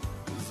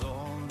 'Cause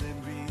all that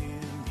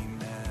really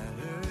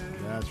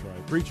matters. That's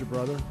right. Preach it,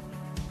 brother.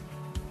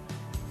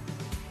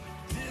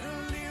 Did I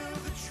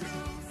live the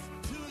truth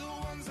to the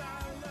ones I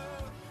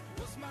love?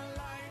 Was my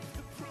life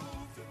the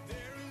proof that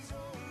there is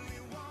only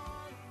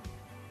one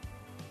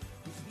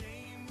whose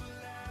name will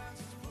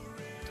last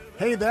forever?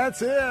 Hey,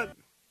 that's it.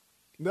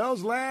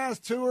 Those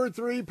last 2 or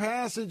 3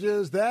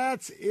 passages,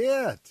 that's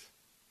it.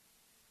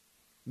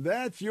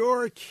 That's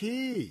your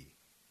key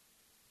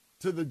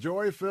to the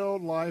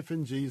joy-filled life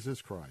in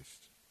Jesus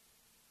Christ.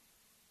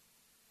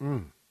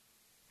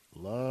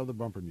 Love the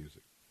bumper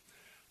music.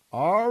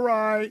 All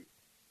right.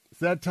 It's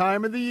that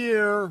time of the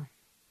year.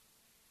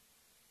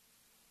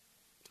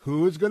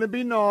 Who's going to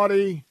be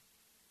naughty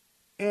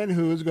and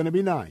who's going to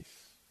be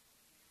nice?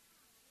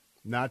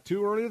 Not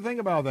too early to think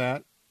about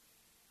that.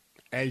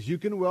 As you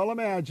can well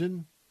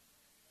imagine,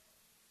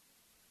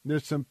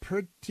 there's some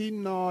pretty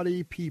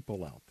naughty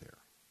people out there.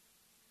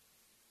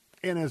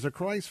 And as a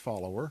Christ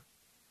follower,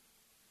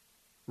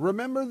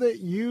 remember that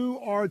you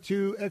are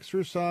to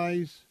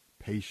exercise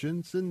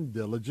patience and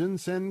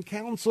diligence and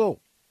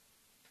counsel.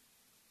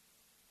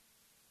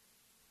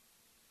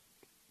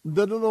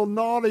 The little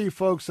naughty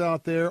folks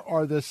out there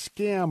are the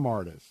scam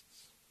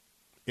artists.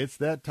 It's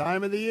that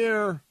time of the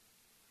year.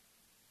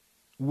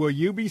 Will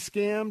you be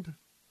scammed?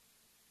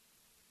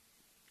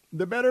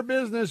 The Better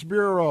Business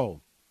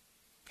Bureau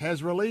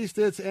has released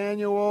its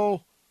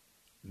annual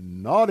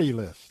naughty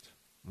list.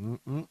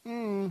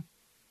 Or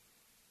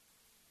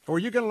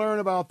you can learn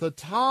about the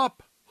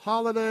top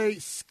holiday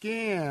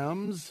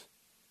scams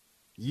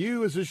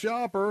you as a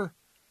shopper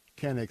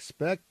can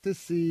expect to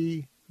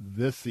see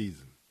this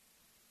season.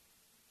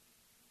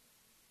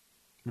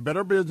 The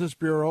Better Business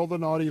Bureau, the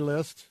naughty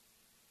list.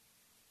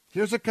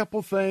 Here's a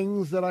couple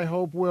things that I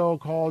hope will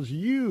cause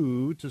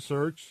you to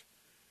search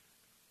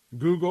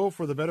Google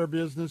for the Better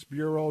Business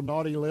Bureau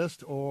naughty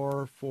list,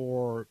 or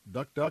for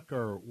DuckDuck,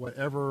 or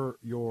whatever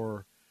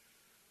your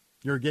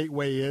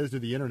gateway is to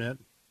the internet.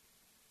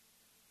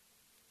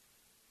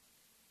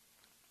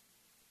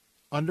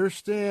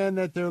 Understand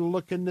that they're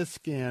looking to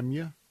scam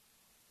you.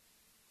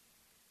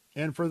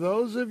 And for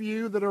those of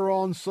you that are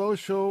on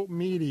social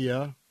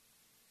media,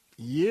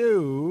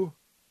 you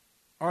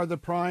are the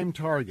prime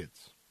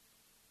targets.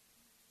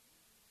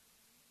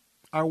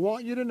 I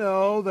want you to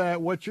know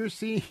that what you're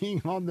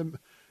seeing on the,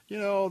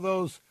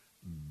 those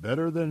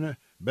better than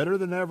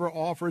ever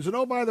offers. And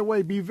oh, by the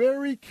way, be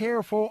very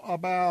careful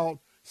about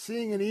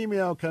seeing an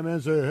email come in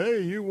and say,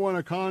 hey, you won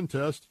a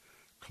contest.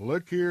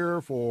 Click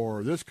here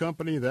for this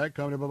company, that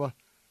company, blah, blah.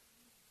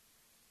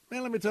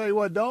 Man, let me tell you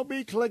what, don't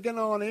be clicking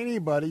on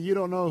anybody you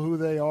don't know who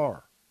they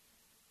are.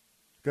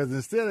 Because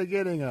instead of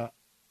getting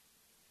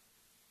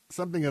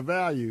something of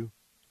value,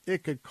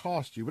 it could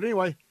cost you. But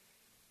anyway,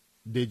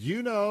 did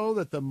you know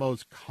that the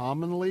most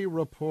commonly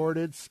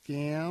reported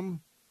scam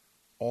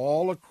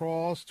all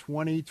across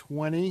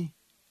 2020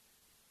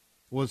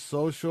 was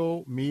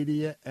social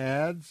media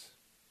ads?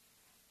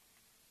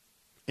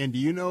 And do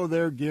you know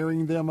they're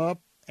gearing them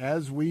up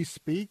as we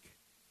speak?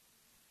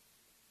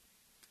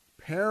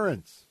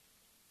 Parents.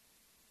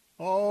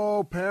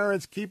 Oh,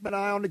 parents, keep an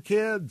eye on the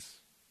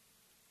kids.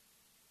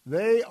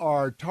 They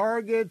are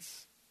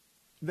targets.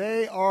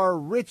 They are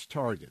rich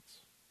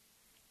targets.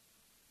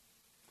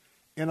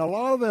 And a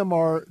lot of them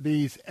are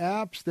these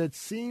apps that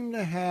seem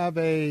to have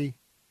a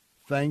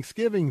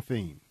Thanksgiving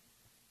theme.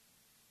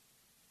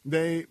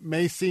 They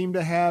may seem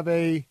to have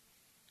a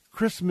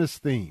Christmas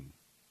theme.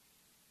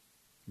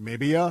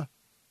 Maybe a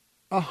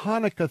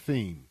Hanukkah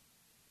theme.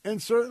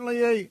 And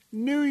certainly a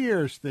New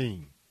Year's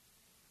theme.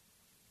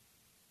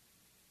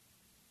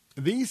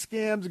 These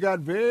scams got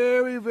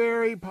very,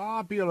 very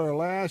popular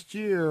last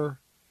year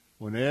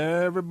when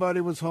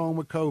everybody was home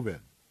with COVID.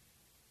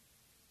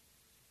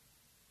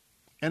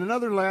 And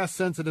another last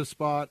sensitive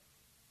spot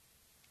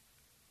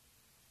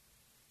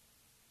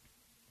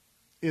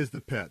is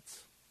the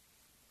pets.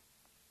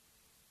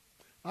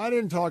 I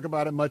didn't talk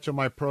about it much on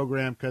my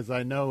program because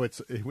I know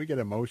we get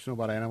emotional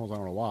about animals. I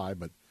don't know why,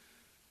 but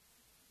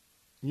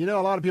a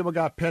lot of people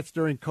got pets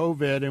during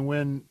COVID, and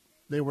when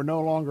they were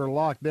no longer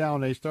locked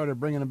down, they started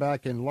bringing them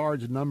back in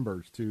large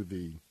numbers to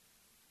the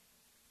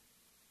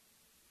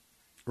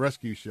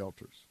rescue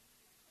shelters.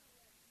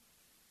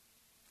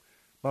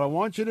 But I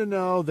want you to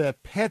know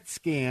that pet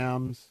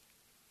scams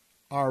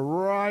are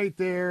right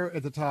there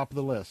at the top of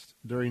the list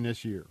during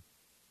this year.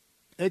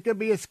 It could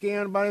be a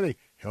scam by anything.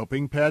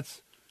 Helping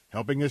pets,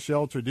 helping a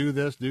shelter, do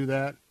this, do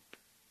that.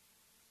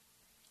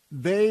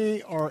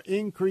 They are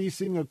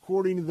increasing,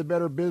 according to the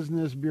Better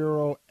Business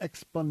Bureau,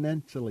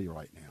 exponentially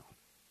right now.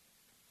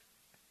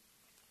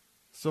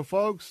 So,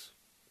 folks,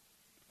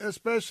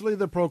 especially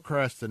the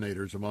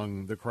procrastinators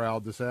among the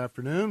crowd this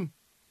afternoon,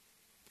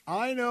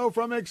 I know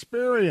from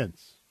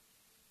experience,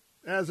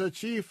 as a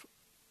chief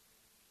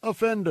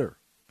offender,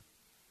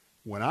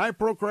 when I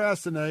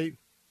procrastinate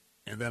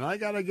and then I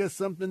got to get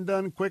something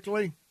done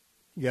quickly,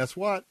 guess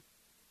what?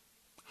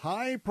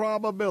 High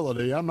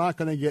probability I'm not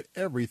going to get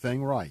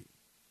everything right.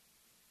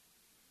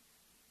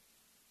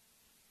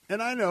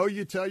 And I know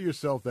you tell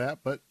yourself that,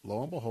 but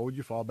lo and behold,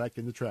 you fall back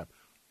in the trap.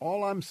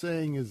 All I'm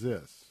saying is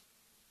this.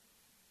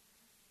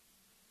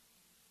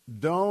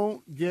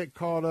 Don't get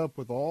caught up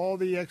with all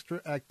the extra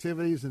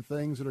activities and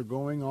things that are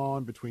going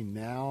on between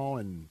now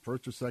and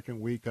first or second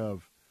week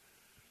of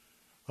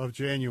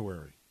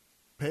January.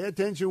 Pay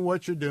attention to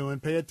what you're doing.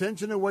 Pay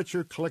attention to what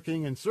you're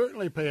clicking, and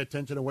certainly pay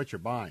attention to what you're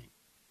buying.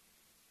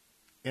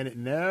 And it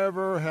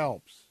never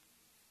helps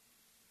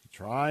to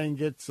try and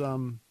get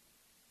some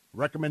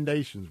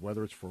recommendations,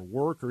 whether it's for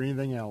work or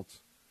anything else.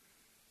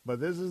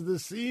 But this is the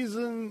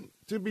season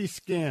to be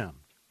scammed.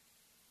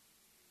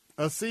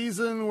 A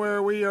season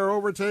where we are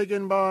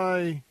overtaken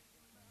by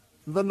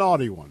the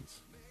naughty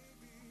ones.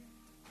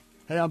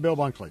 Hey, I'm Bill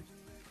Bunkley.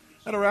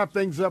 And to wrap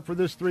things up for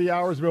this 3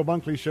 hours Bill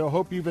Bunkley Show,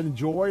 hope you've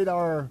enjoyed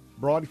our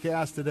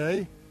broadcast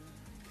today.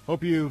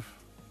 Hope you've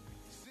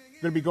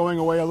going to be going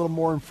away a little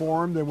more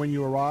informed than when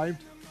you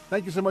arrived.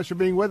 Thank you so much for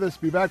being with us.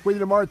 Be back with you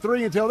tomorrow at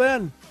 3. Until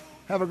then,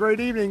 have a great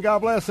evening. God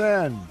bless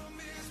and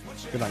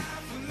good night.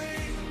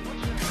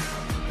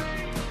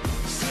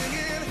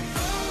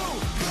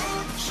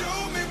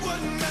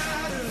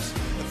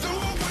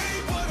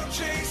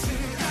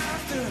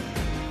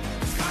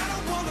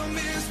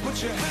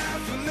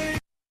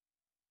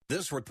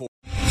 This report.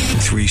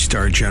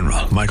 3-star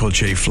General Michael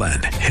J.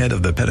 Flynn, head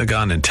of the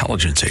Pentagon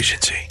Intelligence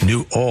Agency,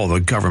 knew all the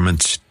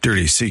government's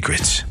dirty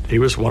secrets. He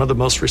was one of the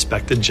most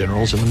respected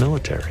generals in the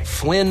military.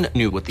 Flynn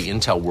knew what the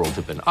intel world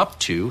had been up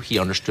to. He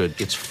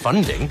understood its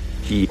funding.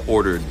 He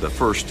ordered the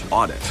first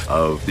audit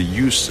of the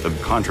use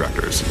of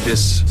contractors.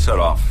 This set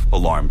off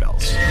alarm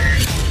bells.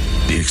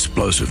 The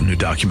explosive new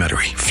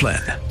documentary,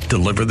 Flynn,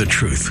 Deliver the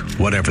Truth,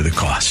 Whatever the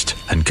Cost,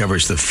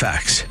 uncovers the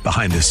facts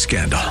behind this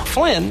scandal.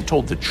 Flynn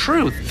told the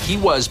truth. He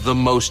was the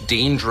most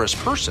dangerous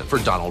person for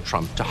Donald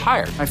Trump to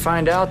hire. I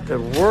find out the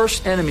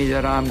worst enemy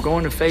that I'm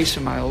going to face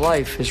in my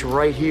life is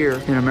right here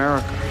in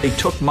America. They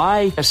took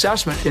my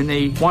assessment and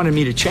they wanted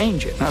me to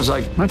change it. And I was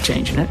like, I'm not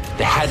changing it.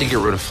 They had to get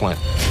rid of Flynn.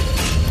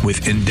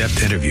 With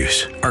in-depth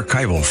interviews,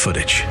 archival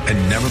footage,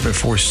 and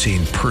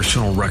never-before-seen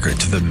personal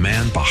records of the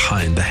man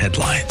behind the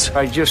headlines.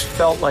 I just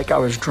felt like I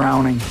was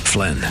drowning.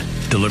 Flynn,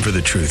 Deliver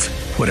the Truth,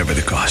 Whatever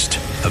the Cost.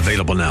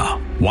 Available now.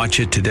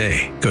 Watch it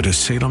today. Go to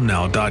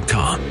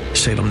salemnow.com.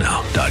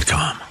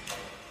 salemnow.com.